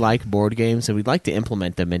we really like board games and we'd like to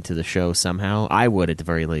implement them into the show somehow. I would, at the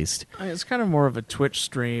very least. it's kind of more of a Twitch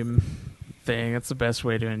stream thing. That's the best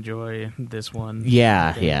way to enjoy this one.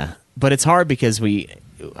 Yeah, yeah. But it's hard because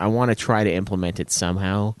I want to try to implement it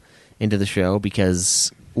somehow into the show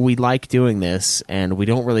because we like doing this and we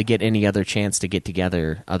don't really get any other chance to get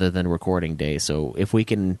together other than recording day. So if we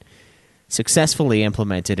can successfully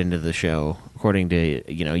implement it into the show, according to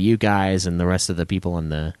you guys and the rest of the people in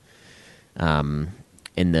the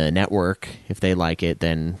network, if they like it,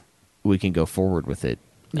 then we can go forward with it.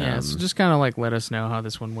 Yeah, so just kind of like let us know how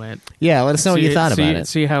this one went. Yeah, let us know what you thought about it.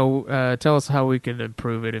 See how tell us how we could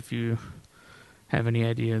improve it if you have any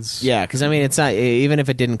ideas. Yeah, because I mean, it's not, even if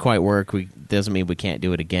it didn't quite work, doesn't mean we can't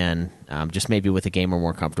do it again. Just maybe with a game we're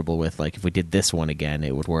more comfortable with. Like if we did this one again,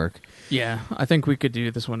 it would work. Yeah, I think we could do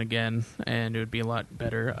this one again, and it would be a lot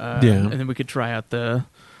better. Yeah. And then we could try out the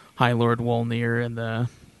High Lord Wolnir and the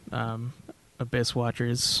Abyss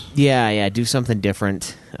Watchers. Yeah, do something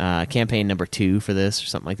different. Campaign number 2 for this or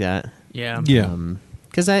something like that. Yeah. Yeah.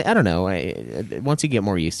 Because I don't know. Once you get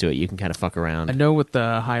more used to it, you can kind of fuck around. I know with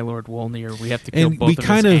the High Lord Wolnir, we have to kill And both we of his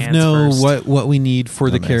kind of ants know first. what we need for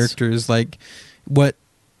the nice. characters, like what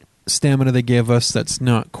stamina they give us that's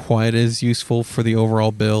not quite as useful for the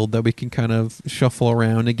overall build, that we can kind of shuffle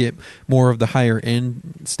around and get more of the higher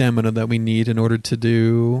end stamina that we need in order to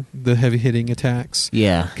do the heavy hitting attacks.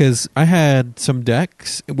 Yeah. Because I had some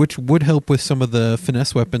decks which would help with some of the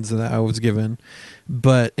finesse weapons that I was given,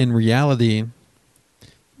 but in reality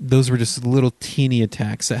those were just little teeny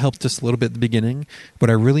attacks that helped just a little bit at the beginning. What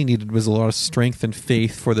I really needed was a lot of strength and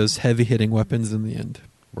faith for those heavy hitting weapons in the end.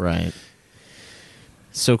 Right.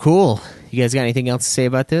 So cool. You guys got anything else to say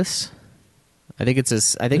about this? I think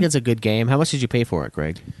it's a good game. How much did you pay for it,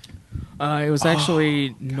 Greg? It was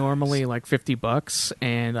actually normally like $50,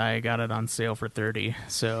 and I got it on sale for $30.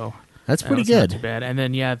 So That's pretty was not good. too bad. And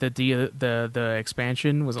then the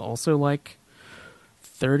expansion was also like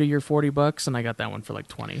 $30 or $40, and I got that one for like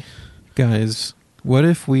 $20. Guys, what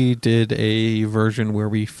if we did a version where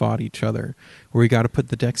we fought each other, where we got to put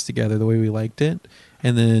the decks together the way we liked it,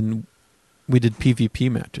 and then we did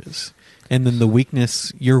PvP matches, and then the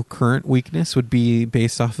weakness, your current weakness, would be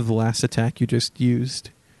based off of the last attack you just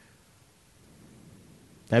used?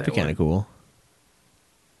 That'd be That kind of cool.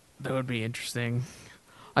 That would be interesting.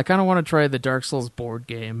 I kind of want to try the Dark Souls board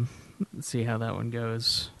game, see how that one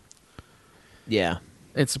goes. Yeah.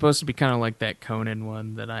 It's supposed to be kind of like that Conan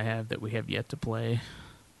one that I have that we have yet to play.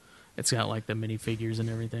 It's got like the minifigures and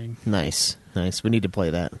everything. Nice. We need to play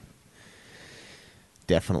that.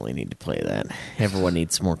 Definitely need to play that. Everyone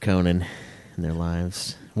needs more Conan in their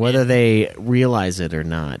lives, whether they realize it or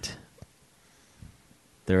not.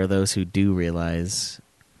 There are those who do realize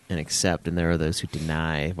and accept, and there are those who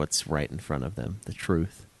deny what's right in front of them, the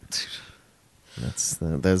truth. Those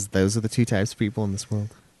are the two types of people in this world.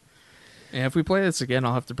 And if we play this again,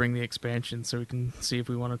 I'll have to bring the expansion so we can see if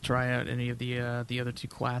we want to try out any of the other two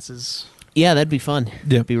classes. Yeah, that'd be fun.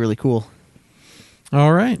 That'd be really cool.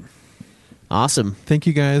 All right. Awesome. Thank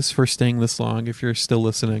you guys for staying this long if you're still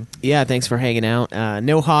listening. Yeah, thanks for hanging out.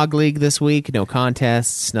 No Hog League this week, no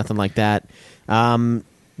contests, nothing like that.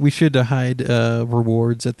 We should hide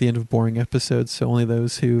rewards at the end of boring episodes, so only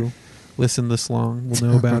those who listen this long will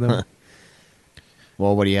know about them.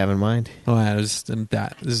 Well, what do you have in mind? Oh, this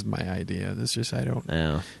is my idea. It's just I don't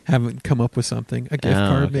No. haven't come up with something. A gift Oh,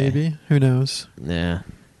 card, okay. maybe. Who knows? Yeah.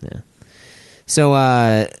 So,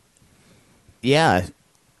 yeah.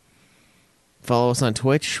 Follow us on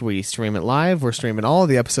Twitch. We stream it live. We're streaming all of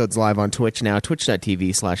the episodes live on Twitch now,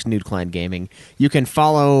 twitch.tv/NudeClan Gaming. You can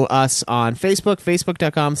follow us on Facebook,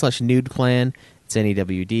 facebook.com/NudeClan. It's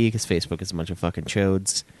NEWD because Facebook is a bunch of fucking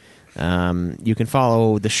chodes. You can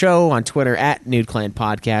follow the show on Twitter at NudeClan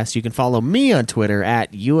Podcast. You can follow me on Twitter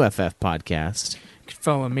at UFF Podcast. You can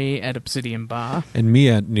follow me at Obsidian Ba. And me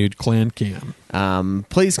at Nude Clan Cam.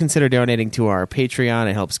 Please consider donating to our Patreon.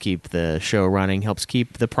 It helps keep the show running, helps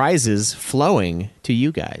keep the prizes flowing to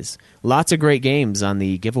you guys. Lots of great games on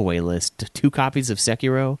the giveaway list. 2 copies of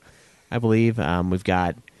Sekiro, I believe. We've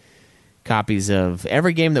got copies of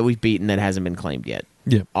every game that we've beaten that hasn't been claimed yet.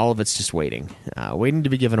 Yep. All of it's just waiting to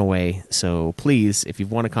be given away. So please, if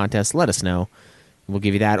you've won a contest, let us know. We'll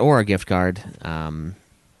give you that or a gift card,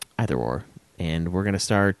 either or. And we're gonna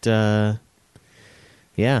start. We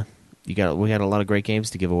got a lot of great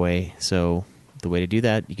games to give away. So the way to do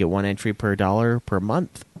that, you get 1 entry per $1 per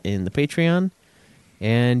month in the Patreon,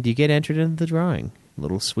 and you get entered into the drawing. A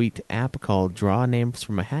little sweet app called Draw Names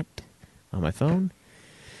from a Hat on my phone.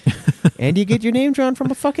 And you get your name drawn from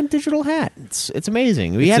a fucking digital hat. It's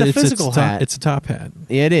amazing. We had a physical hat. It's a top hat.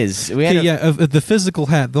 Yeah, it is. We had the physical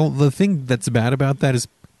hat. The thing that's bad about that is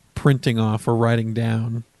printing off or writing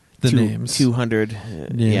down the names. 200.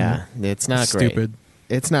 Yeah, it's not Stupid. great.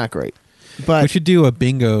 It's not great. But We should do a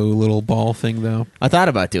bingo little ball thing, though. I thought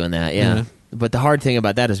about doing that, yeah. Yeah. But the hard thing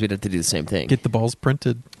about that is we'd have to do the same thing. Get the balls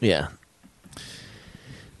printed. Yeah.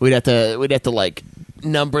 We'd have to like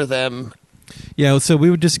number them. Yeah, so we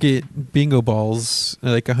would just get bingo balls,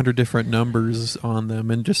 like 100 different numbers on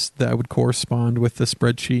them, and just that would correspond with the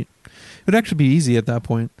spreadsheet. It would actually be easy at that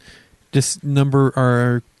point. Just number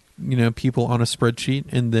our people on a spreadsheet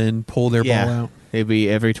and then pull their ball out. It'd be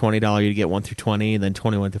every $20 you'd get 1 through 20, and then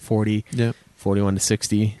 21 to 40, Yep. 41 to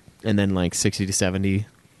 60, and then like 60 to 70,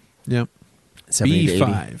 Yep. 70 to 80,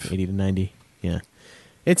 B5. 80 to 90. Yeah.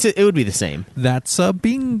 It would be the same. That's a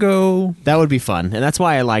bingo. That would be fun. And that's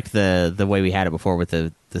why I liked the way we had it before with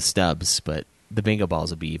the stubs, but the bingo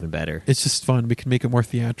balls would be even better. It's just fun. We can make it more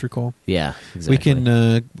theatrical. Yeah, exactly. We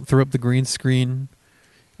can throw up the green screen.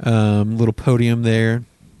 little podium there,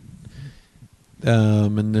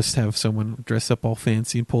 and just have someone dress up all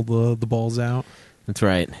fancy and pull the balls out. That's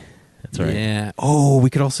right. That's right. Yeah. Oh, we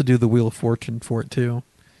could also do the Wheel of Fortune for it too.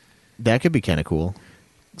 That could be kind of cool.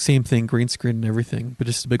 Same thing, green screen and everything, but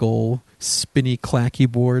just a big old spinny clacky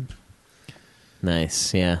board.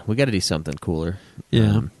 Nice. Yeah, we got to do something cooler.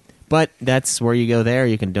 Yeah. But that's where you go there.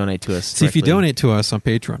 You can donate to us. See, if you directly. donate to us on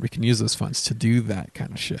Patreon, we can use those funds to do that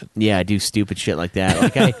kind of shit. Yeah, I do stupid shit like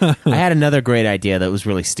that. Like I had another great idea that was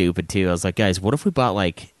really stupid too. I was like, guys, what if we bought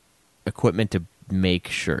like equipment to make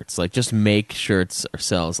shirts? Like just make shirts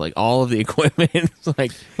ourselves. Like all of the equipment.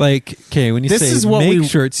 like okay, when you This say is what make we-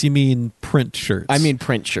 shirts, you mean print shirts. I mean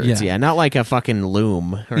print shirts. Yeah, not like a fucking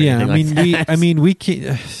loom. Or yeah. anything like that. we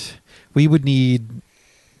can. We would need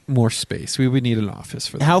more space. We would need an office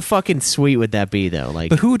for that. How fucking sweet would that be though? Like,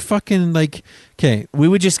 But who would fucking like? Okay, we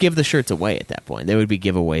would just give the shirts away at that point. There would be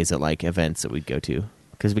giveaways at like events that we'd go to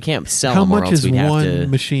because we can't sell how them. Or much else is we'd have one to,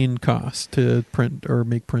 machine cost to print or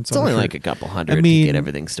make prints? It's on only a like shirt? a couple hundred I mean, to get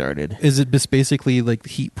everything started. Is it just basically like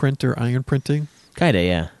heat print or iron printing? Kinda,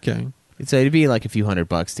 yeah. Okay. So it'd be like a few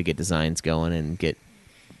 $100 to get designs going and get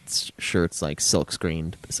shirts like silk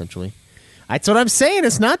screened, essentially. That's what I'm saying.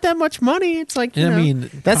 It's not that much money. It's like, you I know, mean,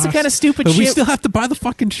 that's the kind of stupid but shit. we still have to buy the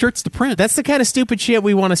fucking shirts to print. That's the kind of stupid shit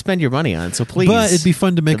we want to spend your money on. So please, But it'd be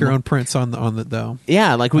fun to make The our mo- own prints on the though.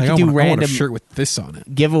 yeah, like we Like, could I do want a random shirt with this on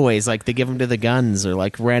it. giveaways, like they give them to the guns, or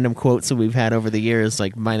like random quotes that we've had over the years,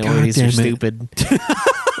 like minorities God are damn it. stupid.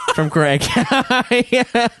 From Greg.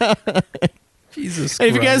 Jesus.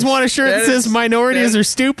 If you guys want a shirt that says minorities are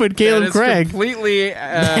stupid, Caleb Craig. completely You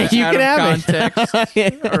out can of have it.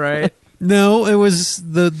 context. All right. No, it was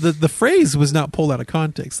the phrase was not pulled out of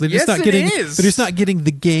context. They're just Yes, not it getting. is. They're just not getting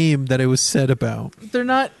the game that it was said about. They're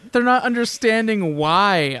not understanding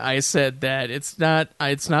why I said that. It's not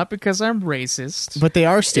because I'm racist. But they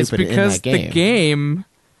are it's stupid because in that game. the game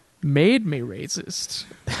made me racist.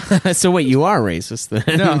 So wait, you are racist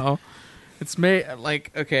then? No. It's made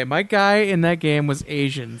like, okay, my guy in that game was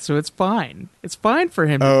Asian, so it's fine. It's fine for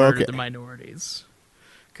him to murder okay. the minorities.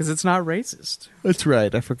 Because it's not racist. That's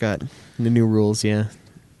right. I forgot the new rules. Yeah.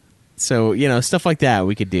 So stuff like that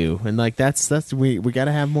we could do, and like that's we got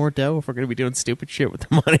to have more dough if we're going to be doing stupid shit with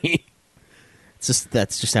the money.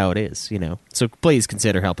 That's just how it is, So please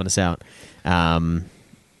consider helping us out.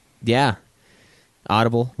 Yeah.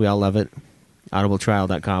 Audible, we all love it.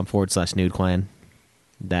 audibletrial.com/NudeClan.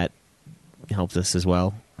 That helps us as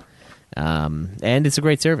well. And it's a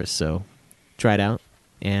great service, so try it out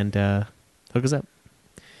and hook us up.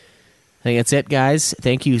 I think that's it, guys.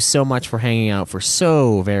 Thank you so much for hanging out for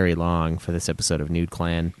so very long for this episode of Nude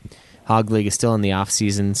Clan. Hog League is still in the off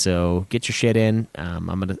season, so get your shit in.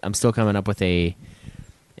 I'm still coming up with a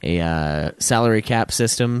salary cap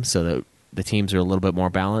system so that the teams are a little bit more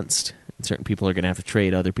balanced. Certain people are going to have to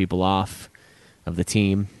trade other people off of the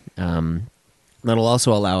team. That'll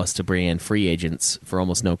also allow us to bring in free agents for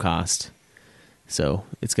almost no cost. So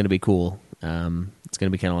it's going to be cool. It's going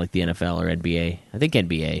to be kind of like the NFL or NBA. I think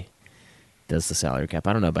NBA does the salary cap.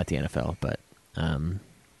 I don't know about the NFL, but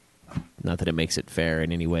not that it makes it fair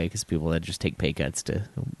in any way because people that just take pay cuts to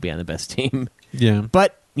be on the best team. Yeah.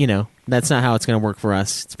 But, that's not how it's going to work for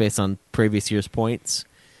us. It's based on previous year's points.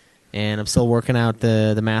 And I'm still working out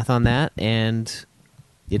the math on that. And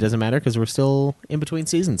it doesn't matter because we're still in between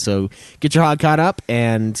seasons. So get your hog caught up,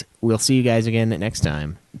 and we'll see you guys again next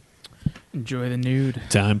time. Enjoy the nude.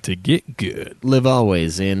 Time to get good. Live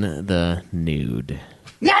always in the nude.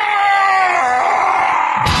 Yeah!